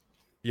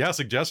 Yeah,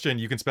 suggestion.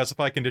 You can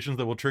specify conditions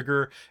that will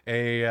trigger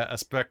a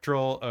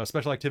special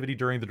activity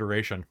during the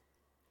duration.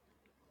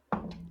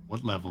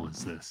 What level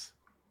is this?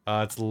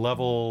 It's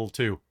level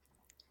 2.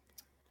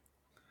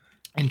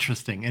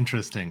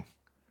 Interesting.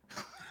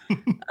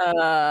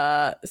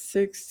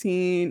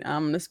 16.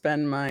 I'm gonna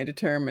spend my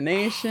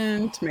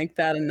determination to make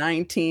that a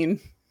 19.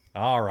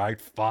 All right,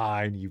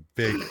 fine, you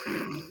big,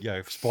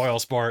 spoil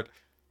sport.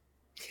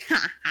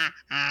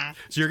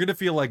 So you're gonna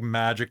feel like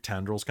magic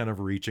tendrils kind of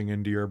reaching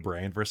into your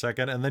brain for a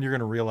second, and then you're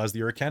gonna realize that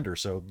you're a Kender,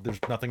 so there's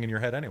nothing in your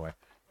head anyway.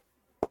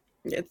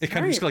 It's It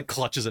kind of just right. like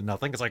clutches at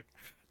nothing. It's like,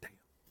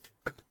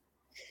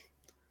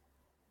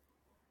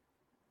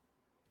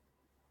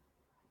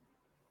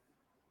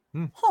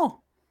 Huh.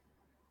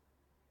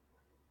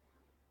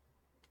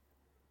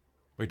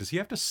 wait, does he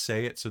have to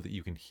say it so that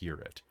you can hear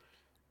it?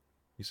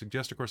 You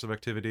suggest a course of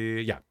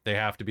activity. Yeah, they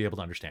have to be able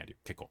to understand you.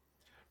 Okay, cool.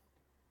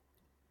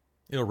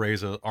 It'll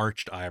raise an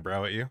arched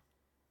eyebrow at you.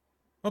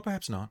 Well,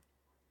 perhaps not.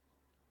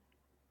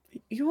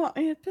 You want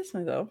me to piss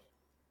me though?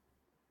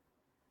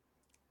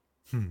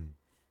 He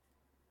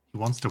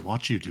wants to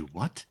watch you do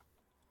what?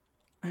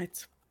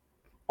 It's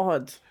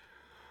odd.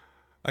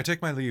 I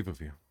take my leave of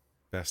you.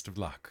 Best of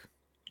luck.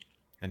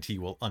 And he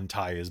will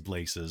untie his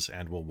laces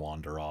and will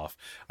wander off.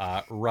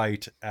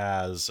 Right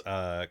as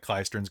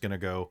Klystron's going to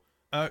go,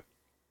 are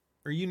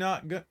you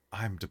not good?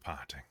 I'm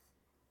departing.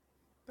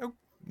 Oh,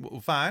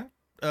 well, fine.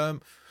 The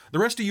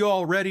rest of you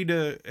all ready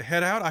to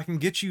head out? I can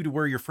get you to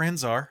where your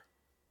friends are.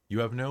 You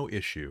have no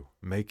issue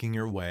making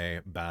your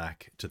way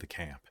back to the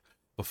camp.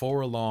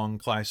 Before long,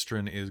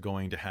 Klystron is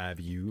going to have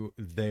you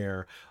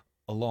there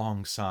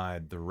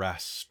alongside the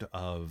rest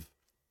of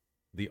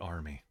the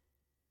army.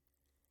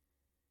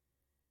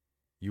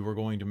 You are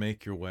going to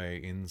make your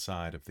way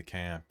inside of the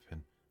camp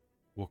and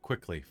will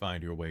quickly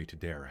find your way to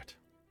Darrett.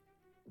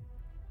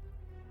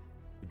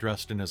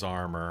 Dressed in his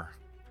armor,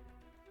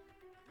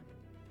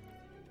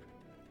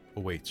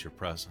 awaits your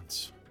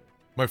presence.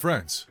 My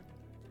friends,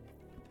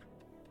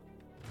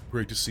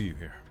 great to see you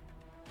here.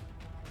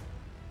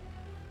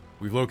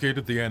 We've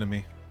located the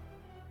enemy.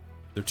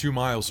 They're 2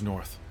 miles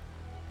north.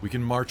 We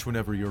can march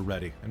whenever you're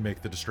ready and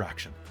make the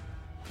distraction.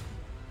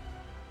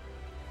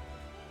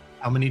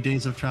 How many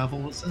days of travel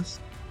was this?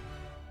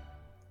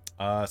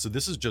 So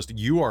this is just,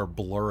 you are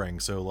blurring.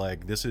 So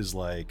like, this is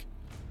like,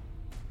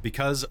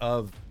 because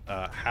of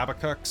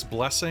Habakkuk's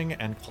blessing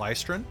and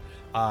Klystron.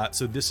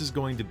 So this is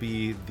going to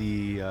be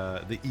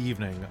the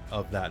evening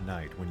of that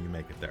night when you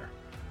make it there.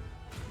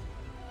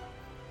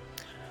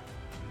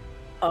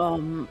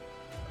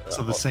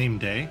 So the same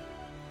day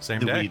Same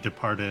that day. we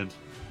departed.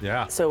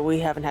 Yeah. So we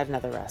haven't had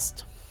another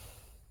rest.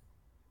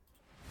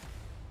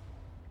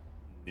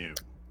 No.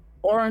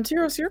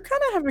 Orontiros, you're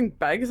kind of having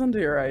bags under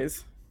your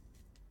eyes.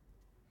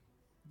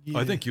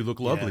 I think you look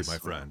lovely, Yes. my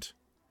friend.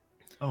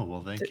 Oh,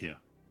 well, thank you.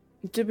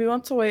 Did we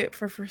want to wait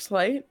for first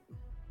light?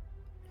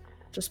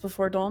 Just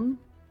before dawn?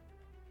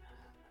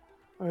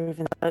 Or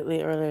even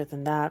slightly earlier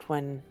than that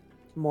when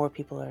more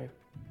people are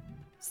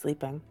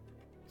sleeping.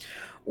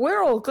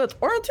 We're all good.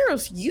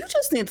 Orontiros, you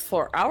just need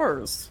 4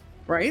 hours,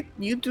 right?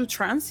 You do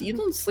trance, you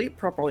don't sleep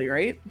properly,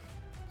 right?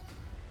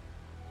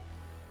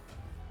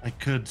 I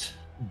could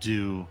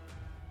do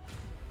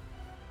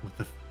with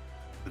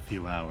the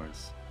few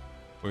hours.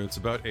 Well, it's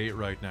about 8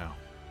 right now.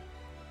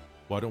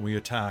 Why don't we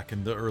attack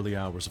in the early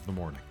hours of the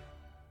morning?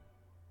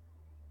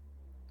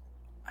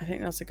 I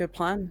think that's a good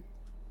plan.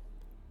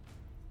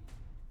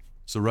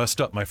 So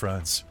rest up, my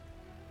friends.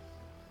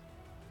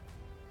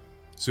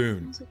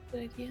 Soon, That's a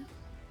good idea.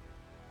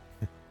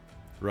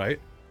 right?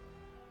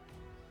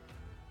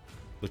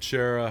 Let's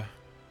share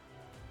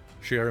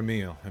a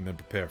meal and then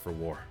prepare for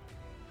war.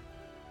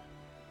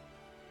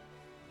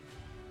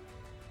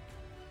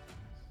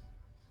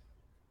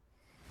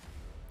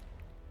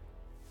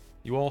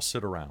 You all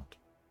sit around,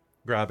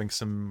 grabbing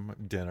some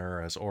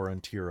dinner as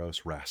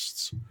Orontiros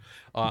rests.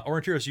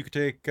 Orontiros, you could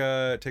take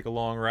a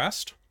long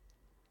rest.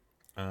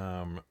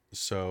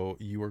 So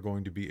you are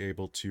going to be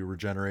able to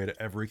regenerate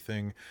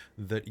everything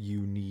that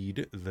you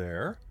need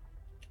there.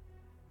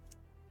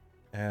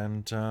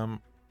 And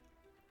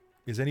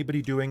is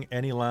anybody doing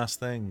any last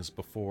things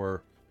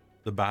before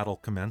the battle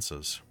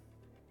commences?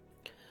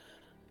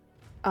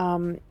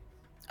 I'm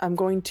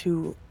going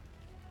to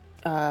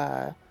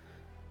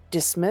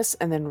dismiss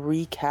and then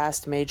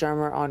recast Mage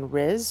Armor on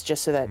Riz,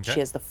 just so that Okay. she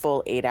has the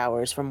full 8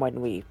 hours from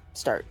when we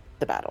start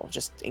the battle,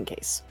 just in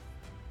case.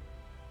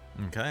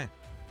 Okay.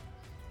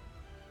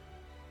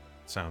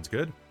 Sounds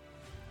good.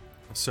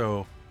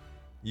 So,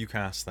 you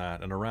cast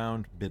that, and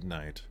around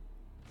midnight,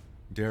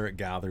 Derek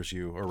gathers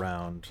you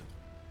around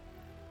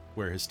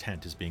where his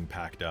tent is being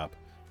packed up.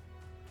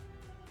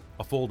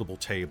 A foldable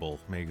table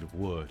made of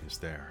wood is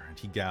there, and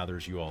he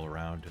gathers you all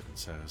around it and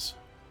says,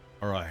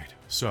 "All right,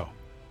 so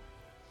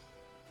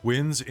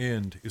Wind's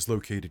End is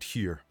located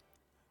here,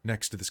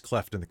 next to this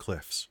cleft in the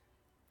cliffs.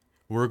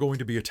 We're going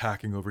to be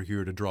attacking over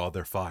here to draw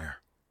their fire.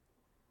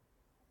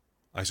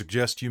 I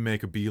suggest you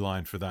make a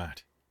beeline for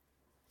that.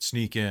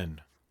 Sneak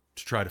in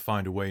to try to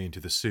find a way into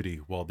the city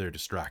while they're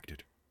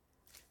distracted.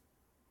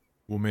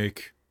 We'll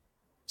make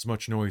as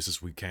much noise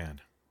as we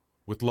can.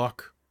 With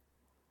luck,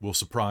 we'll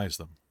surprise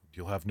them.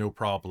 You'll have no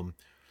problem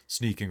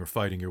sneaking or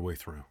fighting your way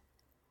through.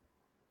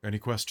 Any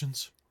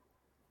questions?"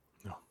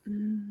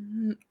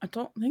 I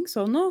don't think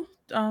so, no.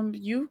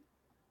 You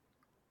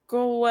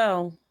go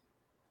well.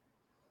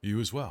 You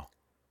as well.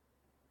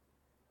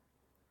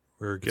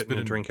 We're It's getting been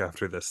a an- drink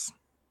after this.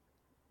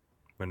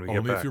 When we get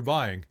Only back. if you're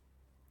buying.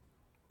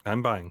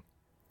 I'm buying.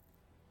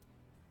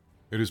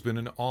 It has been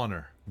an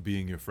honor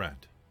being your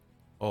friend.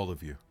 All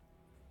of you.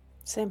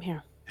 Same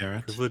here.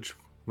 Garrett? Privilege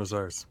was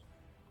ours.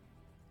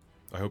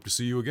 I hope to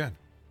see you again.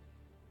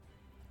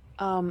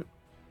 Are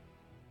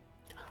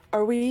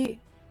we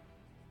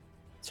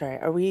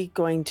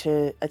going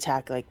to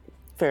attack like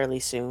fairly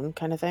soon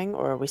kind of thing,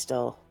 or are we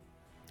still...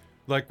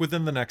 Like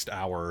within the next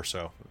hour or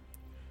so.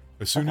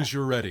 As soon Okay. as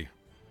you're ready,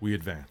 we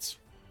advance.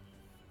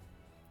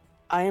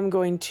 I am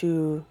going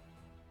to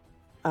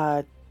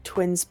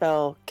twin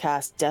spell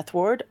cast Death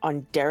Ward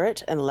on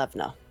Derek and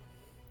Levna.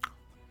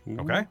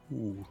 Okay.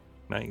 Ooh,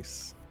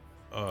 nice.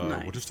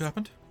 What just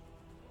happened?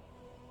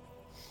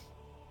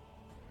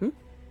 Hmm?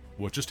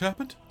 What just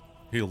happened?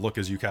 He'll look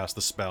as you cast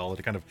the spell, and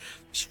it kind of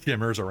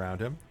shimmers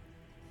around him.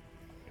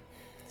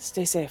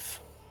 Stay safe.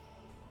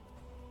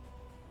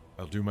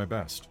 I'll do my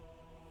best.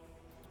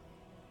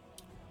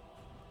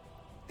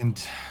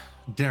 And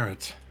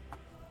Darrett,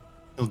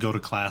 he'll go to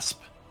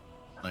clasp,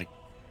 like,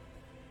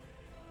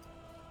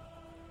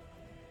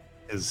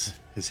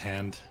 his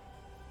hand.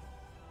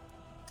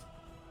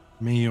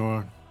 May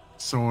your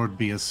sword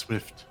be as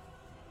swift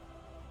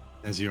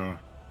as your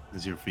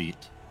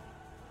feet.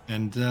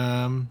 And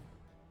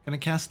gonna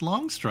cast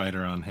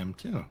Longstrider on him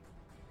too.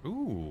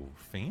 Ooh,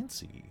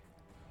 fancy.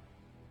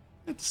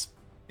 It's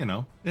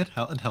it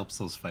helps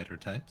those fighter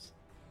types.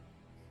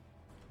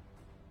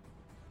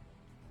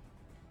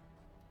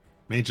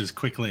 Mages,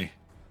 quickly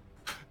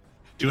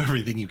do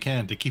everything you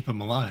can to keep him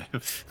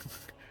alive.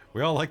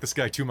 We all like this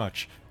guy too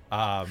much.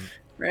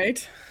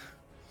 Right?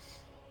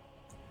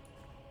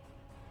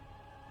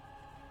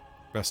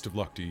 Best of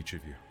luck to each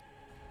of you.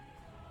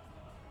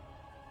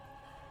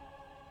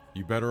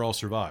 You better all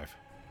survive.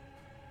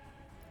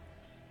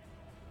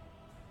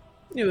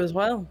 You as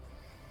well.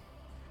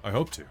 I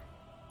hope to.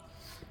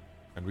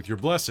 And with your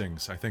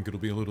blessings, I think it'll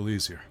be a little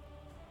easier.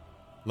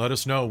 Let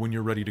us know when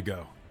you're ready to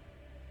go.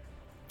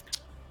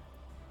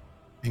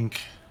 Think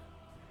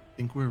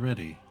we're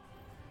ready.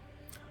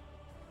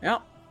 Yeah.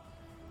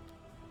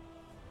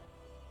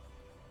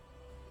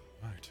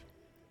 Right.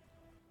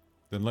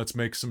 Then let's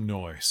make some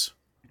noise.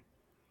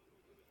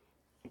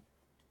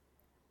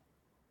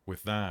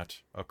 With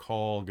that, a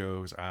call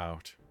goes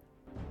out.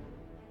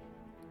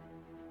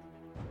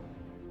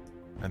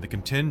 And the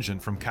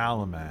contingent from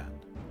Kalaman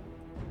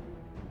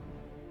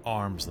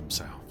arms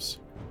themselves.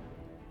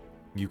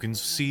 You can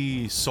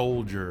see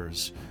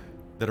soldiers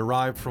that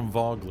arrive from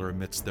Vogler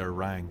amidst their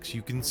ranks.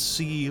 You can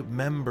see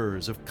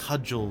members of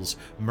Cudgel's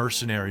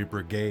mercenary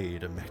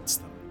brigade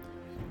amidst them.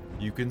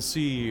 You can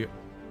see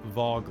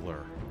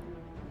Vogler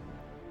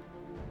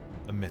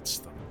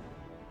amidst them.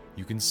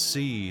 You can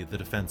see the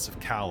defense of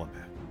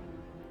Kalaman.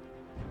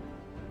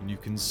 And you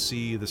can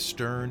see the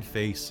stern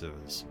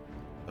faces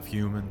of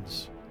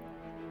humans,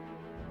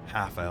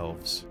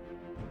 half-elves,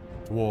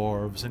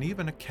 dwarves, and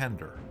even a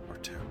Kender or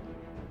two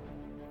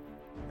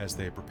as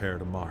they prepare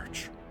to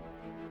march.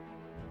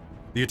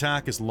 The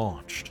attack is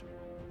launched.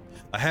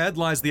 Ahead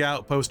lies the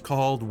outpost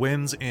called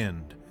Wind's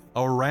End,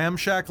 a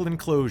ramshackle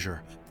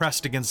enclosure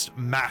pressed against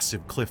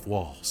massive cliff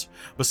walls.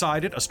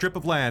 Beside it, a strip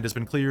of land has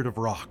been cleared of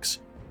rocks.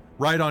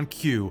 Right on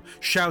cue,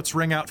 shouts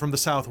ring out from the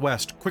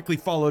southwest, quickly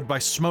followed by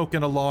smoke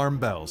and alarm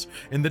bells.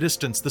 In the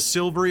distance, the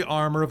silvery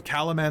armor of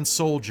Kalaman's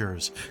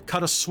soldiers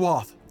cut a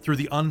swath through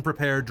the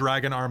unprepared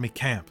Dragon Army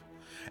camp.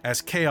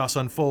 As chaos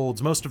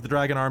unfolds, most of the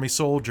Dragon Army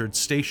soldiers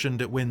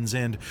stationed at Wind's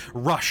End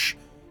rush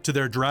to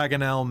their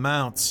Dragonel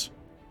mounts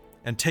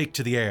and take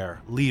to the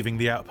air, leaving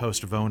the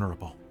outpost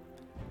vulnerable.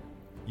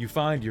 You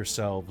find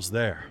yourselves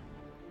there,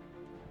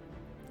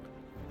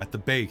 at the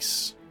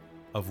base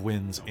of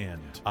Wind's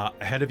End.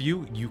 Ahead of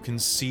you, you can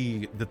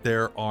see that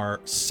there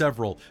are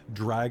several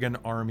dragon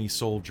army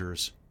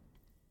soldiers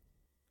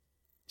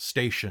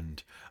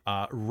stationed,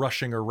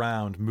 rushing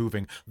around,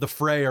 moving. The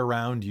fray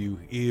around you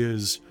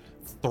is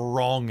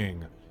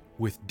thronging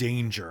with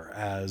danger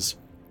as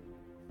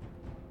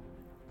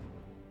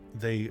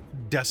they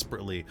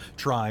desperately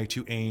try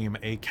to aim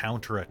a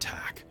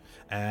counterattack.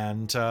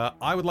 And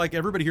I would like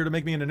everybody here to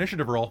make me an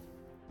initiative roll.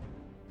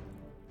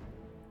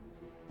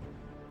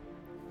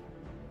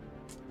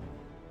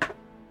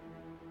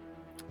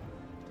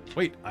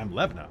 Wait, I'm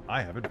Levna.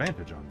 I have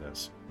advantage on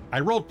this. I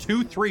rolled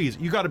 2 3s.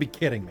 You gotta be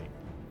kidding me.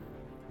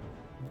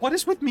 What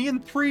is with me in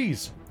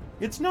 3s?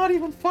 It's not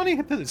even funny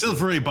at this.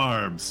 Silvery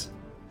barbs.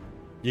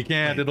 You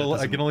can't. Wait,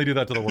 I can only do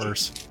that to the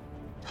worst.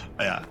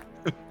 Yeah.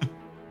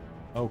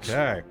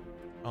 Okay.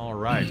 All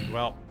right.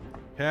 Well,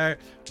 okay.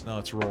 Now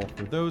let's roll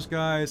for those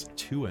guys.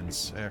 2 and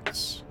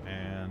 6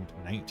 and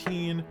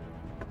 19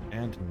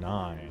 and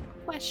 9.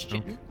 Question.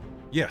 Okay.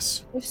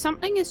 Yes. If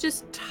something is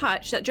just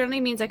touch, that generally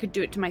means I could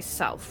do it to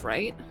myself,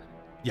 right?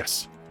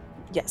 Yes.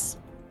 Yes.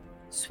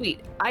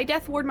 Sweet. I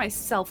death ward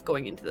myself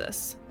going into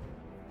this.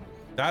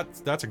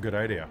 That's a good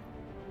idea.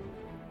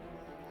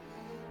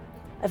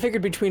 I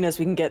figured between us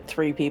we can get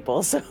 3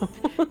 people, so.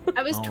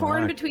 I was All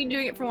torn right. between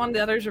doing it for one of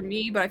the others or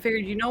me, but I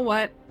figured, you know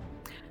what?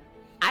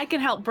 I can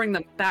help bring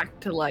them back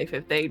to life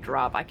if they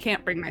drop. I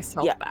can't bring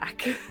myself Yeah.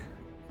 back.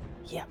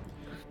 Yeah.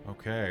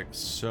 Okay.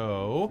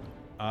 So,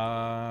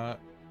 I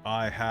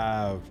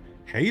have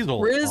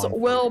Hazel. Riz on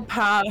will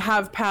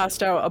have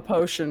passed out a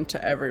potion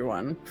to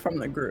everyone from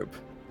the group.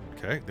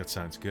 Okay, that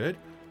sounds good.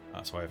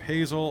 So I have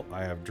Hazel,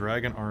 I have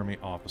Dragon Army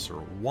Officer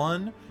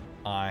 1,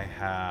 I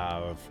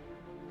have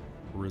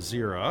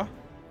Razira,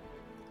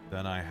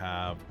 then I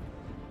have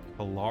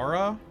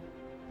Kalara,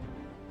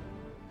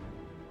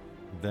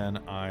 then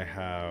I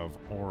have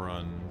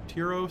Oran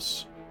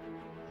Tyros,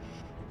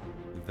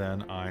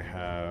 then I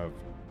have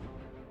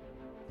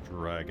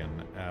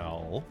Dragon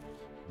L,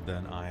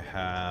 then I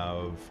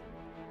have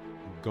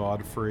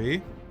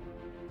Godfrey,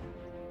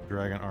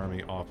 Dragon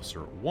Army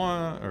Officer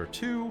 1 or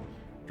 2,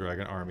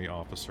 Dragon Army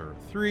Officer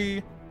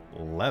 3,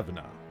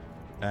 Levna.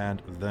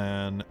 And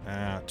then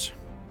at...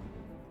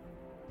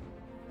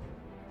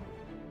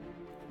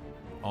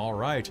 All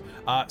right.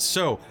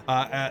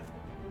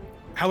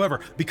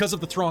 However, because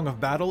of the throng of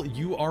battle,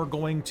 you are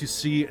going to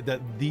see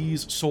that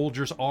these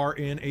soldiers are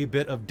in a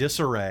bit of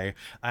disarray,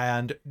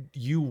 and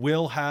you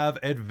will have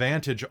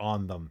advantage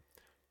on them.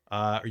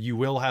 You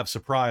will have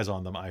surprise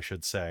on them, I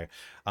should say.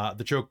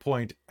 The choke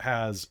point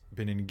has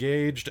been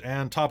engaged,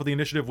 and top of the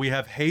initiative, we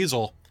have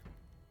Hazel.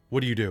 What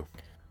do you do?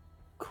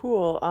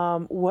 Cool.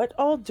 What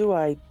all do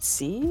I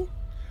see?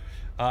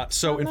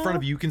 So in front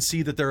of you, you can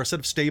see that there are a set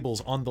of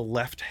stables on the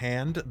left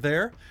hand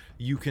there.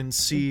 You can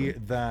see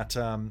that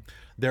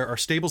there are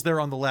stables there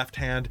on the left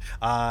hand.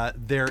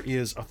 There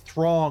is a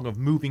throng of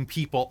moving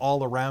people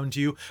all around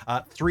you.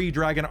 3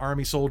 Dragon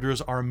Army soldiers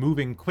are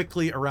moving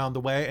quickly around the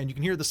way, and you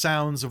can hear the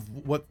sounds of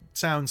what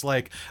sounds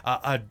like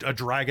a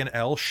Dragon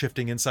L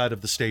shifting inside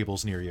of the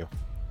stables near you.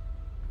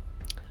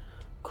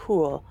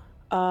 Cool.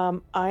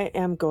 I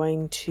am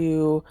going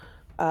to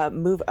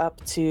move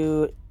up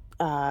to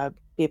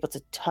be able to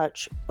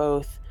touch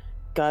both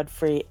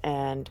Godfrey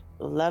and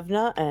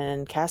Levna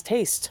and cast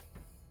haste.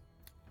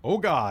 Oh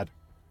God.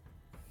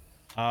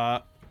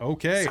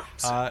 Okay.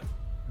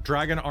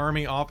 Dragon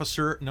Army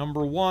Officer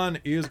number 1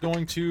 is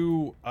going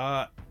to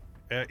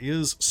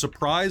is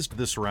surprised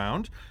this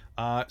round.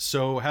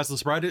 So has the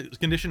surprise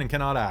condition and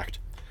cannot act.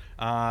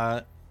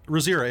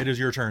 Razira, it is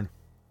your turn.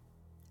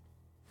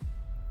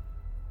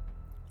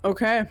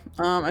 Okay.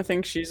 I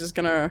think she's just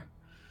gonna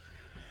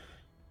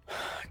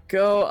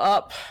go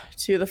up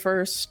to the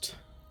first.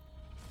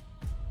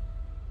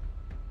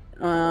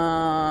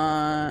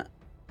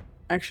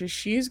 Actually,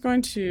 she's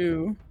going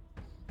to.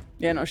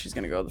 Yeah, no, she's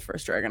gonna go the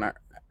first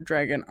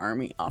Dragon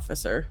Army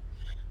Officer,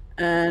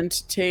 and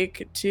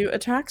take 2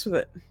 attacks with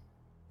it.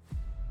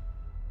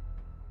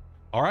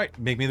 All right,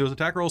 make me those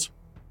attack rolls.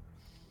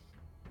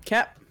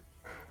 Cap.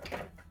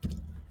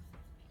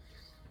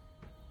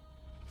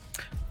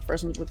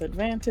 First one's with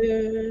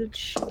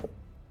advantage.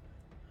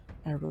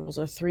 My rolls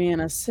are 3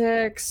 and a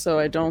 6, so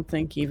I don't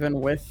think even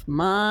with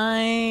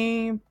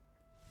my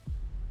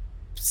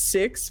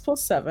 6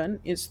 plus 7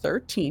 is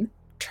 13.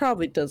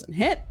 Probably doesn't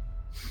hit.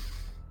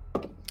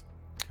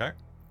 Okay.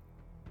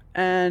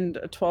 And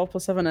a 12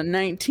 plus 7, a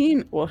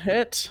 19 will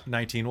hit.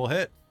 19 will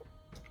hit.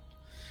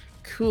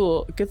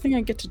 Cool. Good thing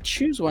I get to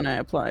choose when I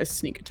apply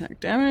sneak attack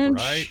damage.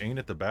 Right, ain't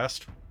it the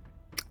best?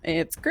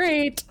 It's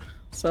great.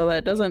 So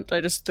that doesn't,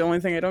 the only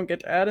thing I don't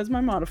get to add is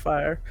my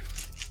modifier.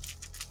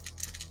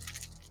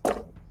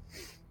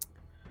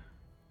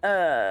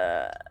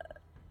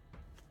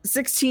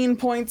 16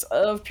 points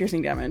of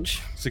piercing damage.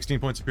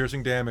 16 points of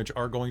piercing damage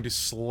are going to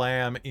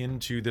slam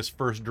into this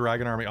first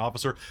Dragon Army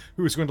officer,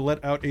 who is going to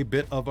let out a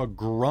bit of a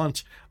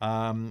grunt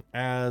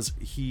as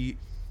he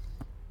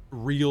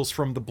reels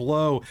from the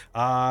blow.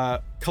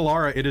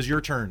 Kalara, it is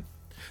your turn.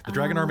 The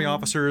Dragon Army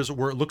officers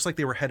looks like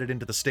they were headed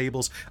into the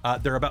stables.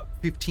 They're about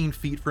 15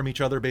 feet from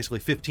each other, basically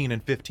 15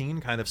 and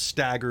 15, kind of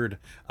staggered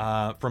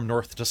from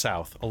north to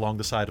south along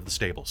the side of the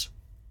stables.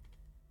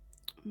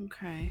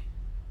 Okay.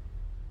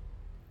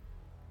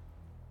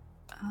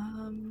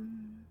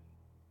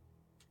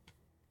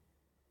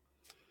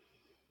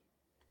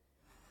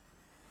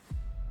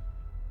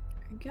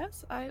 I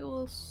guess I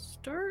will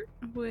start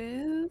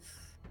with...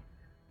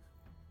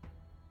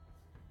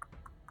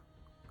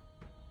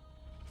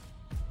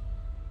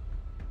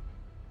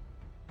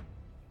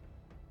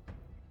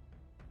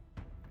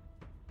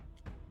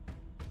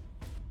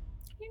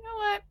 You know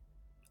what?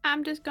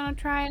 I'm just gonna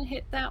try and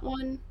hit that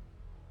one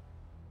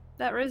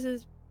that Riz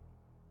is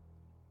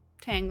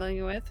tangling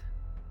you with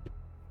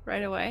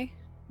right away.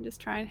 Just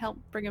try and help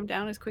bring him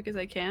down as quick as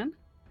I can.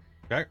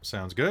 Okay,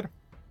 sounds good.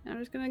 I'm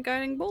just gonna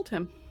guiding bolt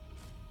him.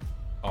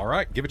 All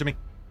right, give it to me.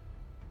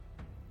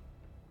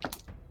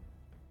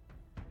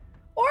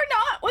 Or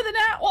not with a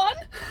nat 1.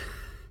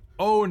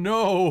 Oh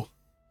no.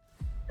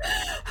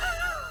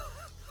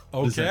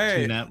 Is that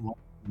Okay. 2 nat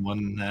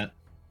 1 nat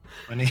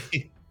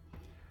 20?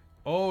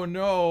 Oh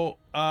no.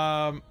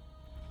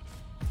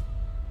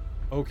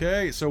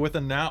 Okay, so with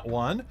a nat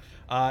 1,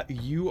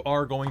 you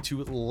are going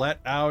to let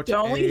out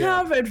Don't we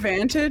have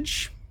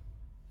advantage?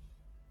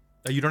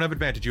 you don't have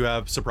advantage, you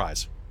have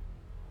surprise.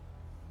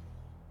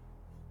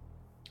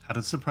 How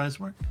does surprise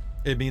work?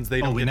 It means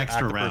they don't an get to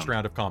extra act the first round.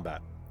 round of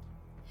combat.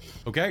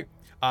 Okay.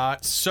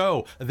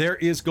 So there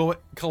is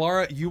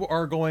Kalara, you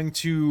are going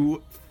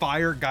to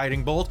fire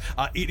guiding bolt.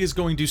 It is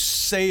going to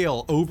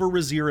sail over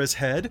Razira's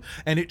head,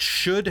 and it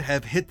should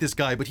have hit this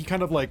guy, but he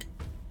kind of like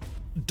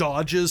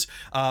dodges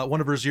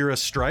one of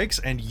Razira's strikes,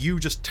 and you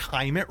just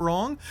time it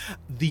wrong.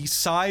 The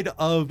side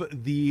of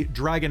the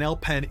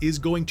Dragonelle pen is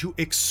going to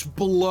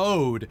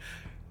explode,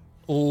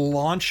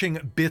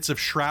 launching bits of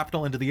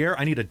shrapnel into the air.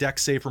 I need a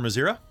dex save from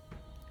Razira.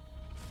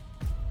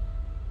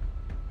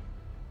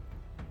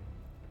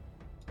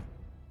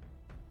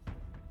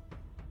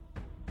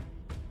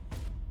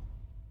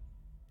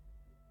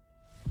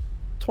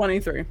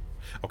 $23.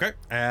 Okay,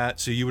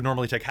 so you would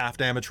normally take half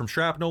damage from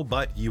shrapnel,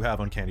 but you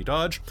have uncanny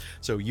dodge,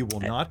 so you will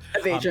not.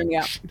 Evasion,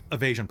 yeah.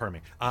 Evasion,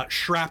 pardon me.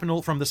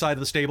 Shrapnel from the side of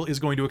the stable is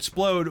going to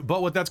explode,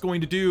 but what that's going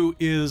to do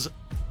is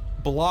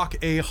block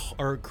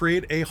or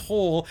create a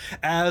hole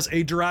as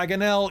a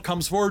Dragonelle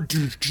comes forward.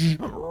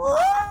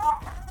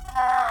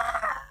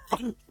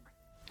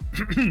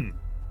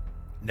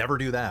 Never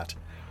do that.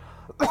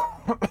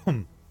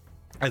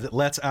 As it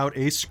lets out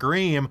a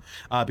scream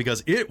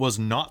because it was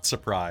not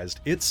surprised.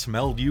 It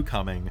smelled you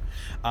coming.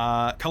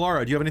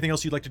 Kalara, do you have anything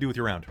else you'd like to do with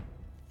your round?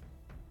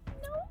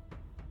 No.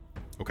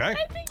 Okay.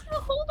 I think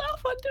I'll hold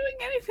off on doing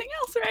anything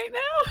else right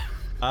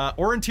now.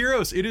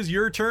 Orintiros, it is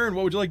your turn.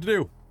 What would you like to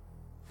do?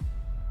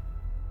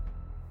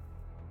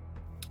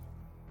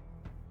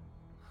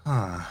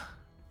 Huh.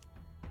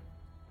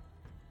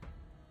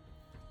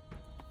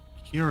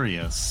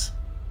 Curious.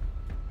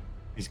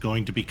 He's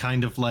going to be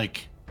kind of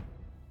like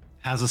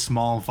has a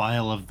small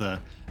vial of the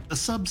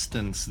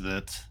substance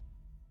that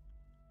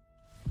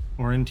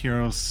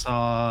Orintiros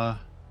saw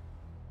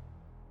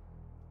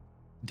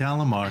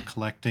Dalamar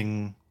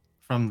collecting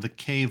from the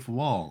cave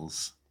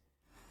walls.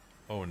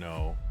 Oh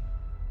no.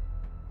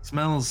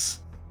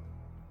 Smells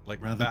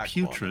Like rather back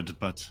putrid, vomit.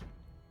 but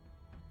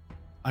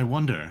I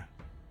wonder.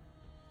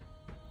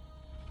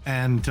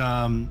 And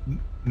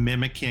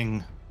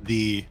mimicking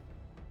the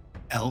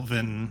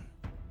elven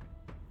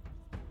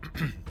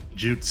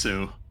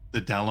jutsu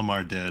that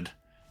Dalamar did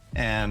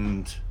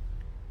and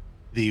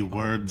the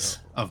words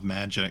of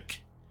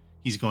magic,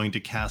 he's going to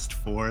cast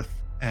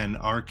forth an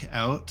arc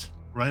out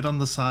right on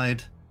the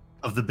side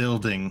of the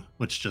building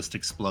which just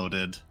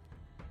exploded.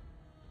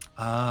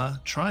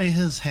 Try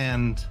his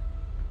hand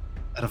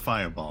at a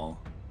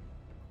fireball.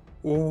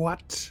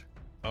 What?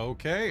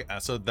 Okay,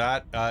 so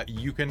that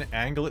you can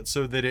angle it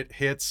so that it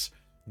hits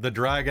the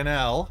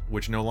Dragonelle,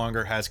 which no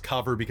longer has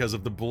cover because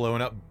of the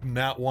blown up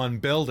Nat 1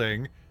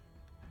 building.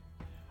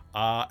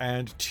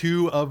 And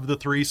 2 of the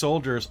 3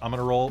 soldiers, I'm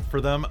gonna roll for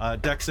them.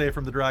 Dex save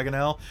from the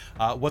Dragonelle.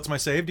 What's my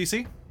save,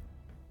 DC?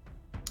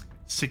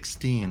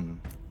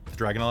 16. The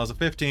Dragonelle has a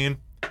 15.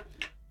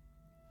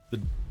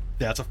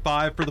 That's a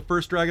 5 for the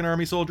first Dragon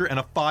Army soldier and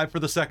a 5 for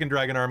the second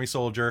Dragon Army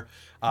soldier.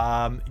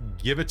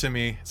 Give it to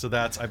me. So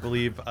that's, I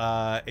believe,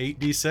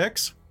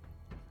 8d6.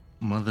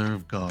 Mother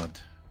of God.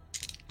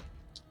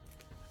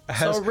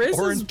 So Riz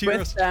is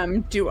with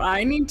them. Do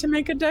I need to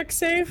make a dex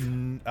save?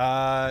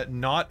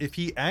 Not if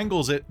he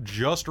angles it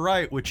just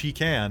right, which he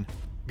can,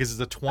 because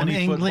it's a 20-foot I'm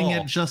angling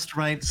ball. it just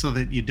right so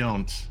that you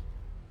don't.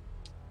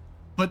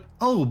 But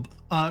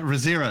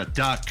Razira,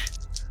 duck.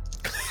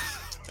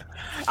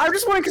 I'm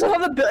just wondering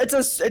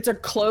because it's a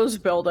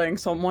closed building,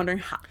 so I'm wondering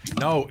how.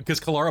 No,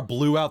 because Kalara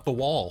blew out the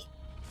wall,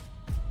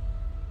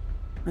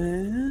 Oh.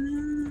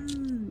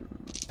 and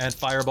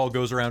fireball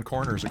goes around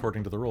corners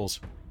according to the rules.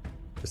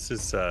 This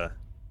is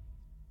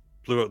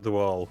blew out the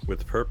wall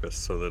with purpose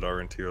so that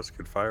Orintiros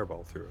could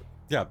fireball through it.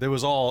 Yeah, it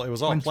was all planned. It was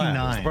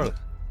 29. part of-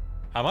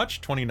 How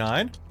much?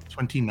 29?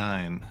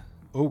 29.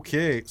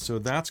 Okay, so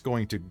that's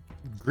going to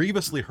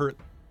grievously hurt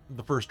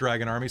the first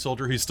dragon army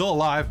soldier. He's still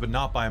alive, but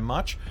not by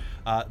much.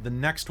 The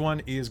next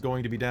one is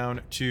going to be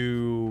down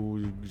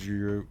to...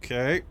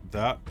 Okay,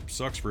 that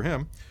sucks for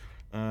him.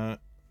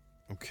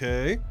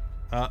 Okay.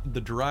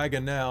 The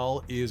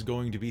Dragonelle is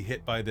going to be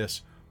hit by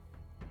this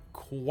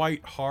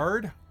quite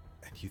hard.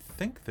 And you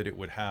think that it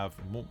would have,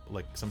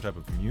 like, some type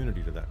of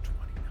immunity to that.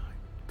 29.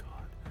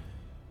 God.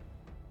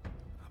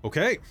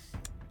 Okay.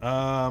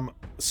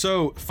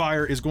 So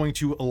fire is going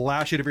to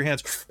lash out of your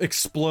hands,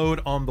 explode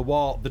on the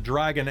wall. The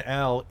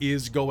Dragonelle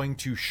is going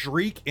to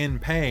shriek in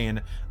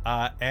pain,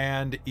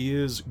 and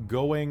is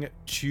going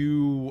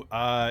to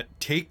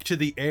take to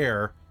the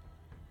air,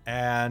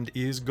 and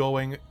is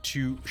going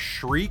to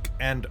shriek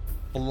and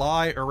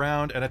fly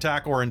around and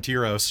attack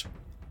Orontiros.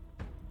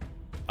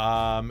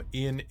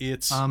 In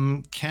its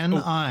Can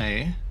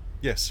I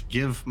yes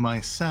give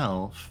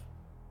myself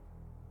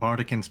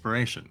bardic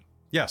inspiration?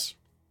 yes.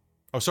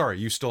 Oh, sorry,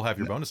 you still have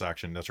your bonus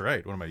action. That's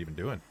right. What am I even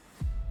doing?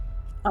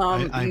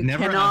 I've You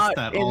never cannot asked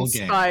that all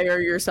game.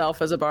 inspire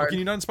yourself as a Oh, bard. can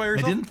you not inspire I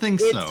yourself? didn't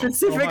think It so.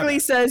 specifically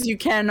says you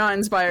cannot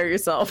inspire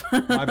yourself.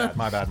 My bad. It's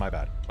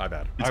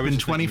I was been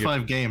just thinking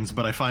 25 games,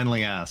 but I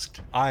finally asked.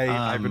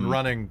 I've been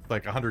running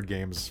like 100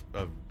 games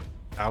of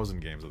 1,000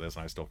 games of this,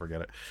 and I still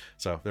forget it.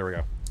 So there we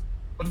go.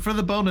 But for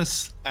the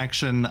bonus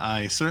action,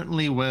 I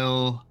certainly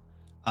will.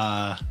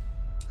 That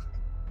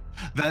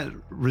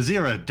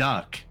Razira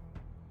duck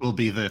will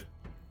be the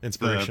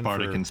Inspiration.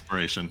 bardic for...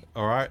 inspiration.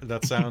 All right,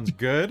 that sounds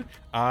good.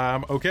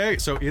 Okay,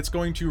 so it's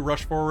going to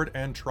rush forward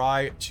and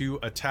try to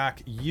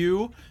attack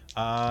you.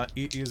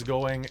 It is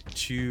going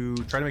to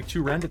try to make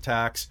 2 rend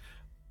attacks.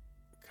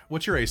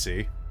 What's your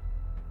AC?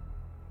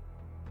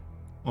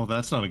 Well,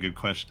 that's not a good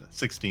question.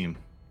 16.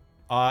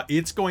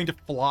 It's going to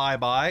fly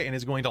by and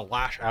is going to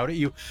lash out at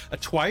you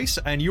twice,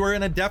 and you are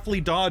going to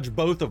deftly dodge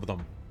both of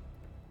them.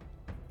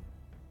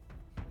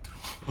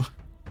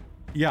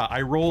 Yeah,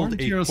 I rolled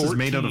a 14. Is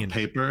made out of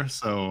paper,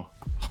 so...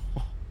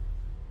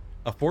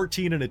 A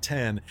 14 and a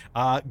 10.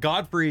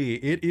 Godfrey,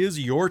 it is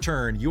your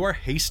turn. You are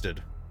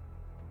hasted.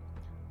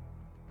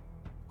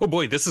 Oh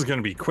boy, this is going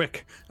to be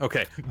quick.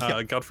 Okay,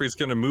 Godfrey's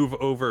going to move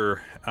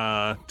over,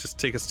 just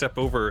take a step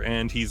over,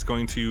 and he's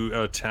going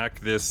to attack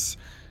this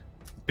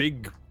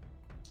big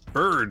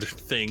bird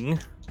thing,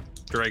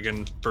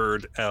 dragon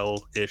bird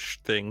L-ish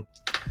thing.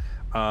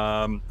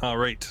 All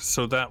right,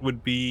 so that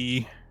would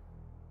be...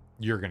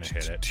 You're going to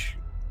hit it.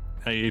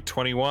 A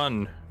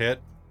 21.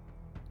 Hit.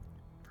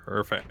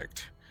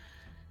 Perfect.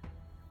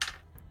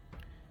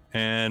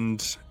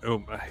 And,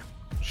 oh,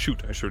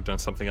 shoot, I should have done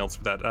something else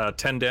with that.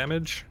 10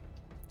 damage.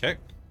 Okay.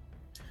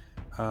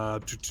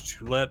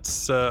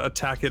 Let's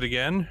attack it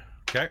again.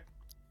 Okay.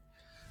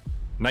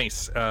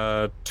 Nice.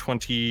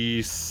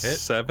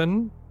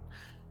 27.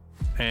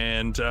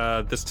 And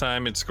this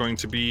time it's going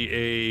to be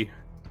a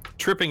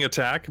tripping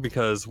attack,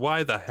 because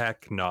why the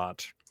heck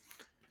not?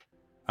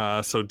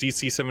 So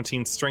DC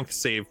 17 strength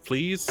save,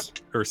 please.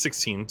 Or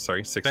 16,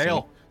 sorry, 16.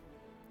 Fail.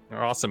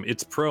 Awesome.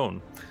 It's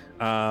prone.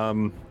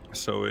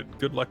 So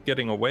good luck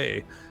getting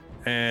away.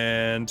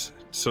 And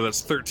so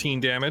that's 13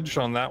 damage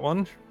on that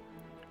one.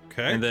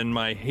 Okay. And then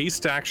my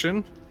haste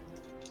action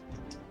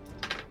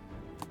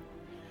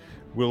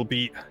will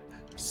be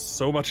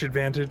so much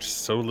advantage,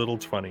 so little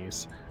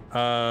 20s.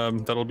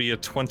 That'll be a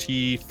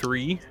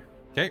 23.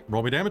 Okay,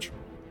 roll me damage.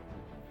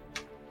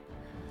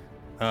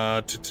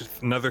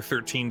 Another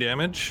 13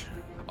 damage.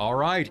 All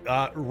right,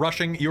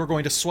 rushing, you're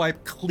going to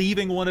swipe,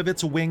 cleaving one of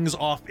its wings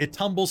off. It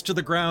tumbles to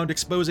the ground,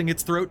 exposing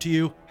its throat to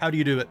you. How do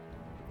you do it?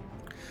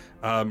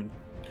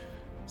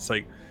 It's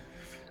like,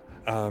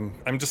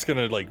 I'm just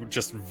gonna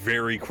just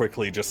very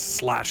quickly just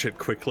slash it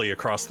quickly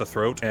across the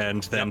throat,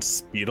 and then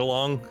speed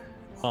along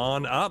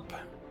on up.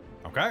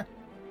 Okay.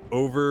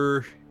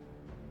 Over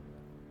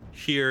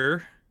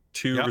here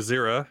to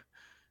Razira,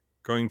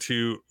 going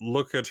to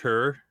look at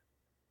her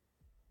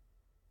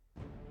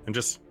and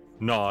just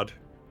nod,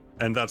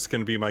 and that's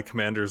going to be my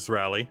commander's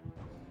rally.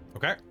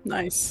 Okay.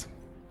 Nice.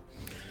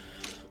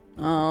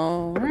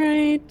 All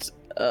right.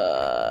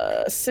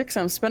 6,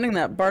 I'm spending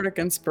that bardic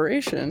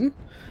inspiration.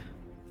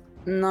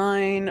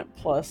 9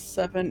 plus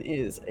 7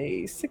 is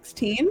a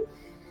 16.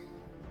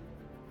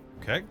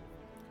 Okay.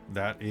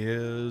 That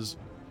is...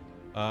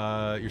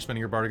 you're spending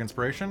your bardic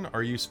inspiration.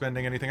 Are you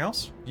spending anything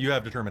else? You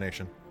have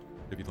determination,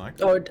 if you'd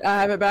like. Oh, I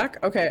have it back?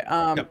 Okay,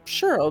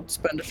 sure, I'll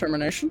spend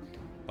determination.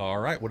 All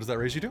right, what does that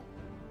raise you to?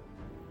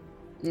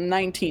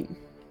 19.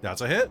 That's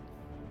a hit.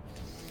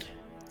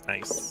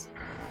 Nice.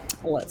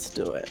 Let's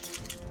do it.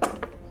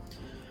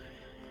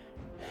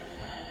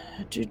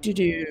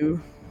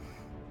 Do.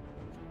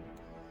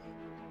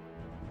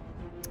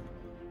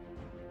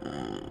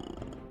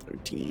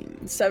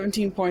 13,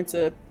 17 points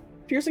of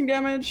piercing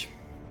damage.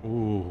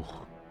 Ooh.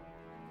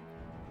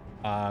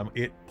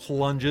 It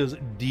plunges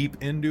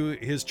deep into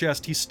his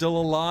chest. He's still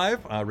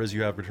alive. Riz,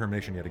 you have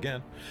determination yet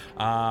again.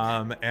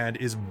 And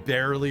is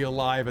barely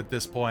alive at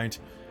this point.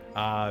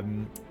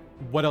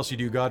 What else you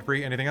do,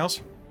 Godfrey? Anything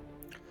else?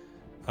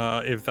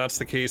 If that's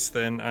the case,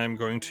 then I'm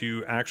going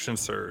to action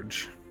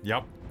surge.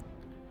 Yep.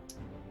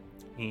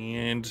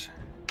 And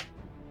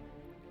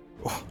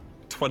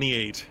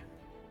 28.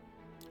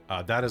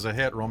 That is a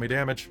hit. Roll me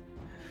damage.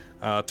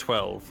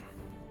 12.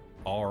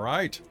 All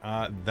right.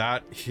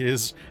 That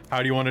is... How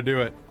do you want to do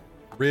it?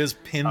 Riz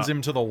pins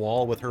him to the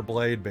wall with her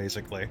blade,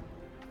 basically.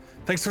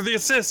 Thanks for the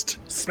assist.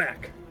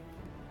 Smack.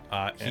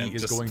 He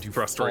is going to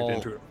thrust fall. right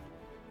into it.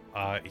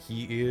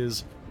 He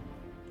is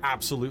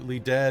absolutely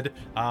dead.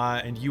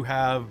 And you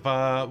have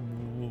a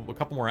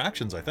couple more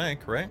actions, I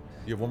think, right?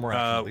 You have one more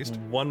action at least.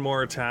 One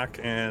more attack,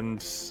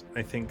 and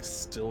I think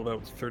still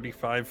about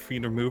 35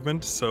 feet of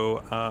movement.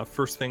 So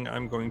first thing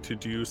I'm going to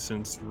do,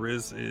 since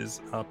Riz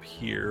is up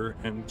here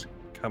and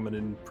coming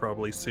in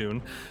probably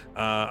soon,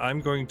 I'm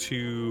going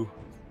to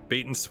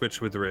bait and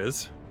switch with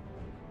Riz.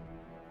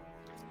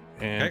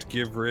 And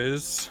give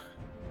Riz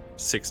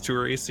 6 to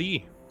her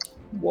AC.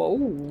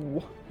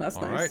 Whoa, that's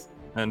All nice. right.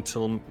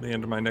 Until the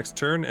end of my next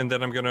turn, and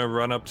then I'm gonna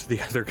run up to the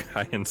other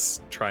guy and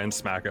try and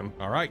smack him.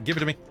 All right, give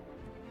it to me.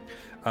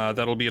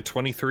 That'll be a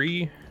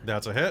 23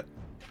 That's a hit.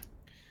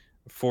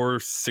 for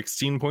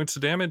 16 points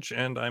of damage,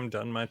 and I'm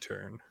done my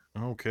turn.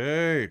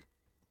 Okay.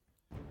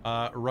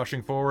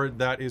 Rushing forward,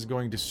 that is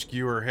going to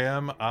skewer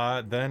him.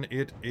 Then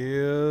it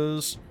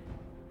is...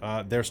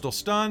 they're still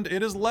stunned.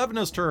 It is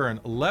Levna's turn.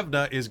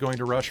 Levna is going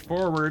to rush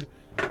forward,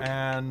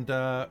 and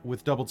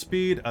with doubled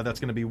speed, that's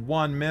going to be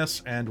 1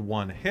 miss and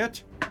 1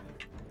 hit.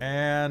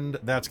 And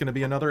that's going to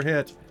be another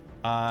hit.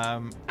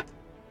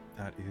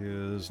 That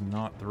is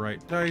not the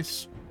right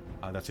dice.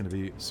 That's going to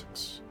be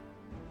 6.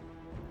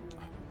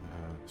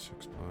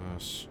 6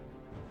 plus...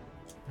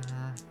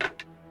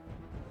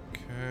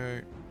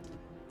 Okay.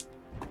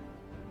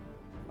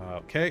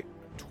 Okay.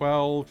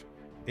 12,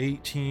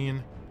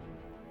 18...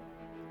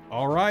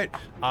 All right,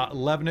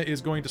 Levna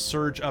is going to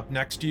surge up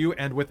next to you,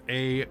 and with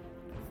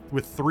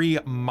 3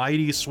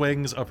 mighty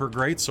swings of her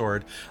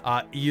greatsword,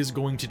 he is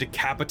going to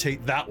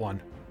decapitate that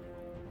one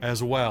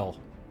as well.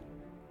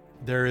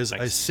 There is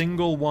a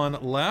single one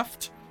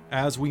left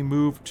as we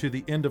move to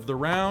the end of the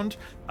round,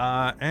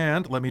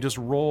 and let me just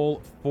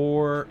roll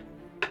for...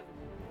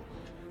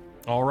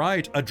 All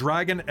right, a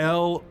Dragon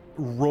L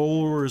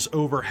roars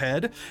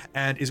overhead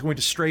and is going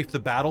to strafe the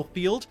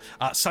battlefield.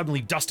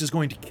 Suddenly, dust is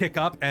going to kick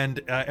up, and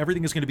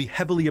everything is going to be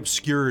heavily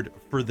obscured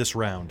for this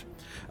round.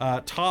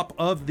 Top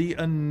of the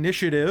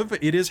initiative,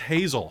 it is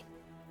Hazel.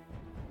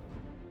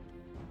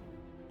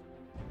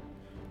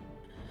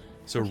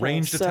 So Okay,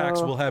 ranged attacks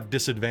so- will have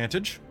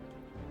disadvantage.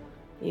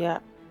 Yeah.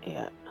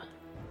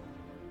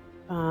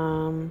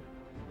 I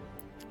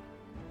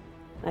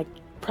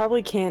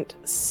probably can't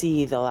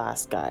see the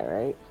last guy,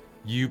 right?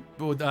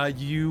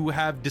 You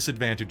have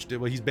disadvantage.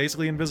 Well, he's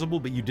basically invisible,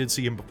 but you did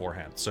see him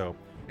beforehand. So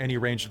any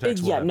ranged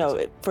attacks will Yeah, have no,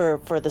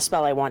 disadvantage. for the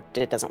spell I want,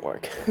 it doesn't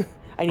work.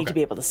 I need to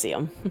be able to see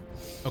him.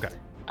 Okay.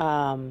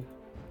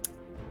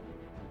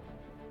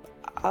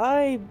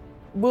 I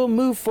will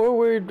move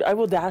forward. I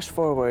will dash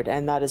forward,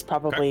 and that is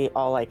probably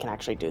all I can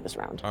actually do this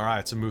round. All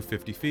right, so move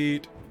 50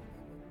 feet.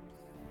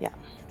 Yeah,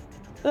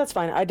 that's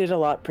fine. I did a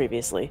lot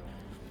previously.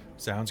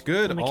 Sounds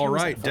good. My All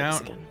camera's right, out of focus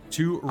down again.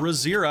 to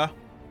Razira.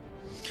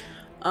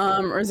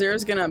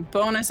 Razira's gonna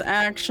bonus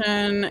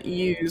action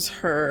use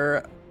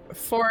her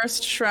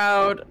Forest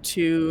Shroud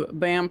to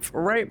bamf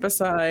right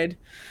beside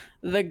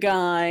the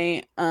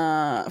guy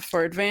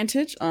for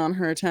advantage on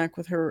her attack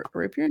with her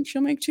rapier, and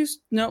she'll make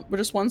just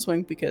 1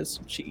 swing because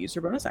she used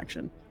her bonus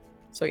action.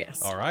 So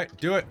yes. All right,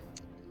 do it.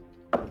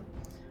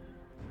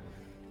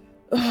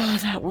 Oh,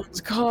 that one's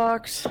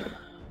cocked.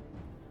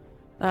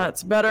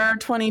 That's better.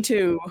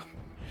 22.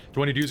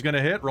 22 is going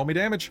to hit. Roll me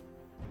damage.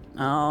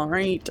 All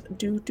right. I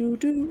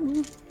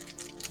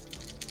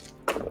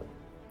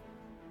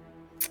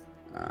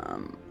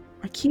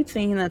keep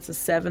thinking that's a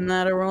 7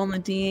 that I roll on the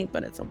D8,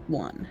 but it's a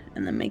 1,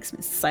 and that makes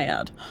me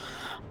sad.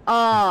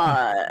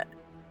 I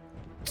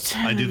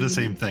do the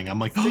same thing. I'm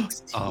like,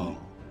 16.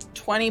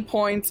 20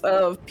 points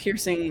of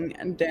piercing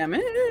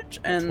damage,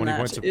 and 20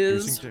 points that of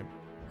is piercing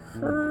damage.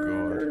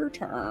 her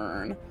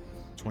turn.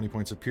 20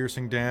 points of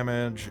piercing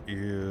damage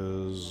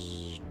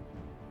is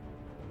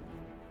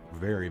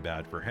very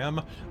bad for him.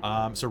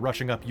 So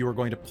rushing up, you are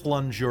going to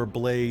plunge your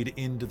blade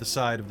into the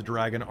side of the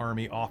dragon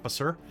army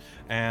officer.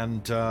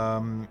 And,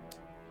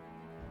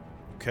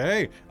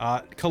 okay.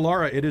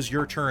 Kalara, it is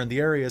your turn.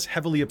 The area is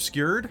heavily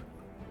obscured.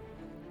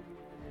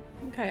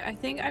 Okay, I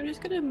think I'm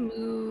just gonna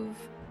move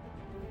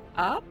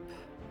up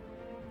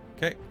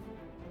Okay.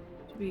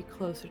 to be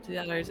closer to the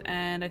others,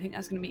 and I think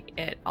that's gonna be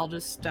it. I'll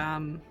just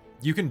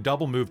You can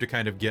double move to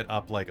kind of get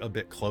up like a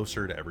bit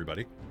closer to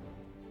everybody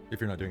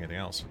if you're not doing anything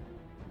else.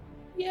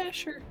 yeah,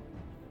 sure.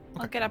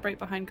 I'll get up right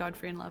behind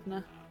Godfrey and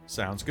Levna.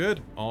 Sounds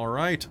good. All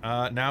right.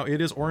 Now it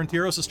is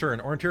Orintiros' turn.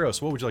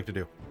 Orintiros, what would you like to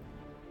do?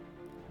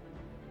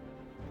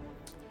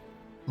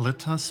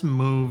 Let us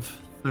move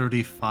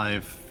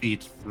 35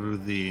 feet through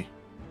the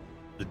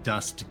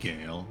dust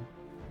gale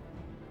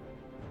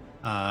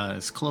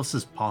as close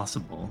as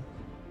possible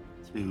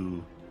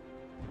to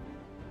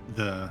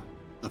the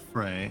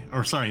fray.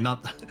 Or sorry,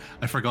 not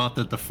I forgot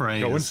that the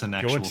fray is an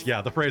actual.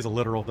 Yeah, the fray is a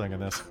literal thing in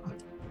this.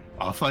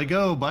 Off I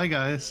go. Bye,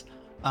 guys.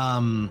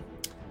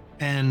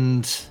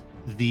 and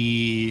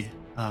the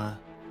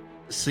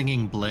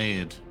singing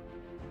blade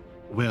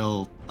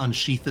will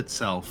unsheath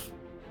itself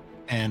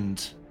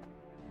and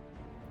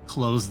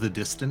close the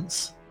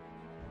distance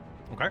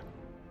Okay.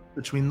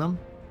 between them.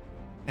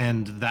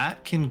 And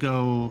that can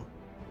go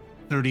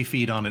 30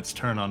 feet on its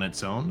turn on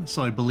its own.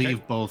 So I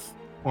believe both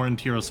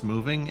Orintiros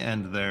moving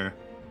and their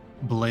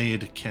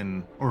blade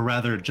can, or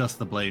rather just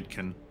the blade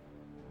can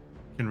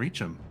reach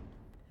him.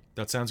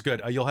 That sounds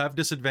good. You'll have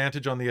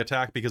disadvantage on the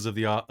attack because of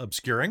the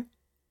obscuring.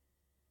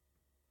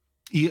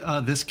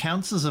 This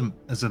counts as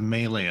a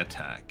melee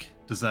attack.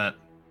 Does that?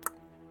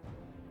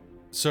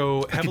 So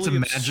Like it's a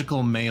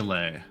magical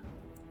melee.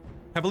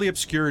 Heavily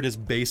obscured is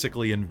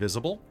basically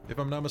invisible, if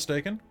I'm not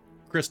mistaken.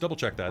 Chris, double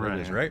check that. It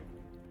is, right?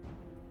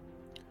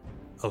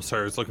 Oh,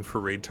 sorry, I was looking for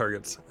raid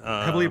targets.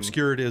 Heavily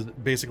obscured is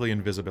basically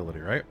invisibility,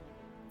 right?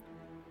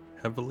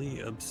 Heavily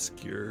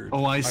obscured.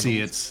 Oh, I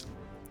see. It's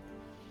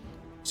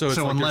so it's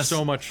like unless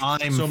so much.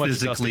 I'm so much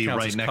physically dust, it counts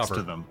right as next cover.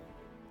 to them.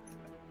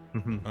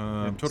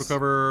 Total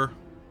cover.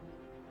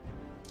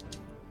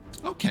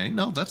 Okay,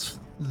 no,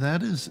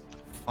 that is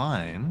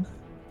fine.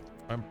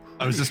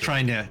 I was just sure.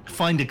 trying to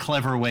find a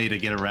clever way to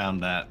get around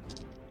that.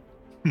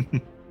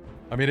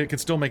 I mean, it can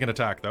still make an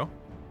attack, though.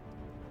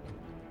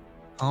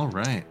 All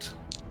right,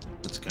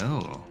 let's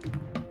go.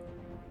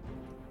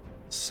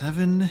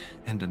 7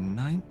 and a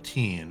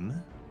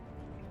 19.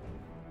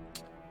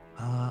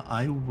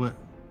 I would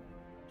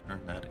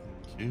turn that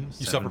into.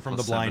 You suffer from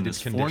the blinded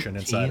condition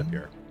inside of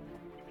here.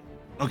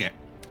 Okay.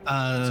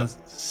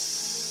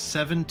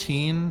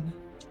 17.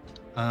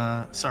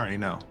 Sorry,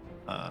 no.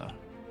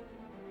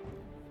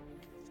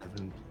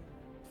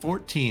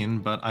 14,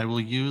 but I will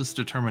use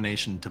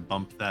determination to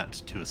bump that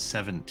to a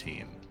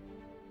 17.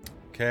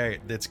 Okay,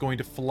 it's going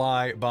to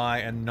fly by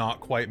and not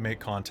quite make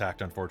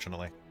contact,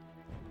 unfortunately.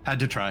 Had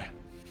to try.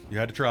 You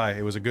had to try.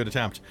 It was a good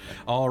attempt.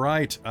 All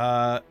right.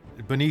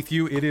 Beneath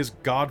you, it is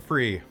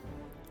Godfrey.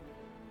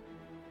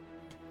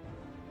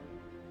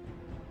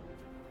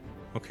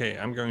 Okay,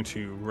 I'm going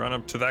to run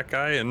up to that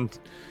guy and...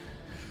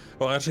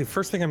 Well, actually,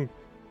 first thing I'm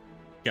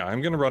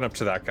going to run up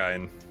to that guy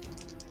and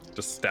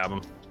just stab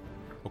him.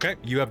 Okay,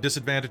 you have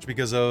disadvantage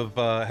because of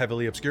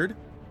heavily obscured.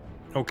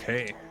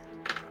 Okay.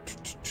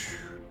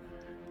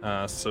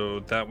 So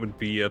that would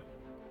be a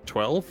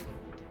 12.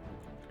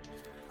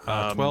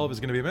 12 is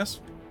going to be a miss.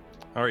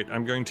 All right,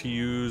 I'm going to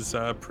use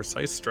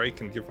Precise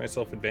Strike and give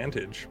myself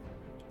advantage.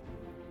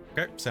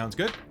 Okay, sounds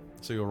good.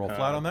 So you'll roll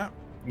flat on that.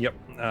 Yep,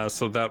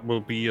 so that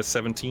will be a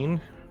 17.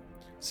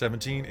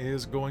 17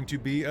 is going to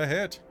be a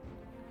hit.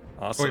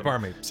 Awesome. Oh, wait,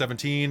 pardon me.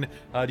 17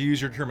 to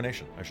use your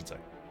determination, I should say.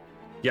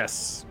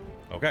 Yes.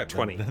 Okay,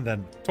 20.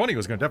 Then 20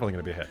 was definitely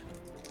going to be a hit.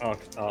 Oh,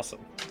 awesome.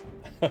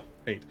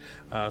 Wait,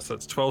 so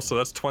that's 12, so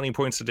that's 20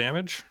 points of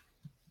damage.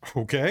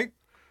 Okay.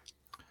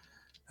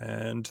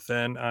 And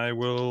then I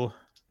will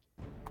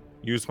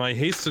use my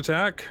haste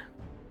attack.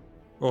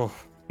 Oh,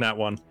 nat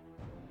 1.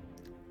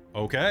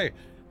 Okay.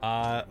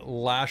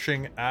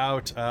 Lashing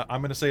out.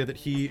 I'm going to say that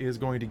he is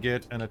going to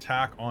get an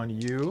attack on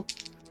you.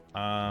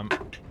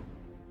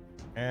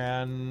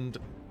 And...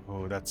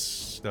 Oh,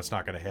 that's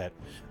not going to hit.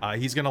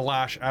 He's going to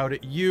lash out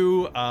at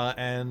you,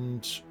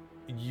 and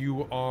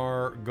you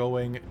are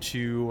going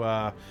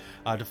to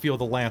feel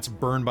the lance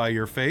burn by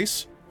your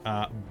face,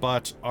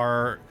 but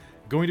are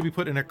going to be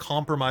put in a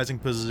compromising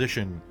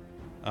position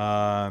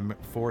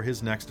for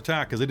his next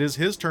attack, because it is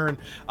his turn.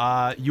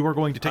 You are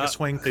going to take a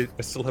swing.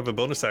 I still have a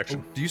bonus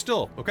action. Oh, do you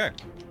still? Okay.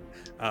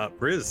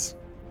 Riz.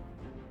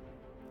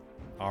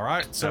 All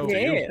right. So.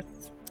 Yes.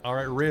 All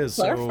right, Riz.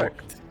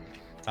 Perfect.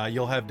 So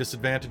you'll have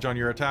disadvantage on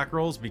your attack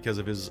rolls because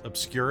of his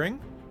obscuring,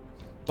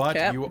 but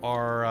Yep. you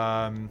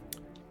are,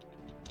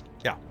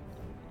 yeah.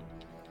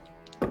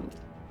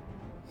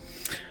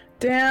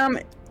 Damn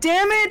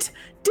it!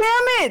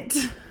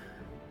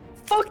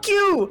 Fuck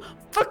you!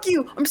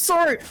 I'm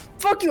sorry.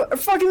 Fuck you! I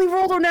fucking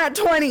rolled a nat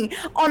 20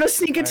 on a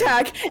sneak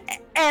attack,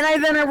 and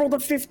I rolled a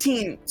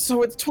 15,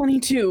 so it's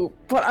 22.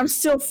 But I'm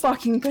still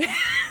fucking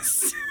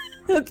pissed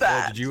at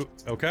that. Did you?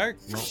 Okay.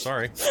 No,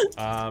 sorry.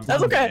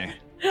 That's okay.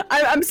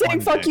 I'm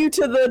saying fuck you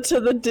to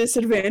the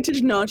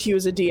disadvantage, not you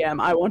as a DM.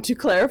 I want to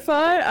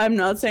clarify. I'm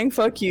not saying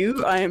fuck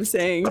you. I am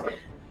saying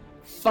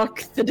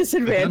fuck the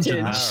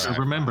disadvantage. I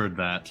remembered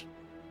that.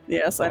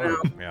 Yes, I know.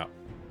 Yeah.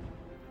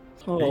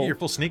 Oh. You get your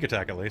full sneak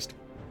attack at least.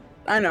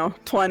 I know.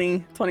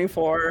 20,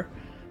 24,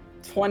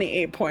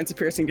 28 points of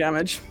piercing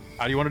damage.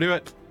 How do you want to do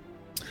it?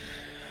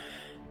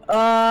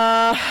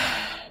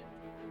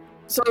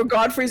 So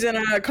Godfrey's in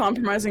a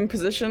compromising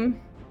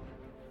position.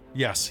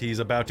 Yes, he's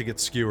about to get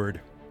skewered.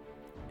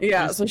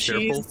 Yeah, Please so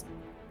be careful.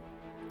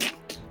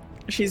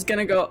 she's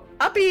gonna go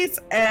uppies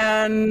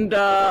and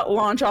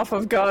launch off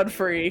of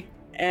Godfrey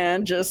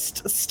and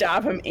just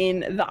stab him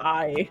in the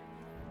eye.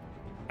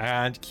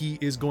 And he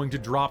is going to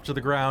drop to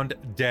the ground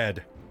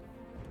dead.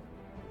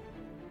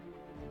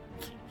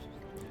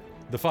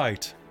 The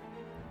fight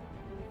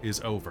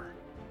is over.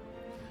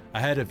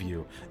 Ahead of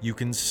you, you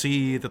can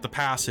see that the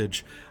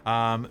passage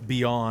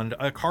beyond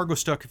a cargo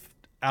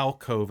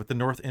alcove at the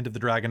north end of the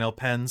Dragonel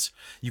pens,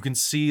 you can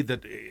see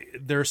that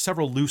there are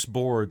several loose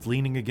boards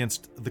leaning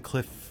against the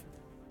cliff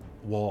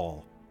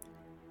wall.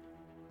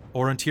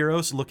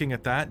 Orontiros, looking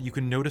at that, you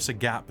can notice a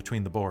gap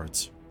between the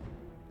boards.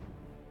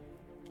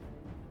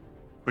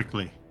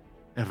 Quickly,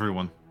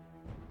 everyone.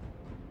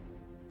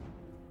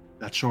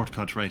 That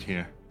shortcut right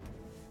here.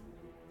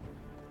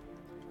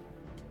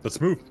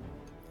 Let's move.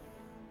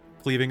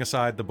 Cleaving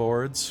aside the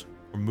boards,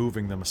 or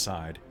moving them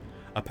aside,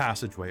 a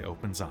passageway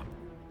opens up.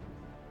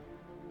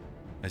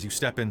 As you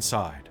step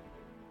inside,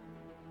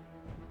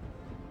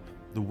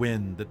 the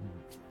wind that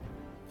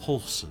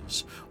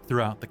pulses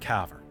throughout the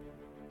cavern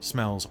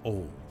smells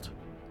old,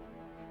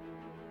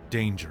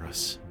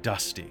 dangerous,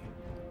 dusty,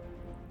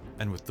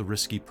 and with the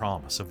risky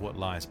promise of what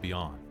lies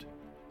beyond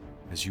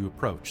as you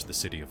approach the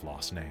City of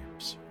Lost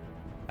Names.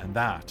 And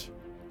that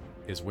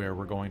is where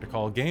we're going to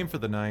call game for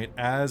the night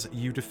as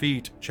you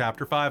defeat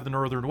Chapter 5 of the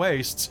Northern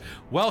Wastes.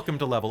 Welcome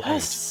to Level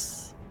 8.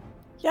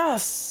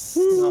 Yes.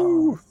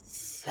 Woo!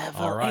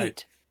 Level All right.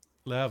 8.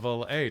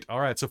 Level 8. All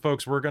right, so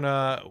folks,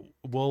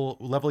 we'll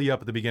level you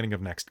up at the beginning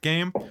of next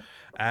game.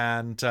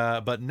 And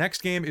but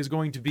next game is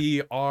going to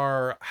be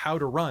our how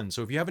to run.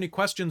 So if you have any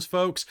questions,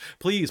 folks,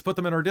 please put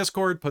them in our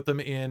Discord, put them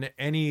in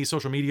any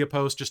social media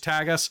post, just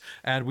tag us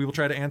and we will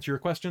try to answer your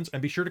questions.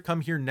 And be sure to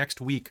come here next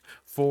week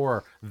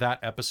for that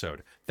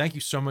episode. Thank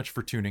you so much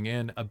for tuning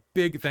in. A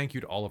big thank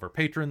you to all of our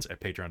patrons at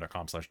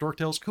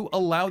patreon.com/dorktales who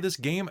allow this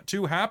game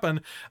to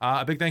happen.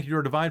 A big thank you to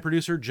our divine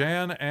producer,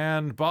 Jan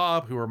and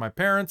Bob, who are my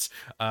parents.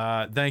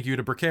 Thank you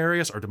to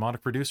Precarious, our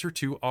demonic producer,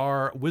 to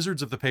our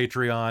wizards of the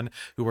Patreon,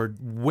 who are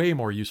way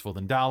more useful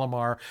than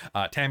Dalamar,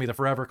 Tammy the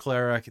Forever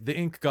Cleric, the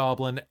Ink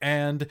Goblin,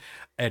 and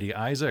Eddie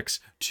Isaacs.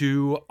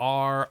 To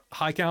our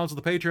high counts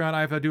of the Patreon,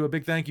 I have to do a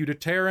big thank you to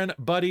Taryn,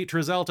 Buddy,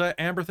 Trizelta,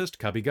 Amberthist,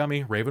 Cubby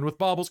Gummy, Raven with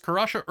Baubles,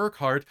 Karasha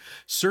Urquhart,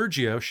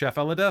 Sergio, Chef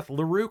Eladeth,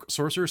 Larouk,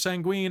 Sorcerer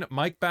Sanguine,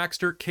 Mike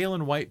Baxter,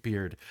 Kalen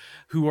Whitebeard,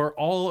 who are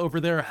all over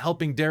there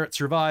helping Darrett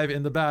survive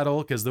in the battle,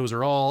 because those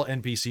are all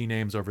NPC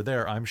names over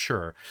there, I'm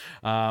sure.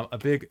 A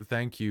big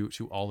thank you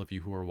to all of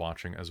you who are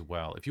watching as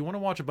well. If you want to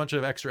watch a bunch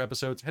of extra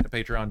episodes, head to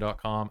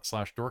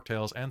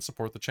patreon.com/dorktales and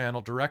support the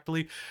channel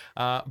directly.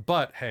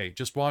 But hey,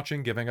 just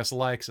watching, giving us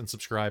likes, and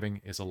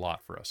subscribing is a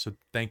lot for us. So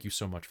thank you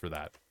so much for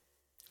that.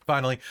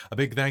 Finally, a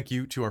big thank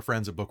you to our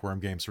friends at Bookworm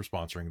Games for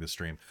sponsoring this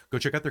stream. Go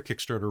check out their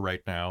Kickstarter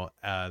right now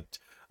at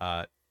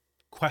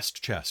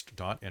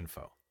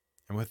questchest.info.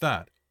 And with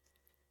that,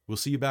 we'll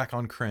see you back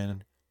on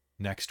Kryn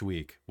next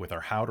week with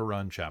our How to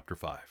Run Chapter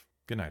 5.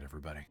 Good night,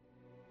 everybody.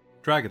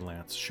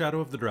 Dragonlance, Shadow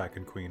of the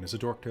Dragon Queen is a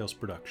Dorktales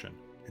production.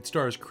 It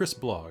stars Chris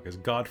Blogg as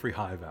Godfrey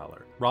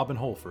Highvalor, Robin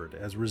Holford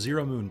as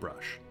Razira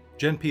Moonbrush,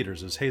 Jen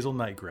Peters as Hazel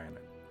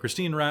Nightgranite,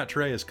 Christine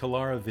Rattray as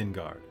Kalara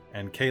Vingard,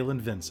 and Kaylin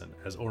Vincent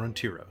as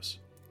Orontiros.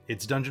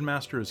 Its Dungeon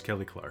Master is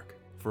Kelly Clark.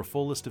 For a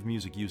full list of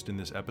music used in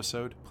this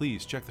episode,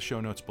 please check the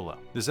show notes below.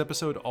 This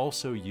episode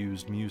also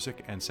used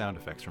music and sound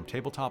effects from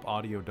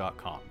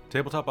tabletopaudio.com.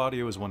 Tabletop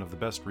Audio is one of the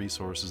best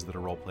resources that a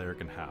role player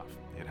can have.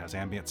 It has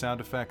ambient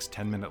sound effects,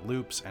 10-minute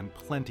loops, and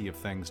plenty of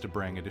things to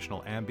bring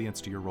additional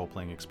ambience to your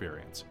role-playing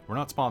experience. We're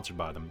not sponsored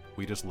by them,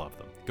 we just love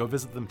them. Go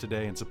visit them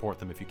today and support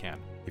them if you can.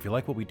 If you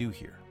like what we do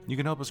here, you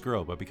can help us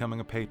grow by becoming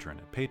a patron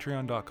at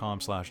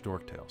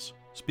patreon.com/dorktales.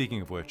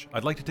 Speaking of which,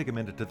 I'd like to take a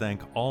minute to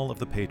thank all of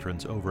the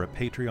patrons over at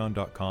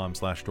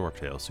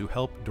patreon.com/dorktales who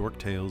help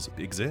Dorktales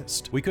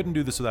exist. We couldn't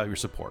do this without your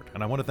support,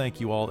 and I want to thank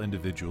you all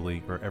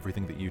individually for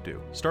everything that you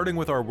do. Starting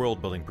with our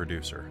world-building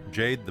producer,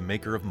 Jade, the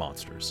maker of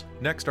monsters.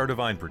 Next, our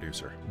divine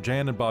producer,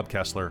 Jan and Bob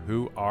Kessler,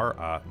 who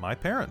are my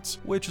parents,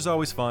 which is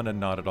always fun and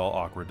not at all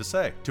awkward to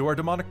say. To our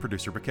demonic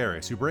producer,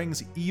 Precarious, who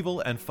brings evil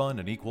and fun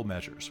in equal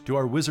measures. To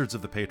our wizards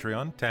of the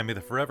Patreon, Tammy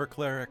the Forever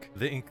Cleric,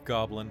 the Ink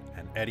Goblin,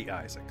 and Eddie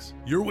Isaacs.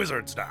 You're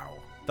wizards now.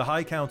 The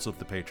High Council of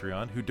the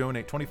Patreon, who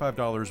donate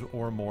 $25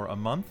 or more a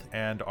month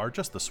and are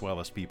just the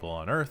swellest people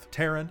on earth.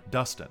 Taryn,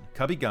 Dustin,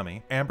 Cubby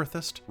Gummy,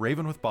 Amberthist,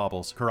 Raven with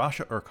Baubles,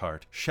 Karasha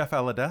Urquhart, Chef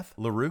Aladeth,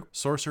 Larouk,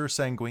 Sorcerer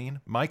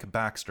Sanguine, Mike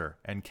Baxter,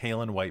 and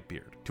Kalen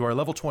Whitebeard. To our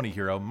level 20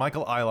 hero,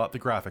 Michael Eilot, the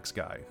graphics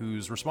guy,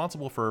 who's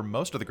responsible for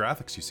most of the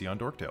graphics you see on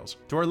Dorktales.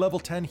 To our level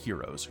 10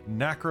 heroes,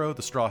 Nacro,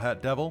 the Straw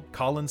Hat Devil,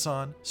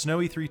 Collinson,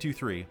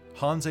 Snowy323,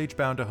 Hans H.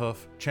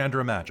 Boundahoof,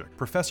 Chandra Magic,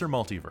 Professor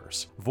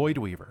Multiverse, Void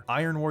Weaver,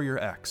 Iron Warrior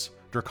X,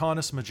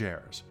 Draconis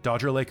Majeres,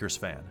 Dodger Lakers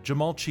fan,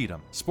 Jamal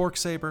Cheatham, Spork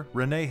Saber,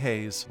 Renee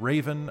Hayes,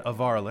 Raven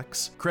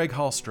Avarlix, Craig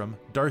Hallstrom,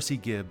 Darcy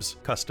Gibbs,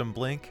 Custom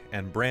Blink,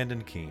 and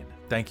Brandon Keene.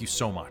 Thank you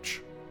so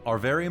much. Our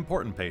very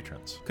important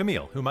patrons,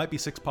 Camille, who might be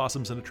 6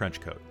 possums in a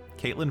trench coat,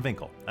 Caitlin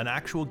Vinkel, an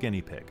actual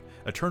guinea pig,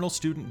 Eternal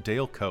Student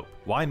Dale Cope,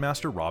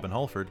 Winemaster Robin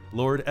Holford,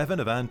 Lord Evan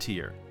of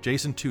Antier,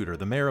 Jason Tudor,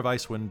 the Mayor of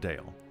Icewind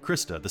Dale,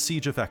 Krista, the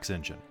Siege of X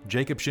Engine,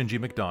 Jacob Shinji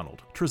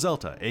McDonald,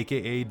 Trizelta,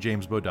 aka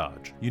James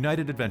Bododge,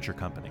 United Adventure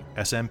Company,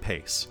 SM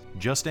Pace,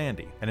 Just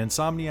Andy, an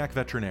Insomniac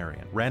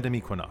Veterinarian, Random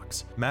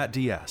Equinox, Matt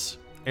DS,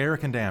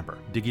 Eric and Amber,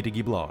 Diggy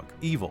Diggy Blog,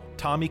 Evil,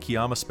 Tommy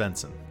Kiyama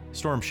Spenson,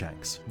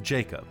 Stormshanks,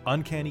 Jacob,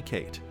 Uncanny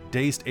Kate,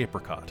 Dazed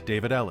Apricot,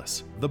 David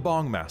Ellis, The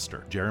Bong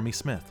Master, Jeremy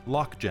Smith,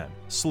 Lockgen,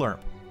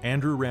 Slurp,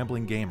 Andrew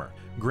Rambling Gamer,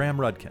 Graham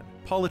Rudkin,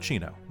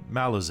 Policino,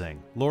 Malozing,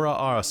 Laura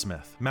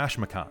Arasmith,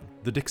 Mashmakan,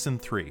 The Dixon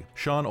 3,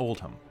 Sean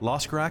Oldham,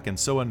 Loskrak and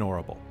So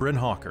Honorable, Bryn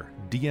Hawker,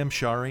 DM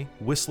Shari,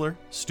 Whistler,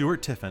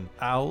 Stuart Tiffin,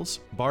 Owls,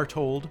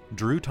 Bartold,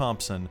 Drew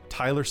Thompson,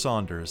 Tyler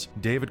Saunders,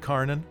 David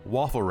Carnan,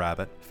 Waffle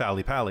Rabbit,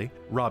 Fally Pally,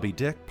 Robbie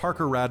Dick,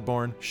 Parker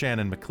Radborn,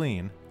 Shannon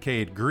McLean,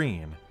 Cade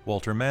Green,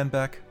 Walter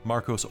Manbeck,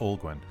 Marcos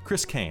Olguin,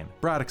 Chris Kane,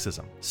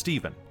 Braddoxism,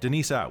 Stephen,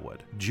 Denise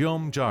Atwood,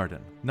 Guillaume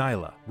Jardin,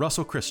 Nyla,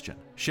 Russell Christian,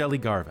 Shelley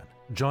Garvin,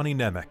 Johnny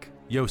Nemec,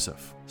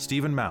 Yosef,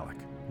 Stephen Malik,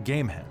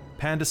 Gamehen,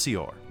 Panda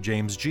Sior,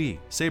 James G,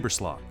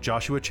 Saberslaw,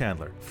 Joshua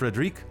Chandler,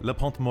 Frederic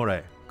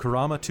Leponte-Moret,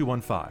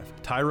 Karama215,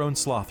 Tyrone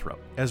Slothrope,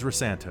 Ezra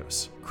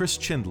Santos, Chris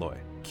Chindloy,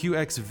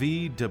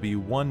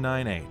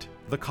 QXVW198,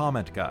 The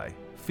Comment Guy,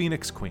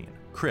 Phoenix Queen,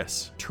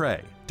 Chris,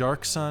 Trey,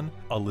 Dark Sun,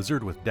 A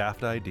Lizard with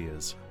Daft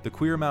Ideas, The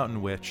Queer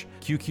Mountain Witch,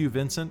 QQ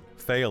Vincent,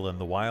 Phelan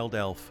the Wild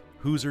Elf,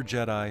 Hooser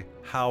Jedi,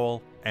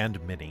 Howl, and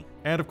Minnie.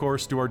 And of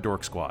course to our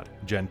Dork Squad,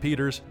 Jen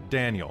Peters,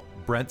 Daniel,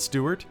 Brent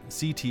Stewart,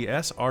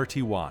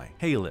 CTSRTY,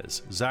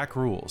 Hayliz, Zach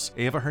Rules,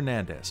 Ava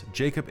Hernandez,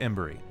 Jacob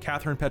Embry,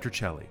 Catherine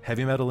Petrocelli,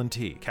 Heavy Metal and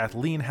Tea,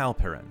 Kathleen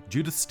Halperin,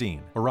 Judith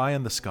Steen,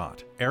 Orion the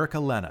Scott, Erica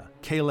Lena,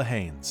 Kayla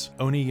Haynes,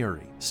 Oni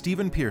Yuri,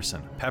 Stephen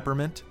Pearson,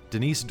 Peppermint,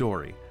 Denise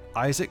Dory,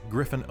 Isaac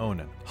Griffin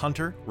Onan,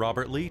 Hunter,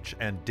 Robert Leach,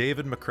 and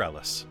David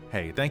McCrellis.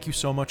 Hey, thank you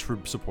so much for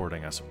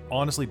supporting us.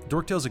 Honestly,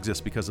 Dork Tales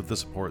exists because of the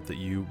support that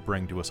you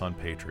bring to us on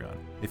Patreon.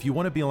 If you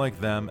want to be like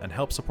them and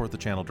help support the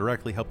channel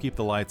directly, help keep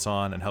the lights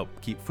on, and help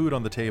keep food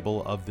on the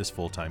table of this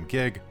full-time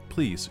gig,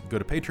 please go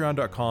to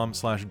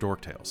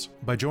patreon.com/dorktales.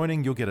 By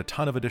joining, you'll get a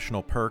ton of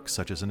additional perks,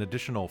 such as an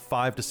additional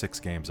 5 to 6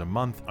 games a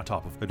month, on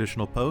top of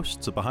additional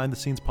posts, a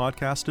behind-the-scenes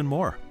podcast, and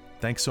more.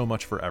 Thanks so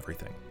much for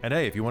everything. And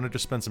hey, if you want to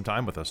just spend some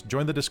time with us,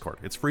 join the Discord.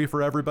 It's free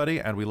for everybody,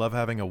 and we love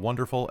having a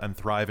wonderful and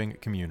thriving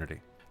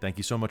community. Thank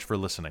you so much for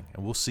listening,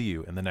 and we'll see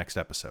you in the next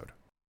episode.